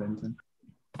right, Benton.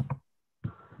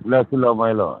 Bless the Lord,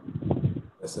 my Lord.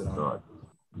 Bless it, Lord.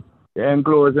 Yeah, in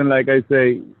closing, like I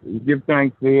say, give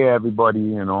thanks to everybody,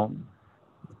 you know,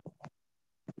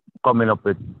 coming up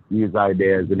with these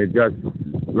ideas. And it just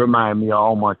remind me of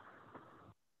how much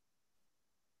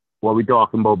what we're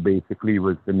talking about basically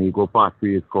was the Negro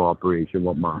Factories Corporation,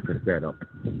 what Marcus set up.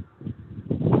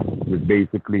 It was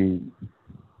basically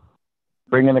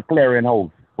bringing a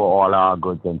clearinghouse for all our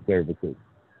goods and services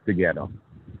together.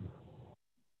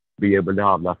 Be able to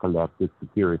have that collective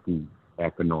security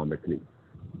economically.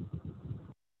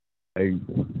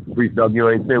 Priest Doug, you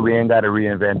always say we ain't got to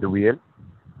reinvent the wheel.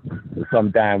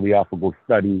 Sometimes we have to go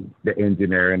study the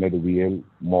engineering of the wheel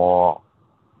more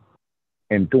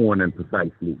in tune and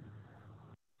precisely.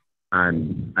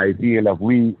 And I feel if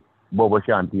we, Bobo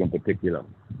Shanti in particular,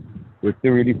 was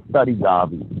to really study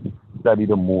Garvey, study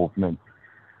the movement,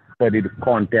 study the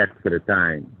context of the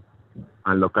time,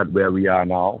 and look at where we are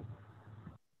now,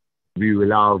 we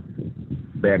will have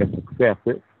better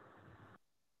successes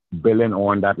building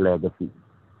on that legacy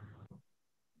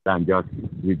than just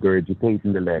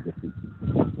regurgitating the legacy.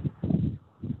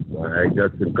 So I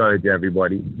just encourage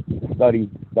everybody, study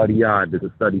hard. There's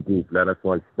a study group. Let us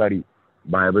all study.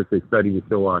 Bible says study to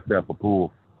show ourselves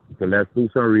approved. So let's do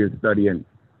some real studying,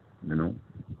 you know.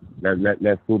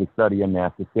 Let's do the studying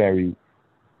necessary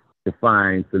to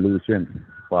find solutions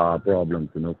for our problems,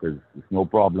 you know, because there's no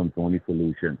problems, only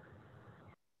solutions.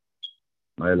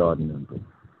 My Lord and Uncle.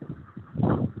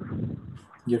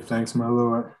 Give thanks, my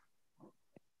Lord.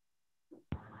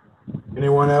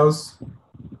 Anyone else?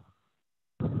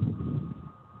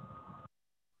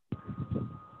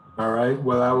 All right.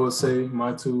 Well, I will say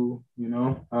my two,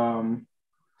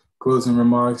 closing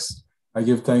remarks. I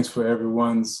give thanks for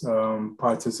everyone's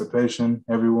participation,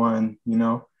 everyone,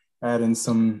 adding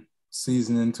some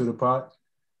seasoning to the pot,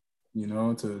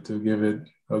 to give it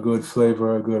a good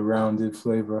flavor, a good rounded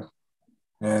flavor,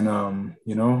 and,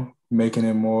 making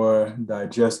it more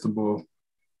digestible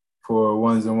for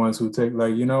ones and ones who take,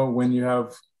 when you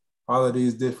have all of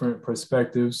these different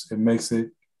perspectives, it makes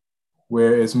it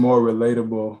where it's more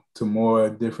relatable to more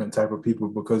different type of people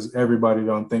because everybody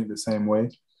don't think the same way.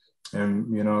 And,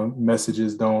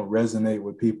 messages don't resonate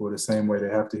with people the same way. They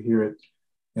have to hear it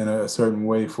in a certain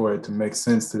way for it to make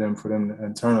sense to them, for them to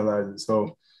internalize it.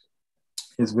 So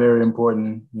it's very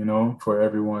important, for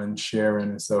everyone sharing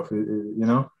and stuff,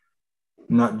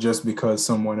 not just because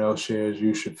someone else shares,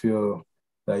 you should feel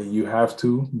like you have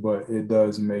to, but it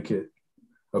does make it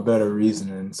a better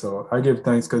reasoning. So I give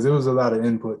thanks because it was a lot of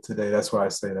input today. That's why I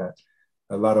say that.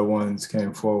 A lot of ones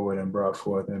came forward and brought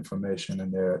forth information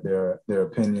and their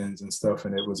opinions and stuff,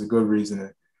 and it was a good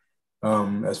reasoning.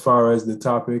 As far as the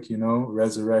topic,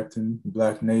 resurrecting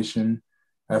Black nation,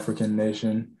 African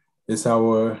nation, it's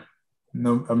our,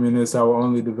 it's our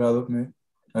only development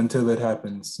until it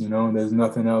happens. There's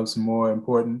nothing else more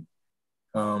important.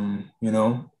 And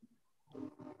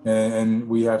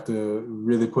we have to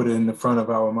really put it in the front of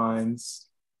our minds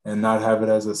and not have it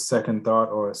as a second thought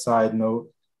or a side note,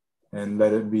 and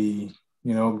let it be,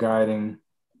 guiding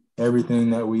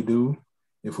everything that we do.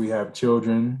 If we have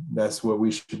children, that's what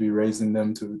we should be raising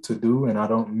them to do. And I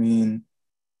don't mean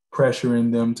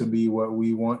pressuring them to be what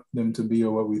we want them to be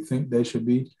or what we think they should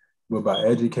be, but by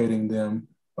educating them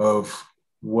of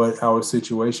what our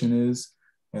situation is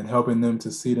and helping them to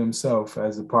see themselves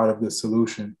as a part of the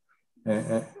solution,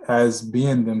 as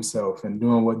being themselves and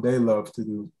doing what they love to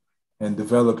do and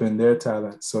developing their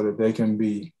talents so that they can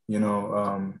be,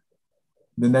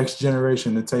 the next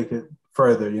generation to take it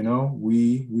further.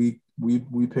 We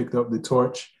picked up the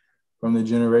torch from the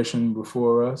generation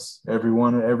before us.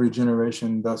 Every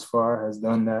generation thus far has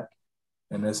done that.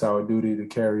 And it's our duty to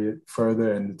carry it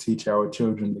further and to teach our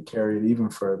children to carry it even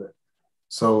further.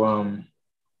 So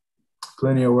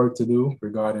plenty of work to do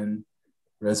regarding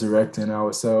resurrecting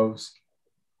ourselves,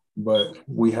 but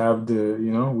we have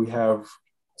we have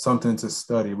something to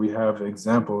study. We have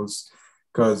examples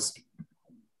because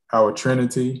our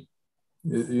Trinity,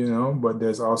 but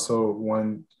there's also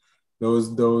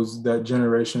that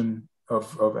generation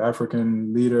of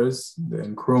African leaders, the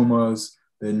Nkrumahs,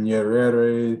 the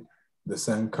Nyerere, the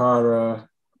Sankara,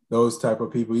 those type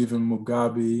of people, even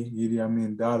Mugabe, Idi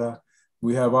Amin Dada.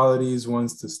 We have all of these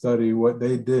ones to study what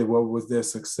they did, what was their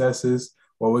successes,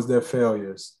 what was their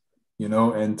failures,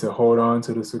 and to hold on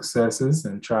to the successes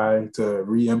and try to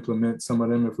re-implement some of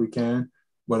them if we can,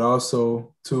 but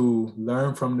also to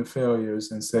learn from the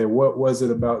failures and say, what was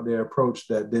it about their approach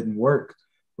that didn't work?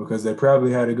 Because they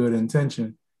probably had a good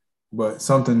intention, but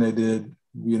something they did,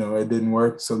 it didn't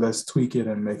work. So let's tweak it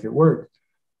and make it work.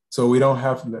 So we don't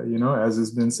have to, as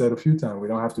it's been said a few times, we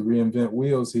don't have to reinvent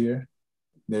wheels here.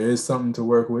 There is something to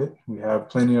work with. We have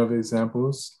plenty of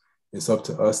examples. It's up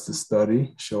to us to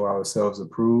study, show ourselves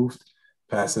approved,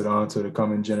 pass it on to the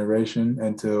coming generation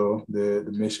until the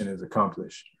mission is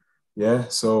accomplished. Yeah,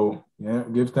 so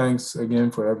give thanks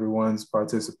again for everyone's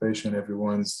participation,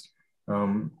 everyone's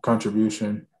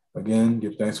contribution. Again,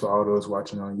 give thanks for all those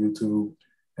watching on YouTube,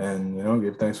 and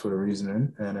give thanks for the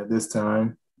reasoning. And at this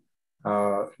time,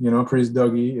 Priest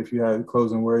Dougie, if you had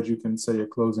closing words, you can say your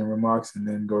closing remarks and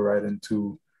then go right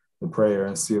into the prayer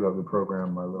and seal of the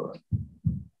program, my Lord.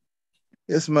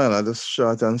 Yes, man, I just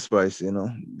short and spicy,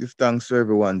 Give thanks for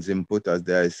everyone's input. As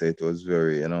I said, it was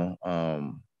very,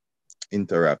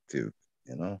 interactive,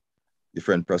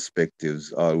 different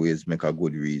perspectives always make a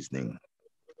good reasoning.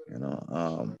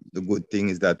 The good thing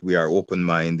is that we are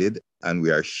open-minded and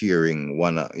we are sharing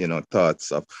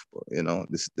thoughts of,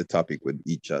 the topic with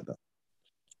each other.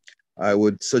 I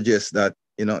would suggest that,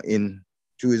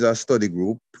 choose a study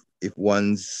group if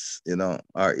ones,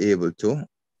 are able to,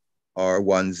 or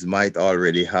ones might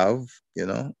already have,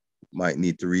 might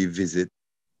need to revisit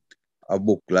a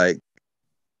book like,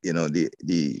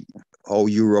 the How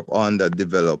Europe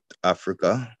Underdeveloped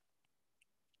Africa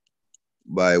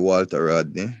by Walter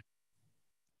Rodney,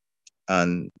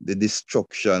 and The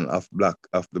Destruction of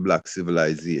the Black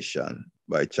Civilization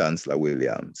by Chancellor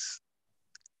Williams.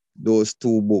 Those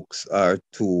two books are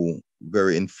two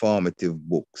very informative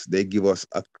books. They give us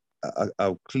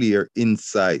a clear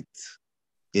insight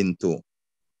into,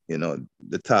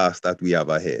 the task that we have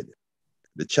ahead.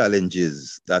 the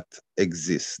challenges that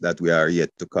exist that we are yet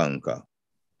to conquer,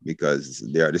 because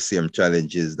they are the same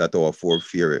challenges that our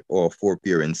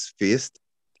foreparents faced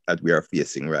that we are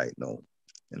facing right now.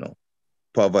 You know,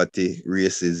 poverty,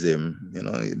 racism, you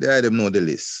know, they them know the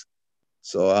list.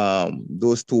 So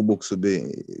those two books will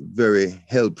be very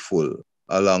helpful,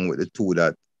 along with the two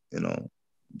that, you know,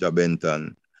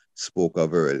 Jabenton spoke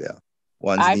of earlier.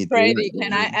 One's I need pray to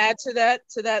can I add to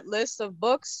that list of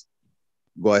books?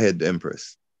 Go ahead,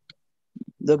 Empress.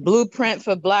 The Blueprint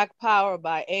for Black Power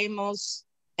by Amos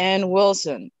N.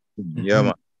 Wilson. Yeah,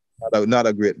 man. Not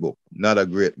a great book. Not a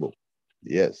great book.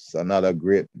 Yes, another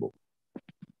great book.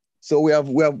 So we have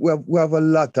a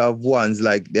lot of ones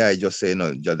like I just say, you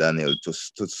know, Daniel, to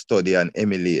study and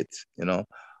emulate. You know,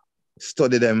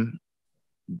 study them.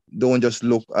 Don't just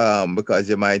look because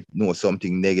you might know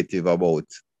something negative about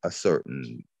a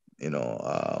certain, you know,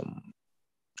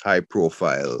 high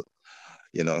profile,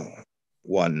 you know,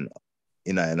 one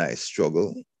in I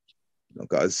struggle.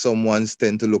 Because some ones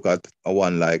tend to look at a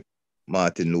one like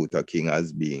Martin Luther King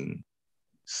as being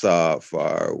soft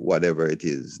or whatever it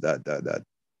is that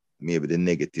maybe the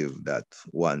negative that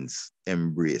one's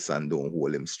embrace and don't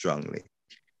hold him strongly.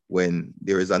 When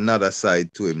there is another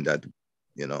side to him that,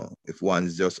 you know, if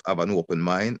one's just have an open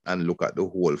mind and look at the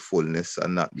whole fullness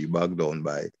and not be bogged down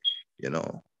by, you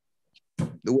know,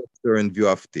 the Western view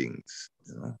of things,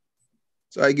 you know.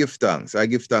 So I give thanks. I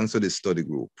give thanks to this study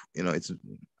group. You know, it's,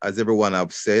 as everyone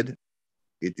have said,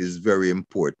 it is very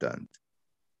important,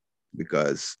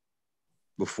 because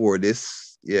before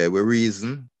this, yeah, we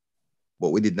reason, but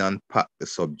we did not unpack the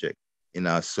subject in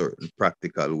a certain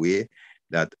practical way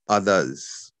that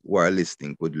others who are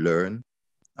listening could learn,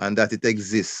 and that it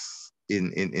exists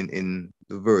in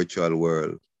the virtual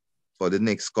world for the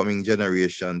next coming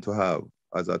generation to have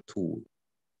as a tool.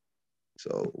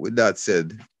 So with that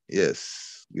said,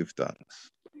 yes, give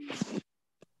thanks.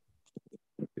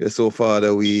 Yes, so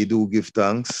Father, we do give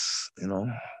thanks, you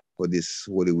know, for this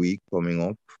Holy Week coming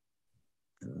up.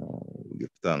 You know, we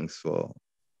give thanks for,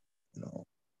 you know,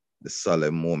 the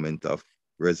solemn moment of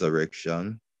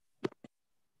resurrection,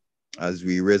 as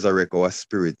we resurrect our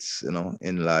spirits, you know,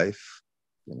 in life,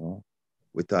 you know,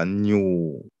 with a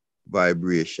new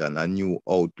vibration, a new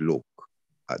outlook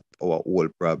at our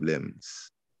old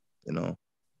problems, you know,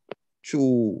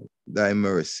 through thy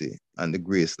mercy and the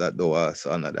grace that thou hast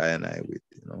honored I and I with,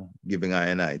 you know, giving I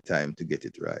and I time to get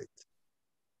it right.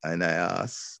 And I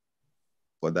ask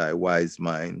for thy wise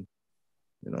mind,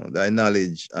 you know, thy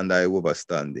knowledge and thy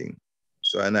understanding,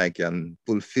 so and I can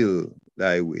fulfill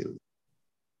thy will.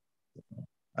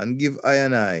 And give I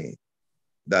and I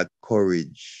that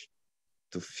courage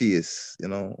to face, you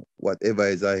know, whatever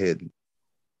is ahead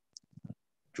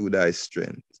through thy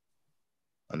strength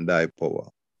and thy power,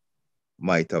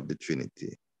 might of the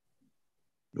Trinity,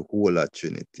 the whole of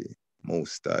Trinity,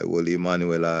 Most High, Holy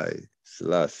Emmanuel, I,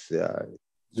 Selassie,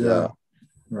 Yeah,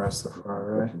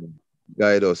 Rastafari.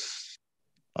 Guide us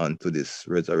unto this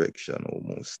resurrection, O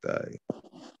Most High.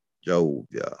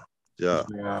 Jehovah, Jah.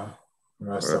 Yeah,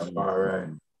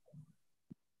 Rastafari.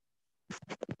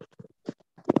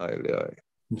 Aye.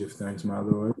 Give thanks, my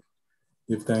Lord.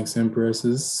 Give thanks,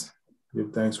 Empresses.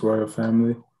 Give thanks, Royal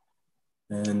Family.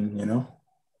 And, you know,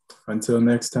 until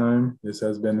next time, this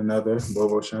has been another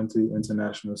Bobo Shanti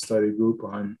International Study Group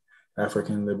on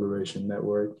African Liberation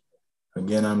Network.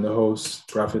 Again, I'm the host,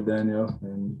 Prophet Daniel,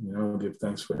 and, you know, give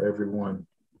thanks for everyone,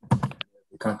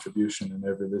 every contribution and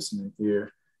every listening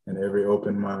ear and every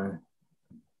open mind.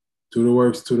 To the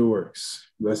works, to the works.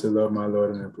 Blessed love, my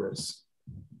Lord and Empress.